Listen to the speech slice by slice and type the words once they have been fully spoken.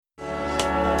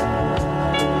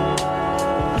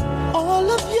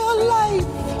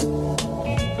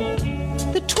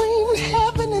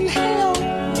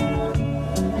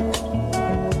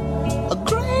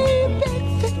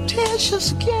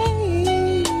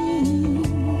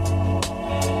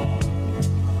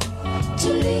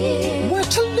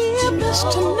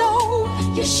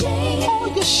all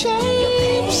your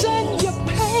shames and your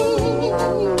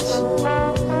pains,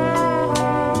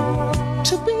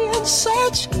 to be in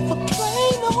search for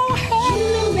plain old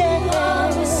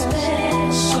happiness.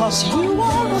 'Cause you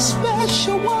are a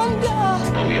special wonder.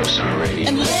 Oh, your son ready.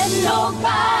 And let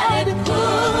nobody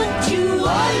put you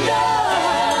under.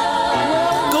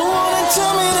 Go on and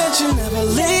tell me that you never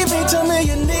leave me. Tell me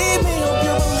you need me. Hope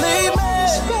you believe me.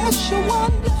 Special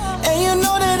wonder. And you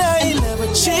know that I ain't never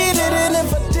cheated. And if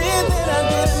I did, then I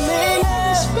didn't mean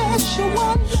it. Special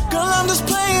wonder. Girl, I'm just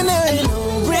playing. There ain't no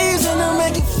reason to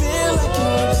make you feel like you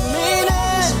really mean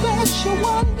it. Special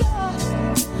wonder.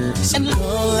 So go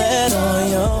let all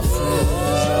your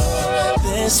friends know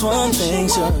this one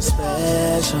thing's you're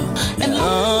special. And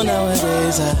all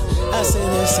nowadays I say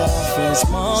this offense,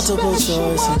 multiple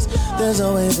choices. There's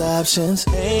always options.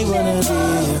 Ain't gonna be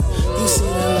you see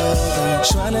the love and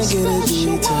trying to get it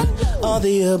detailed. All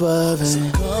the above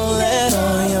and go let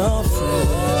all your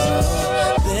friends know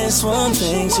this one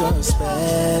thing's you're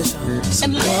special. So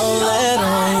go let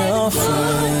all your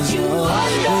friends know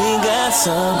we got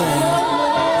something.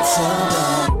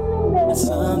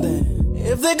 Something.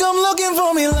 If they come looking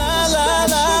for me, la la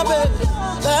la, baby.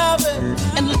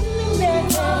 And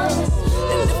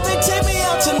if they take me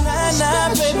out tonight,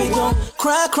 nah, baby, don't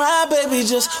cry, baby.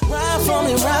 Just ride for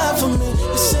me. You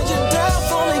said you die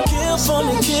for me,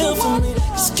 kill for me.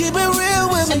 Just keep it real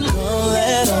with me. Don't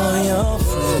let all your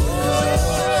friends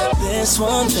know this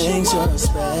one thing's you're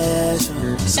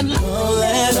special. So don't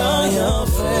let all your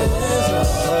friends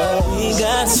know we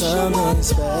got something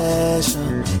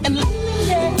special.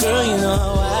 Girl, you know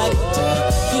how I get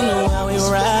down. You know how we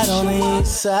ride on the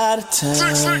east side of town.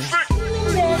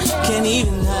 Can't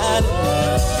even hide it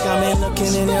now. Got me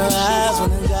looking in your eyes when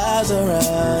the guys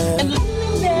around.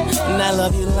 And I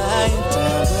love you lying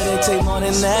down, but it take more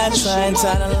than that. Try and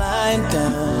tie the line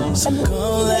down. So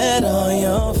go let all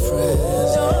your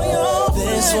friends know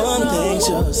this one thing's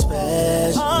you're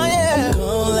special. Oh yeah.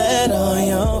 Go let all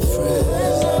your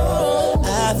friends know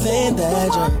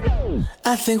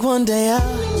I think one day I'll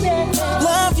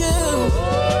love you.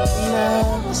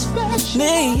 Now,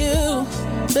 need you,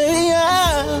 baby,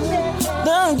 I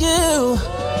love you.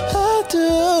 I do.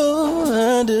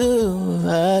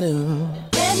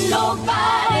 Let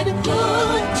nobody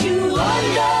put you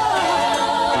under.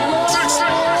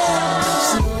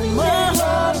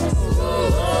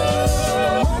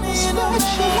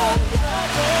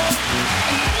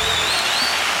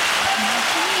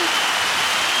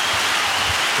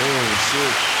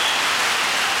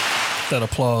 That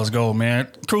applause go, man.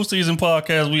 Crew Season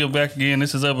Podcast, we are back again.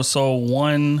 This is episode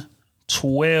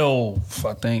 112,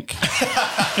 I think.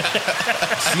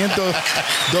 112.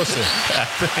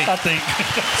 I think.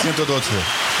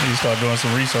 112. We need to start doing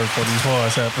some research for these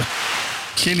pods happen.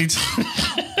 Kenny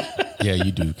Yeah,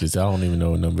 you do, because I don't even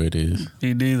know what number it is.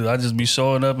 He neither. I just be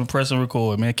showing up and pressing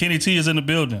record, man. Kenny T is in the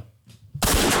building.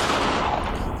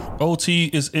 OT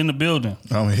is in the building.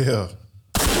 I'm here.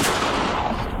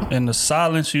 And the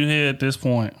silence you hear at this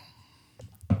point,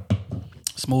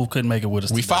 Smooth couldn't make it with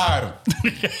us. We fired him.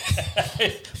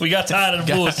 We got tired of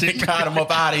the bullshit. Got him up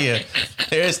out of here.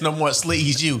 There is no more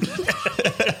sleaze you.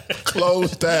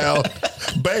 Closed down.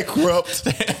 Bankrupt.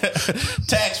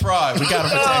 Tax fraud. We got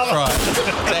him for tax fraud.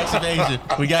 Tax evasion.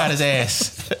 We got his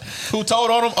ass. Who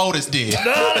told on him? Otis did.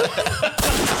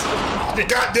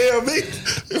 Goddamn me.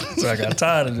 So I got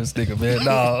tired of this nigga, man.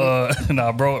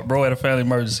 Nah, bro had a family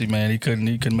emergency, man. He couldn't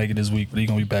make it this week, but he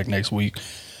gonna be back next week.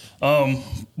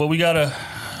 But we gotta.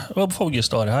 Well, before we get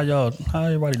started, how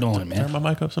everybody doing, man? Turn my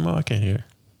mic up some more. I can't hear.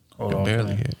 Hold I on,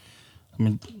 barely man. hear.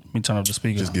 Let me turn up the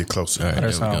speaker. Just get closer. All right,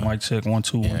 That's there we how go. mic check 1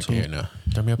 2 Yeah, 1 I can hear 2. now.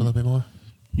 Turn me up a little bit more.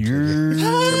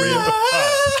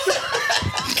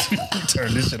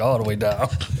 Turn this shit all the way down.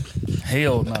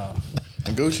 Hell nah.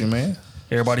 I'm Gucci, man.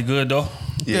 Everybody good though?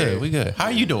 Yeah, Good, we good. How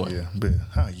you doing? Yeah, but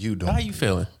how you doing? How you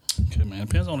feeling? Good, man.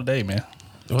 Depends on the day, man.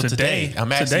 Well, today. I'm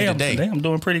asking you today. I'm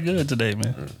doing pretty good today,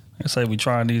 man. I say we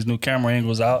trying these new camera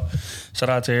angles out. Shout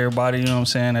out to everybody, you know what I'm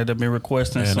saying, that have been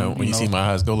requesting. Man, when you see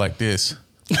my eyes go like this,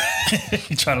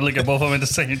 you trying to look at both of them at the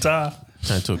same time.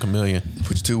 turn into a chameleon.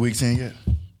 Put you 2 weeks in yet?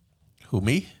 Who,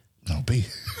 me? No, B.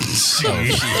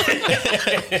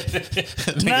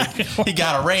 Nigga, he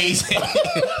got a raise.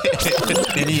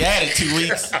 And he added 2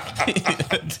 weeks. I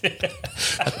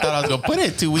thought I was going to put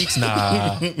it 2 weeks.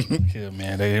 Nah. Yeah,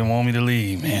 man, they didn't want me to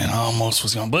leave, man. I almost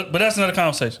was going to. But that's another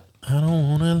conversation. I don't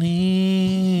want to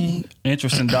leave.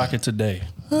 Interesting docket today.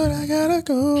 But I gotta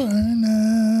go right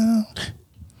now.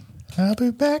 I'll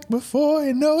be back before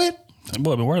you know it.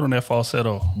 Boy, been working on that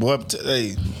falsetto. Boy,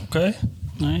 hey. Okay?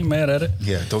 I ain't mad at it.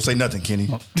 Yeah, don't say nothing, Kenny.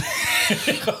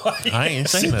 I ain't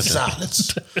saying nothing.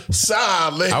 Silence.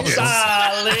 Silence.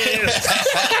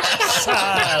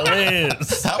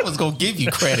 Silence. I was gonna give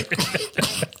you credit.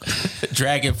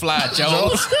 Dragonfly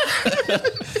Jones.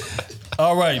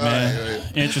 All right, man.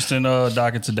 Interesting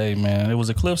docket today, man. It was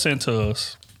a clip sent to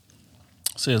us.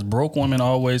 It says broke women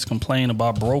always complain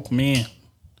about broke men.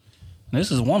 And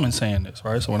this is a woman saying this,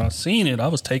 right? So when I seen it, I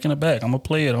was taken aback. I'm gonna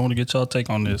play it. I want to get y'all take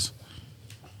on this.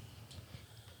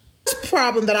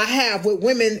 Problem that I have with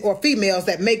women or females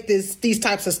that make these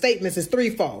types of statements is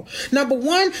threefold. Number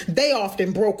one, they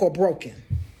often broke or broken.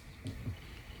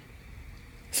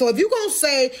 So if you're going to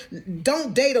say,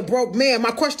 don't date a broke man,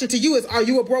 my question to you is, are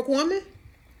you a broke woman?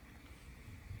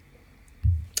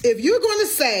 If you're going to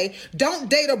say, don't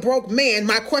date a broke man,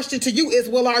 my question to you is,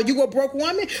 well, are you a broke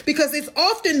woman? Because it's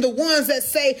often the ones that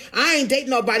say, I ain't dating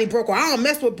nobody broke, or I don't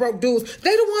mess with broke dudes.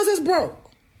 They the ones that's broke.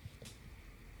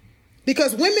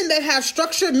 Because women that have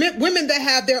structure, women that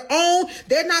have their own,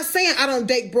 they're not saying, I don't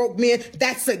date broke men.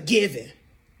 That's a given.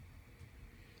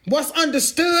 What's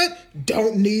understood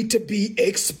don't need to be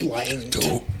explained.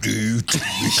 Don't need to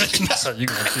be.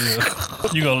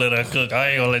 You gonna let her cook. I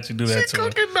ain't gonna let you do that to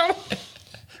her.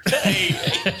 Hey,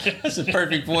 that's a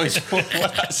perfect voice for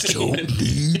what I said. Don't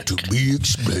need to be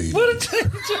explained.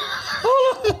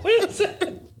 Hold on, wait a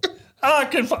second. I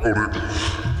can find.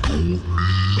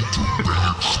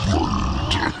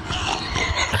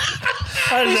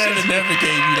 I should have never gave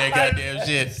you that goddamn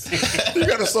shit. You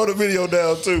gotta slow the video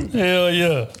down too. Hell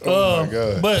yeah. Oh my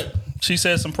God. But she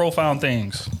said some profound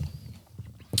things.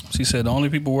 She said the only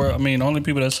people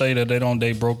that say that they don't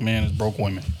date broke men is broke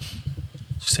women.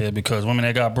 She said because women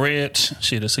that got bread,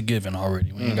 shit, it's a given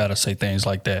already. We ain't gotta say things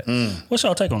like that. What's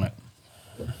y'all take on that?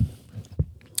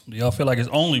 Do y'all feel like it's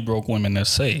only broke women that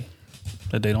say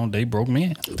that they don't date broke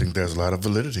men? I think there's a lot of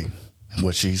validity in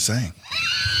what she's saying.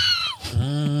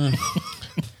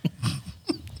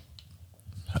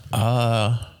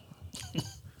 I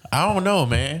don't know,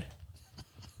 man.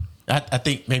 I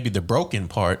think maybe the broken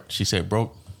part. She said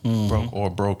broke or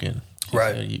broken.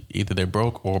 Right. Said either they're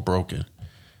broke or broken.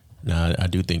 Now, I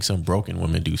do think some broken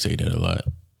women do say that a lot.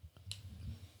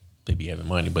 They be having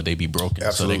money, but they be broken.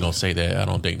 Absolutely. So they gonna say that I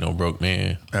don't date no broke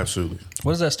man. Absolutely.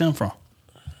 Where does that stem from?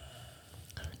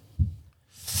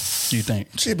 Do you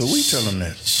think? See, but we tell them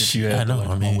that. If you had I know, like,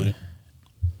 I mean- with it?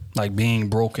 Like being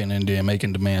broken and then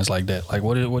making demands like that. Like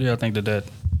what do y'all think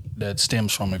that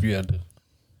stems from? If you had to,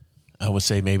 I would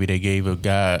say maybe they gave a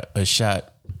guy a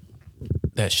shot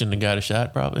that shouldn't have got a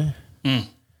shot, probably.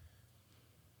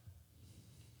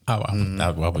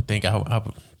 I would think I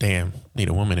would need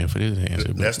a woman in for this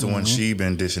answer. That's the one she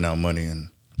been dishing out money and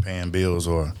paying bills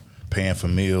or paying for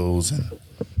meals and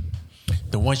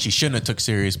The one she shouldn't have took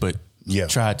serious, but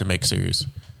tried to make serious.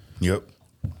 Yep.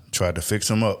 Tried to fix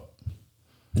him up.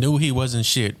 Knew he wasn't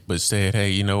shit, but said, hey,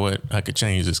 you know what? I could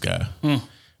change this guy.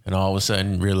 And all of a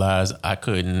sudden realized I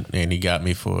couldn't, and he got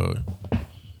me.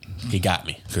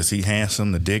 Because he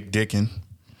handsome, the dicking.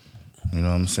 You know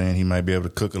what I'm saying? He might be able to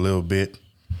cook a little bit.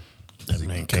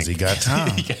 Because he got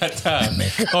time. He got time.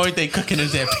 Only thing cooking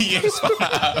is that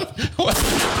PS5.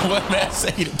 What man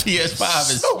say the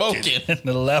PS5 is smoking?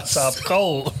 the laptop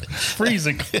cold,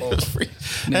 freezing cold.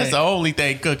 That's the only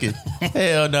thing cooking.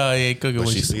 Hell no, he ain't cooking. But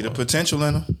when she see the potential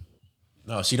in him.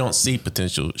 No, she don't see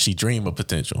potential. She dream of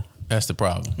potential. That's the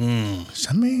problem.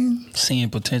 I mean, seeing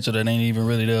potential that ain't even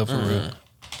really there for real.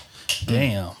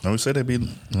 Damn. Don't we say they be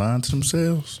lying to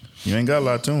themselves? You ain't got to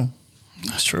lie to them.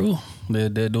 That's true. They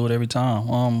do it every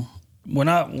time. When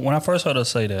I first heard her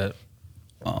say that,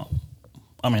 I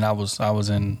was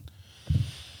in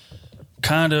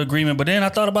kind of agreement, but then I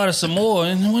thought about it some more.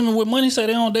 And women with money say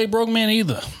they don't date broke men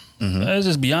either. Let's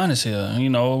just be honest here. You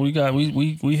know, we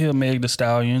hear Meg Thee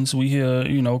Stallions, we hear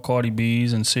Cardi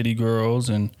B's and City Girls,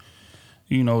 and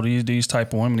these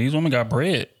type of women. These women got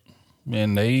bread.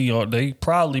 And they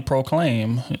proudly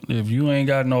proclaim, if you ain't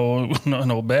got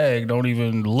no bag, don't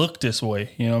even look this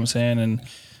way. You know what I'm saying?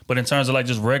 But in terms of like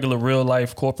just regular real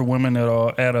life corporate women that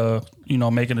are at a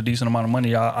making a decent amount of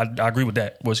money, I agree with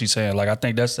that. What she's saying, like I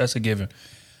think that's a given,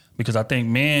 because I think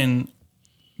men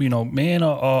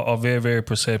are very, very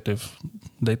perceptive.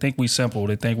 They think we simple.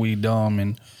 They think we dumb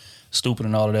and stupid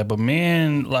and all of that. But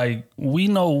men, like, we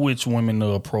know which women to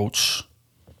approach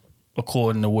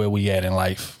according to where we at in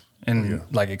life. And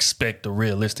like expect a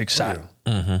realistic shot,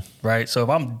 right? So if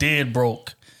I'm dead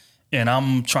broke and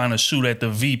I'm trying to shoot at the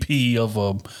VP of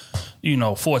a,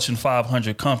 Fortune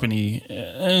 500 company,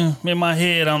 in my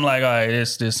head I'm like, all right,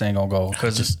 this ain't gonna go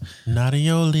because it's not in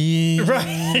your league,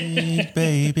 right,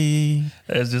 baby.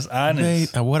 That's just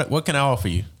honest. What can I offer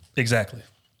you? Exactly.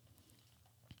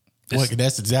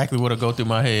 That's exactly what'll go through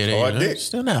my head. Oh, I did.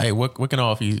 Still not. Hey, what can I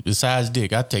offer you besides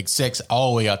dick? I take sex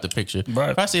all the way out the picture.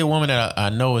 Right. If I see a woman that I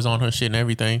know is on her shit and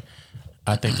everything,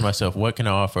 I think to myself, what can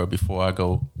I offer her before I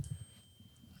go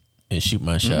and shoot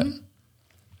my shot?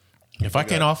 If I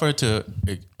can't offer her to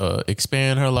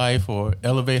expand her life or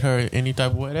elevate her any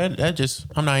type of way, that just,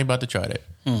 I'm not even about to try that.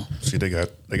 See, they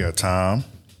got time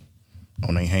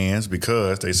on their hands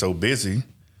because they so busy.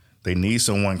 They need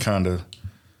someone kind of,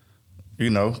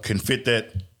 can fit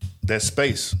that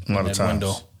space a lot of times.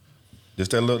 Window.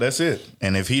 Just that little. That's it.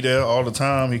 And if he there all the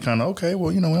time, he kind of okay.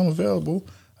 Well, I'm available.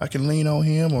 I can lean on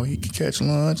him, or he can catch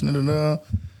lunch,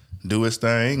 do his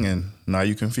thing, and now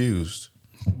you confused.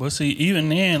 But see, even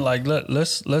then, like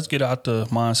let's get out the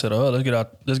mindset of her.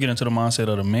 Let's get into the mindset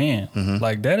of the man.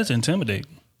 Like that is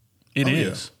intimidating. It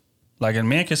is. Yeah. Like a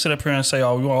man can sit up here and say,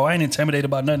 "Oh, I ain't intimidated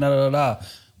about nothing."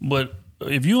 But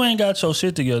if you ain't got your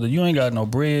shit together, you ain't got no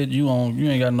bread, you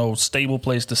ain't got no stable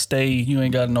place to stay, you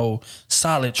ain't got no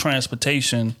solid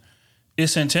transportation.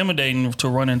 It's intimidating to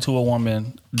run into a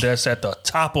woman that's at the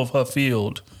top of her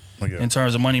field in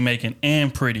terms of money making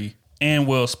and pretty and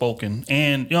well spoken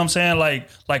and you know what I'm saying,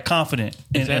 like confident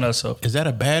in herself. Is that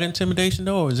a bad intimidation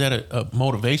though, or is that a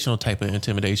motivational type of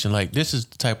intimidation? Like, this is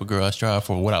the type of girl I strive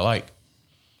for, what I like.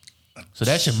 So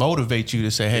that should motivate you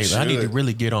to say, hey, I need to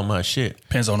really get on my shit.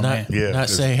 Depends on the man. Yeah, not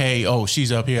say, hey,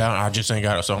 she's up here, I just ain't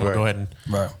got her, so I'm gonna go ahead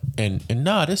and and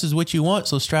nah, this is what you want.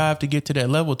 So strive to get to that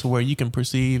level to where you can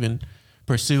perceive and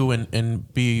pursue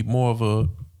and be more of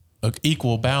a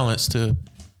equal balance to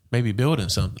maybe building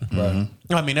something. Right.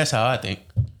 I mean, that's how I think.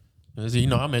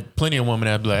 I met plenty of women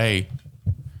that be like, hey,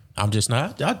 I'm just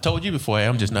not, I told you before, hey,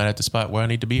 I'm just not at the spot where I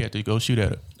need to be at to go shoot at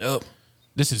her. Yep.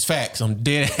 This is facts. I'm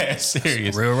dead ass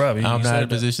serious. Real Robbie. I'm not in a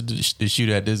position to shoot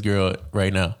at this girl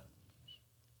right now.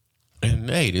 And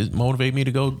hey, this motivate me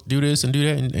to go do this and do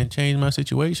that and change my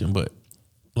situation. But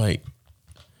like,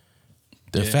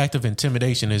 the fact of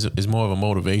intimidation is more of a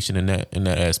motivation in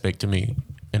that aspect to me,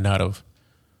 and not of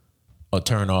a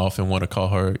turn off and want to call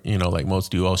her, like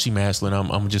most do. Oh, she masculine.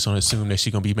 I'm just gonna assume that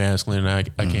she gonna be masculine,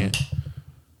 and I can't.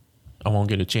 I won't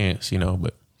get a chance,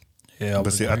 But yeah,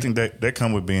 but see, I think that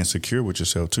come with being secure with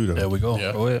yourself too, though. There we go.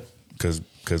 Yeah. Go ahead.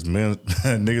 Because men,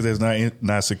 niggas that's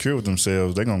not secure with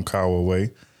themselves, they gonna cower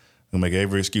away, gonna make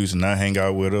every excuse and not hang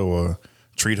out with her or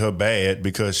treat her bad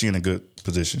because she in a good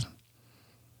position.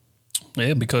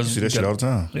 Yeah, because you see that shit all the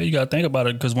time. Yeah, you gotta think about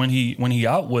it, because when he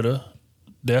out with her,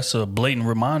 that's a blatant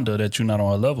reminder that you're not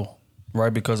on her level,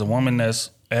 right? Because a woman that's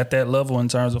at that level in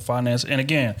terms of finance, and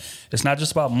again, it's not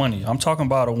just about money. I'm talking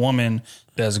about a woman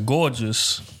that's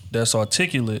gorgeous, that's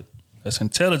articulate, that's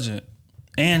intelligent,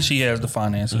 and she has the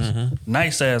finances.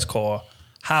 Nice ass car,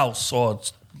 house, or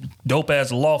dope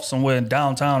ass loft somewhere in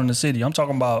downtown in the city. I'm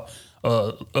talking about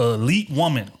a elite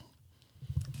woman.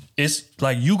 It's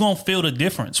like you gonna feel the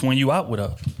difference when you out with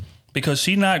her, because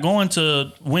she not going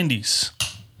to Wendy's,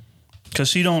 because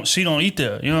she don't eat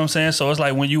there. You know what I'm saying? So it's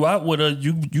like when you out with her,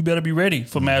 you better be ready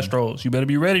for Mastro's. You better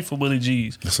be ready for Willie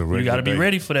G's. You got to be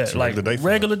ready for that. It's a like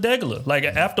regular degular. Like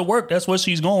after work, that's what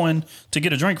she's going to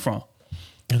get a drink from.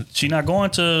 She not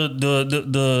going to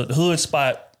the hood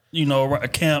spot, a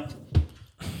camp,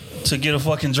 to get a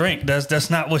fucking drink. That's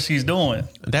not what she's doing.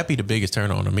 That'd be the biggest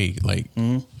turn on to me. Like,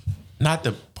 not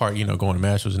the part, going to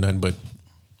Mastro's and nothing, but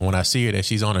when I see her that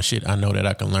she's on her shit, I know that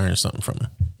I can learn something from her.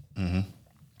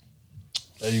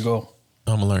 There you go.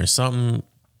 I'm gonna learn something.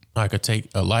 I could take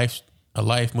a life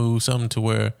move, something to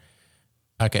where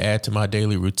I could add to my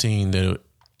daily routine that would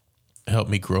help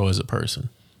me grow as a person.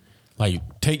 Like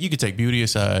you could take beauty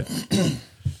aside.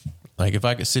 Like if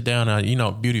I could sit down,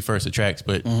 beauty first attracts,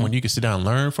 but when you can sit down and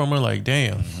learn from her, like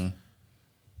damn,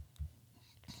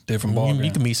 different ball.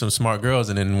 You can meet some smart girls,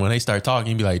 and then when they start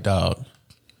talking, you be like, dog,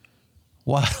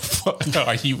 why the fuck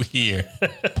are you here?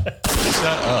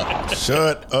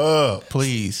 Shut up.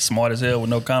 Please. Smart as hell with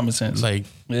no common sense. Like,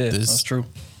 that's true.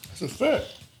 That's a fact.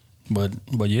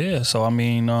 But yeah, so I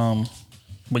mean,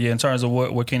 but yeah, in terms of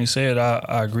what Kenny said,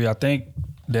 I agree. I think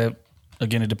that,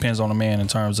 again, it depends on the man in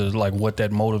terms of like what that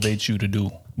motivates you to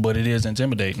do. But it is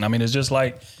intimidating. I mean, it's just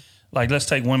like let's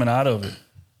take women out of it.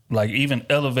 Like even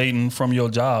elevating from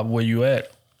your job where you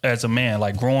at as a man,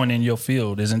 like growing in your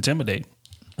field is intimidating.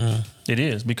 It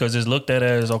is, because it's looked at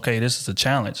as, okay, this is a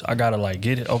challenge. I gotta like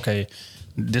get it. Okay,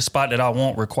 this spot that I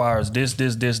want requires this.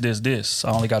 I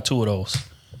only got 2 of those.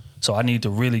 So I need to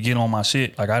really get on my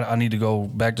shit. Like I need to go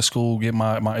back to school, get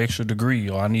my extra degree,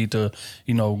 or I need to,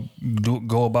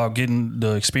 go about getting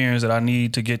the experience that I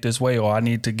need to get this way, or I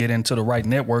need to get into the right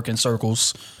networking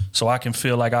circles so I can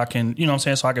feel like I can, you know what I'm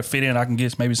saying? So I can fit in, I can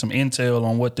get maybe some intel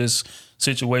on what this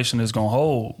situation is gonna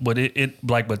hold. But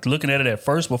but looking at it at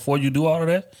first before you do all of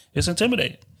that, it's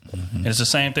intimidating. Mm-hmm. And it's the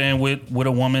same thing with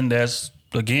a woman that's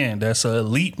an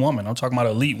elite woman. I'm talking about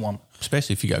an elite woman.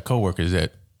 Especially if you got coworkers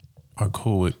that are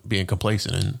cool with being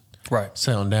complacent and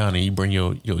settling down, and you bring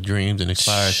your dreams and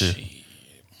aspire to,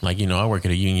 like, I work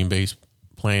at a union-based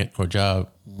plant or job,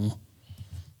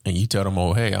 and you tell them,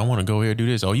 oh, hey, I want to go here, do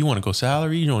this. Oh, you want to go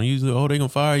salary? You don't usually, they gonna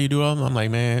fire you, do all. I'm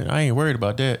like, man, I ain't worried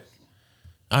about that.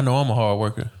 I know I'm a hard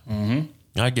worker.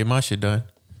 Mm-hmm. I get my shit done.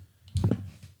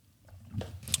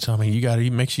 So, I mean, you got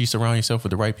to make sure you surround yourself with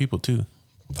the right people, too.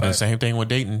 And the same thing with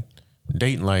dating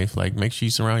life. Like, make sure you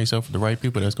surround yourself with the right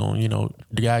people that's going to,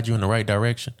 guide you in the right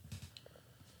direction.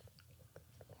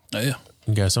 Yeah.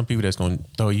 You got some people that's going to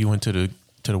throw you into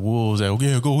the wolves that,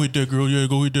 yeah, go hit that girl, yeah,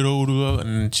 go hit that old,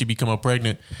 and she become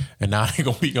pregnant, and now they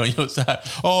going to be on your side.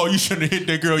 Oh, you shouldn't have hit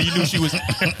that girl. You knew she was.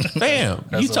 Damn,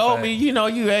 you told me, you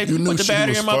put the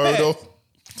battery in my back.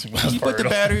 You put the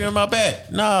battery in my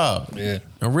back. No. Yeah.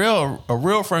 A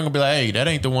real friend will be like, hey, that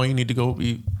ain't the one you need to go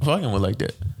be fucking with like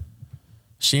that.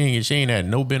 She ain't had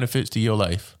no benefits to your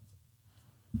life.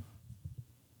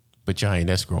 But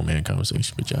that's grown man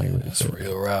conversation. But that's a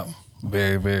real rap.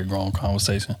 Very, very grown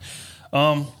conversation.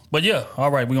 But yeah,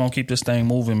 all right, we're gonna keep this thing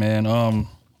moving, man.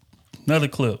 Another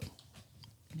clip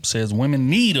says women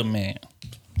need a man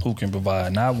who can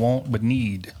provide, not want, but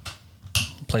need.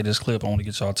 Play this clip. I want to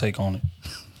get y'all take on it.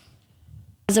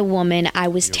 As a woman, I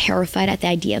was terrified at the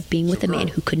idea of being with a man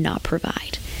who could not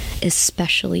provide,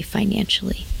 especially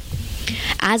financially.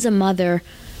 As a mother,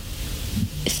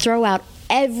 throw out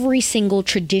every single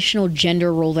traditional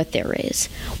gender role that there is.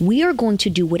 We are going to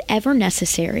do whatever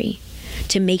necessary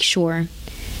to make sure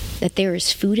that there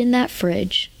is food in that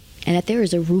fridge and that there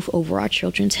is a roof over our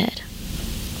children's head.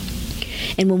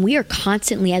 And when we are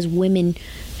constantly, as women,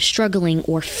 struggling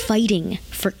or fighting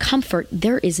for comfort,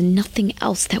 there is nothing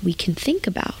else that we can think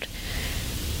about.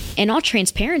 In all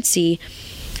transparency,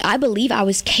 I believe I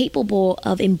was capable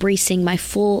of embracing my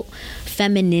full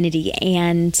femininity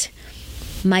and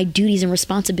my duties and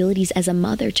responsibilities as a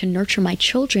mother to nurture my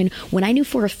children when I knew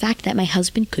for a fact that my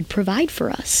husband could provide for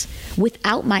us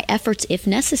without my efforts if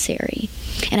necessary.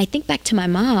 And I think back to my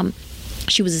mom.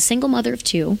 She was a single mother of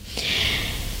two.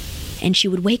 And she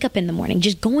would wake up in the morning,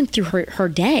 just going through her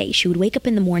day. She would wake up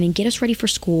in the morning, get us ready for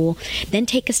school, then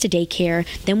take us to daycare.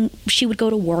 Then she would go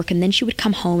to work, and then she would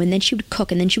come home, and then she would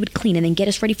cook, and then she would clean, and then get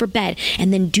us ready for bed,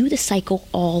 and then do the cycle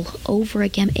all over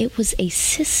again. It was a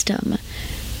system.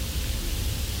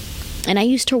 And I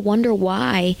used to wonder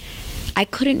why I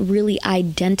couldn't really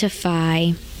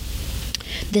identify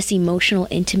this emotional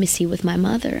intimacy with my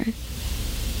mother.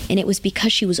 And it was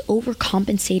because she was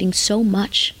overcompensating so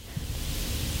much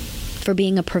for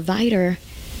being a provider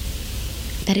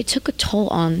that it took a toll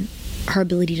on her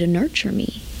ability to nurture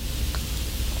me.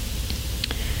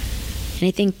 And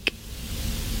I think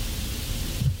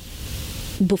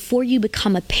before you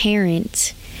become a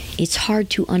parent, it's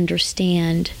hard to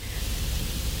understand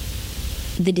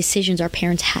the decisions our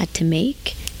parents had to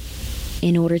make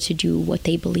in order to do what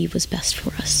they believe was best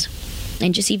for us.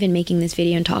 And just even making this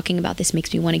video and talking about this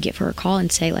makes me want to give her a call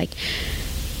and say, like,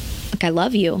 I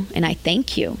love you and I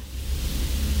thank you.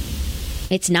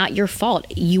 It's not your fault.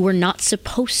 You were not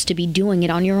supposed to be doing it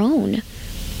on your own.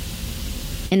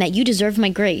 And that you deserve my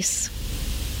grace.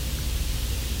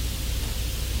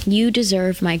 You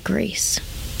deserve my grace.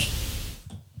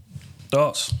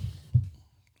 Thoughts?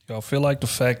 Y'all feel like the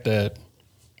fact that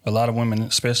a lot of women,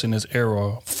 especially in this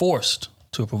era, are forced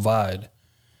to provide,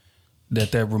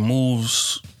 that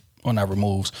removes, or not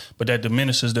removes, but that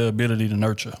diminishes their ability to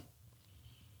nurture,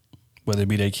 whether it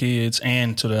be their kids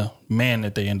and to the man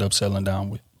that they end up settling down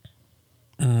with?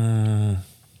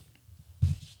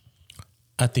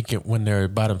 I think when they're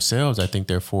by themselves, I think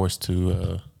they're forced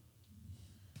to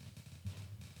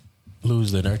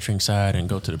lose the nurturing side and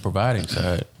go to the providing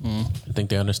side. I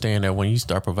think they understand that when you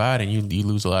start providing, you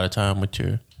lose a lot of time with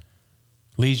your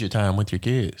leisure time with your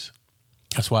kids.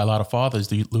 That's why a lot of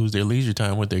fathers lose their leisure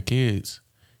time with their kids,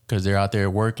 because they're out there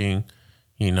working,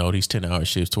 these 10-hour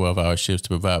shifts, 12-hour shifts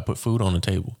to put food on the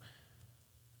table.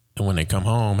 And when they come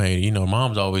home, hey,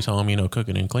 mom's always home,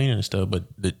 cooking and cleaning and stuff. But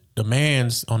the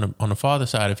man's on the father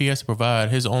side, if he has to provide,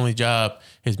 his only job,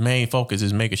 his main focus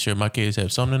is making sure my kids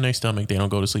have something in their stomach, they don't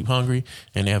go to sleep hungry,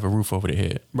 and they have a roof over their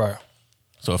head. Right.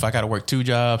 So if I got to work 2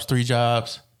 jobs, 3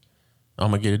 jobs, I'm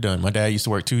going to get it done. My dad used to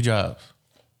work 2 jobs.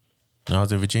 When I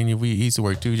was in Virginia, he used to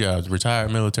work 2 jobs.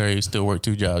 Retired military, still worked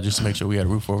 2 jobs just to make sure we had a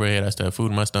roof over our head. I still had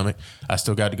food in my stomach. I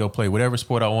still got to go play whatever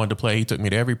sport I wanted to play. He took me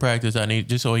to every practice I needed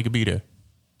just so he could be there.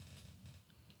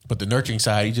 But the nurturing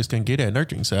side, he just couldn't get that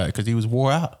nurturing side because he was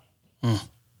wore out.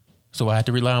 So I had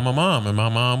to rely on my mom, and my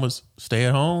mom was stay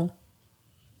at home.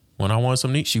 When I wanted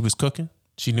something to eat, she was cooking.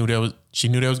 She knew there was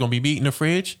going to be meat in the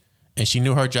fridge, and she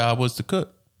knew her job was to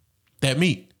cook that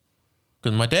meat.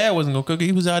 Because my dad wasn't going to cook it.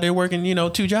 He was out there working,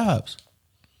 2 jobs.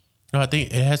 I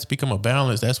think it has to become a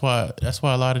balance. That's why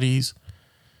a lot of these,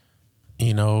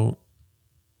 single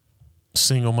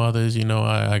mothers,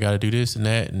 I got to do this and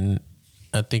that. And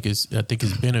I think it's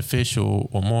beneficial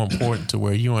or more important to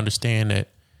where you understand that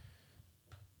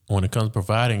when it comes to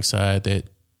providing side, that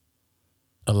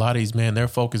a lot of these men, their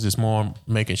focus is more on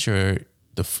making sure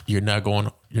you're not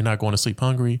going to sleep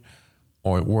hungry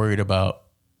or worried about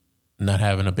not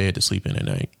having a bed to sleep in at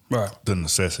night. Right. The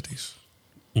necessities.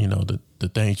 The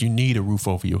things. You need a roof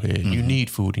over your head. Mm-hmm. You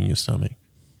need food in your stomach.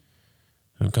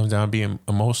 When it comes down to being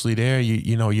emotionally there,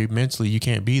 you're mentally, you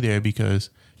can't be there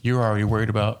because you're already worried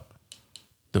about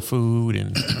the food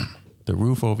and the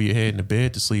roof over your head and the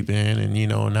bed to sleep in. And,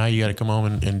 now you got to come home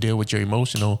and deal with your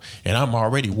emotional. And I'm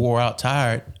already wore out,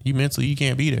 tired. You mentally, you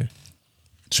can't be there.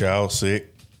 Child sick.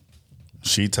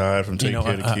 She tired from taking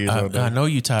care of the kids all day. I know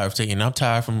you tired of taking. I'm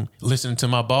tired from listening to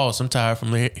my boss. I'm tired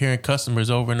from hearing customers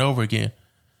over and over again.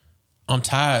 I'm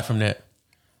tired from that.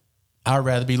 I'd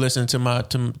rather be listening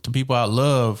to people I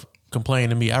love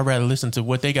complain to me. I'd rather listen to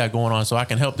what they got going on so I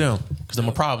can help them because I'm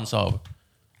a problem solver.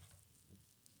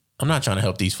 I'm not trying to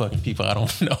help these fucking people I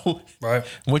don't know. Right.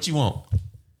 What you want?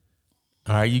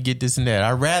 All right, you get this and that.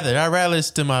 I'd rather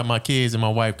listen to my kids and my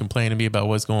wife complain to me about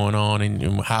what's going on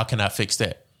and how can I fix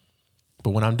that.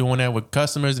 But when I'm doing that with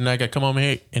customers and I got to come over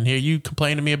here and hear you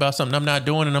complain to me about something I'm not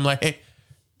doing, and I'm like, hey,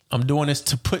 I'm doing this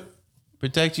to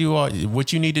protect you. Or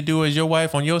what you need to do as your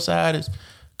wife on your side is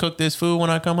cook this food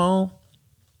when I come home.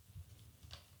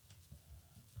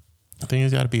 I think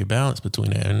there's got to be a balance between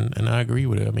that, and I agree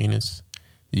with it. I mean, it's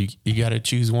you got to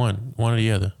choose one or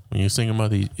the other. When you're a single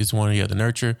mother, it's one or the other: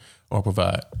 nurture or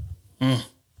provide.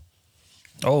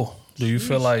 Oh, do you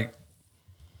feel like,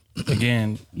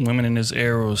 again, women in this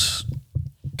era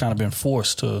kind of been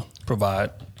forced to provide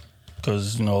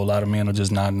because, a lot of men are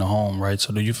just not in the home, right?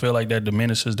 So do you feel like that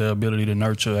diminishes their ability to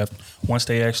nurture once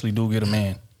they actually do get a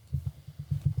man?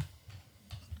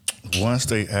 Once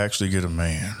they actually get a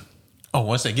man. Oh,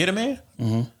 once they get a man?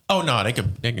 Mm-hmm. Oh, no, they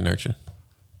can nurture.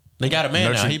 They got a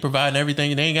man now. He providing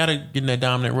everything. They ain't got to get in that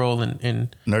dominant role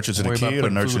and nurture to the kid or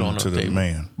nurture to the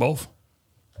man? Both.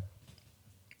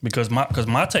 Because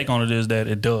my take on it is that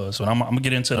it does. So I'm going to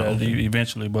get into that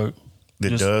eventually, but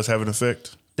it does have an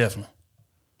effect? Definitely.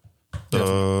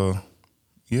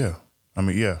 Yeah. I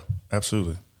mean, yeah,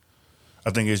 absolutely.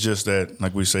 I think it's just that,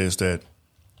 like we say, it's that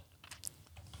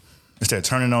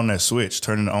turning on that switch,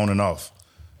 turning it on and off.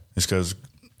 It's because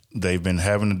they've been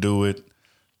having to do it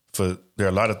there are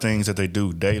a lot of things that they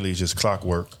do daily, just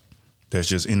clockwork that's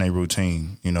just in their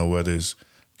routine, whether it's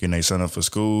getting their son up for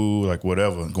school, like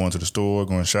whatever, going to the store,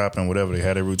 going shopping, whatever. They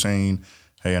had a routine.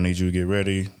 Hey, I need you to get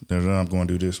ready. I'm going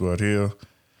to do this right here.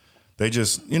 They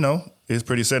just, it's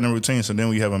pretty set in a routine. So then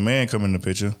we have a man come in the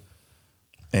picture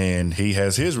and he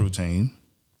has his routine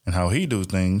and how he do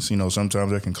things,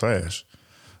 sometimes that can clash.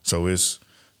 So it's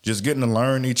just getting to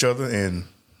learn each other and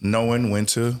knowing when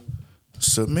to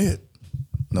submit,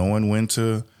 knowing when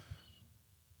to,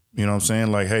 you know what I'm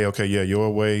saying? Like, hey, okay, yeah, your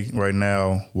way right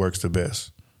now works the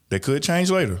best. They could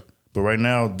change later, but right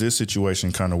now this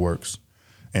situation kind of works.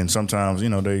 And sometimes,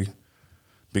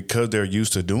 because they're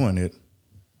used to doing it,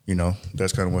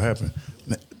 that's kind of what happened.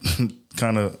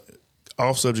 Kind of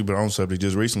off subject, but on subject.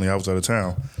 Just recently, I was out of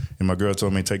town, and my girl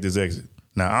told me to take this exit.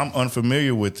 Now, I'm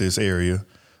unfamiliar with this area,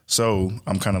 so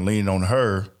I'm kind of leaning on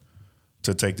her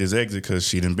to take this exit because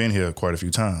she done been here quite a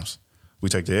few times. We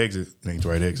take the exit, it ain't the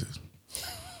right exit.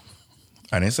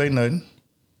 I didn't say nothing.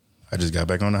 I just got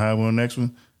back on the highway on the next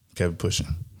one, kept pushing.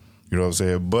 You know what I'm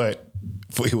saying? But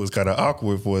it was kind of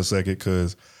awkward for a second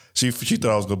because she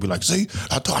thought I was going to be like, see,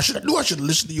 I thought I should have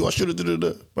listened to you. I should have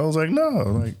da-da-da. But I was like, no.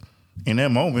 Like, in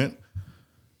that moment,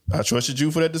 I trusted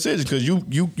you for that decision because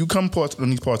you come on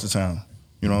these parts of town.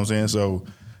 You know what I'm saying? So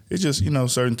it's just,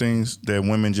 certain things that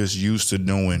women just used to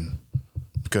doing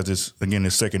because it's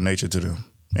second nature to them.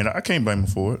 And I can't blame them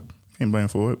for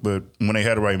it. But when they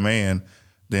had the right man,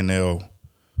 then they'll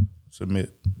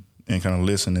submit and kind of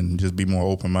listen and just be more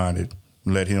open-minded.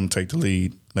 Let him take the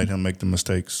lead. Let him make the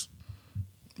mistakes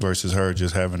versus her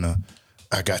just having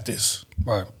I got this.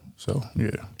 Right. So,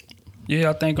 yeah. Yeah,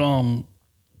 I think,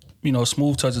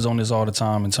 Smooth touches on this all the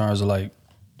time in terms of, like,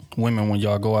 women, when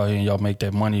y'all go out here and y'all make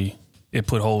that money, it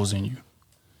put holes in you.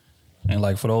 And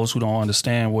like for those who don't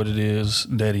understand what it is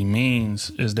that he means,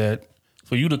 is that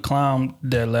for you to climb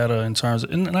that ladder in terms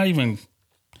of, and I ain't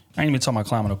even talking about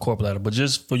climbing a corporate ladder, but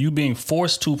just for you being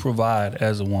forced to provide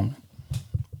as a woman,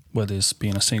 whether it's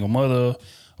being a single mother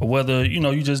or whether, you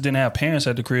know, you just didn't have parents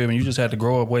at the crib and you just had to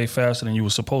grow up way faster than you were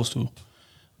supposed to.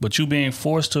 But you being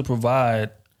forced to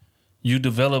provide, you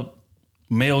develop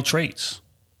male traits.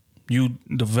 You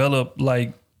develop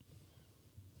like,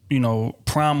 you know,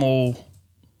 primal,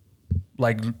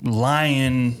 like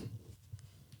lion,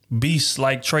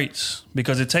 beast-like traits,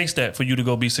 because it takes that for you to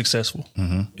go be successful.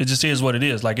 It just is what it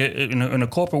is. Like in the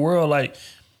corporate world, like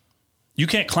you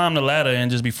can't climb the ladder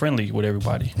and just be friendly with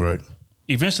everybody. Right.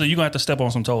 Eventually, you're gonna have to step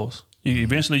on some toes.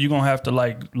 Eventually, you're gonna have to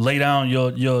like lay down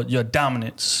your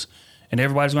dominance, and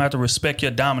everybody's gonna have to respect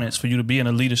your dominance for you to be in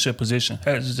a leadership position.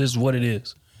 That's just what it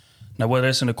is. Now, whether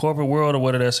that's in the corporate world or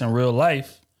whether that's in real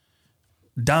life,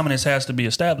 dominance has to be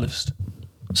established.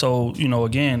 So, you know,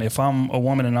 again, if I'm a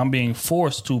woman and I'm being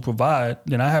forced to provide,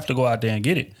 then I have to go out there and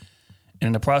get it. And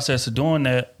in the process of doing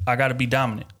that, I got to be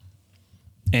dominant.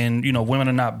 And, you know, women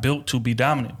are not built to be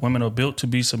dominant. Women are built to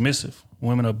be submissive.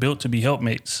 Women are built to be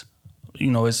helpmates.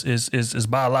 You know, it's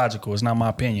biological. It's not my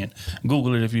opinion.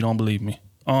 Google it if you don't believe me.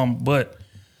 But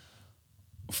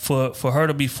for her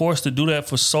to be forced to do that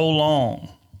for so long,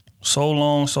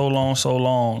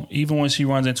 even when she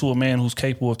runs into a man who's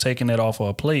capable of taking that off of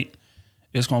her plate,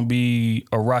 it's going to be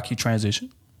a rocky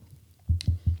transition.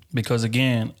 Because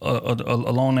again,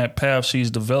 along that path,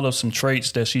 she's developed some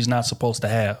traits that she's not supposed to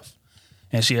have.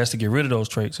 And she has to get rid of those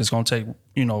traits. It's going to take,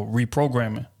 you know,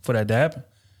 reprogramming for that to happen.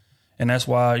 And that's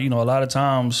why, you know, a lot of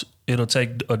times it'll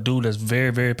take a dude that's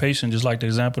very, very patient, just like the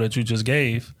example that you just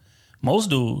gave.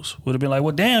 Most dudes would have been like,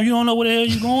 well, damn, you don't know where the hell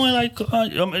you going?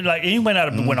 Like he might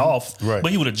not have went off, right,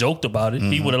 but he would have joked about it.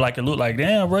 He would have like it looked like,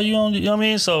 damn, bro, you know what I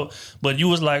mean? So, but you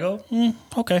was like, oh,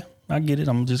 okay, I get it.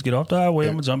 I'm going to just get off the highway.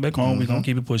 I'm going to jump back home. We're going to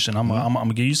keep it pushing. I'm going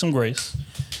to give you some grace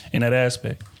in that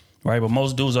aspect, right? But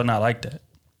most dudes are not like that.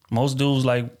 Most dudes,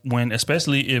 like when,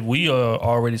 especially if we are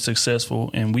already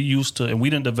successful and we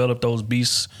didn't develop those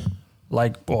beasts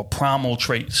like or primal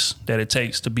traits that it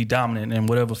takes to be dominant in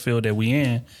whatever field that we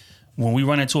in. When we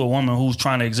run into a woman who's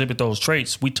trying to exhibit those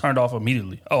traits, we turned off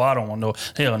immediately. Oh, I don't want no,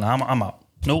 hell no, I'm out.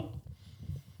 Nope.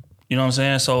 You know what I'm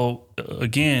saying? So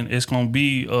again, it's going to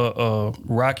be a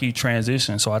rocky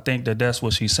transition. So I think that that's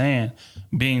what she's saying.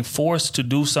 Being forced to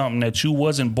do something that you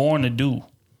wasn't born to do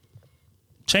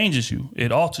changes you.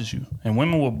 It alters you. And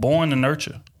women were born to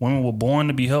nurture. Women were born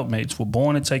to be helpmates. Were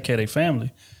born to take care of their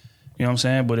family. You know what I'm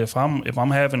saying? But if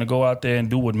I'm having to go out there and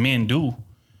do what men do,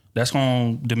 that's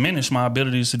going to diminish my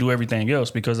abilities to do everything else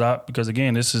because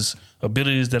again, this is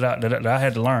abilities that I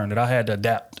had to learn, that I had to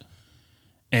adapt.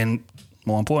 And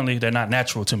more importantly, they're not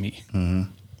natural to me.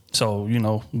 So, you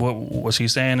know, what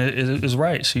she's saying is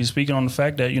right. She's speaking on the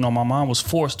fact that, you know, my mom was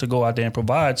forced to go out there and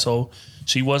provide, so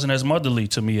she wasn't as motherly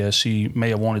to me as she may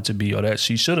have wanted to be or that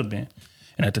she should have been.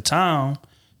 And at the time,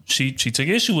 she took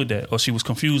issue with that or she was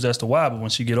confused as to why. But when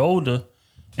she get older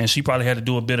and she probably had to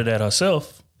do a bit of that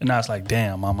herself, and now it's like,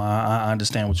 damn, mama, I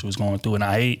understand what you was going through and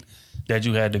I hate that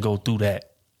you had to go through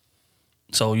that.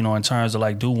 So, you know, in terms of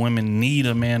like, do women need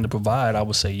a man to provide? I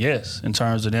would say yes, in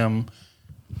terms of them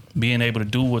being able to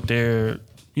do what they're,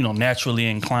 you know, naturally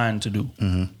inclined to do.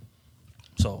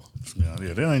 So, yeah,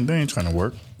 they ain't trying to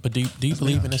work. But do you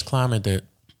believe in this climate that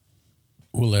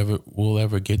we'll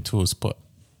ever get to a spot?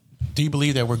 Do you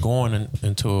believe that we're going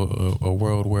into a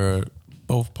world where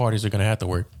both parties are going to have to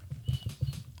work?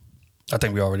 I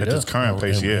think we already at this current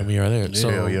pace, yeah. We are there. Yeah,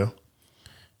 so, yeah.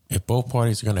 If both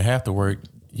parties are going to have to work,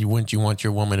 you want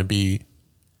your woman to be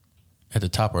at the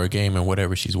top of her game and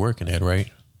whatever she's working at, right?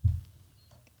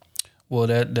 Well,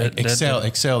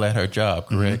 excel at her job,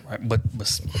 correct? Right. But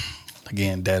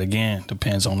again, that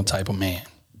depends on the type of man,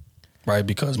 right?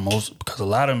 Because a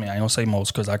lot of men, I don't say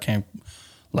most because I can't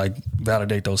like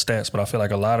validate those stats, but I feel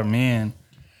like a lot of men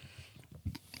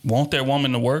want their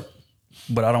woman to work,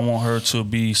 but I don't want her to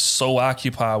be so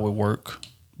occupied with work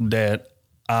that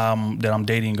I'm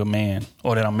dating a man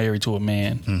or that I'm married to a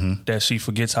man, that she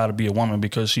forgets how to be a woman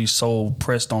because she's so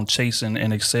pressed on chasing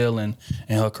and excelling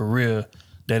in her career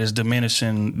that is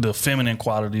diminishing the feminine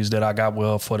qualities that I got with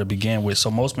her for to begin with.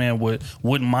 So most men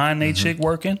wouldn't mind their chick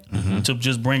working to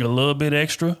just bring a little bit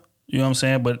extra. You know what I'm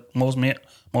saying? But most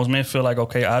men feel like,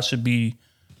 okay, I should be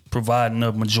providing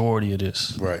the majority of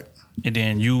this. Right. And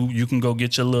then you can go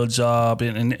get your little job,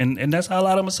 and that's how a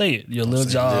lot of them say it. Your little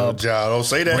job. Don't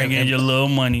say that. Bring in your little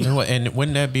money. And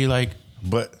wouldn't that be like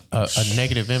a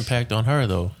negative impact on her,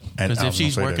 though? Because if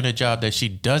she's working a job that she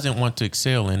doesn't want to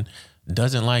excel in,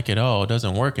 doesn't like it all,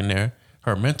 doesn't work in there,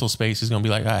 her mental space is going to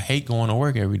be like, I hate going to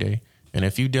work every day. And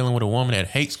if you're dealing with a woman that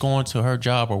hates going to her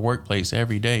job or workplace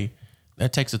every day,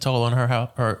 that takes a toll on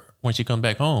her when she comes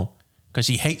back home because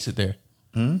she hates it there.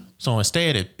 Mm-hmm. So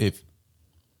instead, if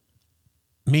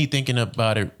me thinking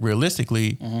about it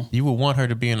realistically, you would want her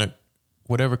to be in a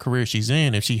whatever career she's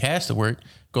in. If she has to work,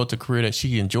 go to a career that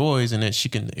she enjoys and that she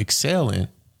can excel in.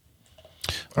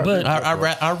 But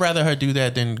I'd rather her do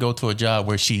that than go to a job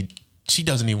where she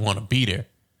doesn't even want to be there.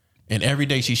 And every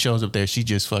day she shows up there, she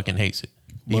just fucking hates it.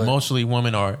 But emotionally,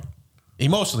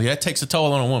 that takes a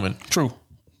toll on a woman. True.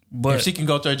 But if she can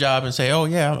go to her job and say, "Oh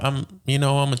yeah, I'm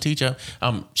a teacher,"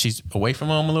 she's away from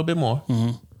home a little bit more.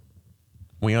 Mm-hmm.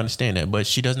 We understand that, but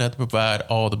she doesn't have to provide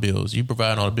all the bills. You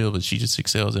provide all the bills, but she just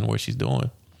excels in what she's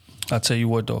doing. I'll tell you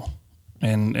what though,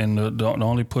 and the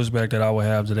only pushback that I would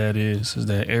have to that is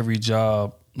that every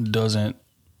job doesn't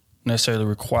necessarily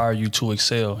require you to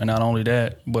excel. And not only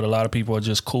that, but a lot of people are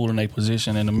just cool in their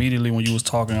position. And immediately when you was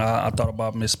talking, I thought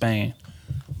about Miss Spain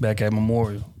back at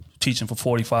Memorial, teaching for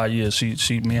 45 years.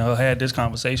 She me and her had this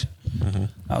conversation. Mm-hmm.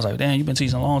 I was like, damn, you've been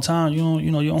teaching a long time. You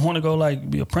don't want to go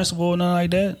like be a principal or nothing like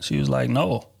that? She was like,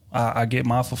 no. I get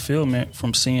my fulfillment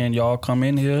from seeing y'all come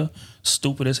in here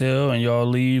stupid as hell and y'all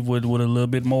leave with a little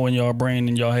bit more in y'all brain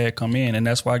than y'all had come in. And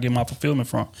that's where I get my fulfillment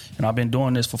from. And I've been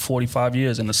doing this for 45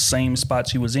 years in the same spot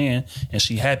she was in, and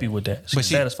she happy with that. She's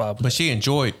satisfied with that. But she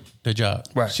enjoyed the job.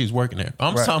 Right. She's working there.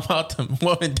 I'm talking about the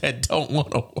woman that don't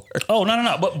want to work. Oh,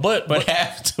 no. But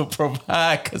have to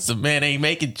provide because the man ain't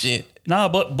making shit. Nah,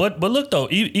 but look though,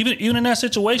 even in that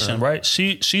situation, right?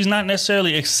 She's not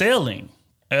necessarily excelling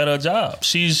at her job.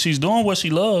 She's doing what she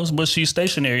loves, but she's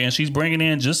stationary and she's bringing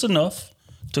in just enough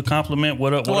to complement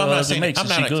what her husband makes.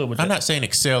 She's good with that. I'm not saying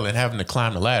excel and having to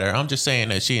climb the ladder. I'm just saying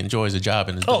that she enjoys the job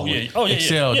and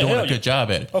excel doing a good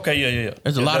job at it. Okay, yeah.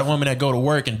 There's a lot of women that go to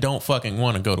work and don't fucking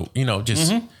want to go to,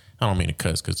 just, I don't mean to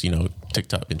cuss because,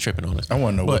 TikTok been tripping on us. I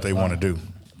want to know what they want to do.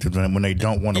 Because when they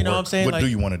don't want to work, what I'm saying? What do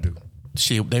you want to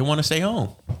do? They want to stay home.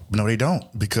 No, they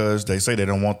don't, because they say they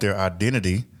don't want their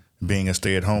identity being a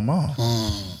stay-at-home mom.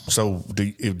 So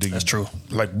that's true.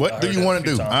 Like, what do you want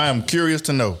to do? I am curious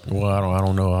to know. Well, I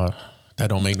don't know. That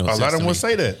don't make no sense. A lot of them will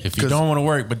say that. If you don't want to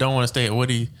work but don't want to stay, what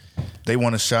do you? They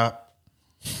want to shop.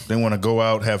 They want to go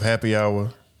out, have happy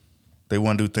hour. They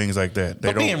want to do things like that.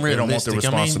 They don't want the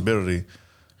responsibility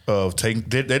of taking.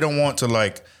 They don't want to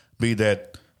like be the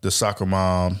soccer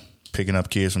mom picking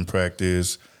up kids from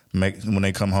practice. When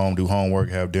they come home, do homework,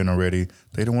 have dinner ready.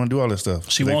 They don't want to do all this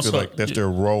stuff. She wants feel like that's their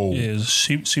role. Yeah,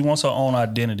 she wants her own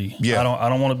identity. Yeah. I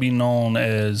don't want to be known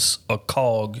as a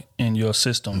cog in your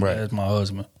system as my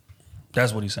husband.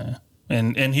 That's what he's saying,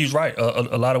 and he's right.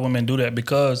 A lot of women do that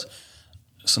because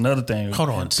it's another thing. Hold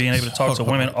on, being able to talk to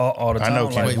women all the time. I know.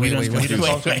 Like, wait.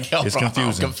 It's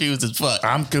confusing. I'm confused as fuck.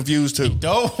 I'm confused too. You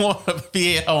don't want to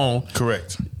be at home.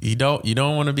 Correct. You don't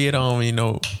want to be at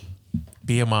home.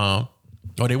 Be a mom.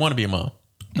 Oh, they want to be a mom.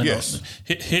 Yes.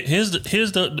 Here's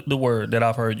the word that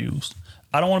I've heard used.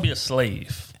 I don't want to be a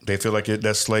slave. They feel like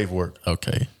that's slave work.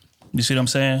 Okay. You see what I'm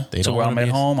saying? So where I'm at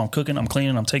home, I'm cooking, I'm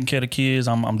cleaning, I'm taking care of the kids,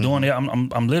 I'm doing it.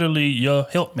 I'm literally your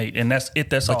helpmate, and that's it.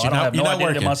 That's all. I don't have no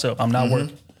identity myself. I'm not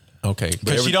working. Okay.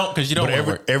 Because you don't want to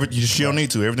work. She don't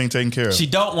need to. Everything taken care of. She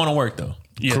don't want to work though.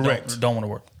 Yeah, correct. Don't want to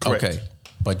work. Correct. Okay.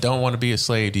 But don't want to be a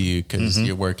slave to you because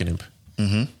you're working.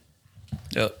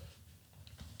 Yep.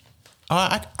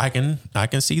 I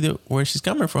can see where she's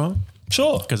coming from.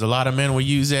 Sure. Because a lot of men will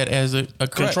use that as a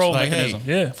crutch. Control like, mechanism.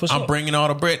 Hey, yeah, for sure. I'm bringing all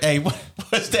the bread. Hey,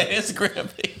 what's that Instagram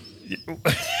thing?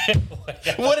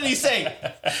 What did he say?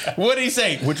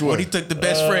 Which one? When he took the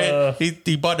best friend,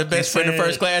 he bought the best friend in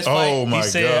first class flight. Oh my God.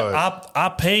 He said,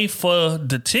 I pay for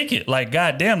the ticket. Like,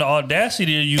 goddamn, the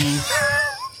audacity of you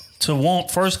to want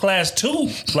first class too.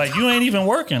 Like, you ain't even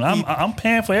working. I'm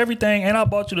paying for everything, and I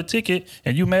bought you the ticket,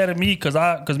 and you mad at me because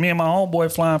me and my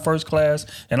homeboy flying first class,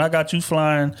 and I got you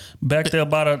flying back there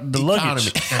by the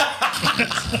luggage.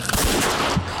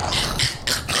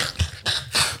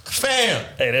 Fam,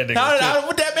 hey, that nigga. How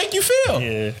would that make you feel?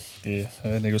 Yeah,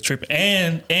 that nigga's tripping,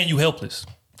 and you helpless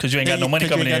because you ain't got no money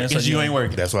coming in, so you ain't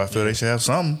working. That's why I feel they should have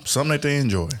something that they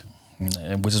enjoy,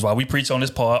 and which is why we preach on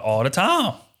this part all the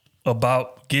time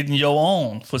about getting your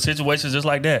own for situations just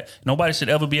like that. Nobody should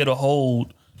ever be able to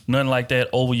hold nothing like that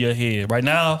over your head. Right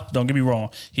now, don't get me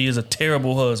wrong, he is a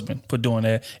terrible husband for doing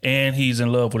that, and he's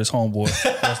in love with his homeboy.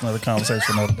 That's another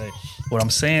conversation another day. What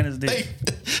I'm saying is this.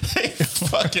 They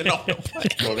fucking on the plane.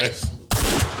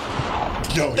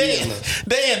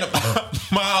 They in the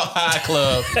Mile High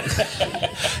Club.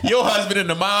 Your husband in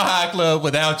the Mile High Club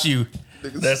without you.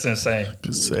 That's insane.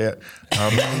 Sad.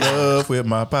 I'm in love with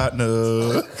my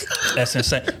partner. That's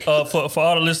insane. For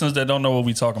all the listeners that don't know what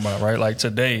we talking about, right? Like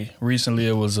recently,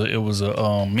 it was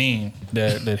a meme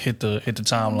that hit the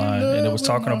timeline, and it was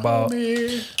talking about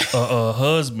a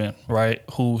husband, right?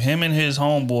 Who him and his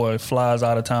homeboy flies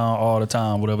out of town all the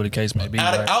time, whatever the case may be.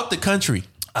 Out the country.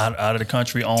 Out of the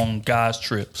country on guys'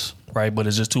 trips, right? But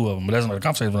it's just two of them. But that's another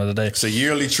conversation for another day. It's a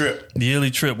yearly trip. Yearly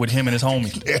trip with him and his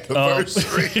homie.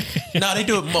 Anniversary. No, they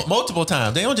do it multiple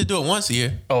times. They don't just do it once a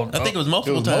year. I think it was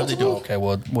multiple times they do it. Okay,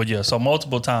 well, yeah. So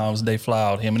multiple times they fly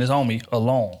out, him and his homie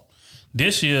alone.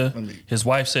 This year, his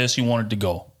wife said she wanted to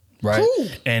go, right? Cool.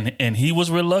 And he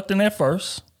was reluctant at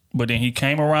first, but then he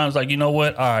came around and was like, you know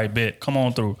what? All right, bet. Come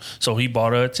on through. So he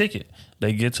bought her a ticket.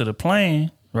 They get to the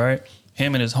plane, right?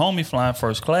 Him and his homie flying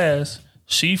first class.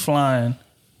 She flying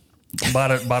by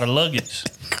the luggage,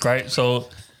 right? So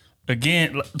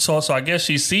again, so I guess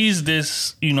she sees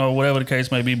this, whatever the case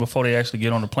may be, before they actually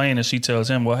get on the plane, and she tells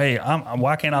him, "Well, hey,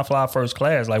 why can't I fly first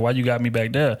class? Like, why you got me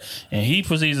back there?" And he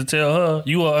proceeds to tell her,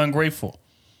 "You are ungrateful.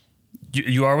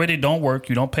 You already don't work.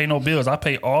 You don't pay no bills. I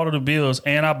pay all of the bills,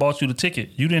 and I bought you the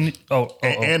ticket. You didn't.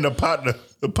 And the partner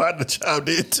chimed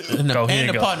in too. And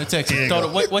the partner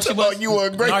texted. What she was? You were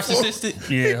ungrateful. Narcissistic.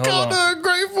 Yeah, hold on.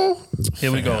 Ungrateful.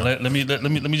 Here we go. Let me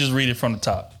just read it from the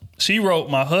top. She wrote,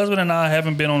 "My husband and I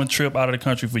haven't been on a trip out of the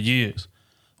country for years.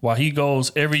 While he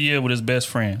goes every year with his best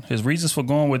friend. His reasons for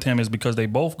going with him is because they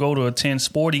both go to attend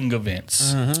sporting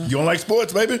events." Mm-hmm. You don't like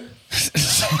sports, baby?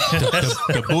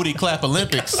 the booty clap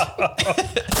Olympics.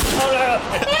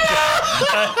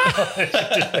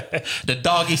 The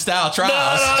doggy style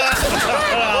trials.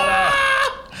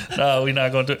 No, we're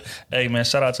not going to do it. Hey, man,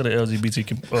 shout out to the LGBT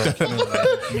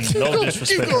community. No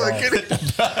disrespect. Keep going, get it.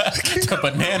 The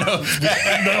banana.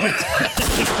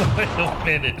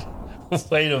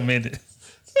 Wait a minute.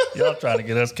 Y'all trying to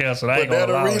get us canceled. I ain't going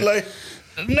to allow relay? It.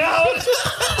 No.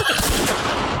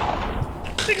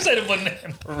 Nigga say the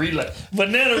banana relay.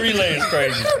 Banana relay is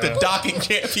crazy. The docking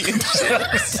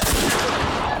championships.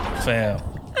 Fam.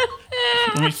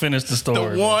 Let me finish the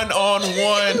story. The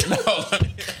one-on-one. No.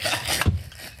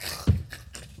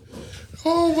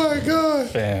 Oh my God.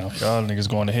 Fam. Y'all niggas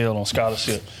going to hell on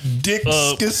scholarship.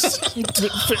 Discus.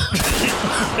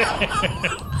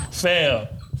 Fam.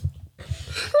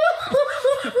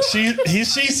 She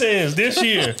says this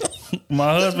year,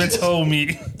 my husband told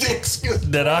me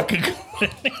that I could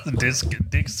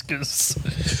discus.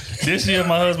 This year,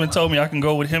 my husband told me I can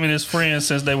go with him and his friends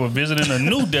since they were visiting a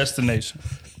new destination.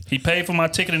 He paid for my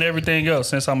ticket and everything else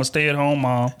since I'm a stay-at-home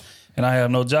mom and I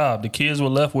have no job. The kids were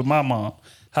left with my mom.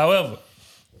 However,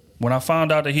 when I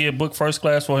found out that he had booked first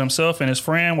class for himself and his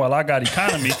friend while I got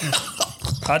economy,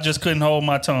 I just couldn't hold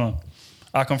my tongue.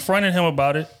 I confronted him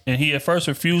about it, and he at first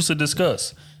refused to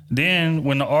discuss. Then,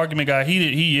 when the argument got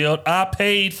heated, he yelled, "I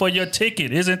paid for your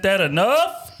ticket. Isn't that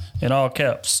enough?" In all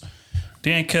caps.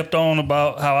 Then kept on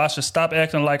about how I should stop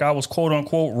acting like I was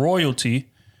quote-unquote royalty,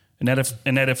 and that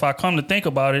if I come to think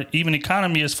about it, even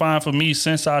economy is fine for me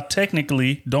since I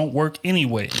technically don't work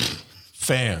anyway.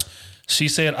 Fam. She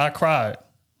said I cried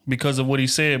because of what he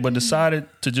said, but decided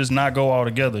to just not go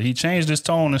altogether. He changed his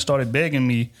tone and started begging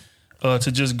me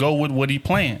to just go with what he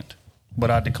planned,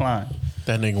 but I declined.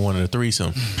 That nigga wanted a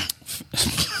threesome.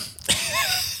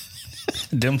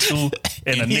 Them two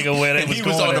and a nigga where they was he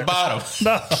going. was on the bottom.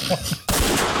 No.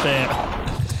 Man.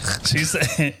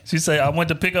 She said, I went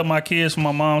to pick up my kids from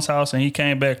my mom's house and he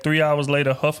came back 3 hours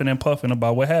later huffing and puffing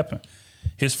about what happened.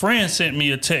 His friend sent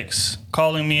me a text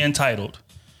calling me entitled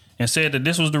and said that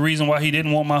this was the reason why he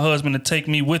didn't want my husband to take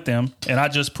me with him, and I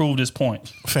just proved his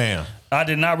point. Fam. I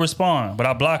did not respond, but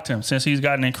I blocked him since he's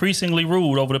gotten increasingly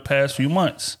rude over the past few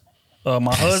months.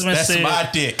 My husband said... That's my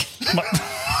dick.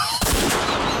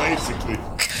 Basically.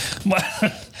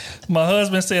 My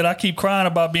husband said I keep crying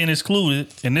about being excluded,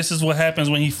 and this is what happens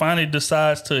when he finally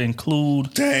decides to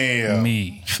include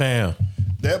me. Fam.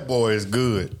 That boy is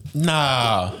good.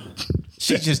 Nah.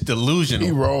 She's just delusional.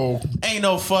 He rolled. Ain't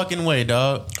no fucking way,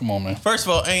 dog. Come on, man. First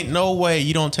of all, ain't no way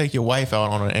you don't take your wife out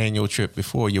on an annual trip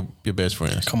before your best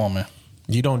friends. Come on, man.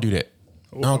 You don't do that.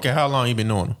 I don't care how long you been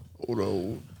knowing them. Hold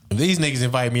on. If these niggas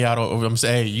invite me out over, I'm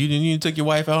saying, hey, you took your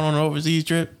wife out on an overseas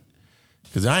trip?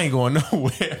 Because I ain't going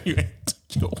nowhere. You ain't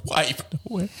took your wife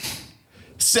nowhere.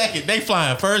 Second, they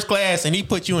flying first class and he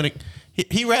put you in a...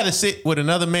 He rather sit with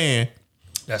another man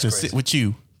than sit with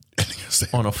you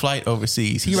on a flight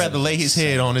overseas. He rather lay his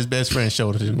head on his best friend's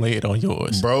shoulder than lay it on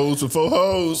yours. Bros before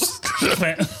hoes. That's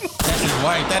his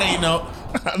wife. That ain't no...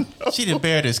 She done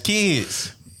buried his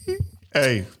kids.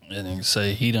 Hey. And then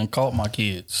say he done caught my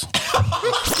kids.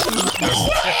 What's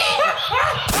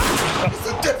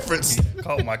the difference?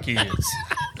 taught my kids.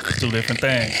 2 different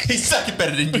things. He suck it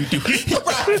better than you do.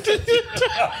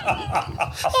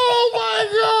 Oh my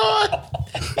God.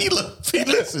 He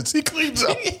listens. He cleans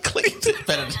up. He cleans it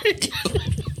better than you.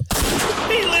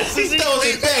 He listens. He throws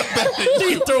it back better than you.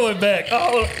 He throw it back.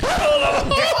 Hold on.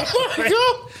 Oh my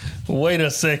God. Wait a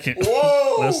second.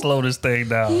 Whoa. Let's slow this thing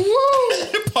down.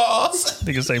 Pause.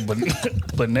 Nigga say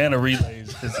banana relays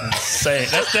is insane.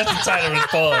 That's the title of his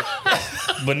pod.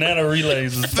 Banana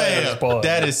relays is the title of his pod.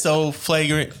 That is so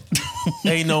flagrant.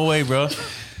 Ain't no way, bro.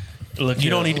 Look, You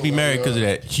don't need to be married because of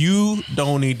that. You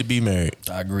don't need to be married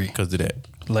I agree. because of that.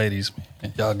 Ladies,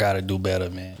 man, y'all gotta do better,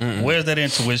 man. Where's that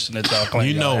intuition that y'all claim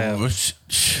You y'all know, have?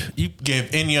 you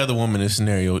give any other woman this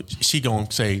scenario, she gonna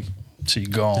say, She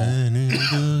gone.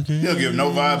 He'll give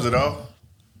no vibes at all.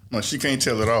 No, she can't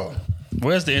tell at all.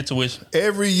 Where's the intuition?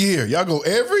 Every year. Y'all go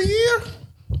every year?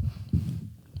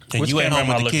 and Which you at camera home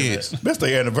am I with the looking kids. That's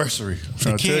their anniversary. I'm The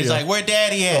trying to tell kids you. like, where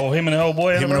daddy at? Oh, him and the whole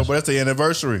boy. Him and her, but anniversary? that's their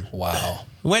anniversary. Wow.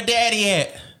 Where daddy at?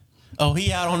 Oh,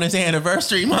 he out on his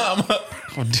anniversary, mama.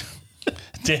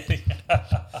 Daddy.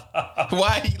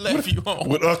 Why he left you home?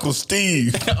 With Uncle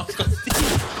Steve.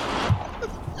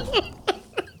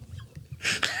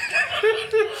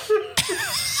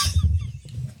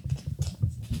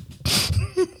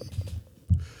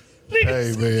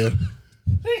 Hey, man.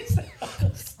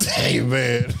 Hey,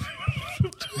 man.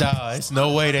 Nah, it's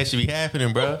no way that should be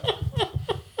happening, bro.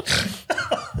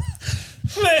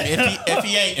 If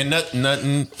he ain't, and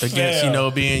nothing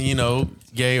against, being,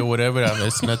 gay or whatever,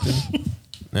 that's nothing.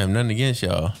 I have nothing against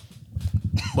y'all.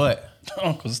 But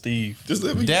Uncle Steve. Just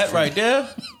let me that right there,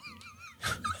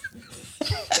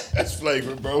 That's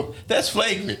flagrant, bro. that's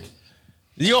flagrant.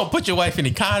 You gonna put your wife in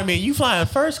economy and you flying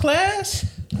first class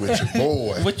With your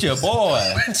boy. with your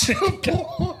boy.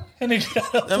 And he got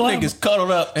her Them flying, niggas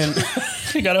cuddled up and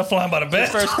he got her flying by the back.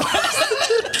 first class.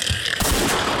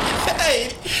 Hey,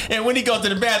 and when he go to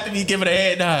the bathroom, he give it a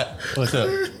head nod. What's up?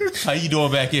 How you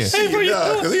doing back here?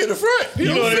 Nah, because he in the front. You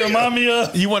know what it remind me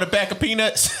of? You want a bag of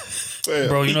peanuts?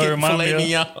 Bro, you He know what it get remind filet me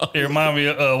mignon. of? It remind me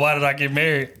of Why Did I Get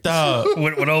Married? Dog.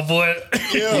 When old boy,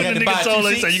 You when had the to buy nigga 2 told her,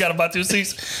 he seats? said, you gotta buy 2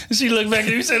 seats. And she looked back at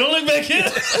him, he said, don't look back here.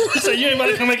 He said, you ain't about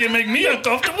to come back and make me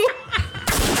uncomfortable.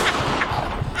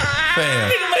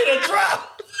 Fam. Nigga made her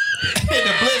drop. In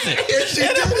a blizzard. And she In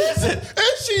a did blizzard. it.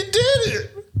 And she did it.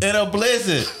 In a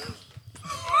blizzard.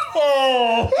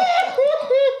 Oh.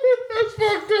 That's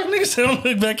fucked up. Nigga said, don't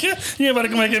look back here. You ain't about to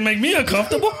come back and make me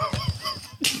uncomfortable.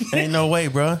 Ain't no way,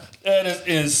 bro. That is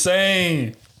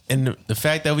insane. And the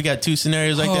fact that we got 2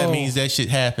 scenarios like that means that shit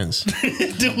happens.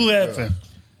 It do happen.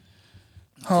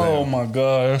 Oh my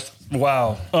God.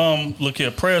 Wow. Look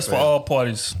here. Prayers for all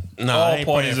parties. No, all I ain't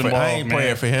parties praying for- involved, I ain't man.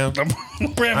 praying for him.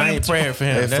 I'm praying for I him ain't too. praying for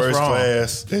him. They That's first wrong.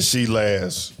 class, and she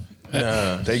last.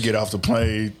 They get off the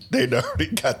plane. They already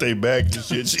got their bags and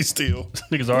shit. She still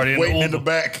Niggas already in the waiting Uber. in the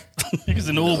back. Niggas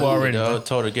in the Uber already. Dog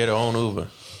told her to get her own Uber.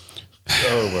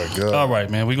 Oh my God. All right,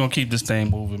 man. We're going to keep this thing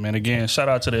moving, man. Again, shout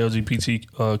out to the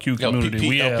LGBTQ community.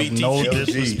 We have no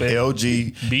disrespect.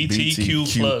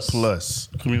 LGBTQ plus.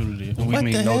 Community. We What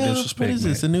mean the no hell? disrespect. What is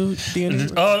this? A man. new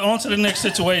DNA? On to the next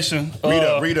situation.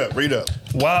 Read up.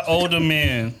 Why older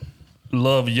men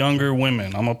love younger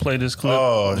women. I'm going to play this clip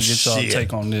Oh, and get y'all shit.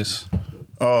 take on this.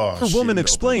 Oh, A woman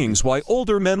explains why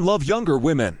older men love younger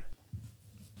women.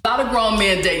 A lot of grown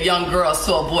men date young girls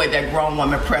to avoid that grown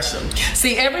woman pressure.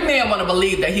 See, every man want to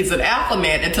believe that he's an alpha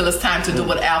man until it's time to do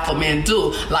what alpha men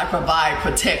do, like provide,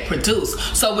 protect, produce.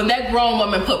 So when that grown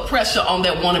woman put pressure on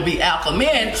that wannabe alpha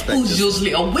man, who's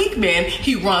usually a weak man,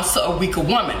 he runs to a weaker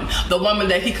woman. The woman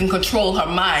that he can control her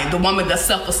mind, the woman that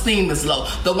self-esteem is low,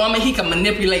 the woman he can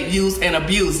manipulate, use, and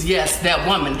abuse. Yes, that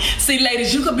woman. See,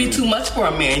 ladies, you could be too much for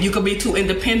a man. You could be too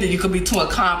independent. You could be too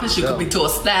accomplished. You could be too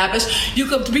established. You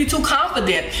could be too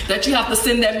confident that you have to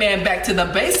send that man back to the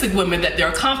basic women that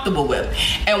they're comfortable with.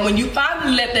 And when you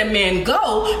finally let that man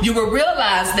go, you will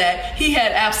realize that he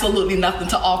had absolutely nothing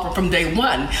to offer from day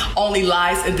one, only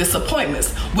lies and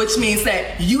disappointments, which means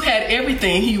that you had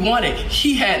everything he wanted.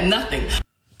 He had nothing.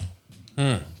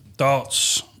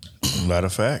 Thoughts? A lot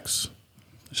of facts.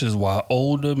 This is why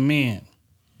older men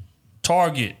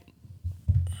target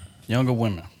younger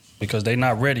women. Because they're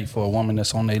not ready for a woman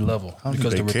that's on their level. don't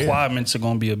Because the think they care. requirements are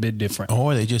going to be a bit different.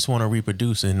 Or they just want to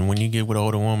reproduce. And when you get with an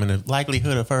older woman, the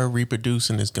likelihood of her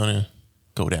reproducing is going to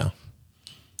go down.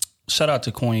 Shout out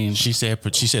to Queen. She said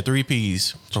 3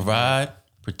 P's. Provide,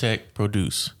 protect,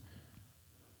 produce.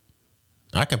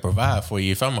 I can provide for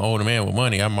you. If I'm an older man with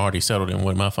money, I'm already settled in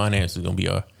what my finances going to be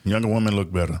are. Younger women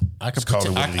look better. I can, Let's call it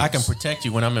what it I can is. protect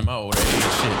you when I'm in my older age.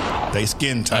 Shit. They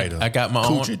skin tighter. I got my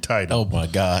own. Coochie tighter. Oh, my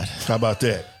God. How about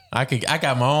that? I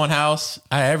got my own house.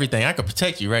 I have everything. I could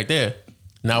protect you right there.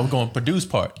 Now we're going to produce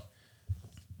part.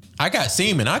 I got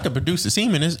semen. I could produce the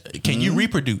semen. Can you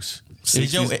reproduce?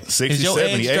 60,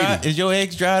 70, is your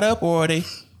eggs dried up, or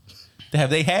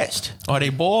have they hatched? Are they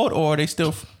boiled, or are they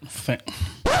still?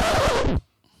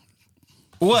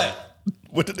 What?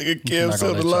 What did nigga Kev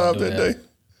said alive that day?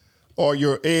 Are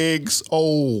your eggs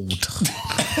old?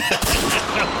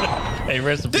 Hey,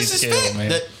 rest in peace, Kev,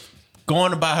 man.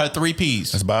 Going to buy her 3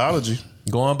 Ps. That's biology.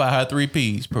 Going by her 3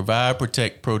 Ps: provide,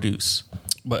 protect, produce.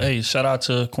 But hey, shout out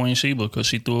to Queen Sheba because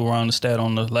she threw around the stat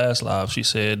on the last live. She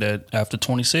said that after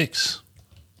 26,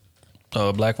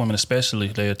 black women especially,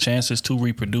 their chances to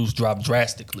reproduce drop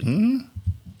drastically. Mm-hmm.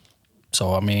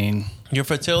 So I mean, your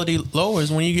fertility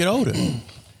lowers when you get older.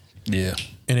 Yeah.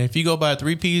 And if you go by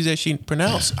 3 Ps that she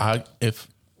pronounced, if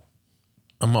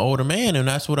I'm an older man and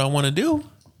that's what I want to do,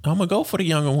 I'm gonna go for the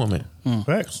younger woman.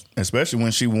 Facts. Especially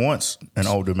when she wants an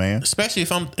older man. Especially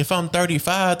if I'm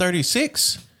 35,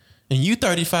 36, and you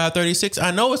 35, 36,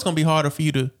 I know it's gonna be harder for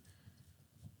you to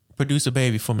produce a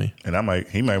baby for me. And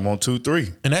he might want 2, 3.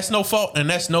 And that's no fault. And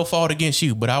that's no fault against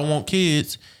you. But I want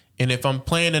kids. And if I'm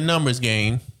playing a numbers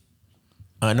game,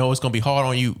 I know it's gonna be hard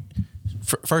on you.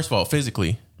 First of all,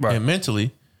 physically and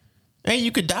mentally, and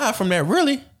you could die from that.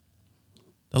 Really,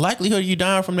 the likelihood of you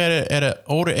dying from that at an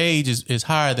older age is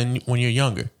higher than when you're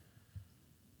younger.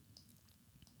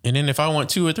 And then if I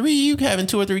want 2 or 3, you having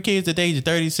 2 or 3 kids at the age of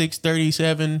 36,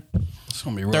 37. It's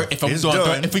gonna be rough.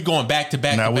 If we're going back to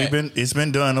back. Now it's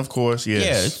been done, of course.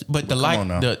 Yes. Yeah, but the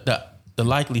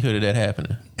likelihood of that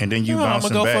happening. And then you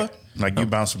bouncing back, you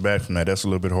bouncing back from that. That's a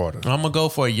little bit harder. I'm gonna go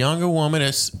for a younger woman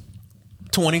that's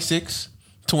 26,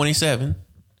 27,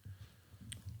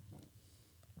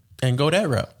 and go that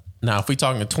route. Now, if we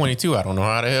talking 22, I don't know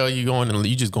how the hell you going.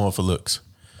 You just going for looks.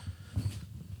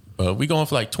 We going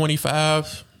for like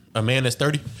 25. A man that's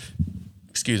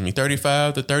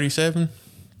 35 to 37,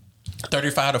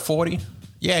 35 to 40.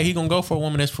 Yeah, he gonna go for a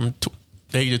woman that's from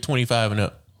the age of 25 and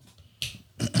up.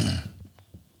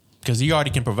 Because he already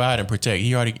can provide and protect.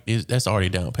 That's already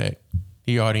down pat.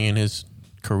 He already in his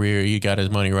career. He got his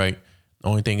money right. The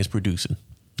only thing is producing.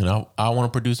 And I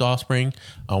want to produce offspring.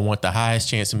 I want the highest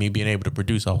chance of me being able to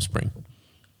produce offspring.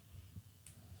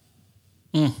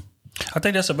 I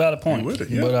think that's a valid point.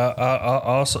 But I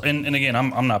also, and again,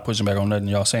 I'm not pushing back on nothing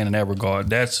y'all saying in that regard.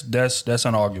 That's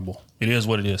unarguable. It is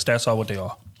what it is. That's all what they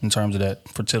are in terms of that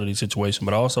fertility situation.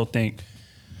 But I also think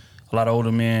a lot of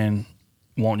older men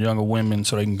want younger women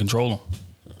so they can control them.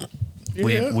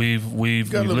 Yeah.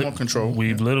 We've got a little more control.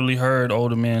 We've literally heard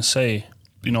older men say,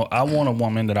 I want a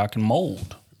woman that I can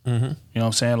mold. Mm-hmm. You know what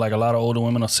I'm saying? Like a lot of older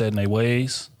women are set in their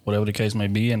ways, whatever the case may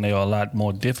be, and they are a lot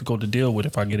more difficult to deal with.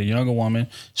 If I get a younger woman,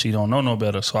 she don't know no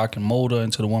better, so I can mold her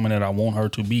into the woman that I want her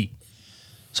to be.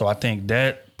 So I think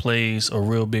that plays a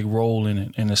real big role in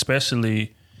it, and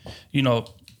especially,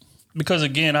 because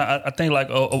again, I think like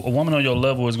a woman on your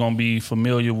level is going to be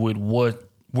familiar with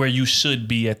where you should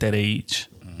be at that age,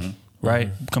 right?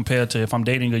 Mm-hmm. Compared to if I'm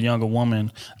dating a younger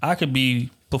woman, I could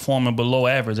be performing below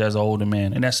average as an older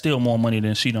man, and that's still more money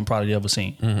than she done probably ever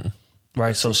seen. Mm-hmm.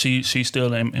 Right, so she's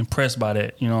still impressed by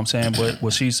that, you know what I'm saying? But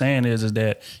what she's saying is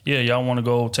that, y'all want to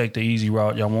go take the easy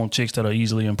route. Y'all want chicks that are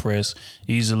easily impressed,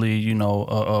 easily,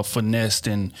 finessed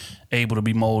and able to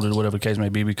be molded, whatever the case may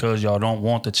be, because y'all don't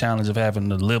want the challenge of having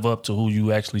to live up to who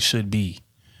you actually should be.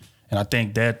 And I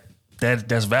think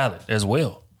that's valid as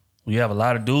well. We have a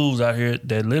lot of dudes out here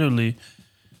that literally,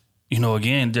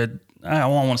 again, that I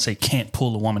don't want to say can't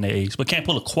pull a woman their age, but can't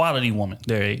pull a quality woman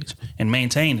their age and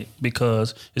maintain it,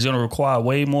 because it's going to require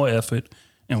way more effort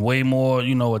and way more,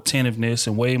 attentiveness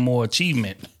and way more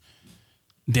achievement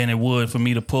than it would for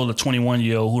me to pull a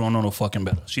 21-year-old who don't know no fucking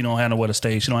better. She don't have nowhere to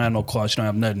stay. She don't have no car. She don't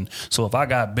have nothing. So if I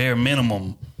got bare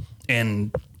minimum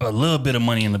and a little bit of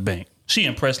money in the bank, she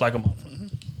impressed like a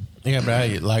motherfucker. Yeah,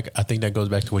 but I think that goes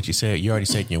back to what you said. You already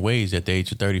set in your ways at the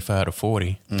age of 35 to 40.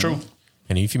 Mm-hmm. True.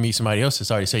 And if you meet somebody else that's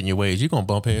already set in your ways, you're going to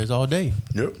bump heads all day.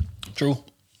 Yep. True.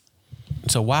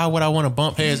 So why would I want to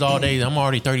bump heads all day? I'm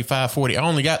already 35, 40. I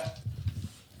only got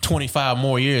 25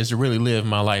 more years to really live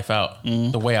my life out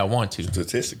the way I want to.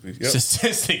 Statistically. Yep.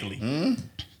 Statistically. Mm-hmm.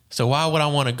 So why would I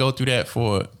want to go through that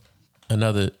for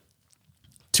another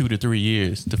 2 to 3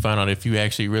 years to find out if you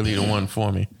actually really the one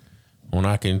for me, when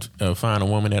I can find a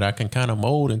woman that I can kind of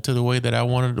mold into the way that I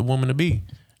wanted the woman to be?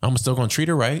 I'm still going to treat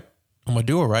her right. I'm going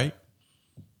to do her right.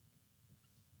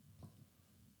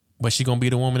 But she's going to be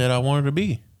the woman that I want her to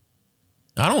be.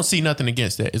 I don't see nothing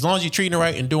against that. As long as you're treating her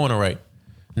right and doing her right.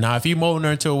 Now, if you molding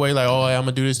her into a way like, I'm going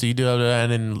to do this, you do that,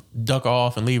 and then duck her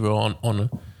off and leave her on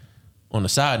the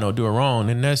side note, do her wrong,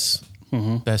 then that's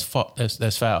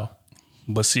foul.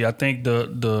 But see, I think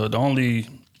the only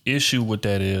issue with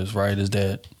that is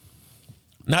that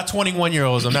not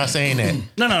 21-year-olds. I'm not saying that.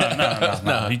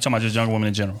 No. You talking about just younger women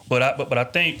in general. But I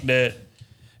think that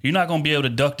you're not gonna be able to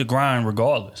duck the grind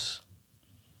regardless.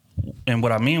 And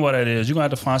what I mean by that is you're gonna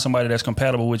have to find somebody that's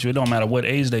compatible with you. It don't matter what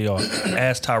age they are.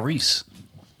 Ask Tyrese.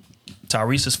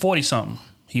 Tyrese is 40 something.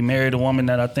 He married a woman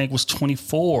that I think was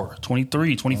 24,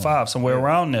 23, 25, somewhere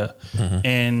around there. Mm-hmm.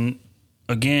 And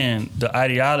again, the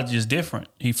ideology is different.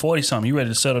 He 40 something. He ready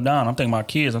to settle down. I'm thinking about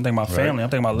kids. I'm thinking about family. I'm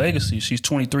thinking about legacy. She's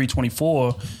 23,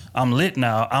 24. I'm lit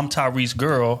now. I'm Tyrese's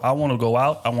girl. I want to go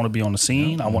out. I want to be on the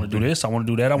scene. I want to do this. I want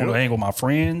to do that. I want to hang with my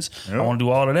friends. I want to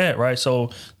do all of that. Right.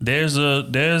 So there's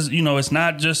it's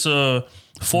not just a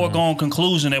foregone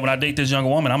conclusion that when I date this younger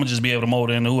woman, I'm gonna just be able to mold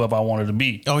her into whoever I want her to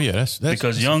be. Oh yeah, that's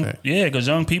because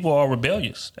young people are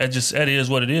rebellious. That is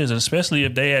what it is, and especially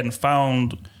if they hadn't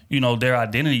found their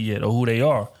identity yet or who they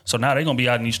are. So now they're gonna be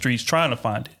out in these streets trying to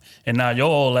find it, and now your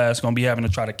old ass gonna be having to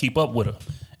try to keep up with her,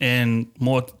 and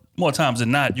more times than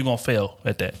not, you're gonna fail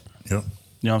at that. Yep. You know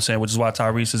what I'm saying? Which is why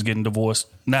Tyrese is getting divorced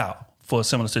now for a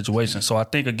similar situation. So I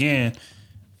think again,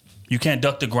 you can't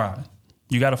duck the grind.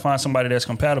 You got to find somebody that's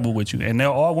compatible with you. And there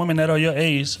are women that are your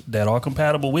age that are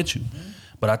compatible with you.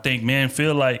 But I think men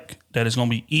feel like that it's going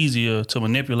to be easier to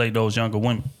manipulate those younger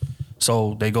women.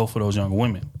 So they go for those younger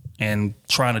women and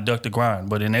trying to duck the grind.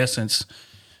 But in essence,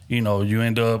 you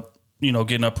end up,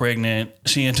 getting her pregnant.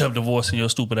 She ends up divorcing your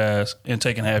stupid ass and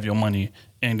taking half your money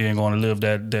and then going to live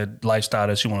that lifestyle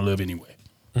that she want to live anyway.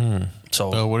 Mm.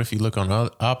 So what if you look on the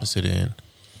opposite end?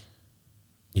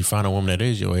 You find a woman that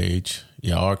is your age,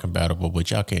 y'all are compatible,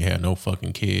 but y'all can't have no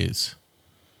fucking kids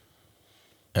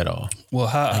at all. Well,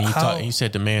 how you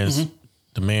said the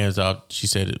man's out. She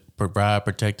said provide,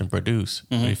 protect, and produce.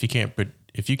 Mm-hmm. But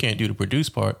if you can't do the produce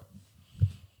part,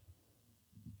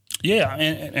 yeah,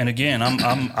 and again,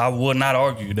 I would not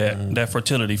argue that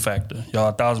fertility factor.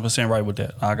 Y'all 1,000% right with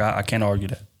that. I can't argue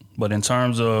that. But in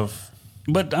terms of,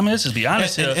 let's just be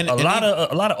honest here. A lot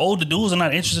of older dudes are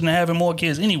not interested in having more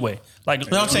kids anyway. Like,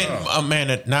 no, I'm saying a man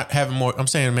that not having more. I'm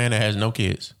saying a man that has no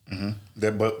kids. Mm-hmm.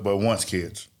 That but wants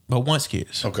kids. But wants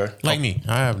kids. Okay. Like me,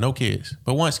 I have no kids,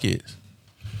 but wants kids.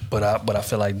 But I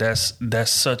feel like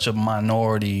that's such a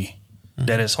minority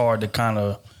that it's hard to kind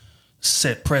of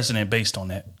set precedent based on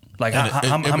that. Like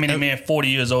how many men 40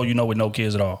 years old with no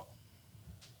kids at all?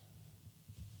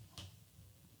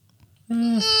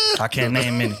 I can't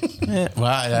name many. Well,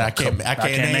 I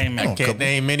can't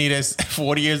name many that's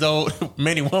 40 years old.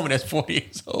 Many women that's 40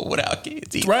 years old without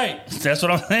kids either. Right. That's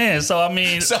what I'm saying. So I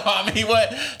mean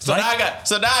what? So now I got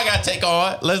to take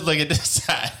on. Let's look at this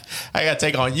side. I got to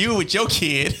take on you with your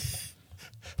kid.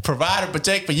 Provide and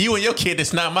protect for you and your kid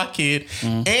that's not my kid.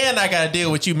 Mm-hmm. And I got to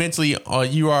deal with you mentally, or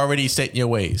you already set in your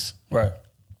ways. Right.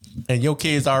 And your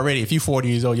kid's already, if you're 40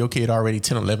 years old, your kid already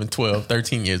 10, 11, 12,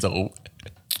 13 years old.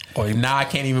 Now I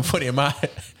can't even put in my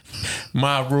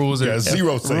rules. Got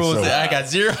zero rules. So. I got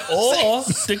zero. Or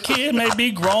the kid may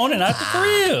be grown and out the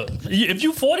crib. If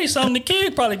you 40 something, the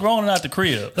kid probably grown and out the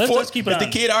crib. Let's keep it. If the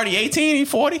kid already 18, he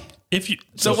 40. If you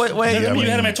so wait, you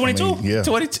had him at 22. Yeah.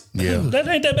 22. Yeah, that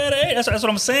ain't that bad of age. That's what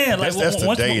I'm saying. Like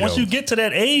once you get to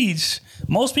that age,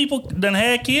 most people done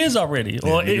had kids already,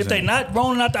 or if they not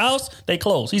grown and out the house, they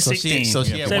close. He's 16,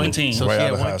 17. So she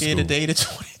had one kid a day to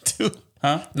 22.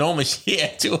 Huh? Normally she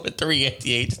had 2 or 3 at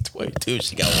the age of 22.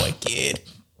 She got one kid.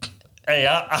 Hey,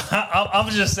 I'm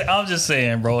just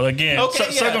saying, bro. Again,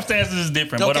 circumstances is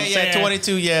different. Okay, but I'm saying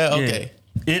 22. Yeah, okay.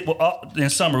 In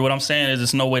summary, what I'm saying is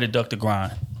there's no way to duck the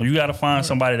grind. You got to find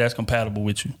somebody that's compatible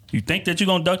with you. You think that you're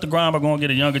going to duck the grind by going to get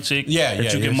a younger chick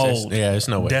that you can mold. It's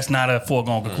no way. That's not a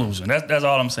foregone conclusion. That's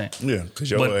all I'm saying. Yeah,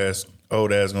 because your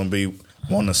old ass going to be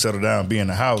wanting to settle down, be in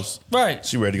the house. Right.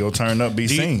 She ready to go turn up, be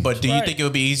seen. But do you think it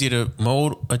would be easier to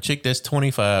mold a chick that's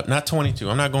 25, not 22?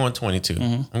 I'm not going 22.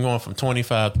 Mm-hmm. I'm going from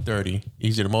 25 to 30.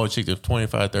 Easier to mold a chick that's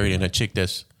 25, 30 and a chick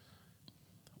that's,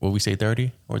 what we say,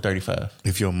 30 or 35?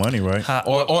 If your money right.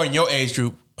 Or in your age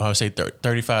group, I would say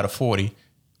 35 to 40.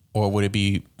 Or would it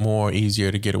be more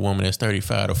easier to get a woman that's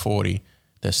 35 to 40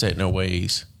 that's set in her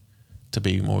ways to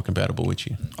be more compatible with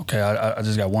you? Okay, I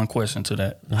just got one question to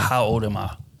that. Mm-hmm. How old am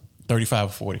I? 35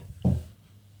 or 40.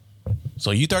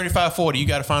 So you 35, 40, you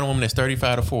got to find a woman that's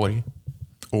 35 to 40.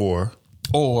 Or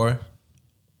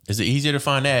is it easier to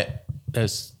find that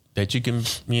you can,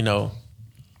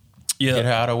 get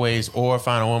her out of ways, or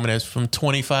find a woman that's from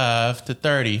 25 to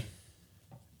 30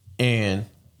 and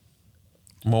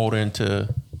mold her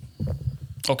into...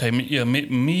 Okay, me.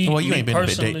 Well, you ain't been in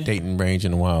personally, the dating range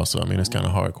in a while, so I mean, it's kind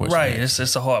of a hard question. Right,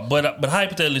 it's a hard. But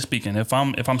hypothetically speaking, if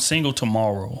I'm single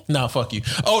tomorrow, nah, fuck you.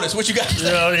 Oh, that's what you got.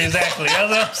 Exactly. That's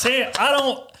what I'm saying.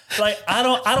 Like I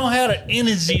don't have the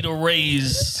energy to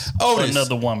raise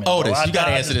another woman. Otis, you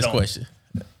gotta answer this question.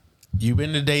 You've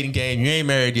been in the dating game. You ain't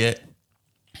married yet.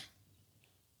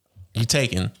 You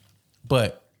taken,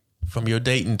 but from your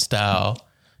dating style,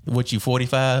 what you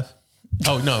 45?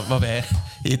 Oh no, my bad.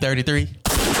 You 33.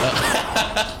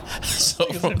 So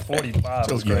from 45.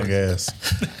 Those young ass.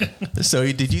 So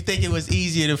did you think it was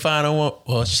easier to find a woman?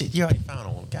 Well, shit, you already found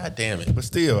a woman. God damn it. But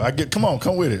still,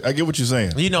 come with it. I get what you're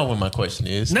saying. You know what my question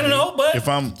is. No, but if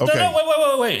I'm okay.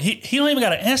 No, wait. He don't even got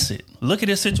to answer it. Look at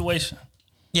his situation.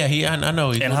 Yeah, I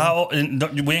know. And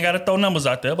we ain't got to throw numbers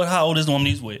out there, but how old is the woman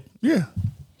he's with? Yeah.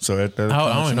 So I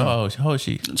don't know. How old is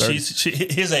she? She's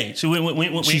his age. We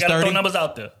got to throw numbers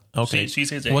out there. Okay. She's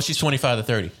his age. Well, she's 25 to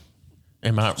 30.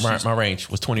 And my range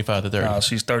was 25 to 30. No,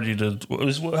 she's 30 to...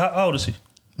 How old is she?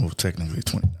 Well, technically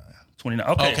 29. 29.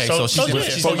 Okay, so she's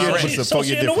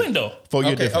in the window. 4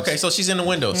 year difference. Okay, so she's in the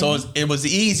window. So it was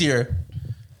easier.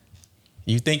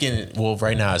 You thinking, well,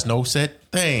 right now it's no set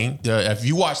thing. If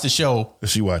you watch the show... If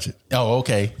she watch it. Oh,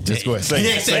 okay. Just go ahead. He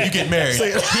ain't saying you get married. He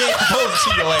ain't proposed to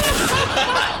see your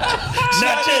ass.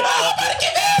 Not yet.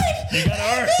 You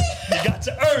gotta earn it. You got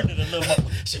to earn it a little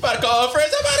more. She about to call her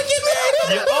friends. I'm about to get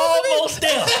married. You're almost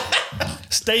there.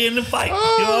 Stay in the fight.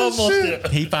 You're almost there.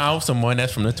 He found someone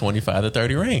that's from the 25 to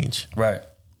 30 range. Right.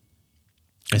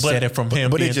 Instead of from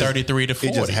him being 33 to 40.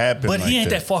 It just happened. But he ain't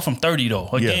that far from 30 though.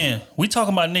 Again, we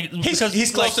talking about niggas.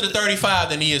 He's closer to 35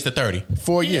 than he is to 30.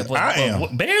 4 years. I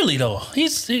am. Barely though.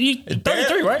 He's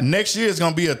 33, right? Next year it's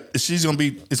gonna be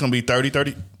 30,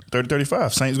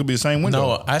 35. It's gonna be the same window.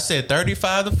 No, I said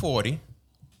 35 to 40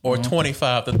 or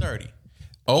 25 to 30.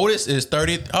 Otis is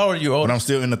 30. How old are you, Otis? But I'm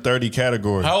still in the 30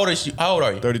 category. How old are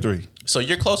you? 33. So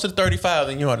you're closer to 35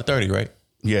 than you are to 30, right?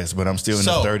 Yes, but I'm still in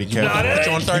the 30 category.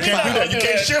 You're on 35. You can't do that. You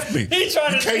can't shift me. He's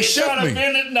trying to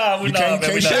bend it. Nah, we can't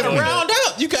shift me. Round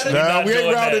up. You gotta. Nah, we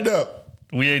ain't rounded up.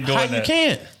 We ain't doing How that. you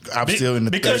can't? I'm still in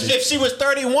the 30. Because if she was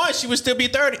 31, she would still be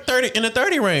 30 in the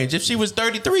 30 range. If she was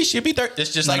 33, she'd be 30.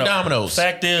 It's just like dominoes.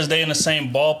 Fact is, they in the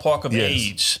same ballpark of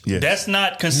age. Yes. That's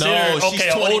not considered an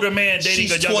older man dating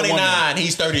a younger woman. She's 29.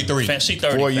 He's 33. Man, she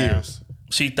 30. 4 years.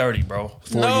 She 30, bro.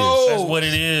 4 years. That's what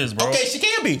it is, bro. Okay, she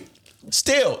can be.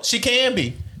 Still, she can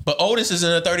be. But Otis is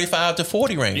in the 35 to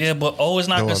 40 range. Yeah, but O is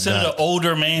not considered an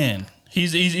older man.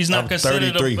 He's not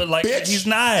considered he's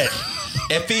not.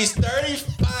 If he's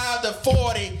 35 to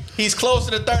 40, he's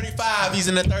closer to 35. He's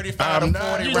in the 35 to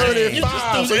 40 range.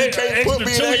 35, so you can't put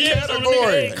me in that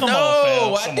category. Come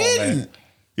on, I didn't.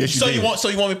 Yes, you did. You want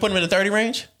me to put him in the 30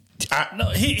 range?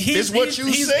 It's what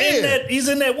you said. He's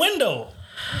in that window.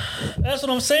 That's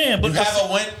what I'm saying. But you have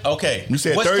a win. Okay. You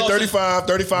said 30, 35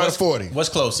 to 40. What's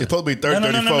closer? It's supposed to be 30,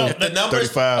 34, The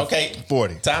numbers, 35, okay.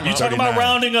 40. You talking about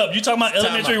rounding up. You talking about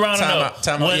elementary rounding up.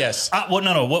 Yes.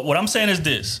 What I'm saying is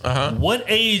this. What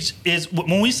age is,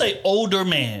 when we say older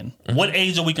man, what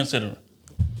age are we considering?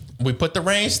 We put the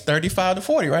range 35 to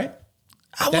 40, right?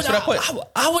 That's what I put.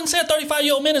 I wouldn't say a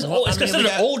 35-year-old man is old. It's considered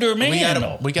an older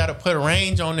man. We got to put a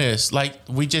range on this. Like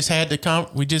we just had the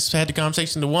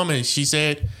conversation. The woman, she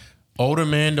said, older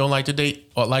men don't like to date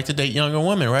or like to date younger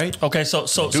women, right? Okay, so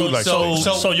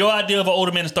your idea of an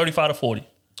older man is 35 to 40.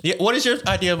 Yeah. What is your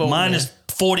idea of an older man? Mine is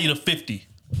 40 to 50.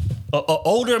 An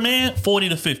older man, 40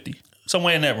 to 50,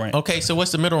 somewhere in that range. Okay, so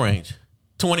what's the middle range?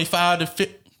 25 to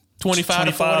 40?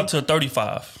 25 to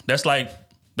 35.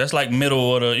 That's like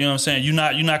middle of the, you know what I'm saying? You're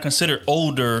not considered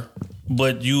older,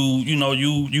 but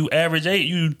you average age,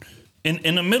 you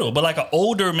in the middle. But like an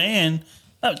older man,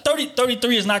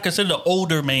 33 is not considered an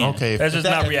older man. Okay, that's just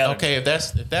not reality. Okay, if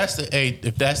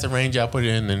that's the range I put it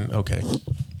in, then okay.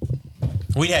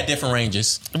 We had different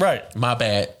ranges. Right. My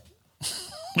bad.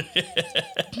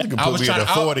 I was trying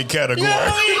to 40 category. But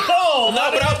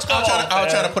I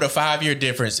was trying to put a 5-year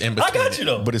difference in between. I got you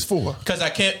though. But it's 4. Because I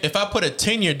can't. If I put a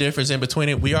 10-year difference in between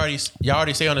it, y'all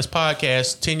already say on this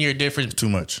podcast, 10-year difference. Too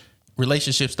much.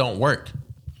 Relationships don't work.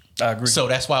 I agree. So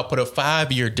that's why I put a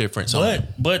 5-year difference on it.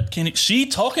 But she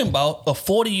talking about a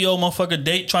 40-year-old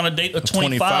motherfucker trying to date a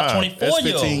 25, 24-year-old. That's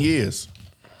 15 years.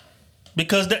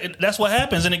 Because that's what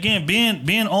happens. And again,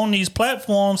 being on these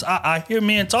platforms, I hear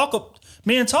men talk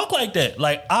like that.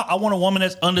 Like I want a woman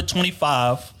that's under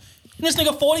 25. And this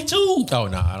nigga 42. Oh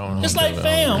no, I don't know. It's like,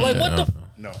 fam, like what the?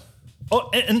 No. Oh,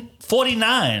 and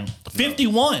 49,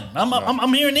 51.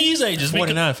 I'm hearing these ages.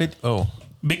 49, 50. Oh.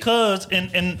 Because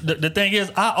and the thing is,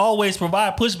 I always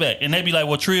provide pushback, and they be like,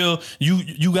 "Well, Trill,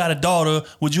 you got a daughter?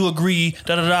 Would you agree?"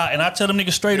 Da da da. And I tell them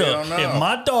niggas straight up, if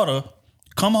my daughter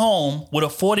come home with a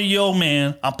 40-year-old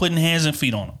man, I'm putting hands and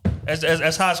feet on him.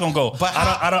 That's how it's gonna go. But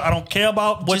I don't care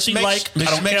about what she like. I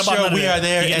don't care about sure none of we that. are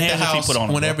there at the house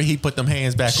whenever he put them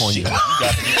hands back on you.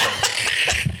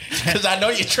 because I know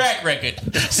your track record.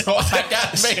 So I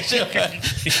got to make sure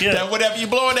that whenever you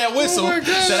blowing that whistle,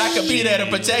 that I can be there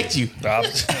to protect you.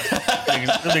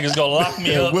 Niggas gonna lock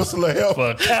me up whistle of help.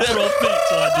 for capital offense.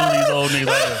 So I do these old niggas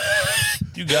like that.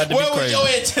 You got to Where be was crazy. your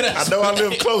antenna? I know I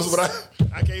live close, but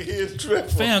I can't hear his trip.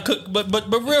 Fam,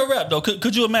 but real rap though.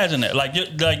 Could you imagine that? Like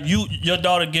your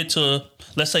daughter get to,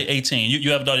 let's say 18.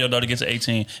 You have a daughter. Your daughter gets to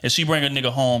 18, and she bring a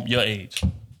nigga home your age.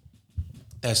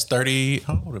 That's 30.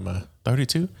 How old am I?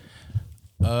 32.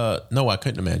 No, I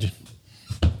couldn't imagine.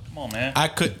 Come on, man. I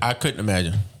couldn't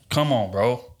imagine. Come on,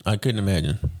 bro. I couldn't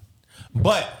imagine.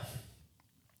 But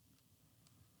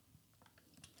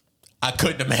I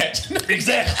couldn't imagine.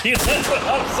 Exactly. That's what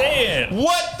I'm saying.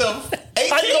 What the? 18?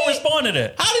 How you gonna respond to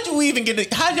that? How did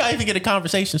y'all even get a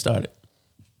conversation started?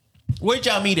 Where'd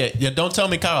y'all meet at? Yeah, don't tell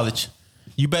me college.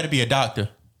 You better be a doctor.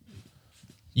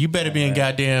 You better be in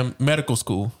goddamn medical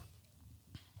school.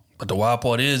 But the wild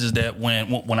part is that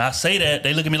when I say that,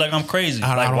 they look at me like I'm crazy.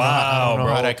 I don't know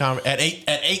bro. how that at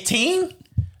 18?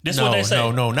 This is what they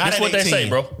say. No, not this at what 18. They say,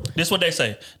 bro. This is what they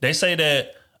say. They say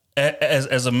that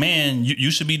as a man, you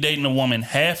should be dating a woman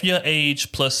half your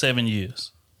age plus 7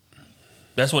 years.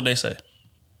 That's what they say.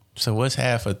 So what's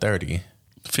half of 30?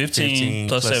 15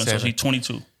 plus 7, so she's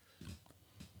 22.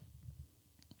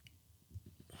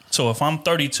 So if I'm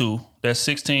 32, that's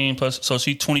 16 plus, so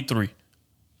she's 23.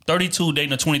 32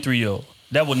 dating a 23-year-old.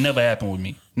 That would never happen with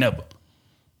me. Never.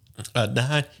 A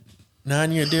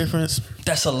 9-year difference?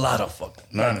 That's a lot of fucking.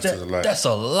 That's a lot. That's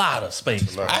a lot of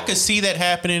space. I could see that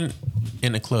happening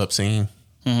in the club scene,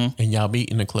 and y'all meet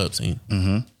in the club scene.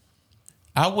 Mm-hmm.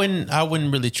 I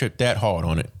wouldn't really trip that hard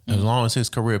on it as long as his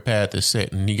career path is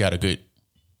set and he got a good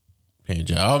paying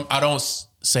job. I don't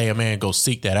say a man go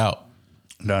seek that out,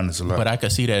 It's a lot. but I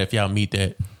could see that if y'all meet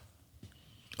that.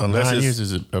 Unless 9 it's- years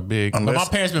is a big. But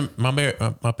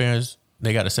my parents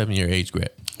they got a 7-year age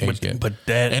gap. But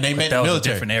that and they met in that the was a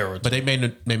military. different era. But they met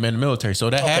in the military, so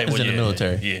that happens in the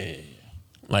military. Yeah.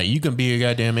 Like you can be a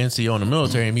goddamn NCO in the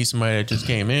military and meet somebody that just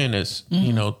came in that's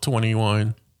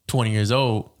 21, 20 years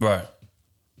old, Right.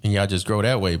 and y'all just grow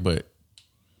that way. But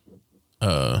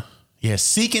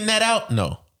seeking that out,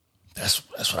 no, That's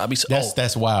what I be saying.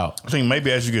 that's wild. I think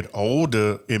maybe as you get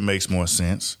older, it makes more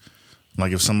sense.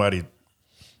 Like if somebody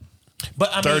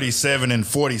But I mean, 37 and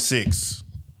 46.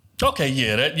 Okay,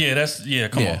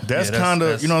 come on. That's kind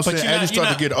of, you know what I'm but saying? As you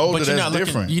start to get older, that's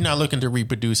different. You're not looking to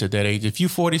reproduce at that age. If you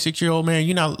 46-year-old man,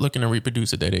 you're not looking to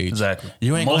reproduce at that age. Exactly.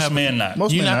 You ain't Most gonna have men not.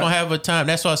 Most You're men not not. gonna have a time.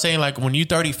 That's why I'm saying, like when you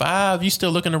 35, you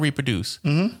still looking to reproduce.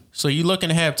 Mm-hmm. So you're looking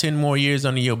to have 10 more years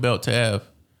under your belt to have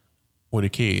with a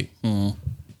kid. Mm-hmm.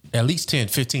 At least 10,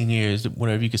 15 years,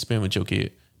 whatever you can spend with your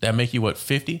kid. That make you what,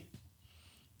 50?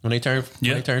 When they turn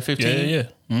 15? Yeah.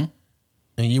 Mm-hmm.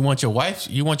 And you want your wife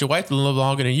to live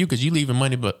longer than you because you leaving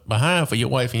money behind for your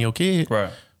wife and your kid. Right.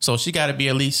 So she got to be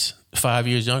at least 5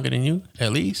 years younger than you,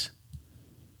 at least.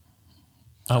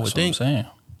 I would think. What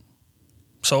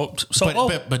I'm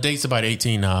saying. But date somebody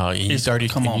 18 now. And you 30,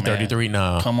 come on, you 33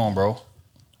 now. Come on, bro.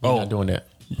 You're not doing that.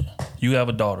 You have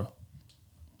a daughter.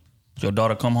 Your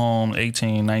daughter come home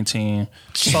 18, 19.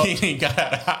 She ain't got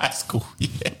out of high school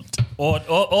yet. Or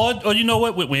you know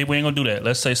what? We ain't gonna do that.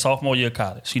 Let's say sophomore year of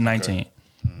college. She 19. Okay.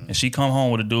 And she come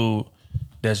home with a dude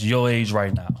that's your age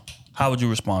right now. How would you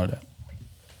respond to that?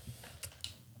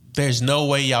 There's no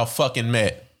way y'all fucking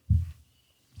met.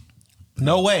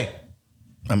 No way.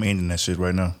 I'm ending that shit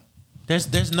right now.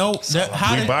 There's no.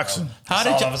 We boxing.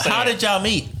 How did y'all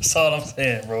meet? That's all I'm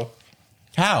saying, bro.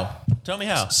 How? Tell me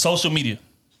how. Social media.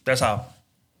 That's how.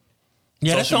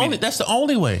 Yeah, that's the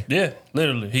only way. Yeah,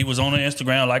 literally. He was on her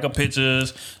Instagram, liking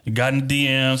pictures, got in the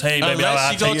DMs. Hey, baby,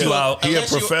 I'll take you out. He a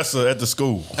professor at the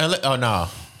school. Oh, no.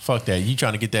 Fuck that. You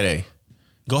trying to get that A.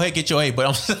 Go ahead, get your A, but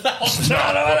I'm Fuck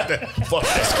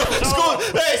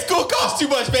that. School costs too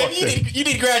much, baby. You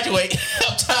need to graduate.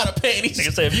 I'm tired of paying these.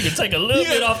 Nigga say if you can take a little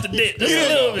bit off the debt, just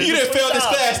a little bit. You done failed this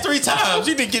class 3 times.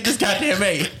 You didn't get this goddamn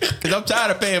A. Because I'm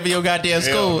tired of paying for your goddamn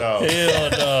school.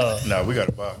 Hell no. No, we got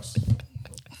a box.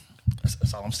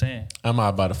 That's all I'm saying. I'm not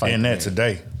about to fight. And that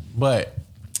today. But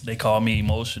they call me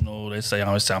emotional. They say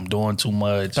I'm doing too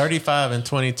much. 35 and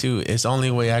 22. It's the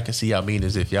only way I can see y'all meet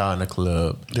is if y'all in the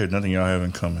club. There's nothing y'all have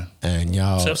in common. And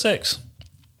y'all except sex.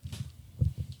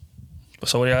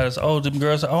 So they always, them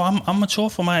girls, I'm mature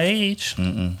for my age.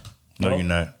 No, you're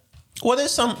not. Well,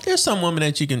 there's some women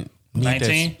that you can meet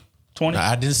 19, 20.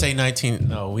 I didn't say 19.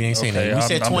 No, we ain't saying that. We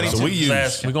said 22.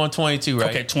 So we're going 22, right?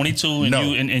 Okay, 22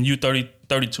 and you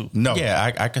 32. No.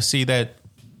 Yeah, I can see that.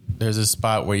 There's a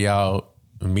spot where y'all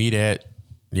meet at,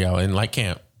 in like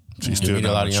camp. She's still meet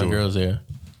not a lot of young mature. girls there.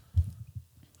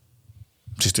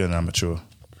 She's still not mature.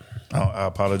 I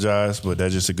apologize, but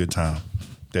that's just a good time.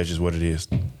 That's just what it is.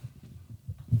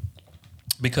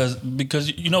 Because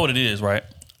you know what it is, right?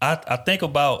 I think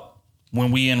about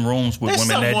when we in rooms with There's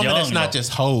women some that woman young. that's not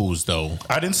just hoes though.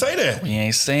 I didn't say that. We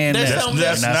ain't saying There's that. some-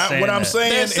 That's not saying what I'm that.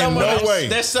 saying in women, no way.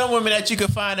 There's some women that you can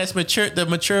find that's mature, the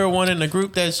mature one in the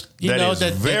group that's That is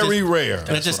very just, rare. That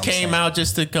That's just what I'm came saying. out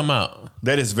just to come out.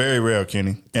 That is very rare,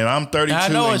 Kenny. And I'm 32 I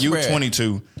know and it's you rare.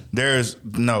 22. There's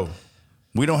no.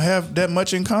 We don't have that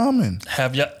much in common.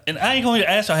 Have y'all? And I ain't going to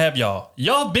ask y'all. Have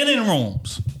y'all been in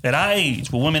rooms at our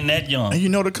age with women that young? And you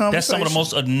know the conversation. That's some of the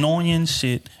most annoying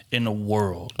shit in the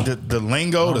world. The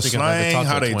lingo, the slang,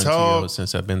 how they talk.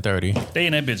 Since I've been 30. They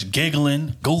in that bitch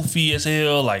giggling, goofy as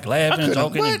hell, like laughing,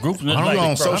 talking, and group. I don't go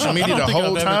on social media the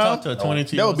whole time. To a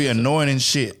 22 That would be annoying and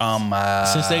shit.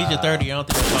 Since the age of 30, I don't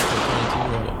think I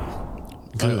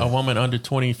talked to a 22-year-old. A woman under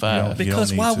 25.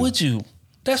 Because don't why need to. would you?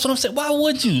 That's what I'm saying. Why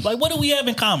would you? Like, what do we have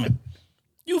in common?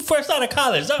 You first out of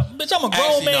college. Bitch, I'm a grown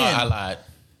Actually, man. no, I lied.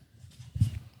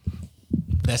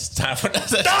 That's time for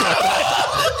that.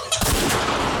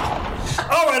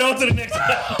 All right, on to the next.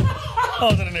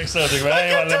 On to the next subject, man. I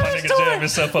ain't want to let my nigga jam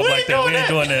himself up like that. We ain't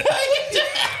doing that.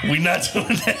 We not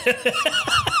doing that.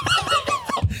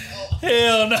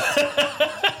 Hell no.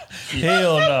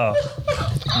 Hell no.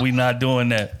 We not doing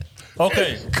that.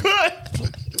 Okay. Good.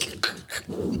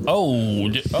 Oh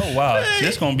wow.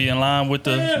 This gonna be in line with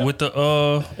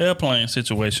the airplane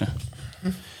situation.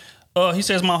 He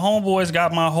says my homeboys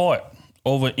got my heart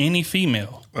over any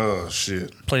female. Oh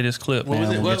shit. Play this clip,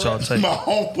 man. We'll get y'all take My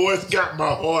homeboys got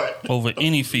my heart. over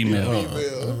any female.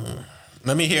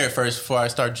 Let me hear it first before I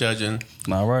start judging.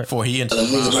 All right. Before he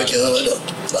enters. Like a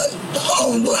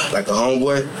homeboy. Like a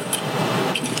homeboy.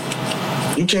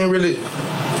 You can't really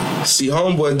see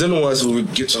homeboys. Them the ones who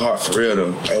would get your heart for real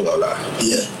though. I ain't gonna lie.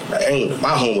 Yeah. Like, ain't my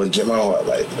homeboys get my heart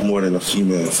like more than a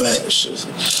female. Facts.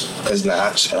 Cause like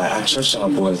I trust y'all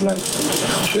boys. Like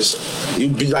this, you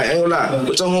be like, ain't gonna lie.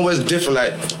 With your homeboys different.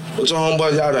 Like with your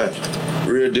homeboys, y'all like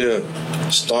real deal.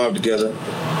 Starve together.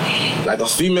 Like a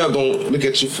female gonna look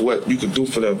at you for what you could do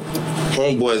for them.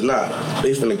 Homeboys not.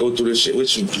 They finna go through this shit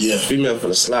with you. Yeah. Female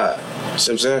finna slide.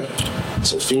 See what I'm saying?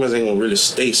 So females ain't gonna really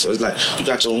stay. So it's like you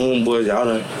got your homeboys, y'all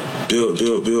done build,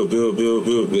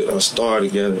 start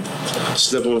together,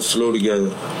 sleep on the floor together,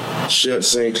 share the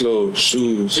same clothes,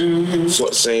 shoes, fuck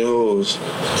the same hoes,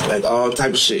 like all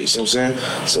type of shit. You see what I'm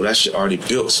saying? So that shit already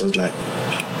built. So it's like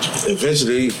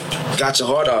eventually you got your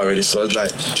heart already. So it's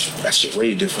like that shit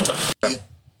way different.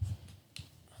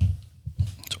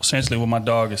 Essentially what my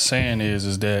dog is saying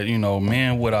is that, you know,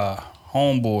 men with our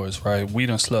homeboys, right? We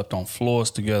done slept on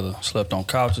floors together, slept on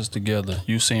couches together.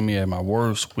 You seen me at my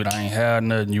worst when I ain't had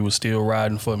nothing. You was still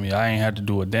riding for me. I ain't had to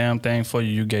do a damn thing for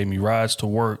you. You gave me rides to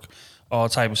work, all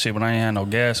type of shit. When I ain't had no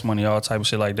gas money, all type of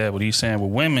shit like that. But he's saying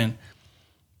with women,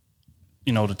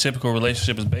 you know, the typical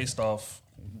relationship is based off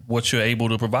what you're able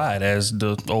to provide, as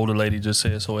the older lady just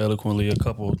said so eloquently a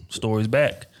couple stories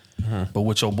back. But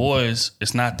with your boys,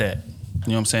 it's not that. You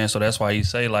know what I'm saying? So that's why he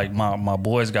say, like, my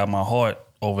boys got my heart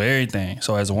over everything.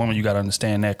 So as a woman, you got to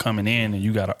understand that coming in, and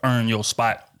you got to earn your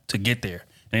spot to get there.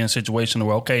 And in a situation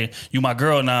where, okay, you my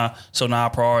girl now, so now I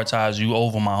prioritize you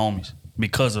over my homies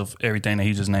because of everything that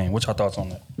he just named. What's your thoughts on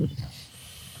that?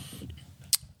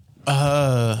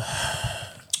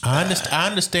 I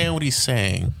understand what he's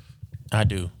saying. I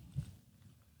do.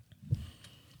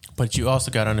 But you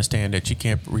also got to understand that you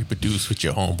can't reproduce with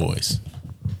your homeboys.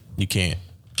 You can't.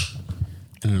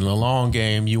 And in the long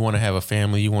game, you want to have a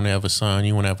family, you want to have a son,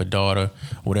 you want to have a daughter,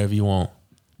 whatever you want.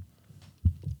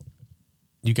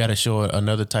 You got to show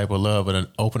another type of love and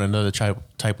open another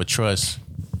type of trust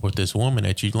with this woman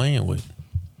that you're laying with.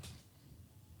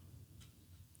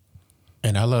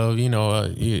 And I love, you know,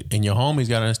 and your homies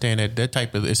got to understand that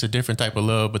type of, it's a different type of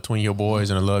love between your boys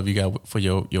and the love you got for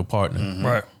your partner. Mm-hmm.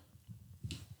 Right.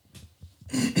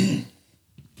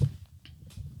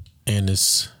 And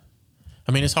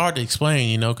it's hard to explain,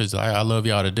 you know, because I love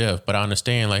y'all to death, but I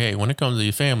understand, like, hey, when it comes to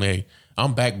your family, hey,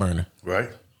 I'm back burner. Right.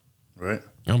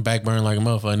 I'm back burning like a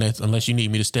motherfucker. And unless you need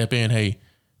me to step in, hey,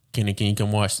 can you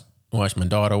come watch my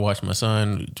daughter, watch my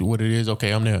son, do what it is?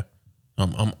 Okay, I'm there.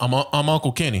 I'm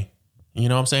Uncle Kenny. You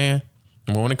know what I'm saying?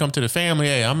 But when it comes to the family,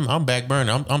 hey, I'm back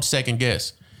burner. I'm second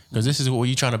guess, because this is what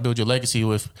you're trying to build your legacy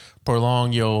with.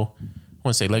 Prolong your, I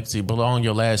wouldn't say legacy, prolong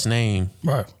your last name,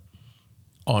 right,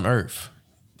 on Earth.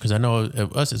 Because I know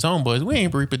us as homeboys, we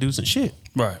ain't reproducing shit.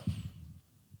 Right.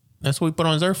 That's what we put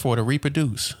on this earth for, to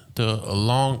reproduce, to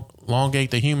elongate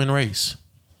the human race.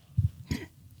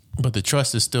 But the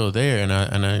trust is still there, and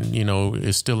I, you know,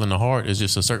 it's still in the heart. It's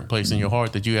just a certain place in your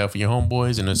heart that you have for your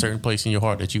homeboys, and a certain place in your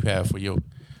heart that you have for your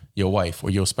wife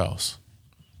or your spouse.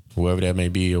 whoever that may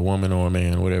be, a woman or a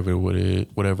man,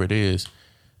 whatever it is.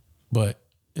 But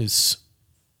it's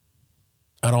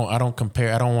I don't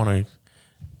compare. I don't want to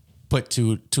put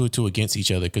two against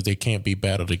each other because they can't be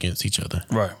battled against each other.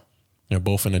 Right. They're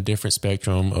both in a different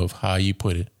spectrum of how you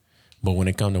put it. But when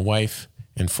it comes to wife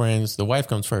and friends, the wife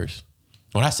comes first.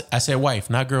 When I said wife,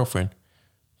 not girlfriend.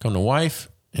 Come to wife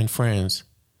and friends,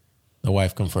 the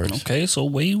wife comes first. Okay, so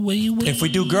wait. If we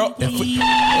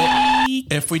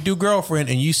do girlfriend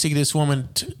and you see this woman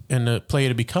in the play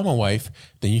to become a wife,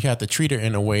 then you have to treat her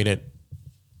in a way that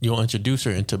you'll introduce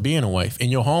her into being a wife.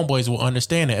 And your homeboys will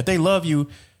understand that. If they love you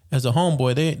as a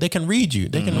homeboy, they can read you.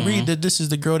 They can read that this is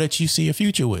the girl that you see a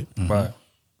future with. Right.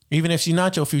 Even if she's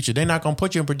not your future, they're not going to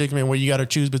put you in a predicament where you got to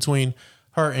choose between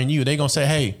her and you. They're going to say,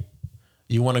 hey,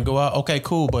 you want to go out? Okay,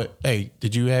 cool. But hey,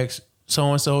 did you ask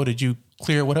so-and-so? Did you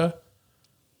clear it with her?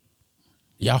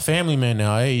 Y'all family man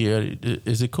now. Hey,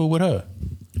 is it cool with her?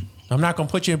 I'm not going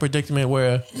to put you in a predicament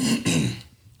where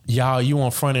you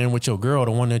want front end with your girl,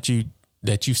 the one that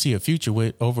you see a future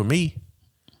with over me.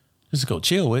 Just go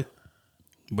chill with.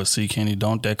 But see, Kenny,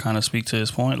 don't that kind of speak to his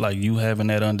point? Like you having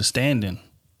that understanding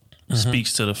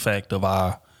speaks to the fact of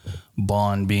our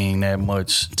bond being that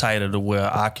much tighter to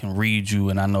where I can read you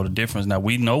and I know the difference. Now,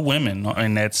 we know women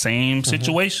in that same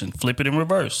situation, flip it in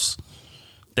reverse.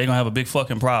 They're going to have a big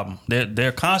fucking problem.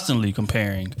 They're constantly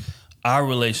comparing our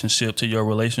relationship to your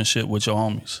relationship with your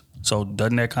homies. So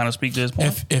doesn't that kind of speak to his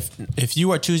point? If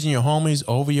you are choosing your homies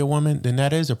over your woman, then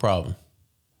that is a problem.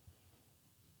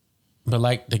 But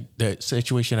like the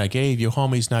situation I gave, your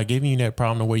homie's not giving you that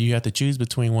problem where you have to choose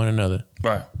between one another.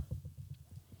 Right.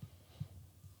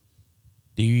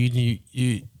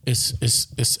 It's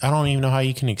I don't even know how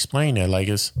you can explain that. Like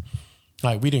it's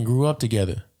like we didn't grew up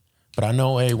together. But I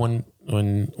know, hey,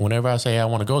 whenever I say I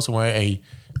want to go somewhere, hey,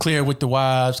 clear with the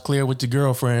wives, clear with the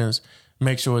girlfriends,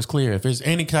 make sure it's clear. If there's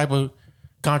any type of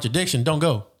contradiction, don't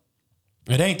go.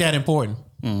 It ain't that important.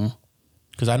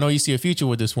 Because I know you see a future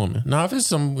with this woman. Now, if it's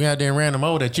some goddamn random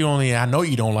old that I know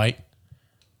you don't like,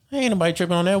 ain't nobody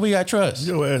tripping on that. We got trust.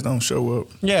 Your ass don't show up.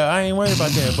 Yeah, I ain't worried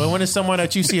about that. But when it's someone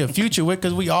that you see a future with,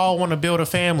 because we all want to build a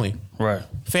family. Right.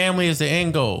 Family is the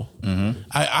end goal.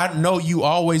 I know you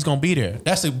always going to be there.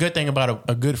 That's the good thing about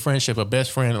a good friendship, a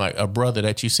best friend, like a brother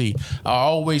that you see. I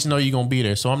always know you're going to be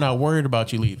there. So I'm not worried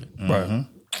about you leaving. Right.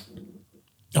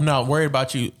 I'm not worried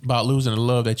about losing the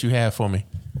love that you have for me.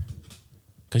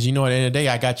 Because you know, at the end of the day,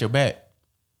 I got your back.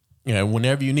 You know,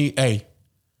 whenever you need, hey,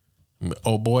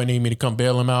 old boy need me to come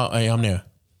bail him out, hey, I'm there.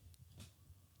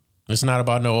 It's not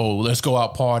about let's go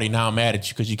out party. Now I'm mad at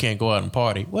you because you can't go out and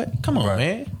party. What? Come on,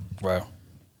 man. Right.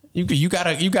 You got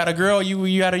a girl. You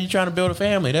trying to build a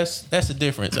family. That's the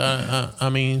difference. I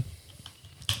mean,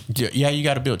 yeah, you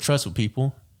got to build trust with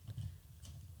people.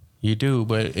 You do,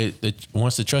 but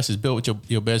once the trust is built with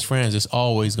your best friends, it's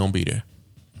always gonna be there.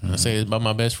 I say it's about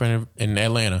my best friend in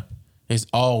Atlanta. It's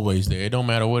always there. It don't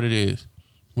matter what it is.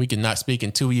 We can not speak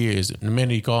in 2 years. The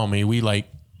minute he called me, we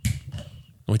like,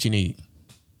 what you need?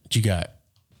 What you got?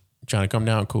 Trying to come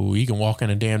down? Cool. You can walk in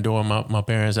the damn door of my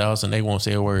parents' house and they won't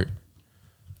say a word.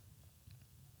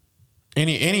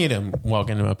 Any of them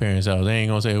walk into my parents' house, they ain't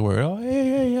gonna say a word. Oh,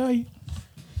 hey.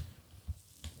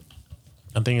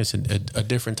 I think it's a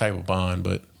different type of bond,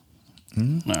 but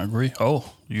I agree.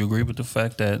 Oh, you agree with the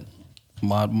fact that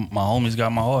my homies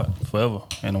got my heart forever,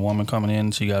 and the woman coming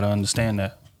in, she got to understand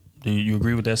that. Do you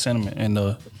agree with that sentiment and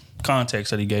the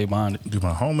context that he gave behind it? Do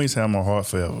my homies have my heart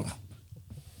forever?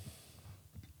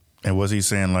 And was he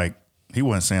saying like he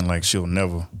wasn't saying like she'll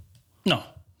never? No.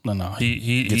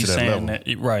 He's saying that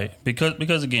right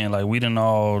because again, like we didn't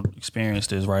all experience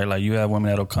this, right? Like you have women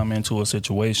that'll come into a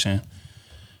situation.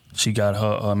 She got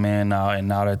her man now, and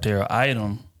now that they're an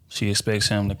item, she expects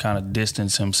him to kind of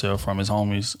distance himself from his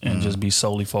homies and just be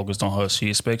solely focused on her. She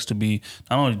expects to be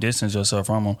not only distance herself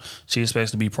from him, she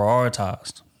expects to be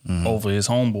prioritized over his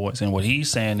homeboys. And what he's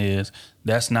saying is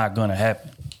that's not going to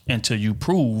happen until you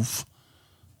prove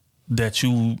that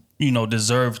you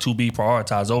deserve to be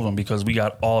prioritized over them, because we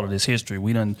got all of this history.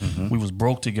 We was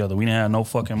broke together. We didn't have no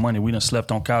fucking money. We done slept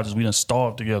on couches. We done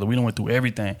starved together. We done went through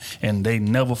everything. And they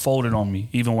never folded on me,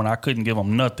 even when I couldn't give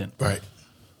them nothing. Right.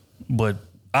 But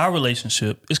our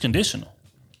relationship is conditional.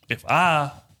 If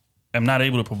I am not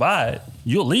able to provide,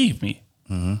 you'll leave me.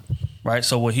 Right?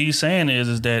 So what he's saying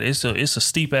is that it's a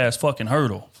steep ass fucking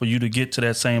hurdle for you to get to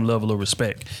that same level of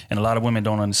respect. And a lot of women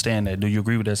don't understand that. Do you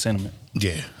agree with that sentiment?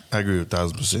 Yeah, I agree with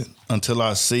 1,000%. Until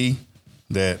I see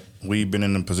that we've been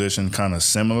in a position kind of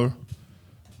similar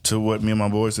to what me and my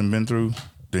boys have been through,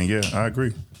 then yeah, I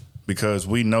agree. Because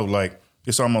we know, like,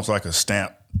 it's almost like a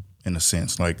stamp in a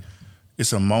sense. Like,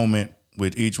 it's a moment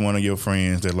with each one of your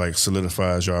friends that like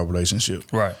solidifies your relationship.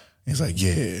 Right. It's like,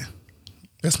 yeah,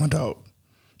 that's my dog.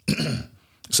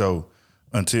 So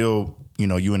until, you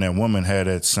know, you and that woman had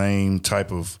that same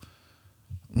type of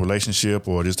relationship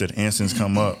or just that instance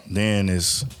come up, then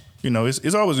it's, you know,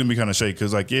 it's always gonna be kind of shaky.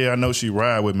 Cause like, yeah, I know she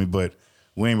ride with me, but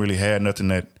we ain't really had nothing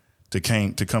that to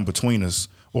come between us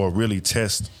or really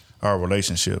test our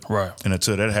relationship. Right. And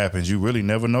until that happens, you really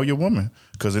never know your woman.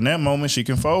 Cause in that moment, she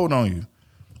can fold on you.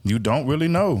 You don't really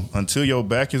know. Until your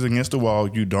back is against the wall,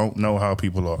 you don't know how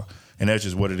people are. And that's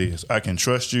just what it is. I can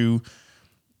trust you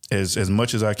as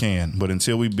much as I can, but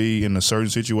until we be in a certain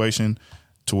situation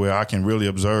to where I can really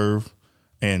observe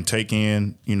and take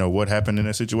in, you know, what happened in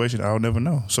that situation, I'll never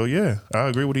know. So yeah, I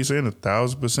agree with what he's saying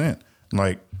 1,000%.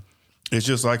 Like, it's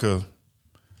just like a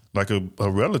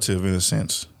relative in a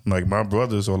sense. Like, my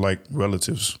brothers are like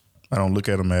relatives. I don't look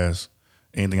at them as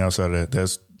anything outside of that.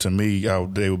 That's, to me,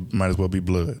 they might as well be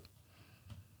blood.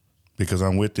 Because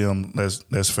I'm with them,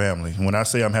 that's family. When I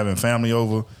say I'm having family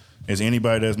over, it's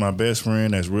anybody that's my best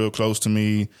friend, that's real close to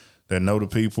me, that know the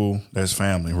people, that's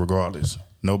family, regardless.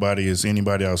 Nobody is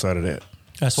anybody outside of that.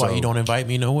 That's why you don't invite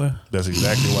me nowhere? That's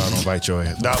exactly why I don't invite your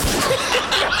ass. No.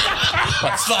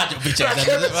 Slide your bitch ass.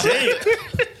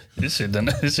 This shit done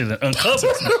uncovered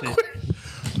some shit.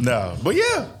 No, but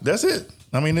yeah, that's it.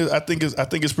 I mean, I think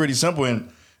it's pretty simple,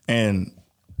 and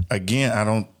again, I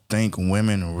don't think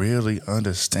women really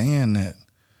understand that.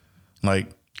 Like,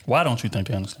 why don't you think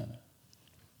they understand that?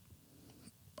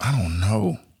 I don't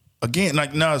know. Again,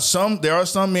 like, now there are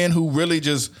some men who really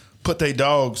just put their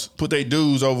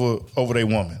dudes over their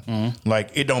woman. Mm-hmm.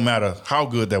 Like, it don't matter how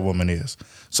good that woman is.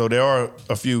 So there are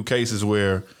a few cases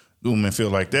where women feel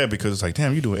like that because it's like,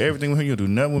 damn, you doing everything with him, you don't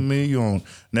do nothing with me, you don't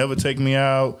never take me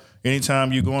out.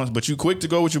 Anytime you going, but you quick to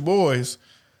go with your boys.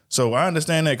 So I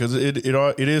understand that because it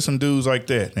is some dudes like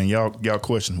that, and y'all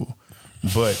questionable.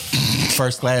 But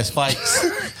first class fights,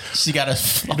 she got to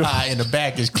fly in the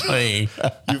baggage claim.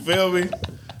 You feel me?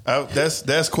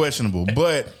 That's questionable.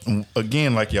 But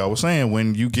again, like y'all was saying,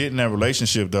 when you get in that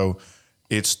relationship, though,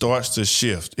 it starts to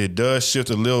shift. It does shift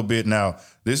a little bit. Now,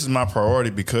 this is my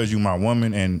priority because you my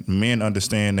woman, and men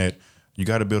understand that you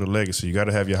got to build a legacy. You got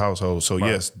to have your household. So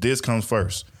right. Yes, this comes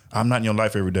first. I'm not in your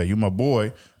life every day. You my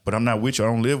boy, but I'm not with you. I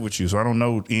don't live with you, so I don't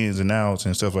know ins and outs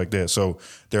and stuff like that. So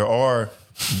there are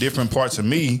different parts of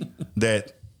me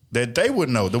that they would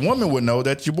know. The woman would know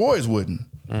that your boys wouldn't,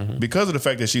 because of the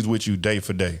fact that she's with you day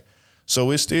for day.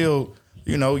 So it's still,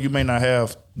 you know, you may not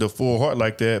have the full heart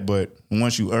like that, but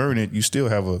once you earn it, you still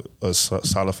have a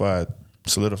solidified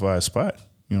spot.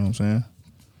 You know what I'm saying?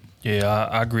 Yeah,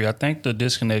 I agree. I think the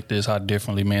disconnect is how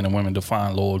differently men and women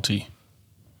define loyalty.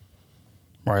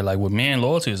 Right? Like with men,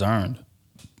 loyalty is earned.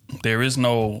 There is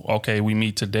no, okay, we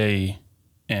meet today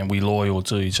and we loyal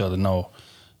to each other. No.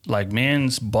 Like,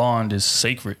 men's bond is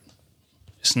sacred.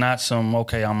 It's not some,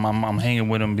 okay, I'm hanging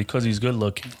with him because he's good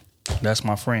looking. That's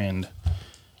my friend.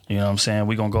 You know what I'm saying?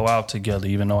 We're going to go out together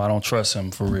even though I don't trust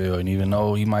him for real. And even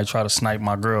though he might try to snipe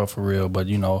my girl for real. But,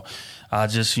 you know, I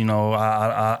just, you know,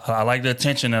 I like the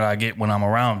attention that I get when I'm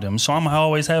around him. So I'm going to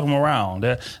always have him around.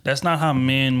 That's not how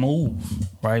men move,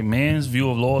 right? Men's view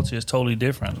of loyalty is totally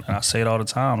different. And I say it all the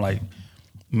time. Like,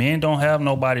 men don't have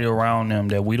nobody around them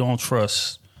that we don't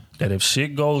trust, that if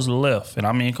shit goes left, and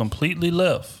I mean completely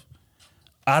left,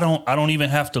 I don't even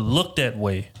have to look that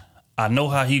way. I know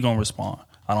how he going to respond.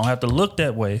 I don't have to look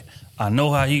that way. I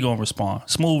know how he going to respond.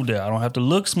 Smooth there. I don't have to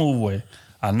look smooth way.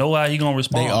 I know how he gonna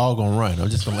respond. They all gonna run. I'm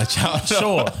just gonna let y'all know.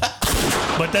 Sure.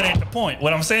 But that ain't the point.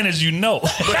 What I'm saying is, you know.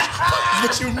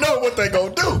 But you know what they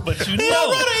gonna do. But you he know.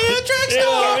 Run a track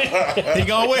star. He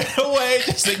gonna wear away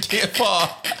just to get far.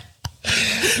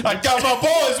 I got my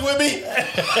boys with me.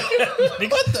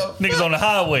 What the niggas on the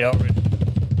highway already.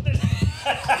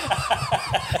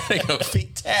 They go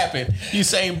feet tapping.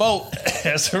 Usain Bolt.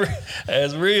 That's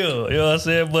real. You know what I'm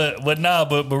saying? But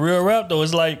real rap though,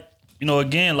 it's like, you know,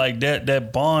 again, like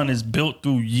that bond is built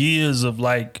through years of,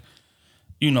 like,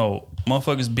 you know,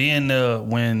 motherfuckers being there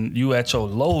when you at your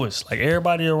lowest. Like,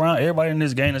 everybody in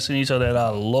this game that's seen each other at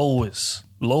our lowest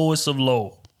of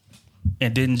low,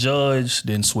 and didn't judge,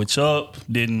 didn't switch up,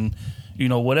 didn't, you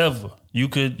know, whatever. You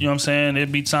could, you know what I'm saying?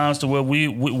 It'd be times to where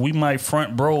we might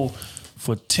front bro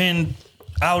for 10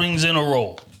 outings in a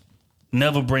row,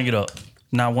 never bring it up,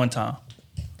 not one time.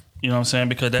 You know what I'm saying?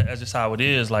 Because that's just how it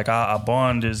is. Like, our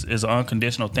bond is an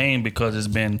unconditional thing because it's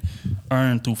been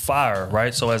earned through fire,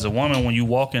 right? So as a woman, when you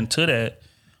walk into that,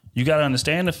 you got to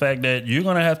understand the fact that you're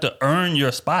going to have to earn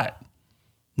your spot.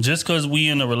 Just because we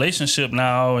in a relationship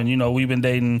now and, you know, we've been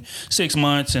dating 6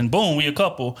 months and boom, we a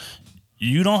couple,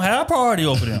 you don't have priority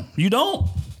over them. You don't.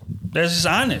 That's just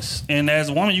honest. And as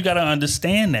a woman, you got to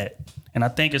understand that. And I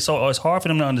think it's hard for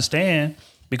them to understand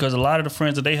because a lot of the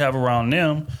friends that they have around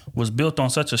them was built on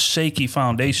such a shaky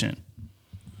foundation.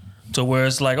 To where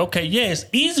it's like, okay, yeah, it's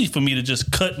easy for me to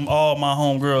just cut all my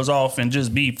homegirls off and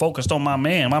just be focused on my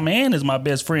man. My man is my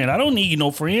best friend. I don't need no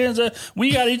friends.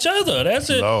 We got each other. That's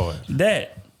it. Lord.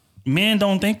 That. Men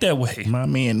don't think that way.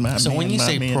 So when you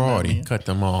say priority, cut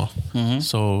them off. Mm-hmm.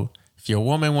 So if your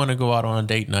woman want to go out on a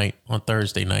date night on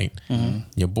Thursday night,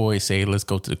 your boys say, let's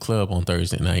go to the club on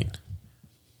Thursday night.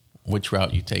 Which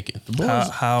route you taking?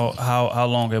 How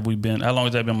long have we been? How long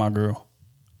has that been my girl?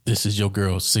 This is your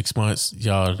girl. 6 months.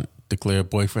 Y'all declare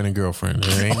boyfriend and girlfriend.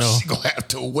 There ain't no. She gonna have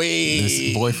to wait.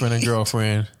 This boyfriend and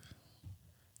girlfriend.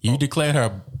 You declared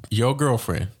her your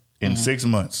girlfriend in 6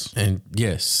 months. And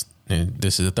yes, and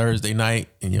this is a Thursday night,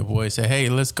 and your boy said, "Hey,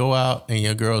 let's go out," and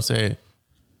your girl said,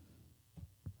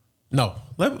 "No."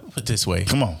 Let me put it this way.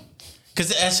 Come on. Because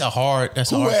that's a hard. That's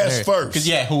who a hard asked scenario. first?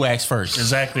 Because who asked first?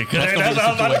 Exactly. That's gonna be the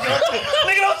situation.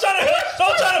 Nigga,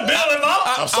 don't try to bail him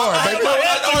out. I'm sorry, baby.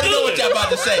 I already know what y'all about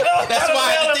to say. That's why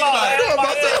I had to think about it.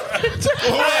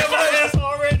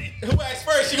 Who asked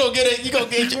first? You gonna get it? You gonna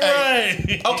get it?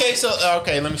 Right.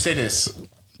 Okay. Let me say this,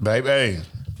 baby. Hey,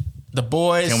 the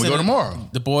boys. Can we go tomorrow?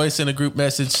 The boys send a group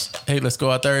message. Hey, let's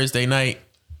go out Thursday night.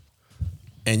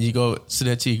 And you go sit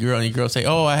there to your girl, and your girl say,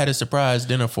 "Oh, I had a surprise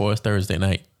dinner for us Thursday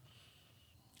night."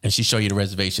 And she show you the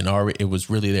reservation. Already, it was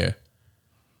really there.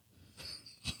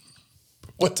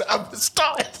 What time it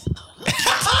start?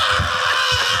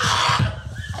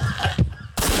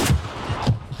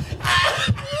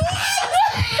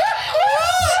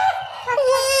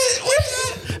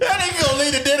 That nigga gonna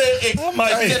leave the dinner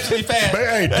exceptionally fast.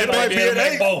 Hey, dinner might be at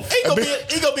 8. He gonna be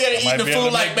able to eat the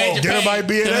food like Major Dinner Payne. might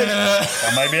be at 8.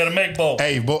 I might be able to make both.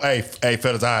 Hey,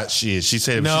 fellas, she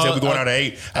said we're going out at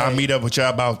 8. I'll meet up with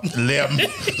y'all about 11.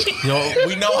 Yo,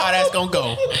 we know how that's gonna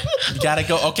go. You gotta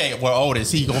go. Okay, well,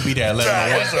 Otis, he gonna be there at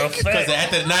 11:01. Because at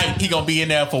the night, he gonna be in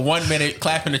there for 1 minute,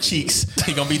 clapping the cheeks.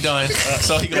 He gonna be done.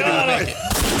 So he gonna do a minute.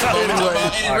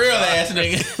 Any real ass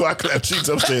nigga. I clap cheeks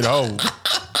upstairs home.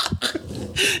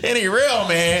 Any real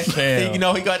man. Damn. You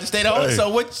know he got to stay home. Hey.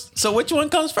 So which one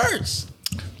comes first?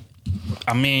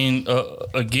 I mean,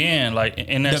 again, like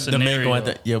in that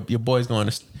scenario, your boy's going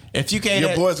to. If you can't,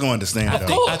 your boys gonna understand.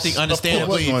 I think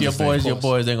understandably, if your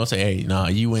boys ain't gonna say, "Hey, nah,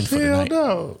 you in for the night."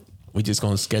 No. We just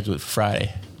gonna schedule it for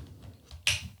Friday.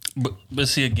 But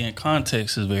see, again,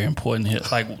 context is very important here.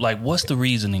 Like, what's the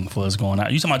reasoning for us going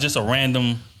out? You talking about just a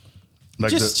random?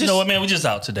 Like you know what, man? We just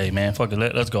out today, man. Fuck it,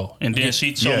 let's go. And then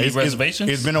she showed me reservations.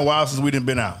 It's been a while since we done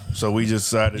been out, so we just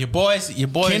decided. Your boys.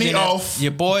 Kenny off.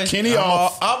 Your boys. Kenny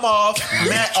off. I'm off.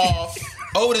 Matt off.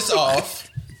 Otis off.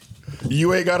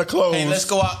 You ain't got to close. Hey, let's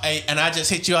go out. Hey, and I just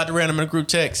hit you out the random in the group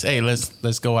text. Hey, let's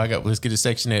go. Let's get a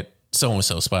section at so and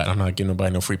so spot. I'm not giving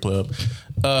nobody no free plug.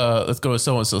 Let's go to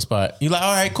so and so spot. You like,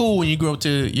 all right, cool. When you go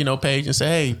to Paige and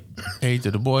say, hey, do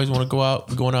the boys want to go out?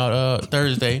 We're going out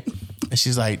Thursday. And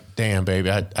she's like, damn,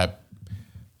 baby, I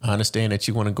understand that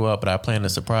you want to go out, but I planned a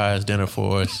surprise dinner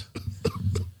for us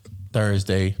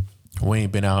Thursday. We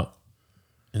ain't been out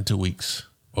in 2 weeks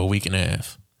or a week and a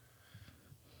half.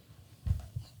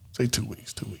 Say 2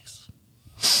 weeks.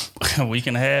 A week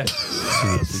and a half.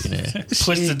 Week and a half.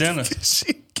 Push the dinner.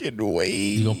 She can wait.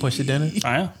 You gonna push the dinner?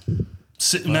 I am.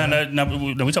 No,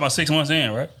 we talking about 6 months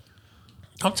in, right?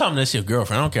 I'm telling this your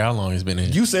girlfriend. I don't care how long it's been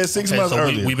in. You said 6 months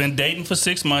earlier. We've been dating for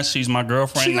 6 months. She's my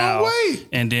girlfriend She now. gonna wait.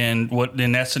 And then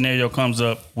then that scenario comes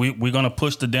up. We're gonna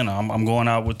push the dinner. I'm going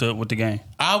out with the game.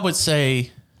 I would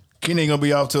say Kenny ain't gonna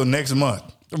be off till next month.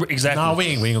 Exactly. no, we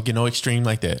ain't gonna get no extreme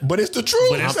like that. But it's the truth.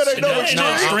 But I said ain't no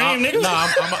extreme. nigga.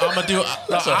 I'm gonna do.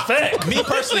 That's a fact. Me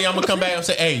personally, I'm gonna come back and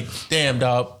say, "Hey, damn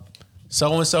dog,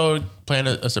 so and so planned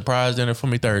a surprise dinner for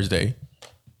me Thursday."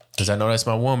 Because I know that's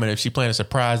my woman. If she planned a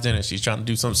surprise dinner, she's trying to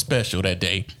do something special that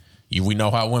day. We know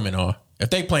how women are. If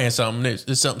they plan something,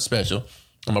 it's something special.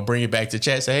 I'm gonna bring it back to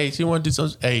chat. Say, hey, she want to do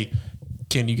something. Hey,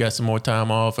 Ken, you got some more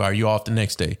time off? Or are you off the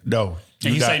next day? No.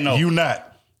 And you say no. You not.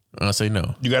 I say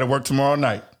no. You got to work tomorrow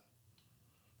night.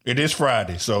 It is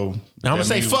Friday, so Now I'm gonna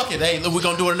say fuck it. Hey, look, we're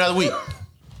gonna do it another week.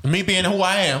 Me being who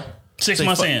I am, 6 say,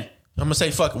 months fuck, in. I'm gonna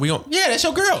say fuck it. That's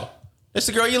your girl. That's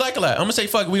the girl you like a lot. I'm gonna say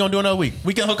fuck it. We gonna do another week.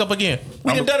 We can hook up again.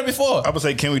 We done done it before. I'm gonna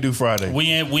say, can we do Friday? We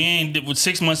ain't with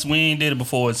 6 months. We ain't did it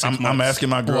before. 6 months. I'm asking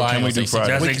my girl, Well, I can ain't we gonna do say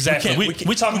Friday? That's We exactly.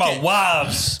 We talking about can't.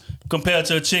 wives compared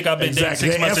to a chick I've been dating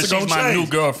 6 months and she's my new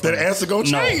girlfriend. That answer gonna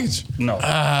change. No.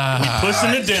 We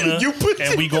pushing the dinner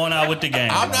and we going out with the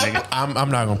game. I'm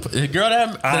not gonna put the girl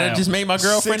that just made my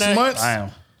girlfriend. 6 months. I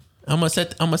am. I'm gonna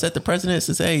set the precedence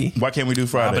to say, Why can't we do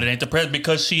But Friday? it ain't the press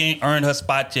because she ain't earned her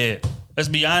spot yet. Let's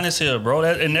be honest here, bro.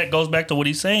 And that goes back to what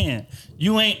he's saying.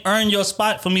 You ain't earned your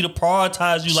spot for me to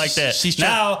prioritize you like that.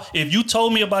 Now, if you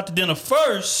told me about the dinner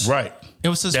first, right?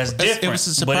 That's different. It was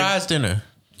a surprise dinner.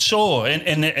 Sure,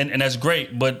 and that's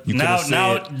great. But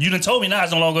now you done told me now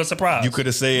it's no longer a surprise. You could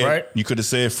have said, right? You could have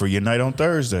said for your night on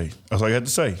Thursday. That's all you had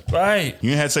to say. Right. You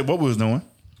didn't have to say what we was doing.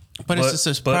 But it's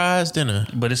a surprise dinner.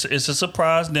 But it's a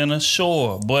surprise dinner,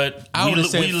 sure. But I would have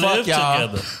said, we fuck live y'all.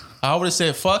 together. I would have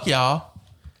said, fuck y'all,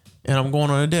 and I'm going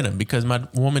on a dinner because my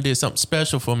woman did something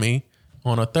special for me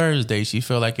on a Thursday. She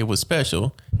felt like it was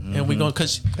special, and we going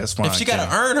because if she got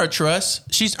to earn her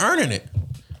trust, she's earning it.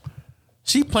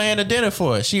 She planned a dinner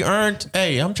for us. She earned.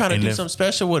 Hey, I'm trying to do something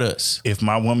special with us. If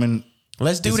my woman,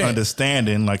 let's do that.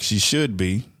 Understanding like she should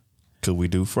be, could we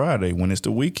do Friday when it's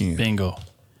the weekend? Bingo.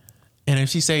 And if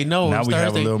she say no, now it's we Thursday,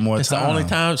 have a little more it's time. the only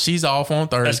time she's off on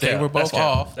Thursday. We're both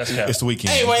off. It's the weekend.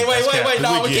 Hey, wait.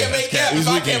 No, we can't make cap.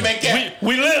 I can't make cap.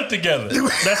 We live together.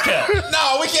 That's cap.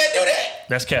 No, we can't do that.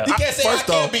 That's cap. You can't say I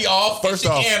can't be off. First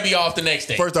off, she can be off the next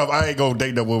day. First off, I ain't gonna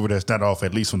date no woman that's not off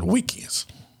at least on the weekends.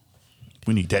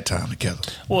 We need that time together.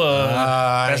 Well,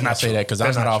 that's not say that because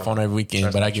I'm not off on every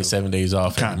weekend, but I get 7 days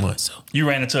off every month. So you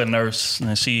ran into a nurse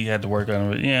and she had to work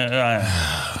on it.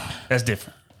 Yeah, that's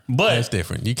different. But that's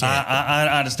different. You can't.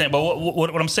 I understand. But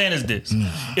what I'm saying is this: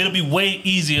 it'll be way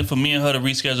easier for me and her to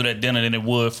reschedule that dinner than it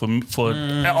would for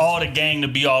all the gang to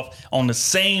be off on the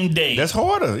same day. That's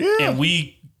harder. Yeah, and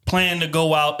we plan to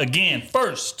go out again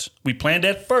first. We planned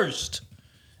that first,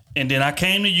 and then I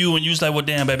came to you and you was like, "Well,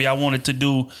 damn, baby, I wanted to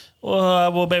do."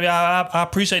 Well, baby, I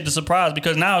appreciate the surprise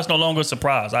because now it's no longer a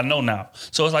surprise. I know now.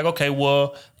 So it's like, okay,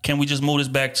 well, can we just move this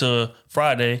back to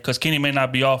Friday? Because Kenny may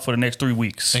not be off for the next 3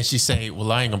 weeks. And she say,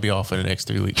 well, I ain't going to be off for the next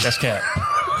 3 weeks. That's cap.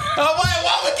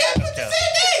 Why we can't do the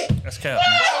same day? That's cap.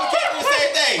 Why we can't do the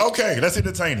same day? Okay, let's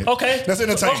entertain it. Okay. Let's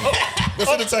entertain it.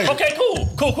 Let's entertain it. Okay,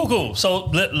 cool. So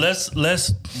let's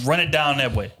run it down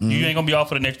that way. You ain't going to be off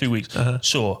for the next 3 weeks.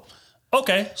 Sure.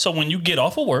 Okay, so when you get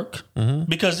off of work,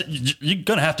 because you're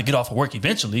going to have to get off of work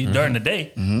eventually during the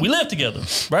day, we live together,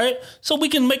 right? So we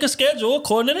can make a schedule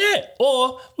according to that.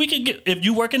 Or we can get, if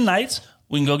you working nights,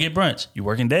 we can go get brunch. You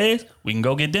working days, we can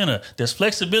go get dinner. There's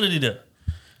flexibility there.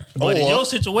 But in your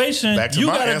situation, back to you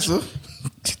my got answer.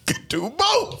 Do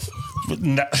both.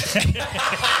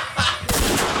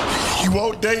 You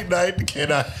won't date night.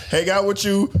 Can I hang out with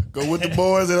you? Go with the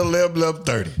boys at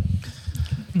 11:30.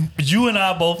 You and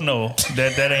I both know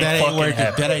that ain't fucking working.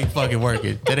 happening. That ain't fucking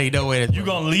working. That ain't no way. You're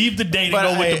going to leave the day to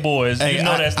go with the boys. You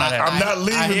know that's not happening. I'm not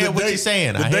leaving I hear the what date. you're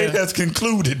saying. The date has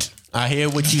concluded. I hear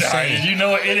what you're saying. You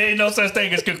know, it ain't no such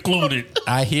thing as concluded.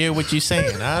 I hear what you're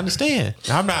saying. I understand.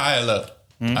 I'm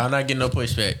not getting no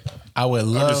pushback. I would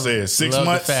love, just saying, 6 love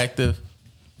months. the fact of,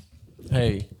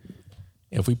 hey,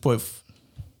 if we put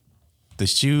the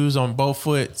shoes on both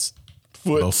foots,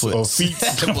 Foots or feet.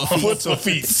 Foots or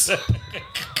feet.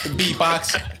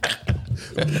 Beatbox.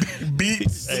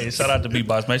 Beats. Hey, shout out to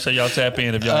Beatbox. Make sure y'all tap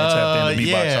in if y'all ain't tapped in to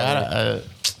Beatbox already.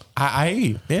 I hear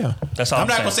you. Yeah. That's all I'm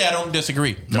not going to say I don't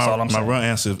disagree. That's all I'm saying. My real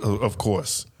answer, of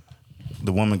course,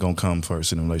 the woman going to come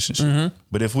first in a relationship.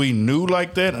 But if we knew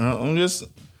like that, I'm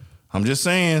just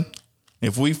saying,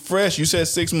 if we fresh, you said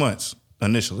 6 months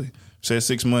initially. You said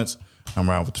 6 months, I'm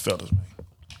riding with the fellas, man.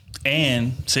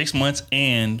 And 6 months,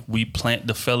 and we planned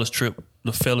the fellas trip.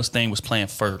 The fellas thing was planned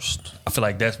first. I feel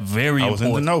like that's very important. I was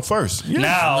in the know first. Yeah.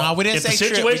 Now, No, we didn't if say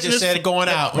the trip. We just said going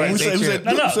out. Right. We said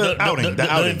the outing.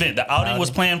 The event, the outing was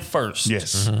planned first.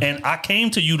 Yes. And I came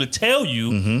to you to tell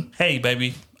you, hey,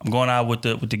 baby, I'm going out with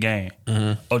the gang.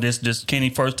 Oh, this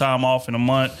Kenny first time off in a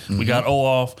month. We got O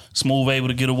off. Smooth able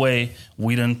to get away.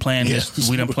 We done planned this.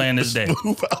 We done planned this day.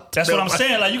 That's what I'm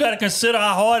saying. Like, you got to consider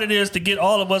how hard it is to get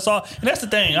all of us off. And that's the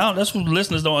thing. That's what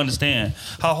listeners don't understand.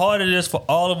 How hard it is for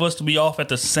all of us to be off at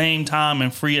the same time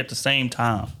and free at the same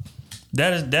time.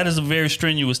 That is a very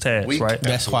strenuous task, right?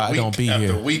 That's why I don't be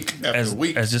here. Week after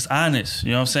week. As just honest,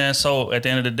 you know what I'm saying? So at the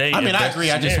end of the day, I mean, I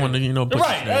agree. I just wanted to, put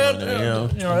right.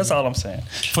 That's all I'm saying.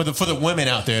 For the women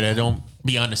out there that don't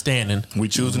be understanding, We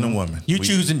choosing a woman. you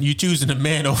choosing the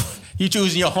man over, you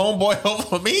choosing your homeboy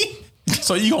over me.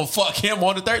 So you gonna fuck him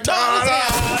on the third time?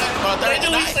 I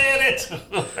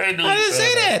didn't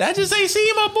say that. I just ain't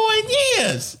seen my boy in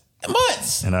years,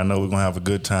 months, And I know we're going to have a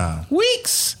good time.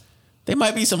 weeks. There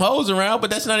might be some hoes around, but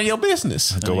that's none of your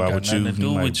business. Go out with you. nothing to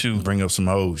do with you. Bring up some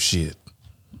old shit.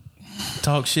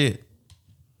 Talk shit.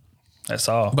 That's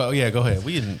all. But yeah, go ahead.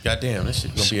 We didn't. Goddamn, this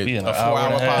shit gonna be a 4 hour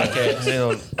and a half. podcast.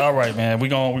 Hell, all right, man. We're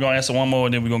gonna answer one more,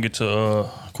 and then we're gonna get to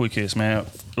quick hits, man.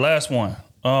 Last one.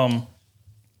 Let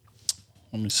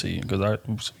me see, because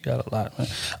we got a lot, man.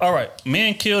 All right,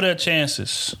 men kill their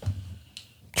chances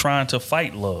trying to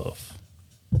fight love.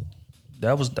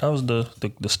 that was the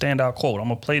standout quote. I'm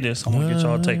gonna play this. I'm gonna get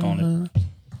y'all take on it.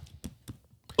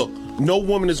 Look, no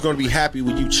woman is going to be happy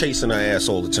with you chasing her ass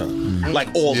all the time. Like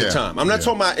all the time. I'm not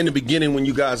talking about in the beginning when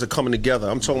you guys are coming together.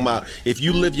 I'm talking about if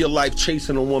you live your life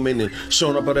chasing a woman and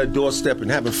showing up at her doorstep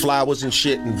and having flowers and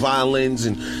shit and violins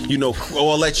and, you know,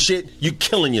 all that shit, you're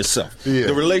killing yourself. Yeah.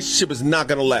 The relationship is not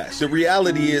going to last. The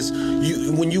reality is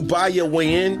when you buy your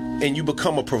way in and you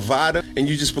become a provider and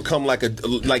you just become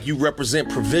like you represent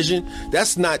provision,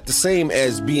 that's not the same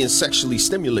as being sexually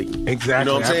stimulating. Exactly. You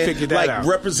know what I'm saying? I figured that out.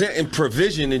 Representing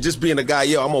provision and just being a guy,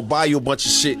 yo, I'm gonna buy you a bunch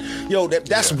of shit. Yo,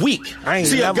 that's weak. I ain't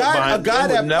See, never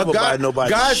buy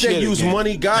nobody guys shit that use again.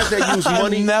 money, guys that use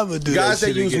money, never do guys that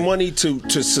that shit use again. money to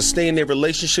sustain their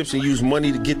relationships and use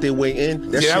money to get their way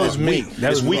in. That shit was is me. weak.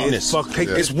 That It's was me. weakness. Fuck, take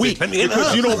It's this. weak Let me in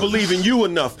because her. you don't believe in you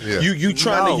enough. Yeah. You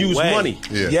trying to use way. money.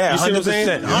 Yeah, You see what I'm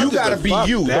saying? 100%. You gotta be Fuck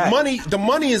you. that. The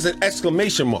money is an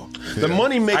exclamation mark. The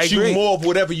money I makes you agree. more of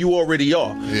whatever you already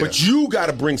are. Yeah. But you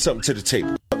gotta bring something to the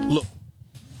table. Look.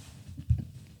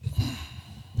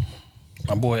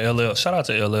 My boy LL, shout out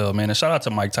to LL, man, and shout out to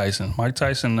Mike Tyson. Mike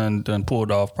Tyson done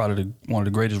pulled off probably one of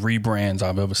the greatest rebrands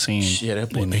I've ever seen Yeah,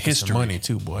 that boy in the making history. some money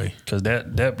too, boy. Cause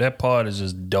that part is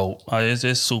just dope.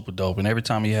 It's super dope, and every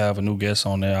time he have a new guest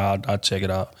on there, I check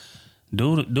it out.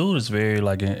 Dude is very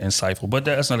like insightful, but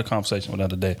that's another conversation for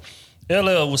another day.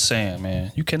 LL was saying,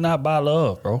 man, you cannot buy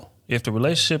love, bro. If the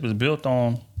relationship is built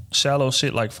on shallow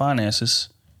shit like finances,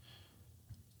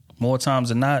 more times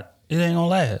than not, it ain't gonna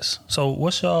last. So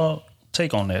what's y'all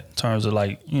take on that in terms of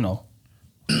like, you know,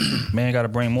 man got to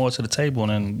bring more to the table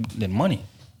than money,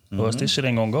 or else this shit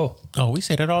ain't gonna go. Oh, we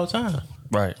say that all the time.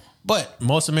 Right. But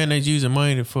most of the men that's using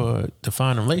money to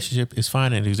find a relationship is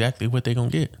finding exactly what they gonna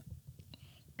get.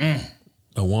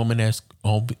 A woman that's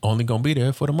only gonna be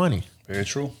there for the money. Very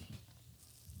true.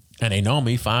 And they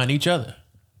normally find each other.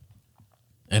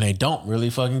 And they don't really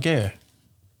fucking care.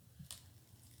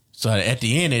 So at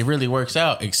the end, it really works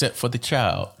out, except for the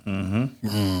child.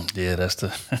 Yeah, that's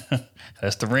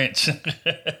the wrench.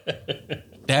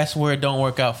 That's where it don't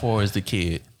work out for is the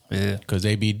kid. Yeah. Because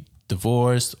they be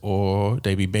divorced or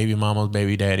they be baby mamas,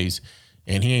 baby daddies.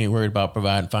 And he ain't worried about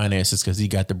providing finances because he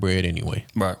got the bread anyway.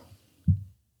 Right.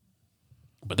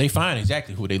 But they find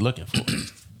exactly who they looking for.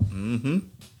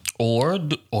 Or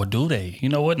do they? You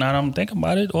know what? Now that I'm thinking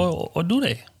about it, or do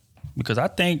they? Because I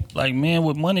think like men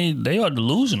with money, they are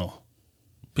delusional.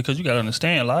 Because you got to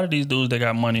understand, a lot of these dudes that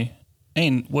got money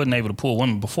wasn't able to pull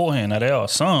women beforehand. Now there are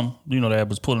some, you know, that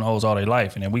was pulling hoes all their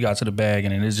life, and then we got to the bag,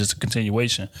 and then it's just a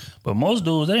continuation. But most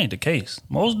dudes, that ain't the case.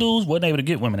 Most dudes wasn't able to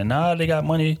get women, and now they got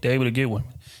money, they're able to get women.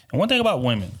 And one thing about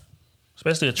women,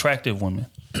 especially attractive women,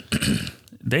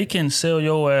 they can sell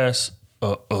your ass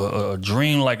a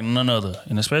dream like none other,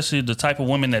 and especially the type of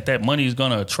women that money is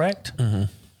gonna attract.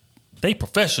 They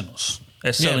professionals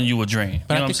at selling you a dream. You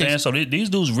know what I'm saying? So these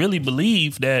dudes really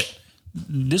believe that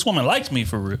this woman likes me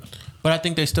for real. But I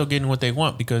think they still getting what they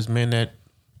want because men that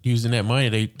using that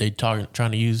money, they trying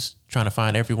to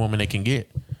find every woman they can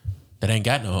get that ain't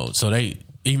got no hoes. So they,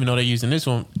 even though they using this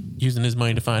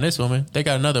money to find this woman, they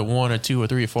got another 1 or 2 or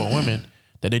 3 or 4 women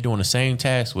that they doing the same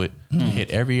task with to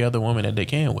hit every other woman that they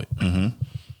can with.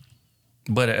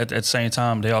 But at the same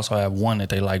time, they also have one that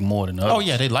they like more than others. Oh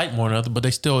yeah, they like more than others, but they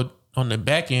still on the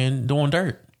back end doing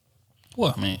dirt.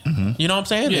 Well, I mean, you know what I'm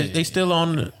saying? Yeah. They still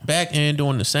on the back end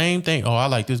doing the same thing. Oh, I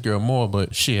like this girl more,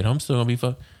 but shit, I'm still gonna be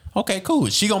okay, cool.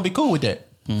 She gonna be cool with that.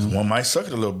 One might suck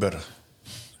it a little better.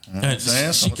 You know what I'm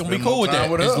saying? She gonna be cool with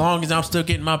that as long as I'm still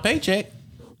getting my paycheck.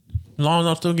 As long as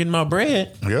I'm still getting my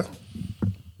bread. Yeah,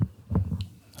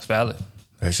 that's valid.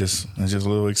 That's just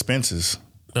little expenses.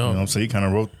 You know what I'm saying? He kind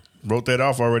of wrote that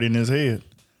off already in his head.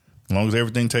 As long as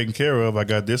everything taken care of, I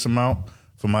got this amount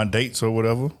for my dates or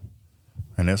whatever,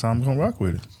 and that's how I'm gonna rock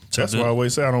with it. That's why I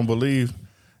always say I don't believe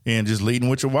in just leading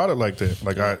with your wallet like that.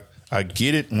 Like I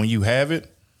get it when you have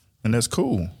it, and that's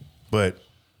cool. But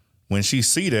when she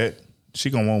see that, she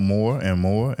gonna want more and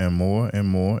more and more and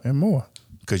more and more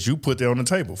because you put that on the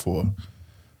table for her.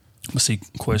 But see,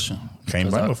 question.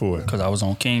 Can't blame her for it. Because I was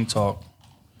on King Talk.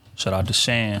 Shout out to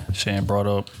Shan. Shan brought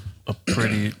up a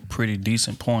pretty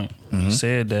decent point. He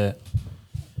said that,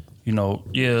 you know,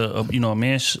 a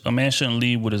man shouldn't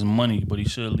lead with his money, but he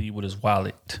should lead with his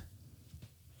wallet.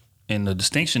 And the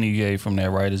distinction he gave from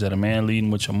that, right, is that a man leading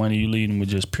with your money, you leading with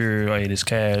just pure, hey, this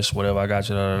cash, whatever, I got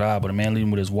you, But a man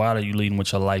leading with his wallet, you leading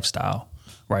with your lifestyle,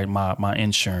 right? My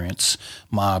insurance,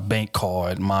 my bank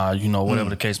card, my, you know, whatever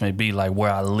the case may be, like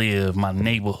where I live, my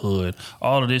neighborhood.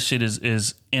 All of this shit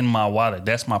is in my wallet.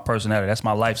 That's my personality. That's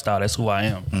my lifestyle. That's who I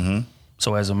am.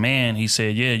 So as a man, he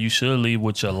said, yeah, you should leave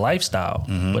with your lifestyle,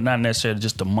 but not necessarily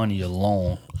just the money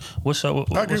alone. What's your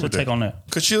take on that?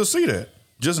 Because she'll see that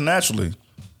just naturally.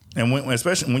 And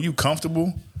especially when you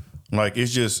comfortable, like it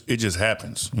just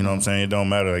happens. You know what I'm saying? It don't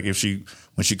matter. Like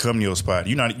when she come to your spot,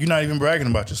 you're not even bragging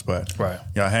about your spot. Right.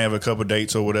 Y'all have a couple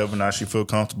dates or whatever. Now she feel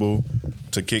comfortable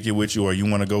to kick it with you, or you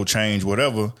want to go change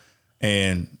whatever,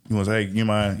 and you want to say, hey, you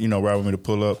mind, ride with me to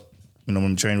pull up? When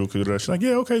we change real quick. She's like,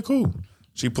 yeah, okay, cool.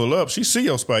 She pull up. She see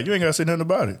your spot. You ain't gotta say nothing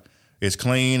about it. It's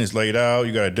clean. It's laid out.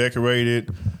 You got it decorated.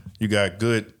 You got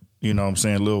good,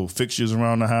 little fixtures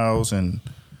around the house, and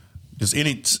just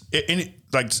any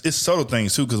like it's subtle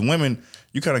things too. Because women,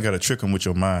 you kind of got to trick them with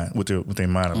your mind, with their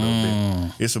mind a little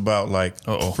bit. It's about like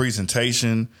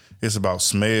presentation. It's about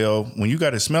smell. When you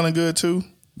got it smelling good too,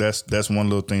 that's one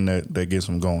little thing that gets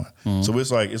them going. So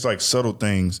it's like subtle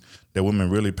things that women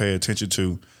really pay attention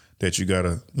to, that you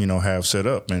gotta, have set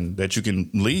up, and that you can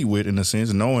lead with, in a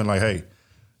sense, knowing like, hey,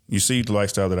 you see the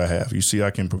lifestyle that I have. You see I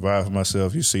can provide for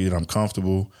myself. You see that I'm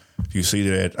comfortable. You see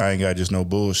that I ain't got just no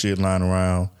bullshit lying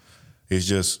around.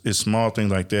 It's small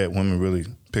things like that women really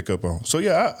pick up on. So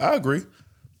yeah, I agree.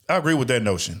 I agree with that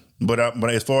notion. But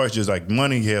as far as just like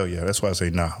money, hell yeah. That's why I say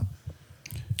nah.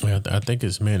 Well, I think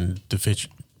it's men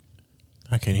deficient.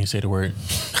 I can't even say the word.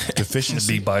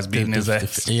 Deficiency. Beatbox beating his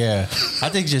ass. Yeah. I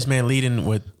think just men leading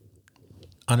with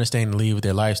understanding to lead with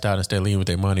their lifestyle instead of leading with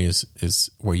their money is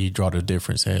where you draw the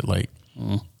difference at. Like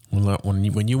when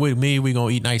you with me, we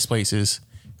gonna eat nice places.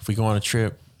 If we go on a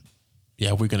trip,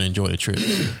 yeah, we're gonna enjoy the trip.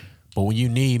 But when you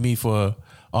need me for,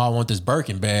 I want this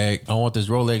Birkin bag, I want this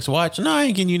Rolex watch, no, I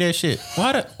ain't getting you that shit.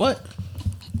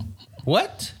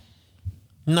 What?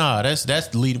 Nah,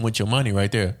 that's leading with your money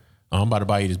right there. I'm about to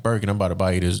buy you this Birkin. I'm about to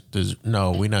buy you this.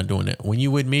 No, we're not doing that. When you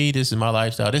with me, this is my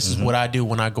lifestyle. This is what I do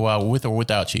when I go out with or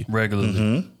without you.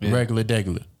 Regularly. Yeah. Regular.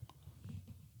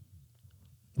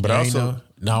 But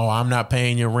no, I'm not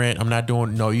paying your rent. I'm not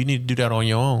doing, no, you need to do that on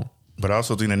your own. But I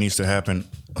also think that needs to happen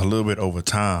a little bit over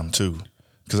time too.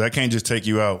 Because I can't just take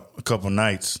you out a couple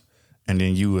nights and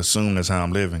then you assume that's how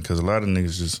I'm living. Because a lot of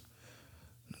niggas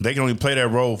they can only play that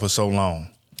role for so long.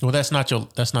 Well, that's not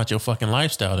your fucking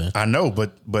lifestyle then. I know,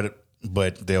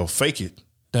 but they'll fake it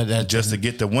just to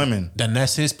get the women. Then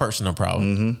that's his personal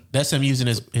problem. That's him using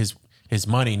his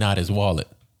money, not his wallet.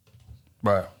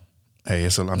 Right. Hey,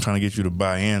 I'm trying to get you to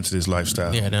buy into this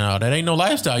lifestyle. Yeah, no, that ain't no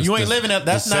lifestyle. You ain't living that.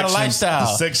 That's not a lifestyle.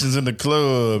 The sections in the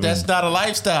club. That's not a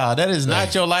lifestyle. That is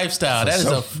not your lifestyle.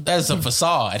 That is a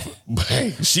facade.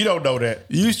 Hey, she don't know that.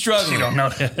 You struggling. She don't know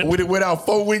that. We went out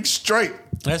 4 weeks straight.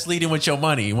 That's leading with your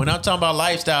money. When I'm talking about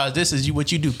lifestyles, this is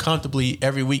what you do comfortably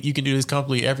every week. You can do this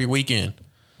comfortably every weekend.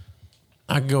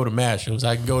 I can go to Marshalls.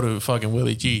 I can go to fucking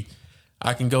Willie G.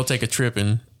 I can go take a trip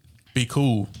and be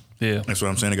cool. Yeah, that's what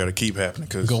I'm saying. It got to keep happening.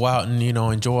 Go out and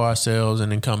enjoy ourselves,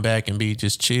 and then come back and be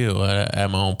just chill. I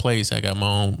have my own place. I got my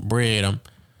own bread.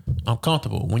 I'm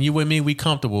comfortable. When you with me, we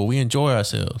comfortable. We enjoy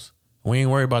ourselves. We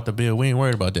ain't worried about the bill. We ain't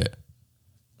worried about that.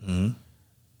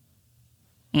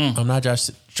 I'm not just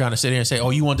trying to sit there and say,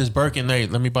 "Oh, you want this Birkin? Hey,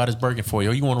 let me buy this Birkin for you.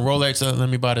 Oh, you want a Rolex? Let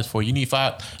me buy this for you. You need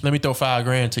 $5? Let me throw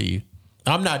 $5,000 to you."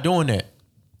 I'm not doing that.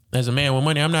 As a man with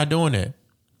money, I'm not doing that.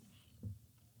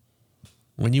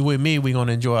 When you with me, we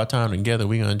gonna enjoy our time together.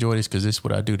 We gonna enjoy this because this is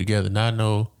what I do together. Now I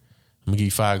know I'm gonna give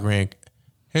you $5,000.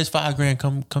 Here's $5,000.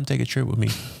 Come take a trip with me.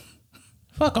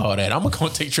 Fuck all that. I'm gonna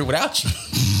take a trip without you.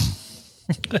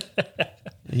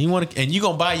 And you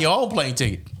gonna buy your own plane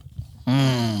ticket.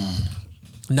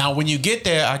 Now when you get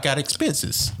there, I got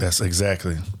expenses. That's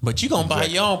exactly. But you gonna buy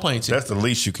your own plane ticket. That's the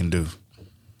least you can do.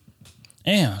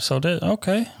 Damn. So that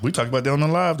okay. We talked about that on the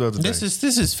live the other day. This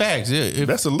is facts.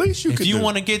 That's the least you can do. If you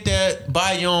want to get there,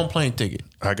 buy your own plane ticket.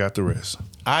 I got the rest.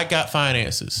 I got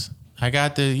finances. I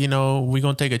got the, we're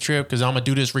going to take a trip because I'm going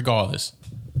to do this regardless.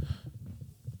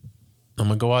 I'm going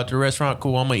to go out to the restaurant.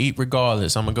 Cool. I'm going to eat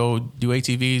regardless. I'm going to go do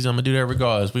ATVs. I'm going to do that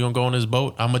regardless. We're going to go on this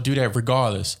boat. I'm going to do that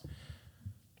regardless.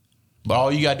 But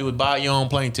all you got to do is buy your own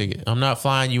plane ticket. I'm not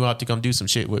flying you out to come do some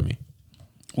shit with me.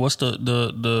 What's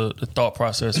the thought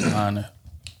process behind that?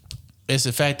 It's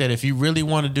the fact that if you really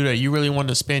want to do that, you really want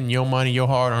to spend your money, your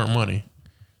hard-earned money,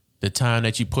 the time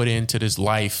that you put into this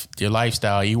life, your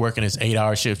lifestyle, you working this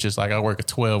 8-hour shift just like I work a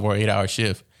 12 or 8-hour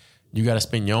shift. You got to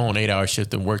spend your own 8-hour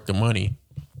shift to work the money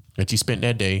that you spent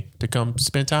that day to come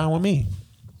spend time with me.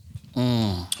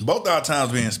 Both our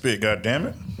times being spent,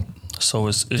 goddammit. So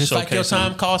it's like your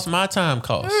time costs, my time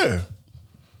costs. Yeah.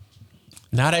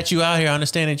 Now that you out here, I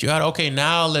understand that you out. Okay,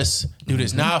 now let's do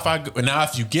this. Now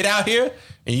if you get out here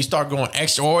and you start going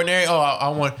extraordinary,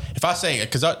 if I say,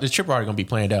 because the trip already gonna be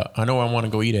planned out. I know where I want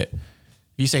to go eat at.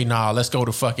 You say, nah, let's go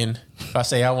to fucking. If I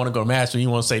say I want to go to Master, you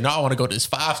want to say, no, I want to go to this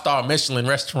 5-star Michelin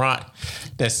restaurant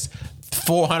that's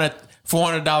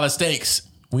 $400 steaks.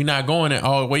 We not going there.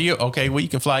 Oh, well, you okay? Well, you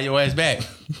can fly your ass back.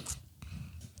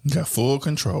 You got full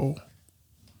control.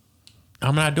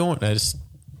 I'm not doing that.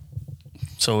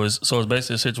 So it's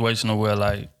basically a situation where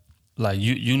like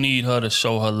you need her to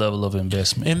show her level of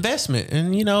investment. And because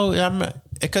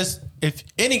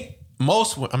I'm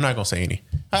not gonna say any.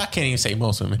 I can't even say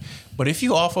most women. But if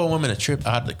you offer a woman a trip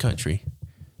out of the country,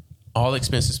 all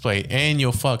expenses paid, and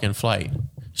your fucking flight,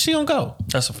 she gonna go.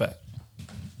 That's a fact.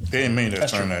 They didn't mean to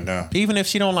turn that down. Even if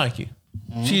she don't like you,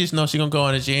 she just knows she gonna go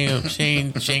on. She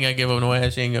ain't gonna give up no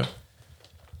ass. She ain't gonna.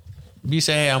 You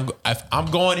say, hey, I'm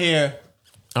going here.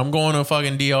 I'm going to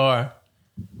fucking DR.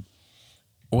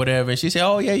 Whatever. And she said,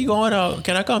 oh yeah, you going out?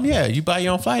 Can I come? Yeah. You buy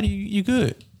your own flight. You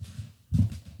good?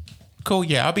 Cool.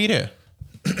 Yeah, I'll be there.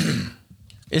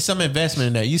 It's some investment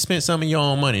in that. You spent some of your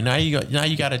own money. Now you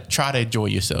got to try to enjoy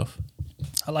yourself.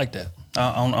 I like that.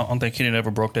 I don't think Kenny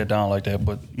ever broke that down like that.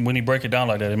 But when he break it down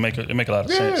like that, it make a lot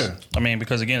of sense. I mean,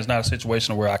 because again, it's not a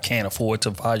situation where I can't afford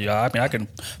to fly you. I mean, I can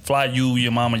fly you,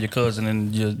 your mama, your cousin,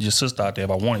 and your sister out there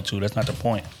if I wanted to. That's not the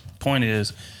point. The point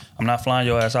is, I'm not flying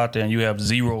your ass out there and you have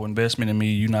zero investment in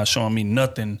me. You're not showing me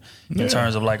nothing in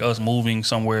terms of like us moving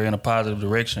somewhere in a positive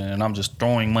direction, and I'm just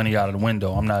throwing money out of the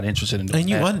window. I'm not interested in doing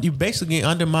that. And you basically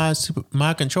under my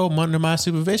control, under my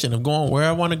supervision of going where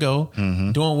I want to go,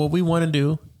 doing what we want to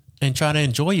do, and try to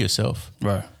enjoy yourself.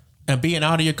 Right. And being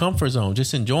out of your comfort zone,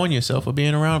 just enjoying yourself or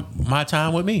being around my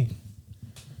time with me.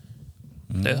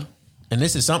 Yeah. And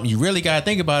this is something you really got to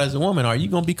think about as a woman. Are you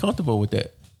going to be comfortable with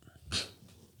that?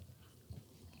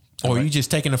 Or are you just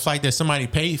taking a flight that somebody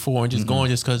paid for and just going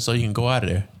just because so you can go out of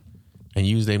there and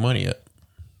use their money up?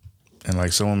 And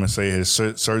like some women say, there's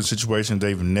certain situations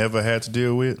they've never had to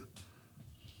deal with.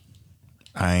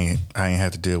 I ain't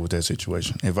had to deal with that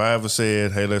situation. If I ever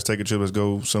said, hey, let's take a trip, let's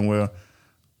go somewhere,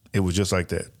 it was just like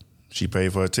that. She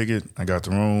paid for a ticket, I got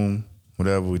the room,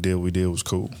 whatever we did was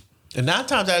cool. And 9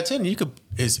 times out of 10,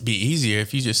 it'd be easier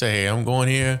if you just say, hey, I'm going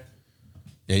here.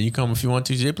 Yeah, you come if you want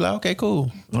to. She'll be like, okay, cool.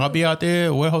 I'll be out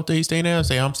there. What hotel you staying at?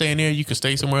 Say, I'm staying there. You can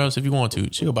stay somewhere else if you want to.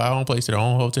 She'll buy her own place at her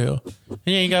own hotel. And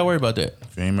you ain't got to worry about that.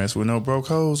 If you ain't mess with no broke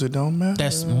hoes, it don't matter.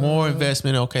 That's more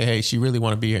investment. Okay, hey, she really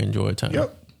want to be here and enjoy her time.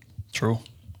 Yep. True.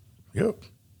 Yep.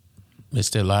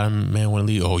 Instead, a lot of men want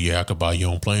to leave. Oh, yeah, I could buy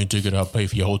your own plane ticket. I'll pay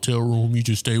for your hotel room. You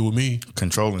just stay with me.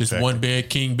 Controlling this one bed,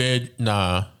 king bed.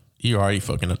 Nah, you already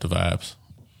fucking up the vibes.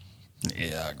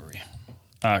 Yeah, I agree.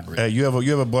 Hey, you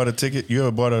ever bought a ticket? You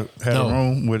ever had a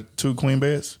room with 2 queen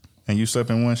beds and you slept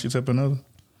in one, she slept in another?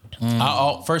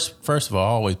 First of all, I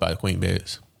always buy queen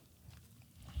beds.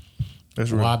 That's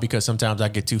right. Why? Because sometimes I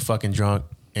get too fucking drunk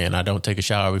and I don't take a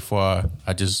shower before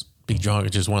I just be drunk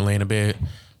and just want to lay in the bed.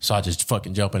 So I just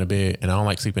fucking jump in the bed, and I don't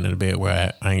like sleeping in the bed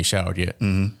where I ain't showered yet.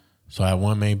 Mm-hmm. So I have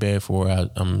one main bed for where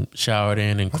I'm showered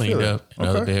in and cleaned up.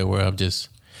 Another bed where I'm just...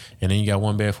 And then you got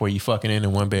one bed where you fucking in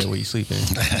and one bed where you sleep in.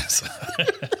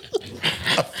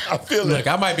 I feel Look,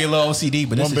 I might be a little OCD,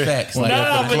 but this is facts. But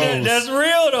that's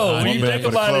real though. When you think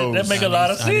about it, that make a lot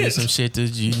of sense. I need some shit that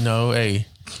hey,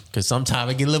 because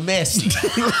sometimes it get a little messy.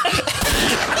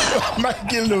 Might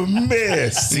get a little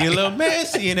messy. Get a little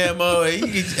messy in that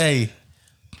mode.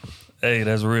 Hey,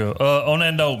 that's real. On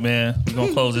that note, man, we're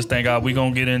gonna close this thing out. We're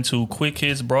gonna get into quick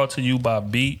hits brought to you by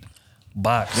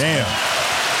Beatbox. Damn.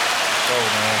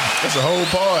 That's a whole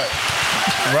part.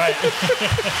 Right. You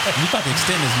about to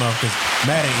extend this month because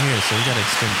Matt ain't here, so you got to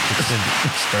extend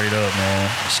it. Straight up, man.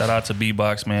 Shout out to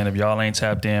Beatbox, man. If y'all ain't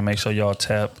tapped in, make sure y'all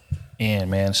tap in,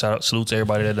 man. Salute to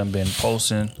everybody that done been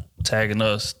posting, tagging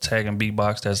us, tagging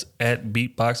Beatbox. That's at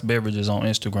Beatbox Beverages on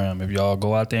Instagram. If y'all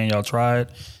go out there and y'all try it,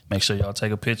 make sure y'all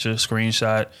take a picture,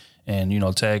 screenshot,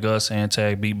 and, tag us and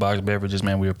tag Beatbox Beverages,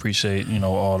 man. We appreciate,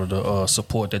 all of the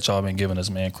support that y'all been giving us,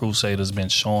 man. Crusader's been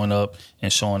showing up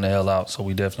and showing the hell out, so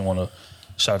we definitely want to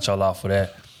shout y'all out for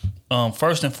that.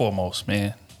 First and foremost,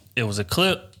 man, it was a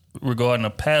clip regarding a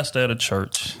pastor at a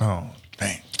church. Oh,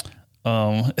 dang.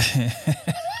 I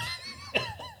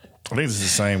think it's the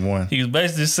same one. He was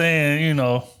basically saying,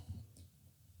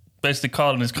 basically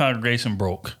calling his congregation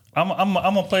broke. I'm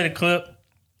going to play the clip.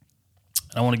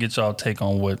 I want to get y'all take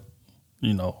on what,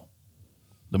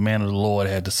 the man of the Lord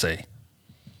had to say.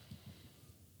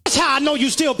 That's how I know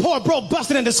you still poor, broke,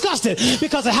 busted, and disgusted,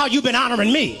 because of how you've been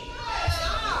honoring me.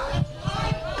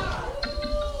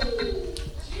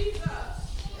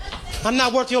 I'm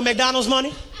not worth your McDonald's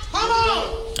money. Come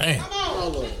on. Damn.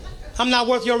 Come on. I'm not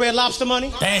worth your Red Lobster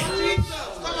money. Damn.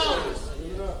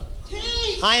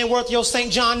 I ain't worth your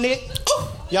St. John knit.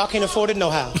 Y'all can't afford it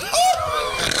no how.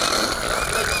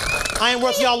 I ain't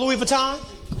worth y'all Louis Vuitton.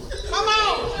 Come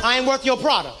on. I ain't worth your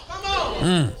Prada. Come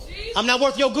on. I'm not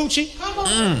worth your Gucci. Come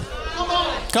on. Come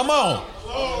on. Come on.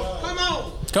 Come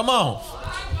on. Come on.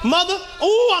 Mother,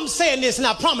 I'm saying this, and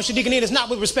I promise you, Deacon, it is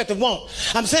not with respect of want.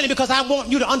 I'm saying it because I want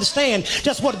you to understand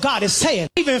just what God is saying.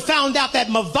 I even found out that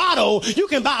Movado, you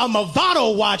can buy a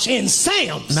Movado watch in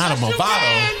Sam's. Not a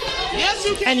Movado. Yes,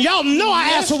 you can. And y'all know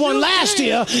I asked for one last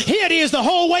year. Here it is the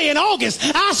whole way in August.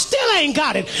 I still ain't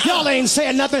got it. Y'all ain't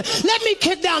saying nothing. Let me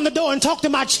kick down the door and talk to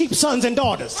my cheap sons and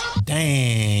daughters.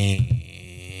 Dang.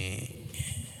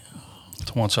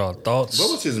 I want y'all thoughts.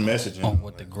 What was his message on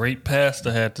what the great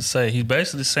pastor had to say? He's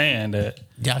basically saying that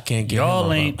y'all can't get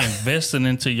y'all ain't investing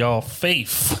into y'all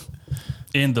faith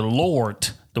in the Lord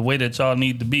the way that y'all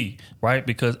need to be, right?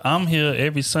 Because I'm here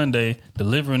every Sunday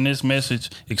delivering this message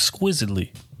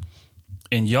exquisitely,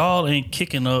 and y'all ain't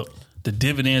kicking up the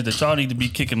dividends that y'all need to be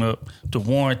kicking up to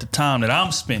warrant the time that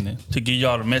I'm spending to give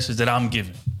y'all the message that I'm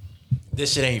giving.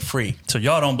 This shit ain't free. So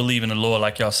y'all don't believe in the Lord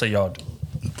like y'all say y'all do.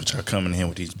 But y'all coming in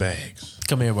with these bags.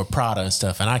 Come here with Prada and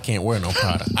stuff, and I can't wear no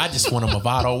Prada. I just want a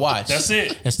Movado watch. That's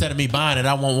it. Instead of me buying it,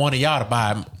 I want one of y'all to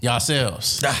buy it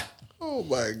yourselves. Oh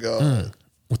my God.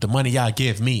 With the money y'all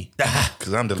give me.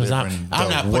 Because I'm delivering I'm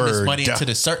not putting this money into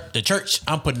the the church.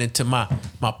 I'm putting it into my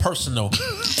personal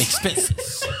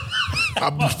expenses.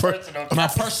 My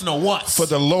personal wants. For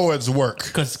the Lord's work.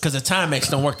 Because the Timex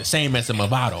don't work the same as the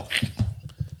Movado.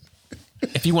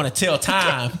 If you want to tell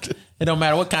time, it don't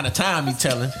matter what kind of time you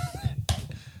telling.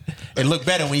 It look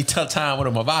better when you tell time with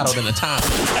a Movado than a time.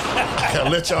 I'll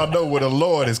let y'all know where the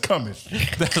Lord is coming.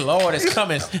 The Lord is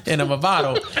coming in a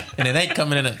Movado, and it ain't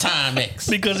coming in a Timex.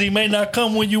 Because he may not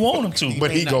come when you want him to.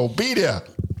 But he gonna be there.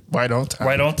 Right on time.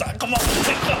 Right on time. Come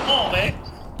on, man.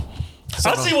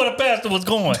 I see where the pastor was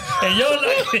going. And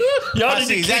y'all I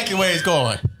see exactly where he's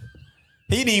going.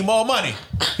 He need more money.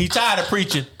 He tired of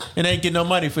preaching and ain't getting no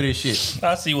money for this shit.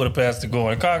 I see where the pastor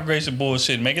going. Congregation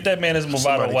bullshit, man. Get that man his Movado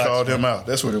Somebody watch. called him out.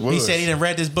 That's what it was. He said he done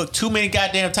read this book too many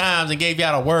goddamn times and gave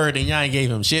y'all a word and y'all ain't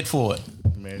gave him shit for it.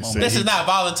 This is not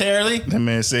voluntarily. That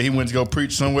man said he went to go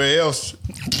preach somewhere else.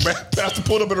 Pastor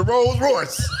pulled up in a Rolls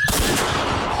Royce.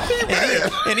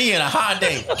 and he in a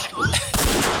Hyundai.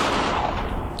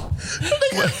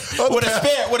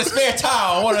 with a spare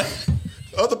towel.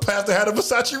 Other pastor had a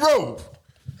Versace robe.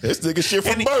 This nigga shit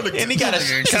from Burlington. And he got a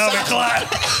Calvin Klein.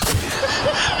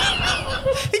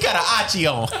 He got an Achi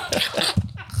on.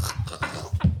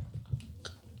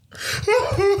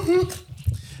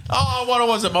 All I wanted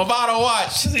was a Movado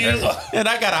watch. And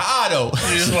I got an Otto.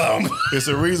 It's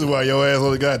a reason why your ass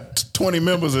only got 20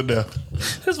 members in there.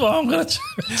 That's why I'm going to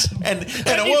church. And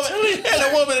a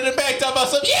woman in the back talking about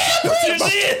something. Yeah,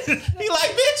 preach. He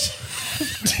like, bitch.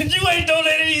 You ain't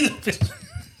donated either.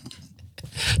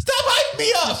 Stop hyping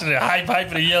me up.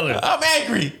 Hyping and yelling. I'm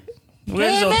angry.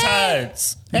 Where's your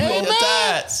tithes? Where's your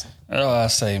tithes? That's what I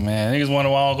say, man. Niggas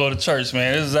wonder why I don't go to church,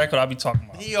 man. This is exactly what I be talking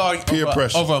about. He already peer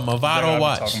pressure over a Movado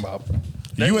watch. Talking about.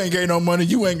 You ain't getting no money.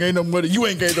 You ain't getting no money. You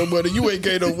ain't getting no money. You ain't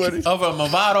getting no money. Over a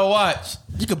Movado watch.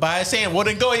 You could buy it saying, well,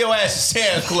 then go your ass to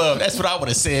Sam's Club. That's what I would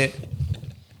have said.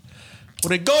 Well,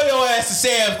 then go your ass to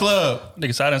Sam's Club.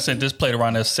 Niggas, I done sent this plate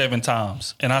around there 7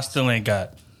 times, and I still ain't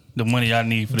got the money I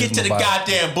need for this. Get to the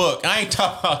goddamn book. I ain't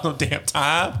talking about no damn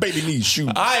time. Baby needs shoes.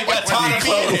 I ain't got time to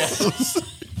be in there.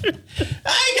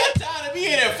 I ain't got time to be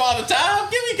in there, Father Time.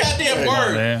 Give me a goddamn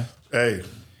word. Man. Hey.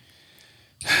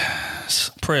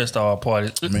 Prayers to all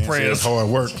parties. Man Prayers. says hard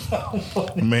work.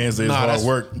 Man says hard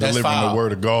work delivering foul. the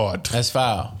word of God. That's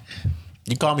foul.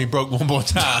 You call me broke one more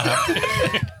time.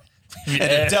 And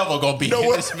the devil gonna be in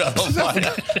this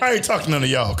I ain't talking to none of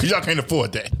y'all because y'all can't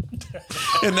afford that.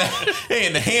 In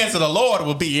the hands of the Lord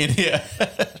will be in here.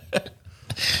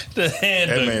 The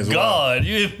hand That of man's God.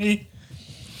 You hear me?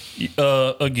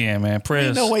 Again, man. Prayers.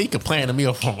 Ain't no way you can plan a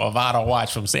meal from a Movado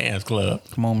watch from Sam's Club.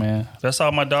 Come on, man. That's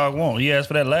all my dog want. He asked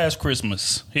for that last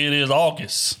Christmas. Here it is,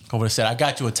 August. I would have said, I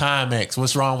got you a Timex.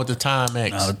 What's wrong with the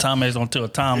Timex? Nah, the Timex don't tell a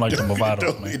time like the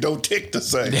Movado, man. It don't tick the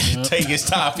same. Take his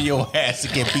time for your ass to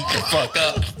get beat the fuck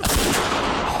up.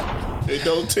 It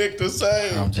don't tick the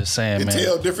same. I'm just saying, It man.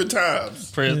 tell different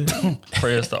times.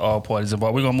 Prayers to all parties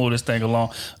involved. We're going to move this thing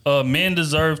along. Men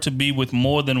deserve to be with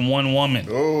more than one woman.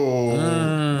 Oh.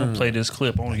 I'm going to play this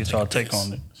clip. I want to get y'all take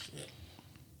on it.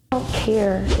 I don't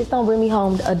care. Just don't bring me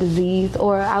home a disease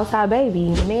or an outside baby.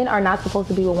 Men are not supposed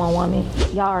to be with one woman.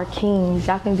 Y'all are kings.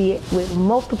 Y'all can be with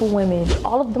multiple women.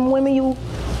 All of them women you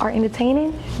are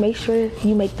entertaining, make sure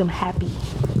you make them happy.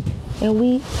 And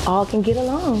we all can get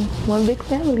along. One big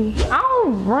family. I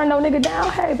don't run no nigga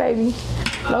down. Hey, baby.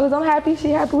 As long as I'm happy, she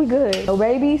happy, we good. No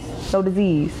babies, no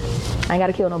disease. I ain't got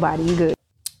to kill nobody. We good.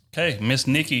 Okay, Miss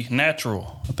Nikki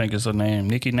Natural, I think is her name.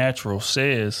 Nikki Natural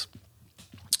says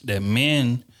that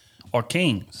men are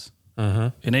kings,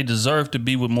 and they deserve to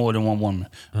be with more than one woman.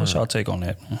 What's y'all take on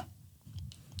that?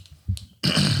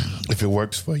 If it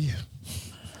works for you.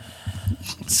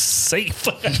 Safe.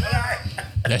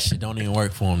 That shit don't even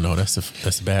work for him though. That's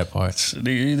the bad part.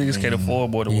 These niggas can't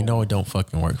afford more than You know it don't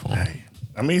fucking work for him. Hey,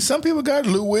 I mean, some people got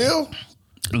Lou Will.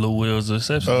 Lou Will's an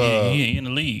exception. He in the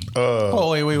league.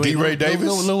 Wait. D-Ray Davis.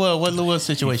 What Lou Will's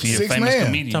situation? He a Six famous man.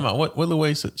 comedian. Talking about what Lou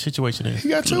Will's situation is? He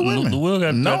got two women. Lou Will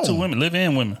got two No. women,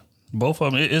 live-in women. Both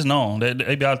of them. It's known.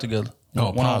 They be out together.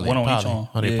 Oh, one on each arm.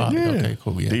 Oh, they poly. Yeah. Okay,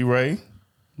 cool. Yeah. D-Ray.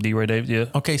 D-Ray Davis, yeah.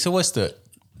 Okay, so what's the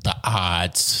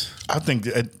odds? I think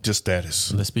just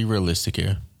status. Let's be realistic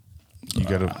here. You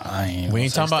gotta. We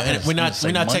ain't talking about. We're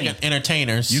not taking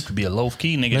entertainers. You could be a low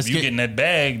key nigga if you getting that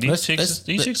bag. These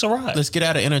chicks are right. Let's get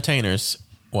out of entertainers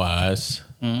wise.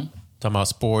 Talking about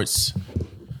sports,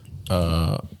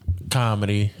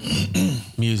 comedy,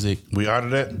 music. We out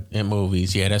of that? And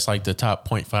movies. Yeah, that's like the top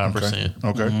 0.5%.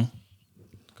 Okay.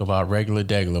 Go about regular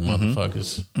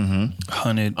motherfuckers.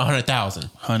 100,000.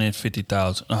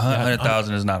 150,000.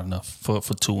 100,000 is not enough for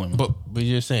two women. But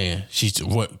you're saying she's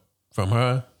what from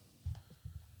her?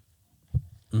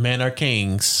 Men are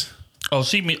kings. Oh,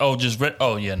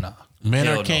 nah. Men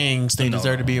Hell are kings. They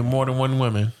deserve to be more than one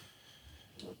woman.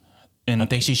 And I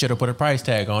think she should have put a price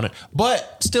tag on it.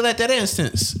 But still, at that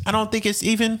instance, I don't think it's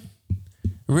even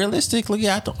realistically.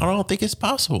 I don't think it's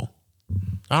possible.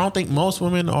 I don't think most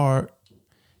women are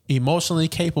emotionally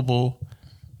capable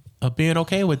of being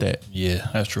okay with that. Yeah,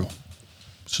 that's true.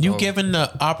 You given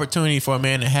the opportunity for a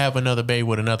man to have another baby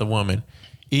with another woman,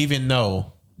 even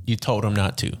though you told him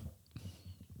not to.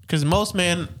 Because most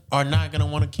men are not going to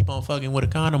want to keep on fucking with a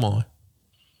condom on.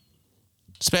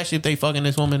 Especially if they fucking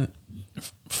this woman.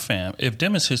 Fam, if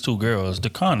them is his two girls, the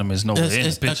condom is nowhere in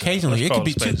the picture. Occasionally, it could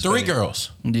be 3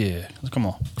 girls. Yeah, come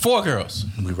on. 4 girls.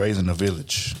 We raising a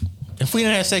village. If we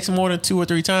didn't have sex more than 2 or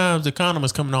 3 times, the condom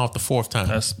is coming off the 4th time.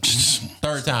 That's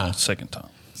 3rd time. Second time.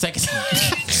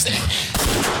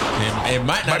 It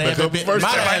might not have been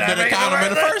a condom in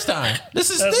the first time.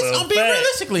 I'm being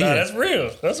realistically here. That's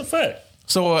real. That's a fact.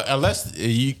 So unless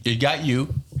you got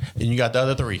you and you got the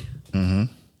other 3,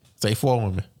 say 4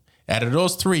 women. Out of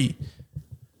those 3,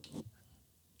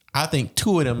 I think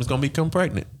 2 of them is going to become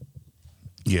pregnant.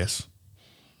 Yes.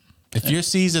 If your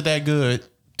seeds are that good,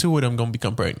 2 of them going to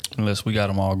become pregnant. Unless we got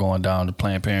them all going down to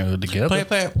Planned Parenthood together.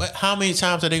 But how many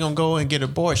times are they going to go and get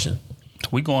abortion?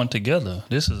 We going together.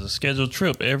 This is a scheduled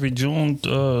trip every June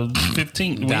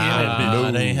 15th.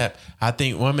 They ain't have. I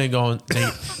think women going.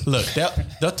 Look,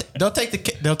 they'll take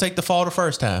the fall the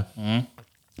first time.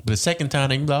 But the second time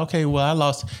they can be like, okay, well I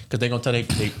lost because they gonna tell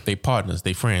they partners,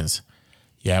 they friends.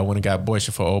 Yeah, I went and got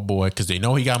abortion for old boy because they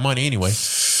know he got money anyway.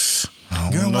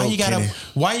 Girl,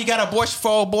 why you got abortion for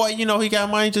old boy? You know he got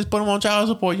money. Just put him on child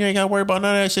support. You ain't got to worry about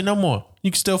none of that shit no more. You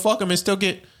can still fuck him and still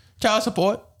get child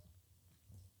support.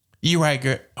 You right,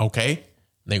 girl. Okay.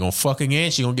 They gonna fuck again.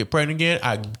 She gonna get pregnant again.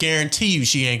 I guarantee you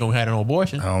she ain't gonna have an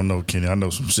abortion. I don't know, Kenny. I know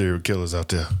some serial killers out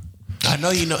there. I know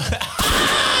you know.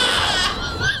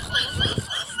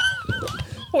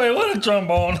 Wait, what a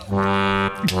trombone.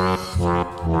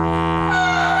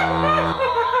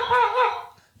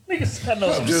 Niggas, I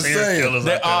know some serial killers out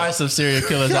there. There are some serial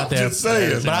killers out there. Just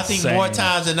saying. But I think more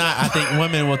times than not, I think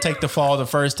women will take the fall the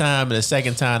first time, and the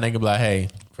second time they can be like, hey,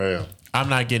 I'm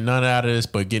not getting none out of this,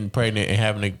 but getting pregnant and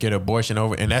having to get an abortion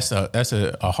over, and that's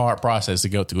a hard process to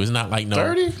go through. It's not like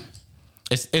 30.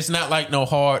 It's not like no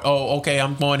hard. Oh, okay,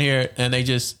 I'm going here, and they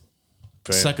just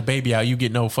suck a baby out. You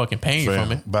get no fucking pain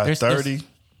from it. By 30,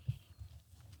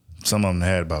 some of them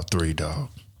had about 3, dog.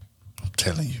 I'm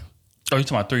telling you. Oh, you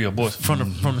talking about 3 abortions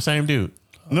from the same dude?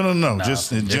 No.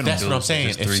 Just in general. That's what I'm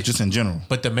saying. Just in general.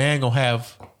 But the man gonna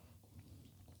have.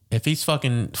 If he's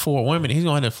fucking 4 women, he's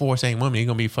gonna have the 4 same women. He's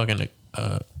gonna be fucking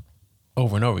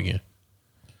over and over again.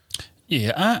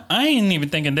 Yeah, I ain't even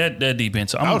thinking that deep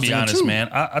into it. I'm gonna be honest, man.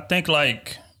 I think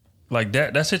like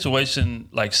that situation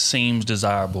like seems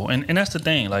desirable, and that's the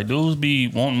thing. Like dudes be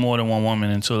wanting more than one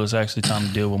woman until it's actually time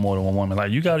to deal with more than one woman.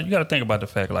 Like you got to think about the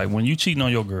fact like when you cheating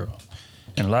on your girl,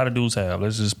 and a lot of dudes have.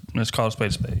 Let's call a spade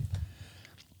a spade.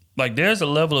 Like there's a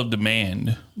level of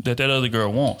demand that other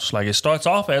girl wants. Like it starts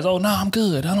off as, oh no, I'm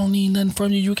good. I don't need nothing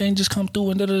from you. You can't just come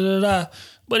through and da da da da.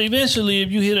 But eventually,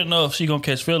 if you hit enough, she gonna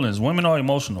catch feelings. Women are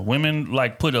emotional. Women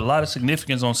like put a lot of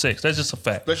significance on sex. That's just a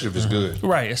fact. Especially if it's good.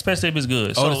 Right. Especially if it's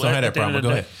good. Oh, so don't have that problem. Go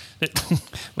ahead.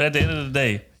 But at the end of the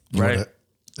day, right?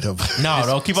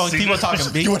 No, keep on talking. Keep on talking.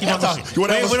 We don't want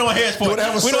to hear his point. You want to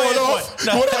have a sword off?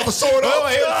 You want to have a sword off?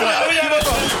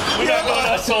 We got to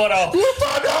have a sword off. We'll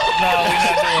find out.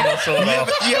 sword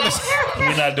off.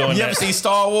 We're not doing that. You ever seen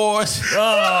Star Wars?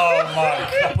 Oh my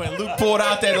God! When Luke pulled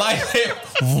out that light,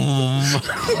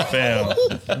 fam,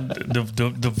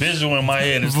 the visual in my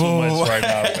head is too much right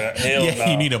now, fam. Hell no.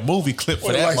 You need a movie clip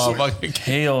for that motherfucker.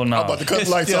 Hell no. I'm about to cut the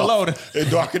lights off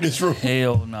and darken this room.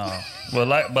 Hell no. But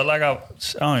like I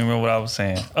don't even remember what I was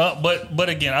saying. But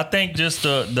again, I think just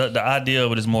the idea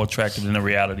of it is more attractive than the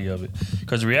reality of it.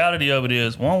 Because the reality of it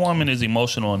is, one woman is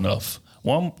emotional enough.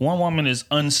 One woman is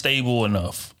unstable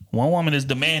enough. One woman is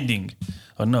demanding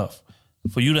enough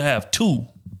for you to have two.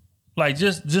 Like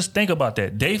just think about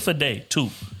that. Day for day, two.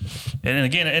 And then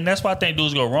again, and that's why I think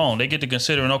dudes go wrong. They get to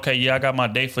considering, okay, yeah, I got my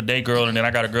day for day girl, and then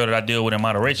I got a girl that I deal with in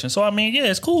moderation. So I mean, yeah,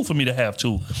 it's cool for me to have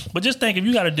two. But just think, if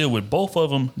you got to deal with both of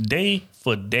them day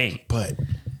for day. But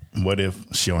what if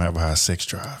she don't have a high sex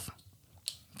drive?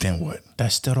 Then what?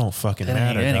 That still don't fucking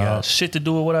matter. That ain't got shit to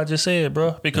do with what I just said,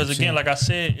 bro. Because again, like I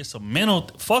said, it's a mental.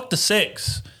 Fuck the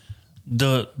sex.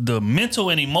 The mental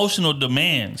and emotional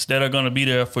demands that are going to be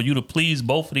there for you to please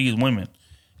both of these women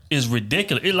is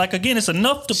ridiculous. Again, it's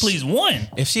enough to please one.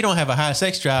 If she don't have a high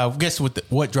sex drive, guess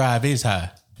what drive is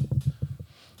high?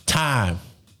 Time.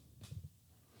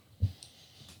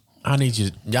 I need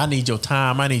your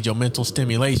time. I need your mental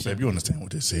stimulation. Babe, you understand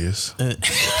what this is?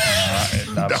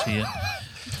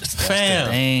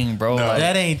 Fam, dang, bro. No.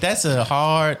 That's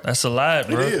a lot,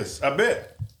 bro. It is. I bet.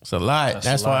 It's a lot.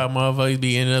 That's why motherfuckers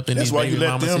be ending up in That's these why baby you let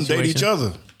mama them situations. date each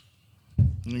other.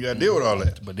 You gotta deal with all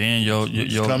that. But then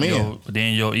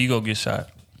your ego gets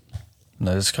shot.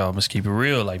 Let's keep it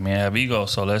real. Like, man, have ego.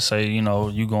 So let's say,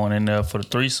 you going in there for the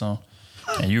threesome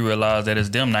and you realize that it's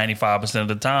them 95% of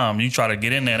the time. You try to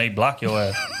get in there and they block your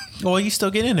ass. Well, you still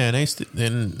get in there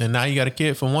and now you got a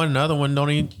kid from one and the other one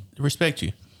don't even respect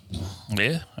you.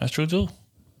 Yeah, that's true too.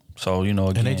 So, again,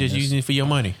 and they just using it for your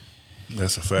money.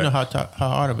 That's a fact. You know how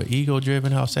hard of an ego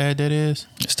driven, how sad that is?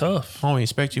 It's tough. I only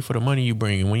expect you for the money you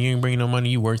bring. And when you ain't bringing no money,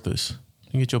 you worthless.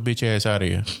 You get your bitch ass out of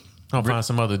here. I'll find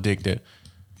some other dick that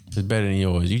is better than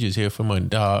yours. You just here for money.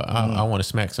 Dog, I want to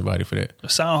smack somebody for that.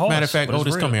 Sound harsh. Matter of fact,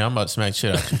 Otis, come here. I'm about to smack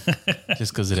shit out you.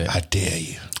 Just because of that. I dare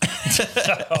you.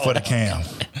 For the cam.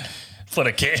 For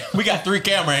the cam. We got 3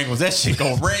 camera angles. That shit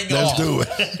gonna ring Let's off. do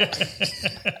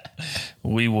it.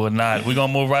 We will not. We're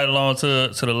gonna move right along to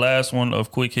the last one of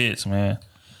quick hits, man.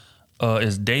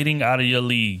 Is dating out of your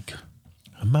league?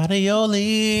 I'm out of your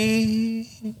league,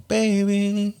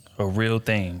 baby. A real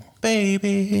thing.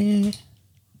 Baby.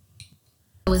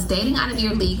 Was dating out of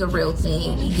your league a real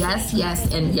thing? Yes,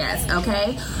 yes, and yes,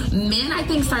 okay? Men, I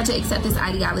think, start to accept this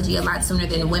ideology a lot sooner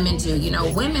than women do.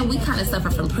 Women, we kind of suffer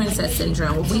from princess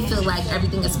syndrome, where we feel like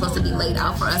everything is supposed to be laid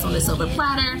out for us on a silver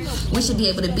platter. We should be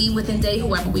able to be with and date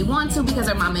whoever we want to because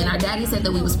our mama and our daddy said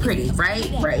that we was pretty, right?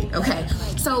 Right, okay.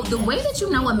 So the way that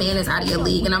you know a man is out of your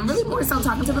league, and I'm really more so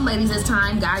talking to the ladies this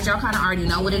time. Guys, y'all kind of already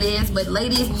know what it is, but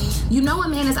ladies, you know a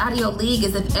man is out of your league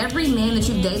is if every man that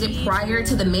you dated prior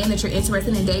to the man that you're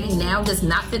interested in dating now does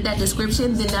not fit that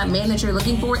description, then that man that you're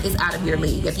looking for is out of your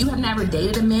league. If you have never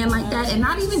dated a man like that, and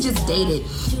not even just dated,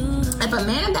 if a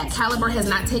man of that caliber has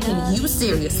not taken you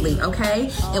seriously, okay,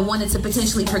 and wanted to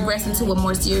potentially progress into a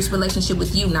more serious relationship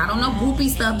with you, not on no groupie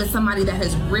stuff, but somebody that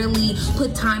has really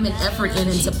put time and effort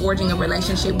into forging a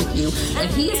relationship with you,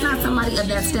 if he is not somebody of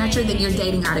that stature, then you're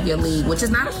dating out of your league, which is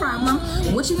not a problem.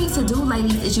 What you need to do,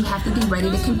 ladies, is you have to be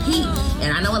ready to compete.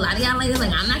 And I know a lot of y'all ladies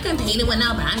like, I'm not competing with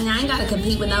nobody. I ain't got to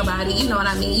compete with nobody. You know what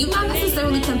I mean? You're not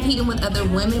necessarily competing with other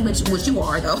women, which you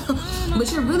are, though.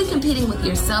 But you're really competing with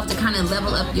yourself to kind of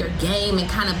level up your game and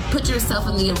kind of put yourself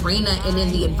in the arena and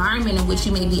in the environment in which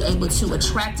you may be able to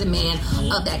attract a man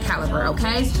of that caliber,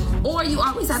 okay? Or you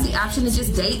always have the option to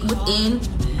just date within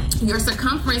your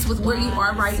circumference with where you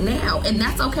are right now. And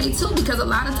that's okay too, because a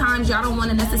lot of times y'all don't want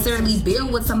to necessarily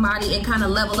build with somebody and kind of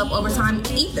level up over time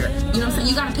either. You know what I'm saying?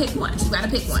 You gotta pick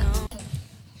one.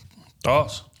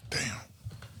 Thoughts? Damn.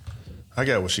 I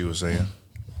got what she was saying.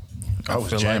 I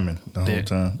was feel jamming like the whole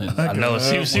time. I know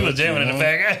she was jamming in the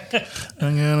back.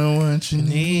 I gotta what you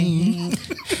need.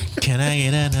 Can I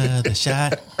get another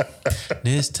shot?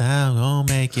 This time gonna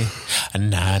make it.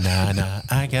 Nah.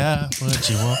 I got what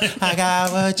you want. I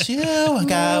got what you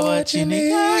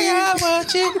need. I got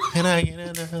what you. Can I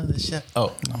get another shot?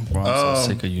 Oh, I'm so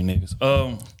sick of you niggas.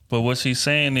 But what she's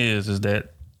saying is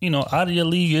that out of your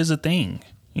league is a thing.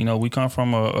 We come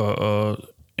from a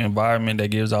environment that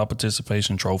gives out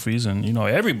participation trophies, and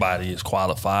everybody is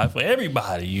qualified for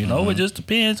everybody. It just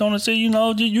depends on the city.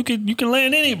 You can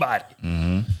land anybody.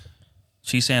 Mm-hmm.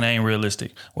 She's saying that ain't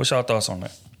realistic. What's y'all thoughts on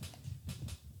that?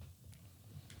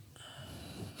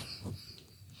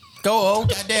 Go,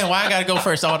 goddamn! Why I gotta go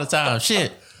first all the time?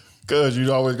 Shit. Cause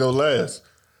you always go last.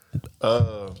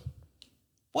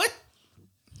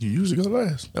 You usually go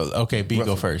last. Okay, B,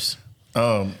 go first.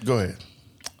 Go ahead.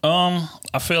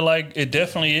 I feel like it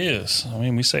definitely is. I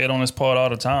mean, we say it on this part all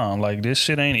the time. Like, this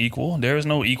shit ain't equal. There is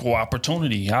no equal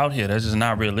opportunity out here. That's just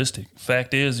not realistic.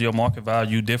 Fact is, your market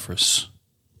value differs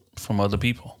from other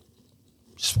people.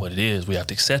 Just what it is. We have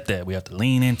to accept that. We have to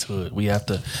lean into it. We have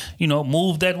to,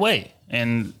 move that way.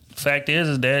 And fact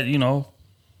is that,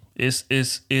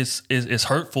 it's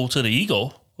hurtful to the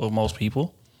ego of most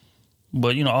people.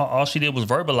 But, all she did was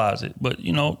verbalize it. But,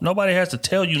 nobody has to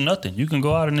tell you nothing. You can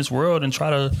go out in this world and try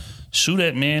to shoot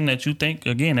at men that you think,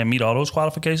 again, that meet all those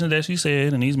qualifications that she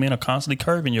said, and these men are constantly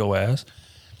curving your ass.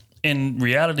 And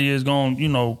reality is going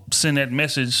to, send that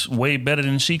message way better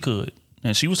than she could.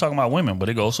 And she was talking about women, but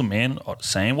it goes to men the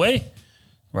same way,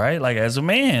 right? Like, as a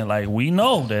man, like, we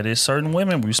know that there's certain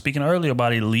women, we were speaking earlier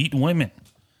about elite women,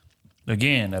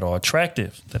 again, that are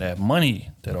attractive, that have money,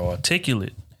 that are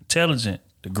articulate, intelligent,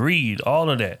 the greed, all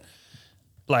of that.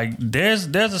 Like, there's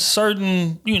a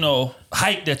certain,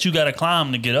 height that you got to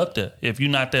climb to get up there if you're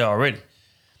not there already.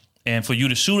 And for you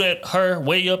to shoot at her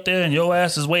way up there and your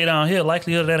ass is way down here,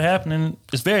 likelihood of that happening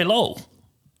is very low.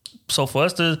 So for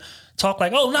us to talk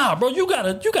like, oh, nah, bro, you got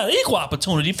equal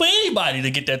opportunity for anybody to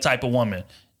get that type of woman.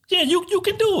 Yeah, you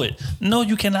can do it. No,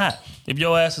 you cannot. If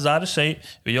your ass is out of shape,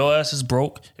 if your ass is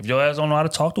broke, if your ass don't know how to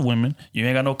talk to women, you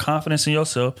ain't got no confidence in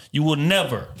yourself, you will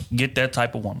never get that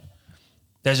type of woman.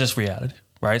 That's just reality,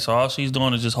 right? So all she's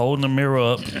doing is just holding the mirror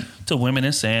up to women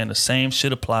and saying the same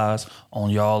shit applies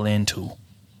on y'all end too.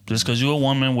 Just because you're a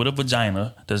woman with a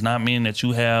vagina does not mean that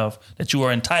you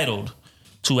are entitled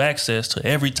to access to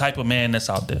every type of man that's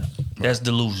out there. That's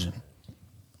delusion.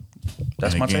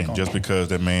 That's my take on it. Just because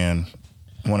that man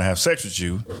want to have sex with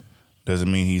you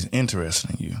doesn't mean he's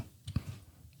interested in you.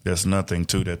 There's nothing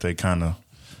to that they kind of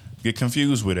get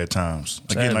confused with at times.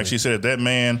 Again, like she said, if that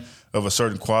man of a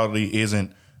certain quality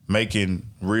isn't making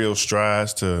real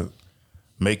strides to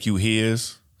make you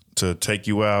his, to take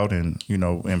you out and,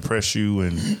 impress you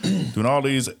and doing all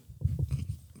these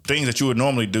things that you would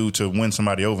normally do to win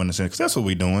somebody over in a sense, because that's what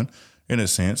we're doing in a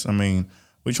sense. I mean,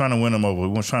 we're trying to win them over.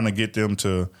 We're trying to get them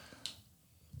to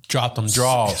drop them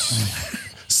draws.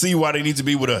 See why they need to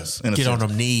be with us. In a Get sense. on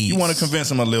them knees. You want to convince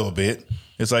them a little bit.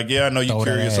 It's like, yeah, I know you're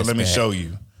curious, so let me show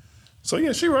you. So,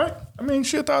 yeah, she right. I mean,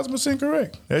 she 1,000%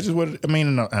 correct. That's just what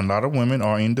a lot of women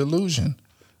are in delusion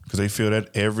because they feel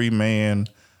that every man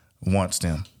wants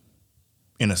them,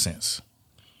 in a sense.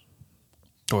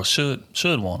 Or should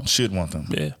want them. Should want them.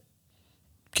 Yeah.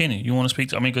 Kenny, you want to speak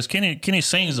to, because Kenny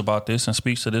sings about this and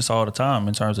speaks to this all the time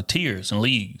in terms of tiers and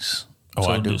leagues. Oh,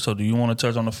 I do. So do you want to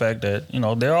touch on the fact that,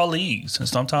 there are leagues and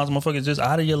sometimes motherfuckers just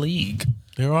out of your league?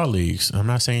 There are leagues. I'm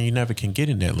not saying you never can get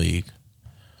in that league,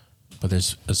 but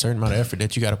there's a certain amount of effort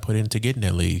that you got to put in to get in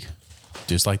that league.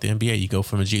 Just like the NBA, you go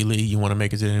from a G League, you want to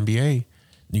make it to the NBA,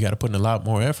 you got to put in a lot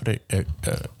more effort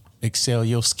to excel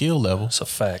your skill level. It's a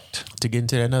fact. To get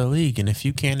into that another league. And if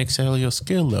you can't excel your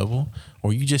skill level,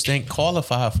 or you just ain't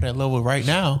qualified for that level right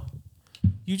now,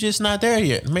 you just not there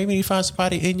yet. Maybe you find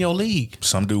somebody in your league.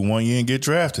 Some do 1 year and get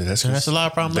drafted. That's a lot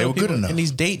of problems. They were good enough. In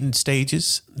these dating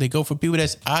stages, they go for people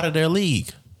that's out of their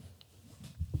league.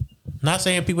 Not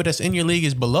saying people that's in your league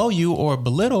is below you or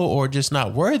belittle or just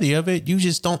not worthy of it. You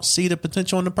just don't see the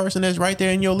potential in the person that's right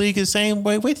there in your league the same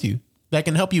way with you. That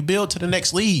can help you build to the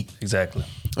next league. Exactly.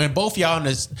 And both y'all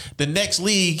in the next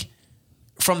league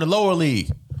from the lower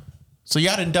league. So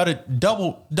y'all done done it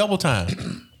double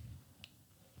time.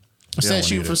 Instead of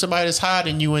shooting for somebody that's higher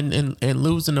than you and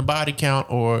losing the body count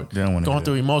or going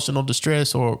through emotional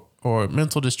distress or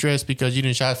mental distress because you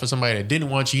didn't shot for somebody that didn't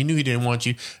want you. You knew he didn't want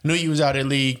you. Knew you was out of the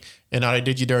league and now they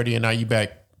did you dirty and now you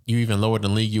back. You even lower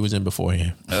than the league you was in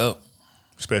beforehand. Oh,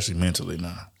 especially mentally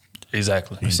now.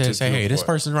 Exactly. You say, hey, this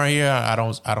person right here, I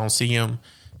don't see him.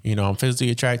 I'm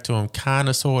physically attracted to him, kind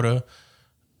of, sort of,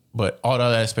 but all the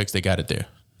other aspects they got it there.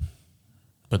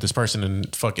 But this person in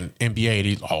fucking NBA,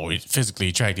 he's always physically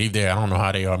attracted. He's there. I don't know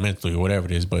how they are mentally or whatever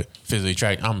it is, but physically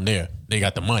attracted. I'm there. They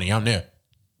got the money. I'm there.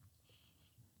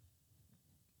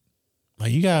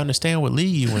 Like, you gotta understand what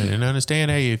league you in and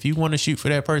understand, hey, if you want to shoot for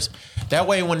that person, that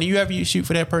way when you shoot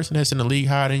for that person that's in the league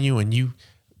higher than you and you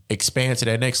expand to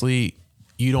that next league,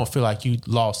 you don't feel like you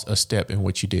lost a step in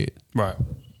what you did. Right.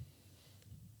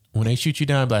 When they shoot you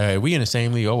down, like, hey, we in the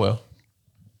same league. Oh, well.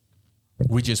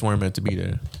 We just weren't meant to be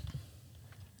there.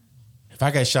 If I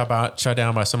got shot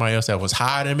down by somebody else that was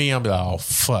higher than me, I'll be like, oh,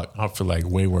 fuck. I feel like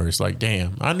way worse. Like,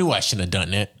 damn, I knew I shouldn't have done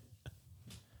that.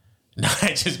 Now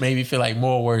it just made me feel like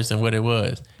more worse than what it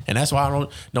was. And that's why I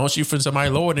don't shoot for somebody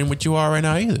lower than what you are right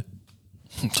now either.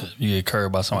 You get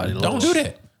curved by somebody lower. Don't do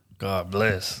that. God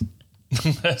bless.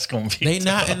 That's gonna be. They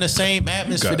not in the same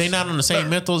atmosphere. They not on the same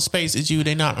mental space as you.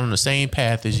 They not on the same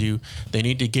path as you. They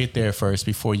need to get there first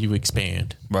before you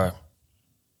expand. Right.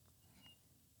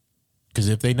 Because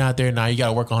if they not there now, you got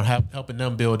to work on helping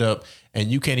them build up, and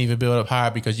you can't even build up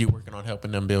higher because you're working on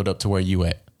helping them build up to where you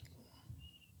at.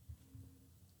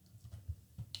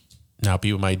 Now,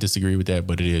 people might disagree with that,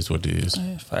 but it is what it is.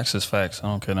 Yeah, facts is facts. I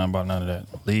don't care nothing about none of that.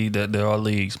 League, that there are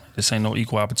leagues. This ain't no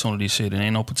equal opportunity shit. There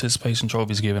ain't no participation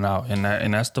trophies given out. And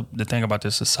that's the thing about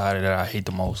this society that I hate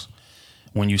the most.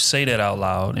 When you say that out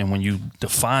loud and when you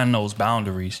define those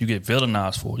boundaries, you get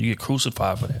villainized for it. You get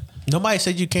crucified for that. Nobody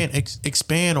said you can't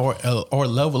expand or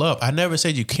level up. I never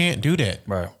said you can't do that.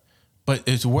 Right. But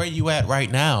it's where you at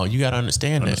right now. You got to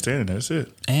understand that. That's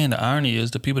it. And the irony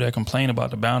is the people that complain about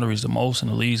the boundaries the most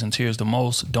and the leagues and tiers the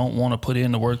most don't want to put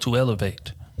in the work to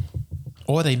elevate.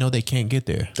 Or they know they can't get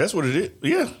there. That's what it is.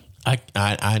 Yeah.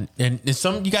 And it's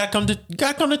something you gotta come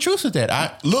to truth with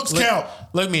that. Looks count.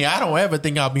 Look me, I don't ever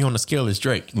think I'll be on the scale as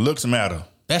Drake. Looks matter.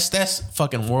 That's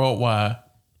fucking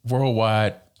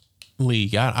worldwide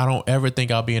league. I don't ever think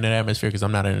I'll be in that atmosphere because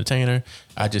I'm not an entertainer.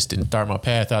 I just didn't start my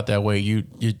path out that way. You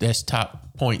that's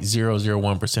top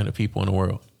 0.001% of people in the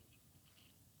world.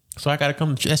 So I gotta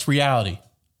come. That's reality.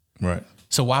 Right.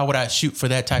 So why would I shoot for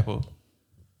that type of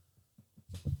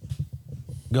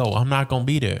go? I'm not gonna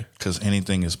be there because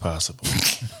anything is possible.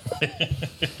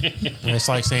 It's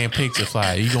like saying pigs are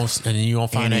fly. You gonna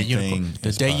find that unicorn.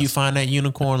 The day you find that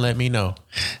unicorn, let me know.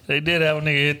 They did have a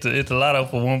nigga hit the lotto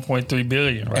for $1.3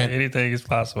 billion. Right, and anything is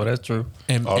possible. That's true.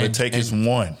 And all it takes is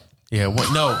one. Yeah,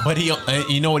 but he,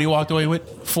 you know what he walked away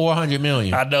with? $400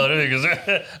 million. I know the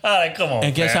niggas. All right, come on.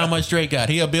 And guess how much Drake got?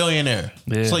 He a billionaire.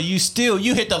 Yeah. So you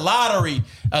hit the lottery,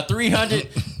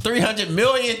 300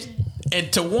 million,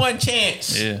 and to one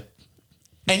chance. Yeah.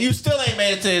 And you still ain't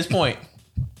made it to his point.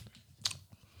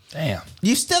 Damn.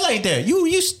 You still ain't there.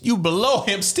 You below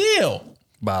him still.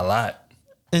 By a lot.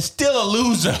 And still a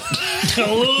loser.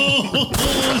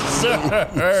 Loser.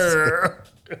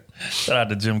 Shout out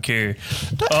to Jim Carrey.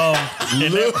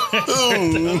 Loser.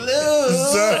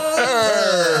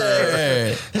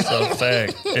 So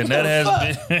fact. And that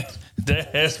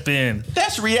has been.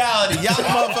 That's reality. Y'all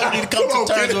motherfuckers need to come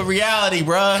to terms with reality,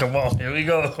 bro. Come on, here we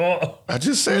go. Come on. I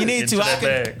just said you need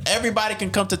to. Everybody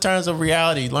can come to terms with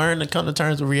reality. Learn to come to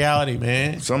terms with reality,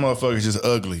 man. Some motherfuckers just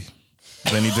ugly.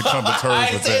 They need to come to terms with that.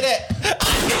 I didn't say that.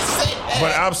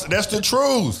 But that's the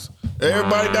truth.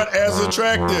 Everybody not as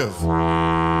attractive.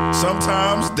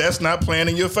 Sometimes that's not playing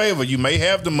in your favor. You may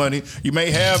have the money. You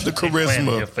may have the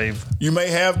charisma. You may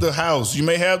have the house. You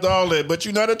may have all that, but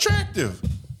you're not attractive.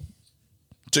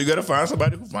 So you got to find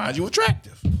somebody who finds you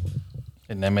attractive.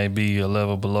 And that may be a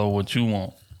level below what you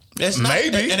want.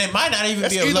 Maybe. And it might not even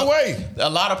that's be either way. A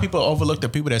lot of people overlook the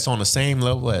people that's on the same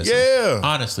level as them.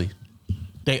 Honestly.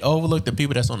 They overlook the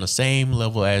people that's on the same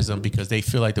level as them because they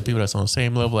feel like the people that's on the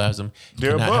same level as them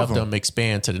cannot help them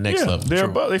expand to the next level.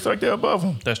 They feel like they're above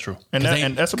them. That's true. And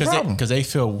that's a problem.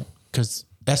 Because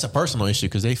that's a personal issue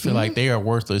because they feel like they are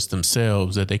worthless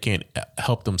themselves, that they can't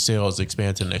help themselves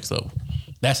expand to the next level.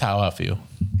 That's how I feel.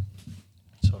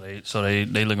 So they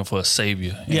looking for a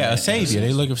savior. Yeah, a savior.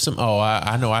 They looking for some. Oh,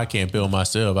 I know I can't build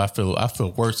myself. I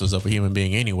feel worthless of a human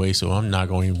being anyway. So I'm not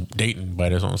going to date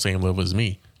anybody that's on the same level as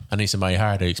me. I need somebody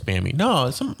higher to expand me.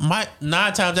 No, 9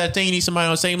 times out of 10, you need somebody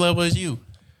on the same level as you.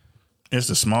 It's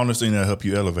the smallest thing that help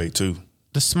you elevate too.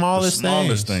 The smallest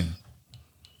thing.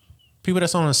 People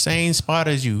that's on the same spot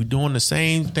as you, doing the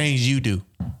same things you do,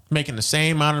 making the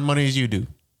same amount of money as you do,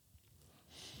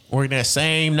 working that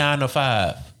same 9 to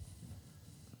 5.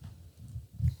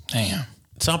 Damn.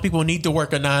 Some people need to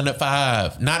work a 9 to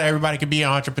 5. Not everybody can be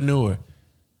an entrepreneur.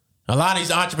 A lot of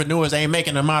these entrepreneurs ain't